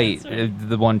who's white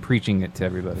the one preaching it to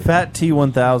everybody? Fat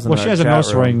T1000. Well, she has a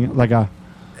nose ring like a.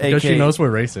 Because she knows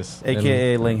we're racist.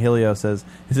 AKA Linghilio says,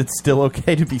 "Is it still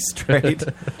okay to be straight?"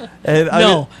 And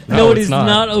No, it is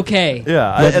not okay.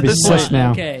 Yeah, You have to at be this cis point,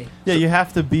 now. Okay. Yeah, you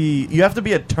have to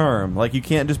be a term. Like you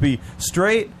can't just be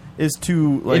straight. Is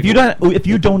too like if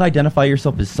you don't identify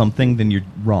yourself as something, then you're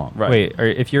wrong. Right. Wait,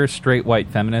 if you're a straight white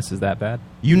feminist, is that bad?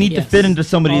 You need to Yes. fit into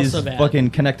somebody's Also bad. fucking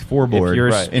Connect 4 board If you're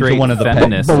a into straight one of the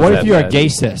feminist, But what is if that you're a bad? gay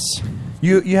cis?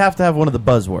 You have to have one of the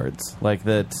buzzwords like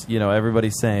that. You know,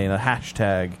 everybody's saying a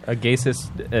hashtag. A gayist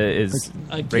is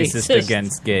A racist gayist.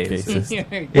 against gays. It's just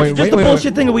a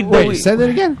bullshit thing. Wait, say that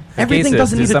again. Everything Gayist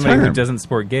doesn't is need a somebody who term. doesn't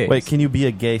support gays. Wait, can you be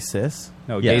a gay cis?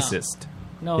 No, Yes. gaysist.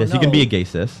 No, Yes, no. you can be a gay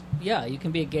cis. Yeah, you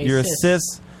can be a gay You're cis. a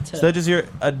cis. to- So just you're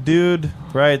a dude,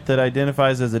 right? That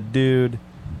identifies as a dude.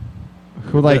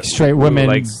 Who likes straight women,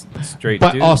 likes straight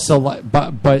but dudes. also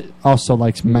but also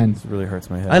likes men. It really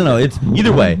hurts my head. I don't know. It's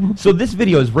either way. So this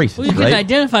video is racist, Well, you can right?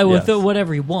 identify with Yes.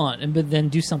 whatever you want, and but then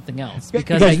do something else.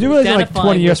 Because you realize like identifying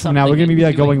 20 years with from now, we're something going to be like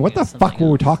and doing going, what the fuck were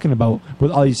we talking about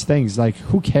with all these things? Like,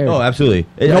 who cares? Oh, absolutely.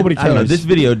 Nobody I don't know. cares. This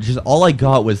video, just all I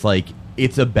got was like,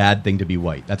 it's a bad thing to be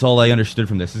white. That's all I understood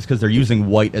from this. Is because they're using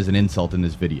white as an insult in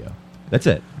this video. That's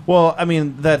it. Well, I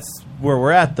mean, that's where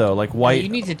we're at, though. Like, white you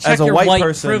need to check as a your white white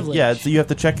person, privilege. yeah. So you have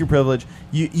to check your privilege.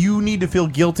 You need to feel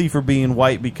guilty for being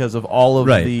white because of all of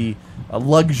Right. the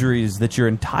luxuries that you're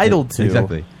entitled to,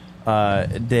 Exactly.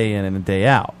 Day in and day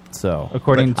out. So,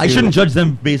 According I shouldn't judge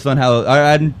them based on how.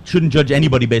 I shouldn't judge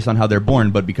anybody based on how they're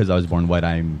born, but because I was born white,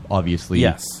 I'm obviously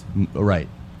Yes. right.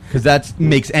 Because that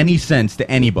makes any sense to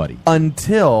anybody.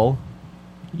 until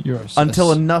You're a cis.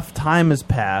 until enough time has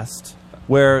passed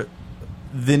where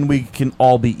then we can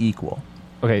all be equal.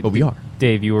 Okay, But we are.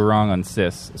 Dave, you were wrong on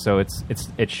cis. So it's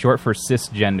short for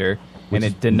cisgender, Which and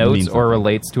it denotes means or something.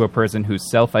 relates to a person whose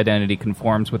self-identity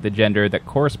conforms with the gender that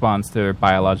corresponds to their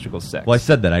biological sex. Well, I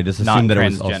said that. I just Not assumed that it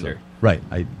was transgender. also right.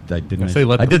 I didn't. Say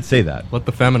let I the- did say that. Let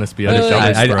the feminists be Wait, at each wait,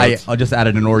 wait. other's throats. I just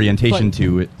added an orientation But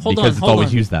to it hold because on, it's hold always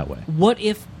on. used that way. What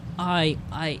if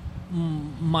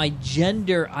my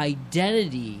gender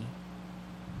identity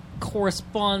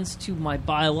corresponds to my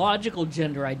biological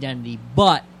gender identity,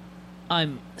 but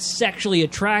I'm sexually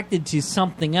attracted to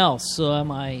something else? So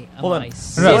am I? Hold on.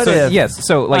 cis? No, so, yes.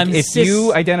 So, like, I'm if cis-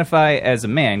 you identify as a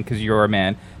man because you're a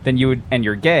man, then you would, and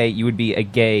you're gay, you would be a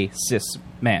gay cis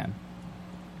man.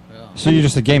 So you're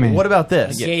just a gay man. What about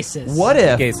this? A gay cis. What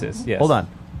if? Gay cis, yes. Hold on.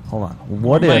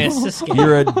 What Am I a if cis gay?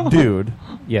 you're a dude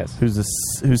Yes. who's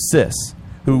cis,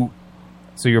 who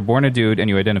So you're born a dude and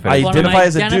you identify. I as Well, I'm identify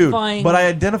as a dude, identifying- but I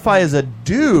identify as a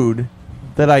dude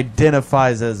that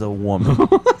identifies as a woman.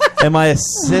 Am I a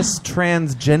cis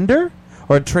transgender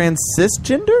or a trans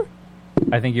cisgender?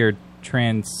 I think you're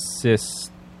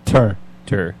transistor. Tur.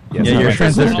 Yes, Yeah, you're a I'm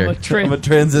transistor. I'm a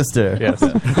transistor. Yes.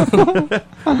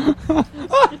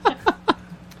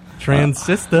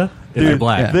 Transistor. If Dude, you're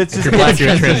black. yeah. That's If just- you're black, you're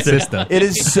a transistor. It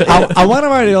is. So, I want to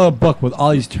write a little book with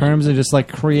all these terms and just like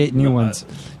create new ones.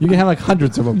 You can have like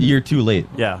hundreds of them. You're too late.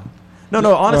 yeah.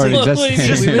 No, honestly,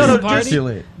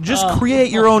 Or just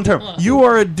create your own term. You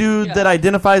are a dude that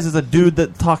identifies as a dude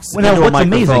that talks Well, now, into a what's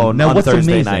amazing- microphone now, on what's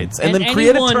Thursday amazing- nights, and then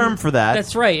create a term for that.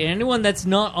 That's right. And anyone that's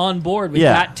not on board with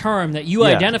Yeah. that term that you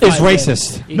Yeah. identify Is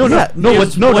racist.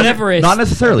 Whatever is not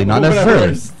necessarily. Not Whatever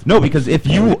necessarily. is. No, because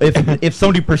if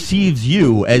somebody perceives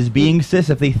you as being cis,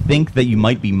 if they think that you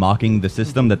might be mocking the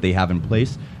system that they have in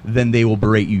place, then they will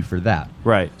berate you for that.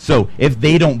 Right. So if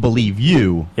they don't believe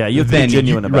you, Yeah, you have to be then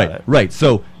genuine about right, it. Right.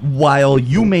 So while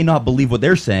you may not believe what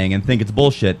they're saying and think it's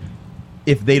bullshit,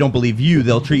 if they don't believe you,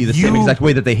 they'll treat you the same exact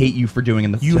way that they hate you for doing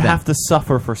in the. You have to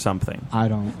suffer for something. I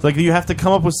don't. It's like you have to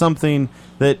come up with something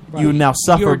that you now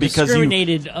suffer You're because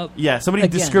discriminated, yeah, somebody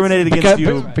against. discriminated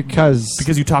against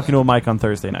Because you talking to a mic on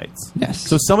Thursday nights. Yes.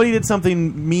 So somebody did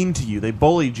something mean to you. They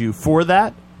bullied you for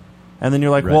that, and then you're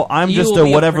like, Right. well, I'm You just will a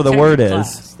be whatever the protected word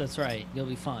class. is. That's right. You'll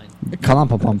be fine.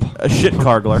 Kalumpa pump. A shit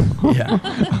cargler. Yeah.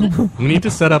 We need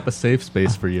to set up a safe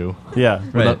space for you. Yeah.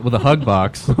 With a hug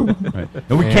box. Right.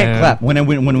 And we can't clap when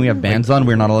we have bands on.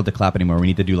 We're not allowed to clap anymore. We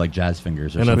need to do like jazz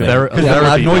fingers or And a something. ther- a Because loud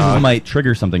therapy noises dog. might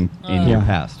trigger something in your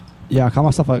past. Yeah, call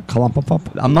myself a Kalumpa pump.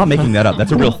 I'm not making that up.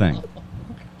 That's a real thing.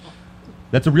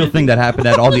 That's a real thing that happened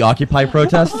at all the Occupy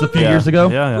protests a few years ago.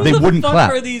 They wouldn't Who the fuck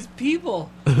clap. are these people?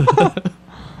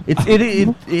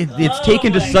 It's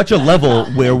taken to such a level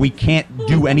where we can't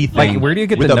do anything. Like, where do you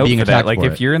get the without note being for that? attacked Like, for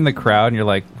if it. you're in the crowd and you're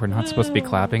like, we're not supposed to be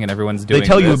clapping, and everyone's doing They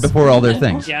tell you this. before all their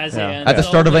things. Jazz hands. At the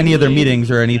start of any of their meetings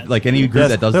or any group Yes,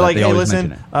 that does they're that, like, they hey, always listen,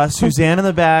 mention it. Suzanne in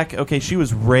the back. Okay, she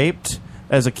was raped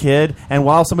as a kid, and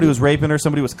while somebody was raping her,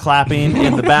 somebody was clapping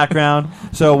in the background.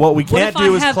 So what we What can't if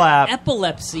do I is have clap.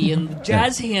 epilepsy and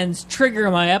jazz hands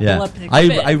trigger my Yeah. epileptic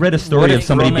fit? I read a story of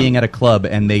somebody being at a club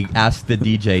and they asked the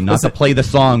DJ not to play the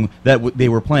song that they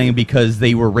were playing because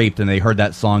they were raped and they heard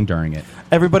that song during it.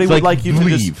 Everybody It's would like you to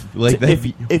leave. just Like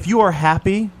if you are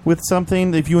happy with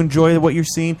something, if you enjoy what you're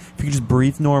seeing, if you just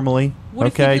breathe normally, What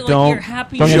if you okay, feel like don't you're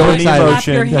happy Don't and get you excited. clap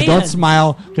your Yeah, don't hands?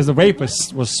 smile because the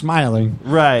rapist was smiling.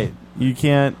 Right. You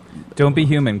can't. Don't be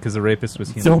human because the rapist was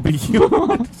human. Don't be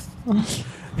human.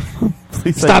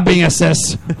 Please Stop being a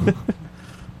cis.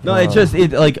 No, it's just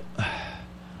like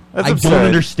That's I absurd. don't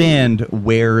understand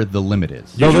where the limit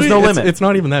is. No, there's no limit. It's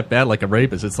not even that bad like a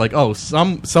rapist. It's like, oh,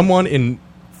 someone in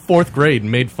 4th grade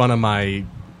made fun of my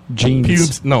jeans.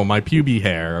 Pubes. No, my pubic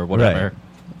hair or whatever.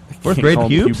 4th grade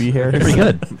pubes? pubic hair. Pretty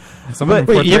good. Someone in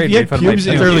Wait, fourth you grade had made fun of my pubes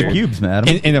in That's pubic early hair. pubes, man.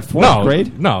 In a 4th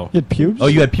grade? No. You had pubes? Oh,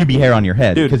 you had pubic hair on your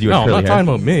head because you were No, I'm curly not hair. talking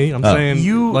about me. I'm Oh. saying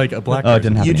You- like a black Oh, it person.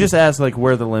 didn't happen. You just asked like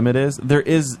where the limit is. There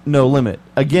is no limit.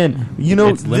 Again, you know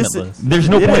It's this. limitless. There's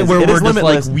no It point is. where It we're is just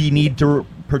limitless. like we need to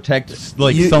protect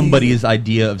like You- somebody's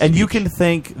idea of And you speech. can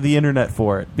thank the internet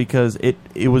for it because it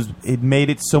made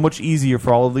it so much easier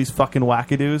for all of these fucking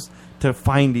wackadoos to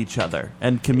find each other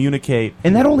and communicate.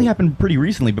 And that only happened pretty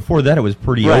recently. Before that, it was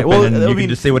pretty Right. open, Well, and I you mean, could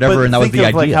just say whatever, but and that was think the of,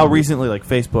 idea. Like how recently, like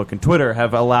Facebook and Twitter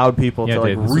have allowed people Yeah, to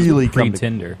like Dave, this really is come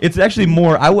pre-Tinder. It's actually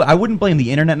more. I wouldn't blame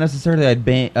the internet necessarily.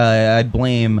 I'd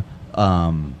blame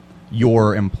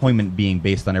your employment being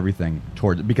based on everything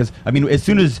towards because I mean, as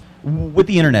soon as with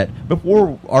the internet,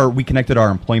 before we connected our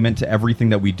employment to everything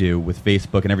that we do with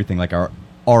Facebook and everything, like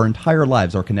our entire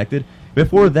lives are connected.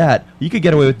 Before that, you could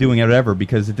get away with doing whatever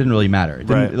because it didn't really matter. It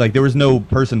didn't, Right. Like there was no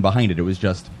person behind it. It was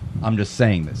just I'm just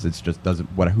saying this. It's just doesn't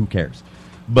what who cares.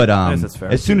 But Yes, that's fair.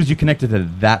 as soon as you connect it to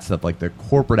that stuff, like the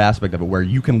corporate aspect of it, where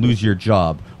you can lose your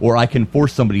job or I can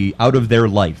force somebody out of their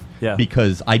life Yeah.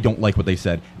 because I don't like what they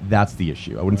said, that's the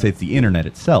issue. I wouldn't say it's the internet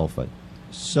itself, but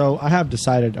So I have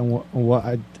decided on what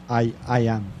I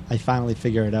am. I finally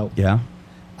figured it out. yeah,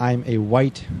 I'm a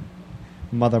white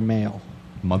mother male.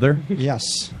 mother.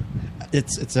 Yes.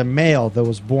 It's a male that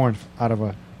was born out of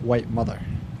a white mother.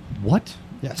 What?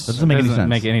 Yes. That doesn't make any sense.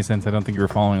 make any sense. I don't think you were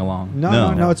following along.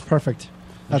 No, it's perfect.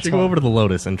 You should go over to the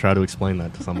Lotus and try to explain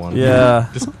that to someone. Yeah.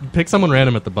 Just pick someone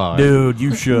random at the bar. Dude,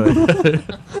 you should.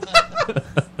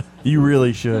 You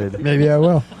really should. Maybe I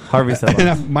will. Harvey said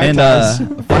Enough my And, ties.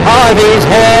 Harvey's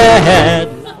head.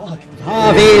 Harvey's That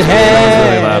was really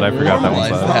head. loud. I forgot that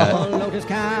one's loud. On the Lotus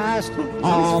Cast.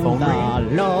 On the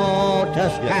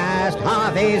Lotus Cast.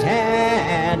 Harvey's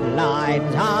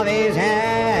headlines. Harvey's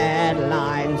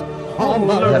headlines. On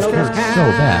the That's Lotus so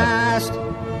Cast.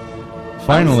 bad.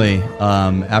 Finally,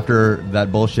 after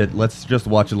that bullshit, let's just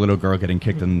watch a little girl getting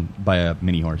kicked by a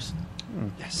mini horse.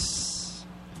 Yes.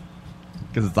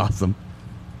 Because it's awesome.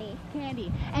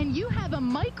 Candy, and you have a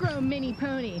micro mini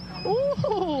pony.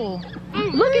 Ooh!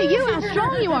 Look at you, how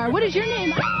strong you are. What is your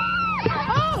name?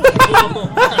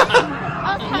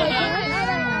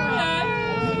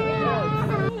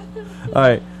 All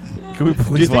right. Can we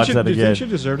please watch that Do you again? think she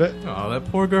deserved it? Oh, that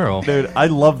poor girl. Dude, I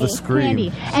love the scream.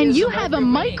 Candy. And you have a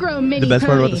micro mini The best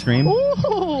part about the pony. scream?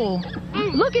 Ooh.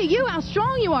 Look at you, how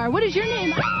strong you are. What is your name?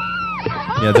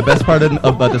 Yeah, the best part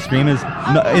about the scream is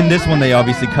in this one they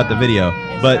obviously cut the video,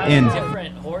 but in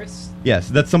different horse. yes,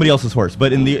 that's somebody else's horse.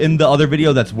 But in the other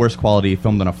video, that's worse quality,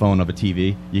 filmed on a phone of a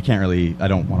TV. You can't really. I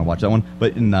don't want to watch that one.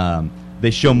 But in they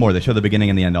show more. They show the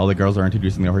beginning and the end. All the girls are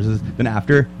introducing their horses. Then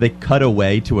after, they cut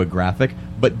away to a graphic,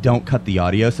 but don't cut the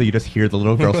audio, so you just hear the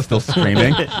little girl still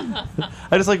screaming. I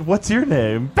just like, what's your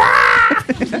name?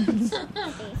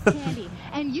 Candy.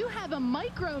 And you have a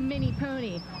micro mini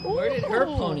pony. Where did her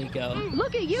pony go?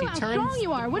 Look at you, She how turns strong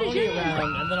you are. What is pony your name?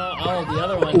 around, and then the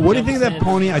other one. What do you think jumps that in.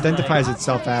 pony identifies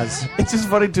itself as? It's just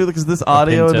funny too because this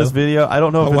audio in pinto. this video, I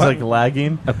don't know if A it's what? like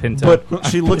lagging, A pinto. but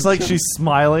she looks like she's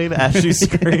smiling as she's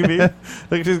screaming.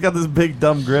 Like she's got this big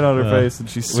dumb grin on her face and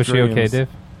she screams. Was she okay, Dave?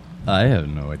 I have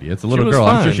no idea. It's a little was girl.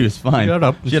 I'm sure fine. she was fine. She got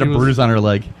up. She had a She was- bruise on her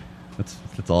leg.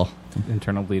 That's all.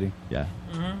 Internal bleeding. Yeah.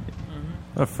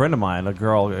 A friend of mine, a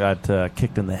girl, got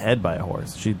kicked in the head by a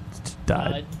horse. She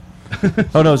died.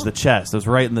 Oh no, it was the chest. It was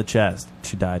right in the chest.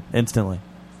 She died instantly.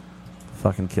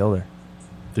 Fucking killed her.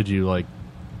 Did you like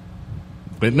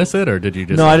witness it, or did you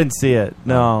just? No, I didn't see it.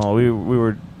 No, we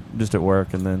were just at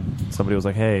work, and then somebody was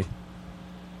like, "Hey,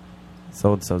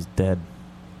 so and so's dead."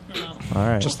 All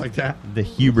right, Just like that. The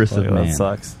hubris of that man.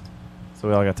 sucks. So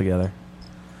we all got together.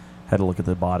 Had to look at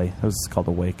the body. It was called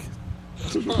a wake.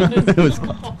 It was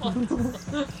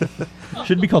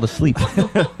should be called a sleep.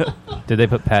 Did they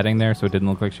put padding there so it didn't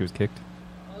look like she was kicked?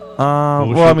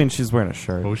 Well, I mean, she's wearing a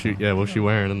shirt. What was she? Yeah, what was she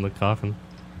wearing in the coffin?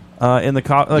 In the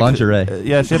Lingerie.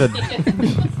 yeah, she had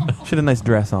a nice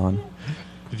dress on.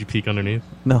 Did you peek underneath?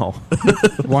 No.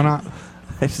 Why not?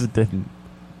 I just didn't.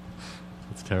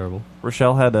 It's terrible.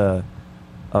 Rochelle had a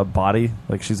body,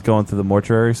 like she's going through the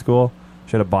mortuary school.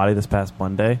 She had a body this past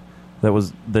Monday that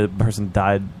was, the person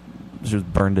died, she was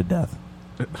burned to death.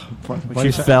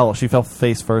 She fell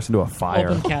face first into a fire.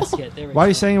 Open casket. There we Why are go.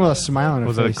 you saying it with a smile on her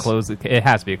Was face? it a closed? It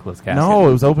has to be a closed casket. No,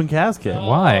 it was open casket.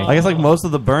 Why? I guess like most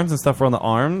of the burns and stuff were on the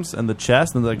arms and the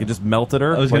chest, and like it just melted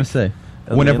her. I was like, gonna say, on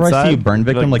the whenever I see a inside. burn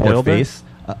victim, Like, like their boiled her. face,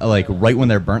 like right when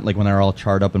they're burnt, like when they're all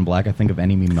charred up and black, I think of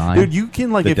Enemy Mine. Dude, you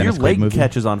can like the if your Dennis Quaid leg movie.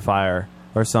 catches on fire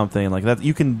or something like that,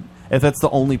 you can, if that's the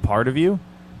only part of you,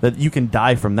 that you can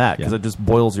die from that because Yeah. it just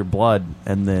boils your blood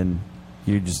and then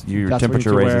your That's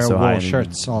temperature why you raises wear so high. wool and you-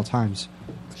 shirts all times.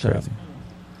 Crazy.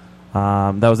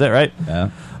 That was it, right? Yeah.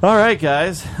 All right,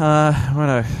 guys. I'm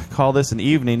going to call this an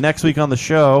evening. Next week on the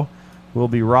show will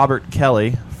be Robert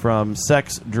Kelly from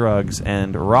Sex, Drugs,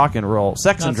 and Rock and Roll.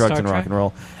 Sex Not and Drugs Star and Rock Trek? and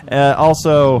Roll.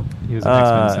 Also, He was an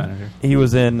X-Men senator. he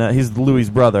was in. He's Louis'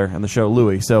 brother in the show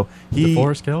Louis. So he.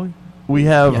 DeForest Kelly? We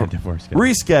have Yeah, DeForest Kelly.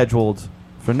 rescheduled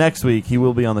for next week. He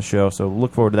will be on the show, so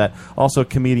look forward to that. Also,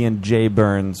 comedian Jay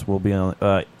Burns will be on,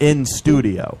 in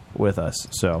studio with us.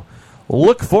 So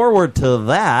look forward to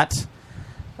that.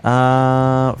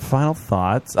 Final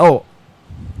thoughts. Oh,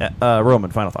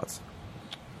 Roman, final thoughts.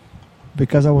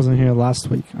 Because I wasn't here last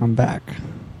week, I'm back.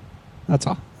 That's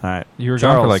all. All right. You were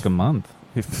gone Charles. for like a month.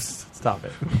 Stop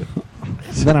it.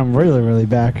 Then I'm really, really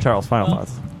back. Charles, final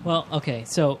thoughts. Well, okay.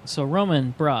 So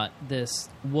Roman brought this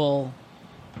wool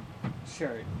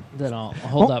shirt that I'll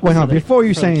hold up. Wait, for no, the- before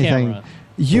you for say the anything, camera.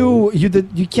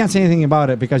 you can't say anything about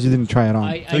it because you didn't try it on.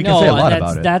 I So you know can say a lot that's,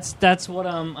 about it. That's what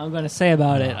I'm going to say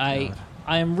about it.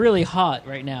 I am really hot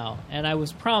right now, and I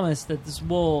was promised that this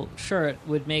wool shirt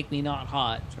would make me not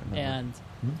hot, and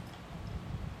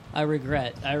I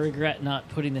regret not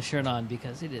putting the shirt on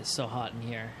because it is so hot in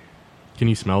here. Can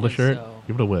you smell the And shirt? so-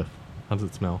 Give it a whiff. How does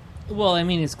it smell? Well, I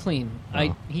mean, it's clean.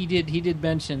 Oh. He did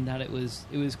mention that it was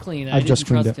clean. I I just didn't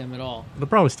cleaned trust it. him at all. It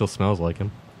probably still smells like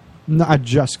him. No, I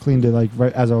just cleaned it like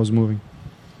right as I was moving.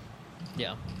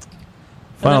 Yeah.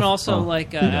 Final- And then also, oh.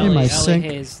 like In Allie, my Allie sink.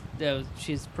 Hayes,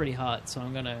 she's pretty hot, so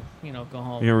I'm gonna go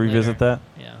home. You gonna revisit later.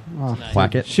 that? Yeah. Oh, tonight.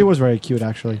 Whack it. She was very cute,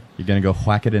 actually. You're gonna go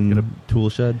whack it in the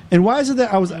tool shed. And why is it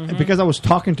that I was because I was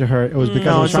talking to her? It was because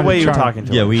I No, was it's the trying way to you were charm. talking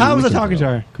to Yeah, her. we. How we was I can talking tell.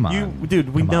 to her? Come on, You,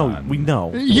 dude, we Come know. on. We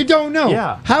know. You don't know.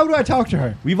 Yeah. How do I talk to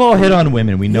her? We've all hit on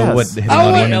women. We know Yes. what hitting Oh,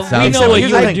 on wait, women We sounds know what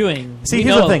Here's you the were thing. doing. See, We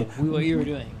here's the know thing. what you were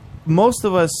doing. Most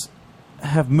of us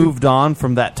have moved on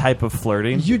from that type of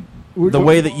flirting. The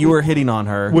way that you were hitting on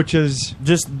her, which is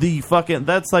just the fucking.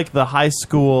 That's like the high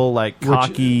school, like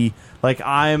cocky. Like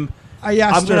I asked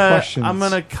I'm her gonna, questions. I'm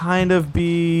gonna kind of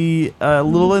be a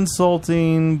little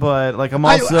insulting, but like I'm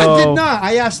I also. did not.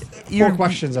 I asked You're- 4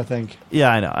 questions, I think. Yeah,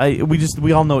 I know.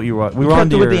 We all know what you were. We You were on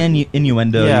kept to it with your. the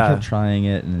innuendo. Yeah. You kept trying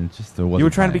it, and it just there wasn't. You were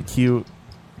trying to be playing. cute.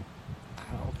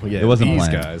 Well, yeah, It wasn't these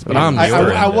planned. guys, but I'm I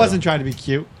sure. wasn't trying to be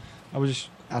cute. I was just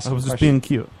asking I was just questions. being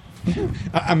cute.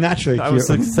 I'm naturally I cute. was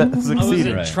succeeding. I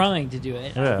wasn't Right. trying to do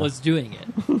it. Yeah. I was doing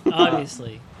it.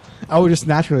 Obviously. I was just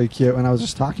naturally cute when I was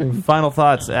just talking. Final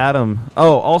thoughts, Adam.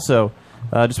 Oh, also,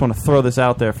 I just want to throw this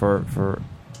out there for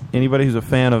anybody who's a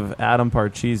fan of Adam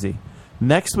Parcheesi.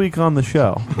 Next week on the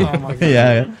show. Oh my God.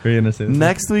 Yeah, we're gonna say this.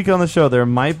 Next week on the show, there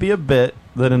might be a bit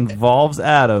that involves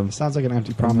Adam. Sounds like an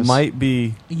empty promise. Might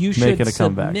be You should making a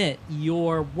comeback. submit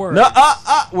your work. No,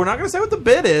 we're not going to say what the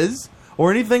bit is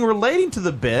or anything relating to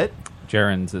the bit.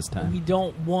 Jaren's this time. We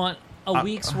don't want a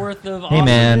week's worth of Hey,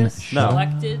 man. awesomeness No.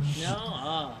 collected.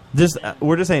 No.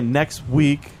 We're just saying next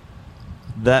week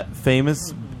that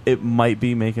famous it might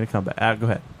be making a comeback. Go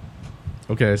ahead.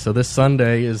 Okay, so this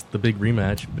Sunday is the big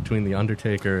rematch between The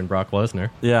Undertaker and Brock Lesnar.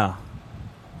 Yeah,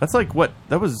 that's like what?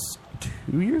 That was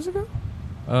 2 years ago.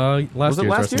 Last Was it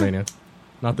year's last year? WrestleMania.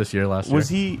 Not this year, last year. Was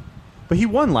he? But he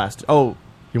won last. Oh,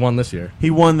 he won this year. He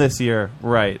won this year,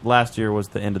 right? Last year was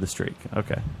the end of the streak.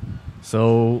 Okay,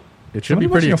 So it should be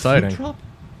pretty exciting.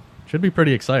 Should be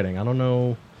pretty exciting. I don't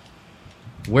know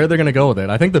where they're going to go with it.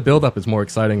 I think the build-up is more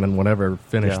exciting than whatever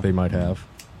finish Yeah. they might have.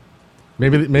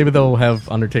 Maybe they'll have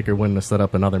Undertaker win to set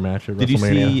up another match at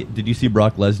WrestleMania. Did you see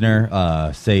Brock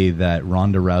Lesnar say that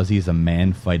Ronda Rousey is a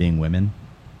man fighting women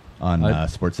on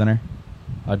SportsCenter?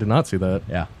 I did not see that.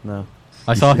 Yeah, no.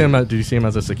 I saw him. Did you see him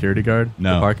as a security guard in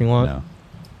No, the parking lot? no.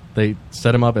 They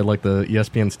set him up at like the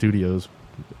ESPN studios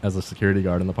as a security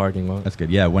guard in the parking lot. That's good.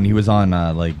 Yeah, when he was on,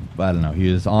 I don't know,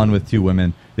 he was on with two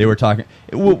women. They were talking,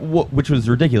 which was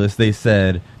ridiculous. They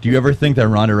said, "Do you ever think that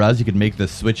Ronda Rousey could make the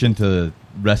switch into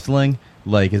wrestling,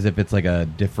 like as if it's like a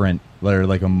different, or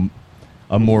like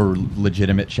a more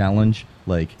legitimate challenge?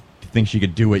 Like, do you think she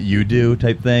could do what you do,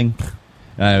 type thing?"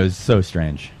 It was so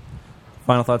strange.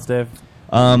 Final thoughts, Dave.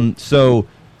 So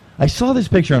I saw this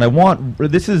picture, and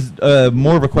this is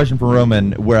more of a question for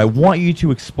Roman, where I want you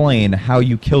to explain how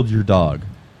you killed your dog.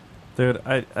 Dude,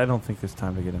 I don't think there's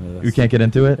time to get into this. You can't get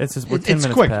into it? It's just we're 10 It's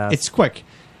minutes quick. past. It's quick.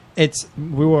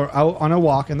 We were out on a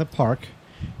walk in the park.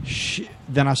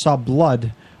 Then I saw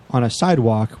blood on a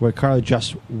sidewalk where Carly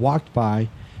just walked by,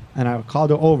 and I called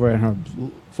her over, and her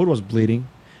foot was bleeding.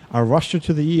 I rushed her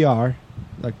to the ER,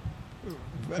 like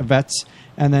vets,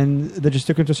 and then they just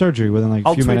took her to surgery within like a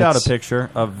I'll few tweet minutes. out a picture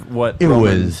of what It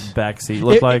Roman's was- backseat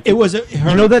looked like. It was.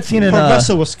 You know that scene in her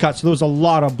vessel was cut, so there was a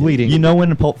lot of bleeding. You know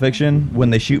in Pulp Fiction when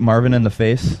they shoot Marvin in the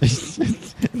face?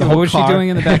 What was she doing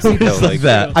in the backseat though? It's like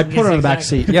that. I put her in the back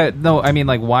seat. Yeah, no, I mean,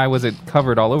 like, why was it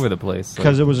covered all over the place? Like,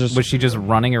 'Cause it was just- Was she just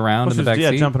running around in the back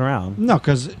seat? jumping around. No,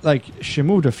 because like she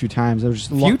moved a few times. It was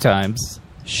just Few times.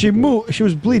 She moved. She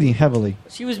was bleeding heavily.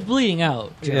 She was bleeding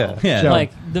out. Joe. Yeah. Yeah.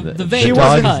 Like the vein She was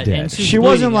wasn't. cut, and she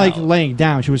wasn't like bleeding out. laying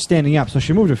down. She was standing up, so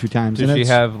she moved a few times. Did and she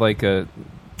it's- have like a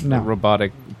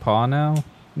robotic paw now?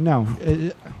 No.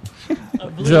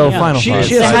 Joe, final she, thoughts.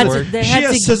 she They had has, to, they she had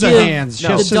has to scissor give hands. She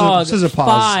the has dog scissor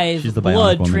paws. 5 She's the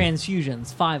blood bionic woman.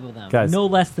 transfusions, 5 of them. Guys, no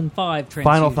less than 5 transfusions.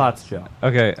 Final thoughts, Joe.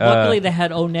 Okay. Luckily, they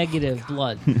had O negative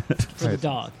blood for the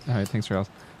dog. All right, thanks, Charles.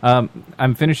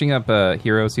 I'm finishing up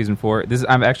Hero season 4.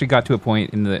 I've actually got to a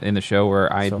point in the show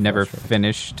where I never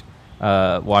finished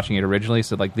watching it originally.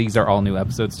 So like these are all new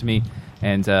episodes to me,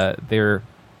 and they're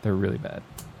really bad.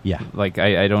 Yeah, like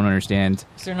I don't understand.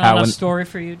 Is there not enough story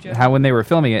for you, Joe? How when they were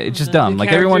filming it, it's just The dumb.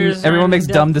 Like everyone characters makes aren't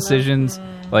dumb in-depth decisions.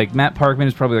 Like Matt Parkman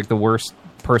is probably like the worst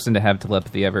person to have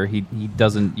telepathy ever. He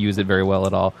doesn't use it very well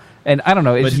at all. And I don't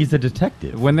know. It's But just, he's a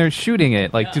detective. when they're shooting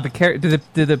it, like do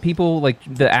the people, like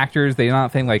the actors, they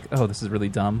not think like, oh, this is really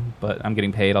dumb, but I'm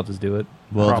getting paid, I'll just do it.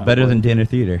 Well, it's better than dinner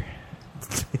theater.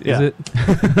 Is it?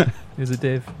 Is it,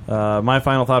 Dave? My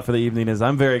final thought for the evening is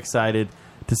I'm very excited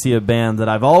to see a band that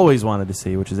I've always wanted to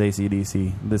see, which is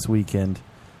AC/DC, this weekend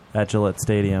at Gillette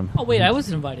Stadium. Oh wait, I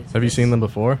wasn't invited. To Have you this. seen them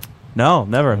before? No,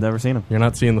 never. I've never seen them. You're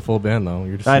not seeing the full band though.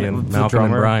 You're just I- seeing the Malcolm and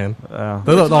drummer. Brian. We That's were all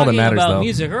that talking matters about though.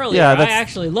 music earlier. Yeah, I that's-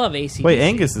 actually love AC. Wait,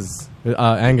 Angus is...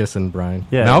 Angus and Brian.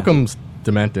 Yeah. Malcolm's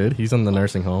demented. He's in the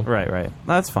nursing home. Right.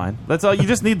 That's fine. That's all. You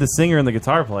just need the singer and the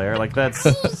guitar player. Like that's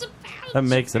that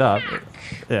makes it up.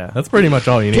 Yeah, That's pretty much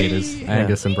all you need is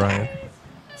Angus and Brian.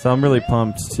 So I'm really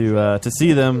pumped to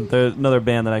see them. They're another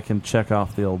band that I can check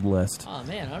off the old list. Oh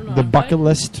man, I don't know. The bucket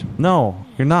list. No,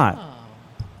 you're not.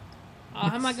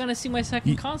 How am I going to see my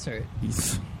second concert?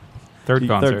 Third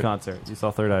concert. Third concert. You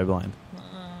saw Third Eye Blind.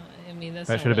 I mean, that's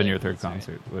That not should have been really your a third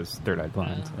concert. concert. Was Third Eyed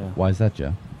Blind? Why is that,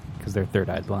 Joe? Because they're Third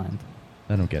Eyed Blind.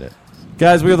 I don't get it.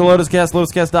 Guys, we are the Lotus Cast.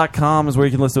 LotusCast.com is where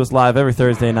you can listen to us live every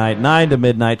Thursday night, 9 to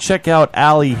midnight. Check out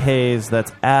Allie Haze.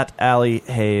 That's at Allie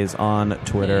Haze on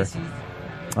Twitter.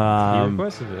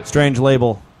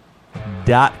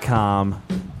 Strangelabel.com.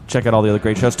 Check out all the other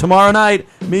great shows. Tomorrow night,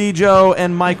 me, Joe,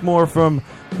 and Mike Moore from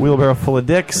Wheelbarrow Full of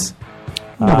Dicks.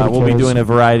 Nobody We'll be cares. doing a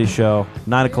variety show,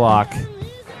 9 o'clock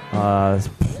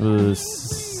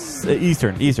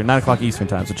Eastern, 9 o'clock Eastern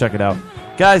time. So check it out,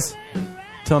 guys.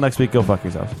 Till next week, go fuck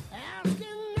yourselves.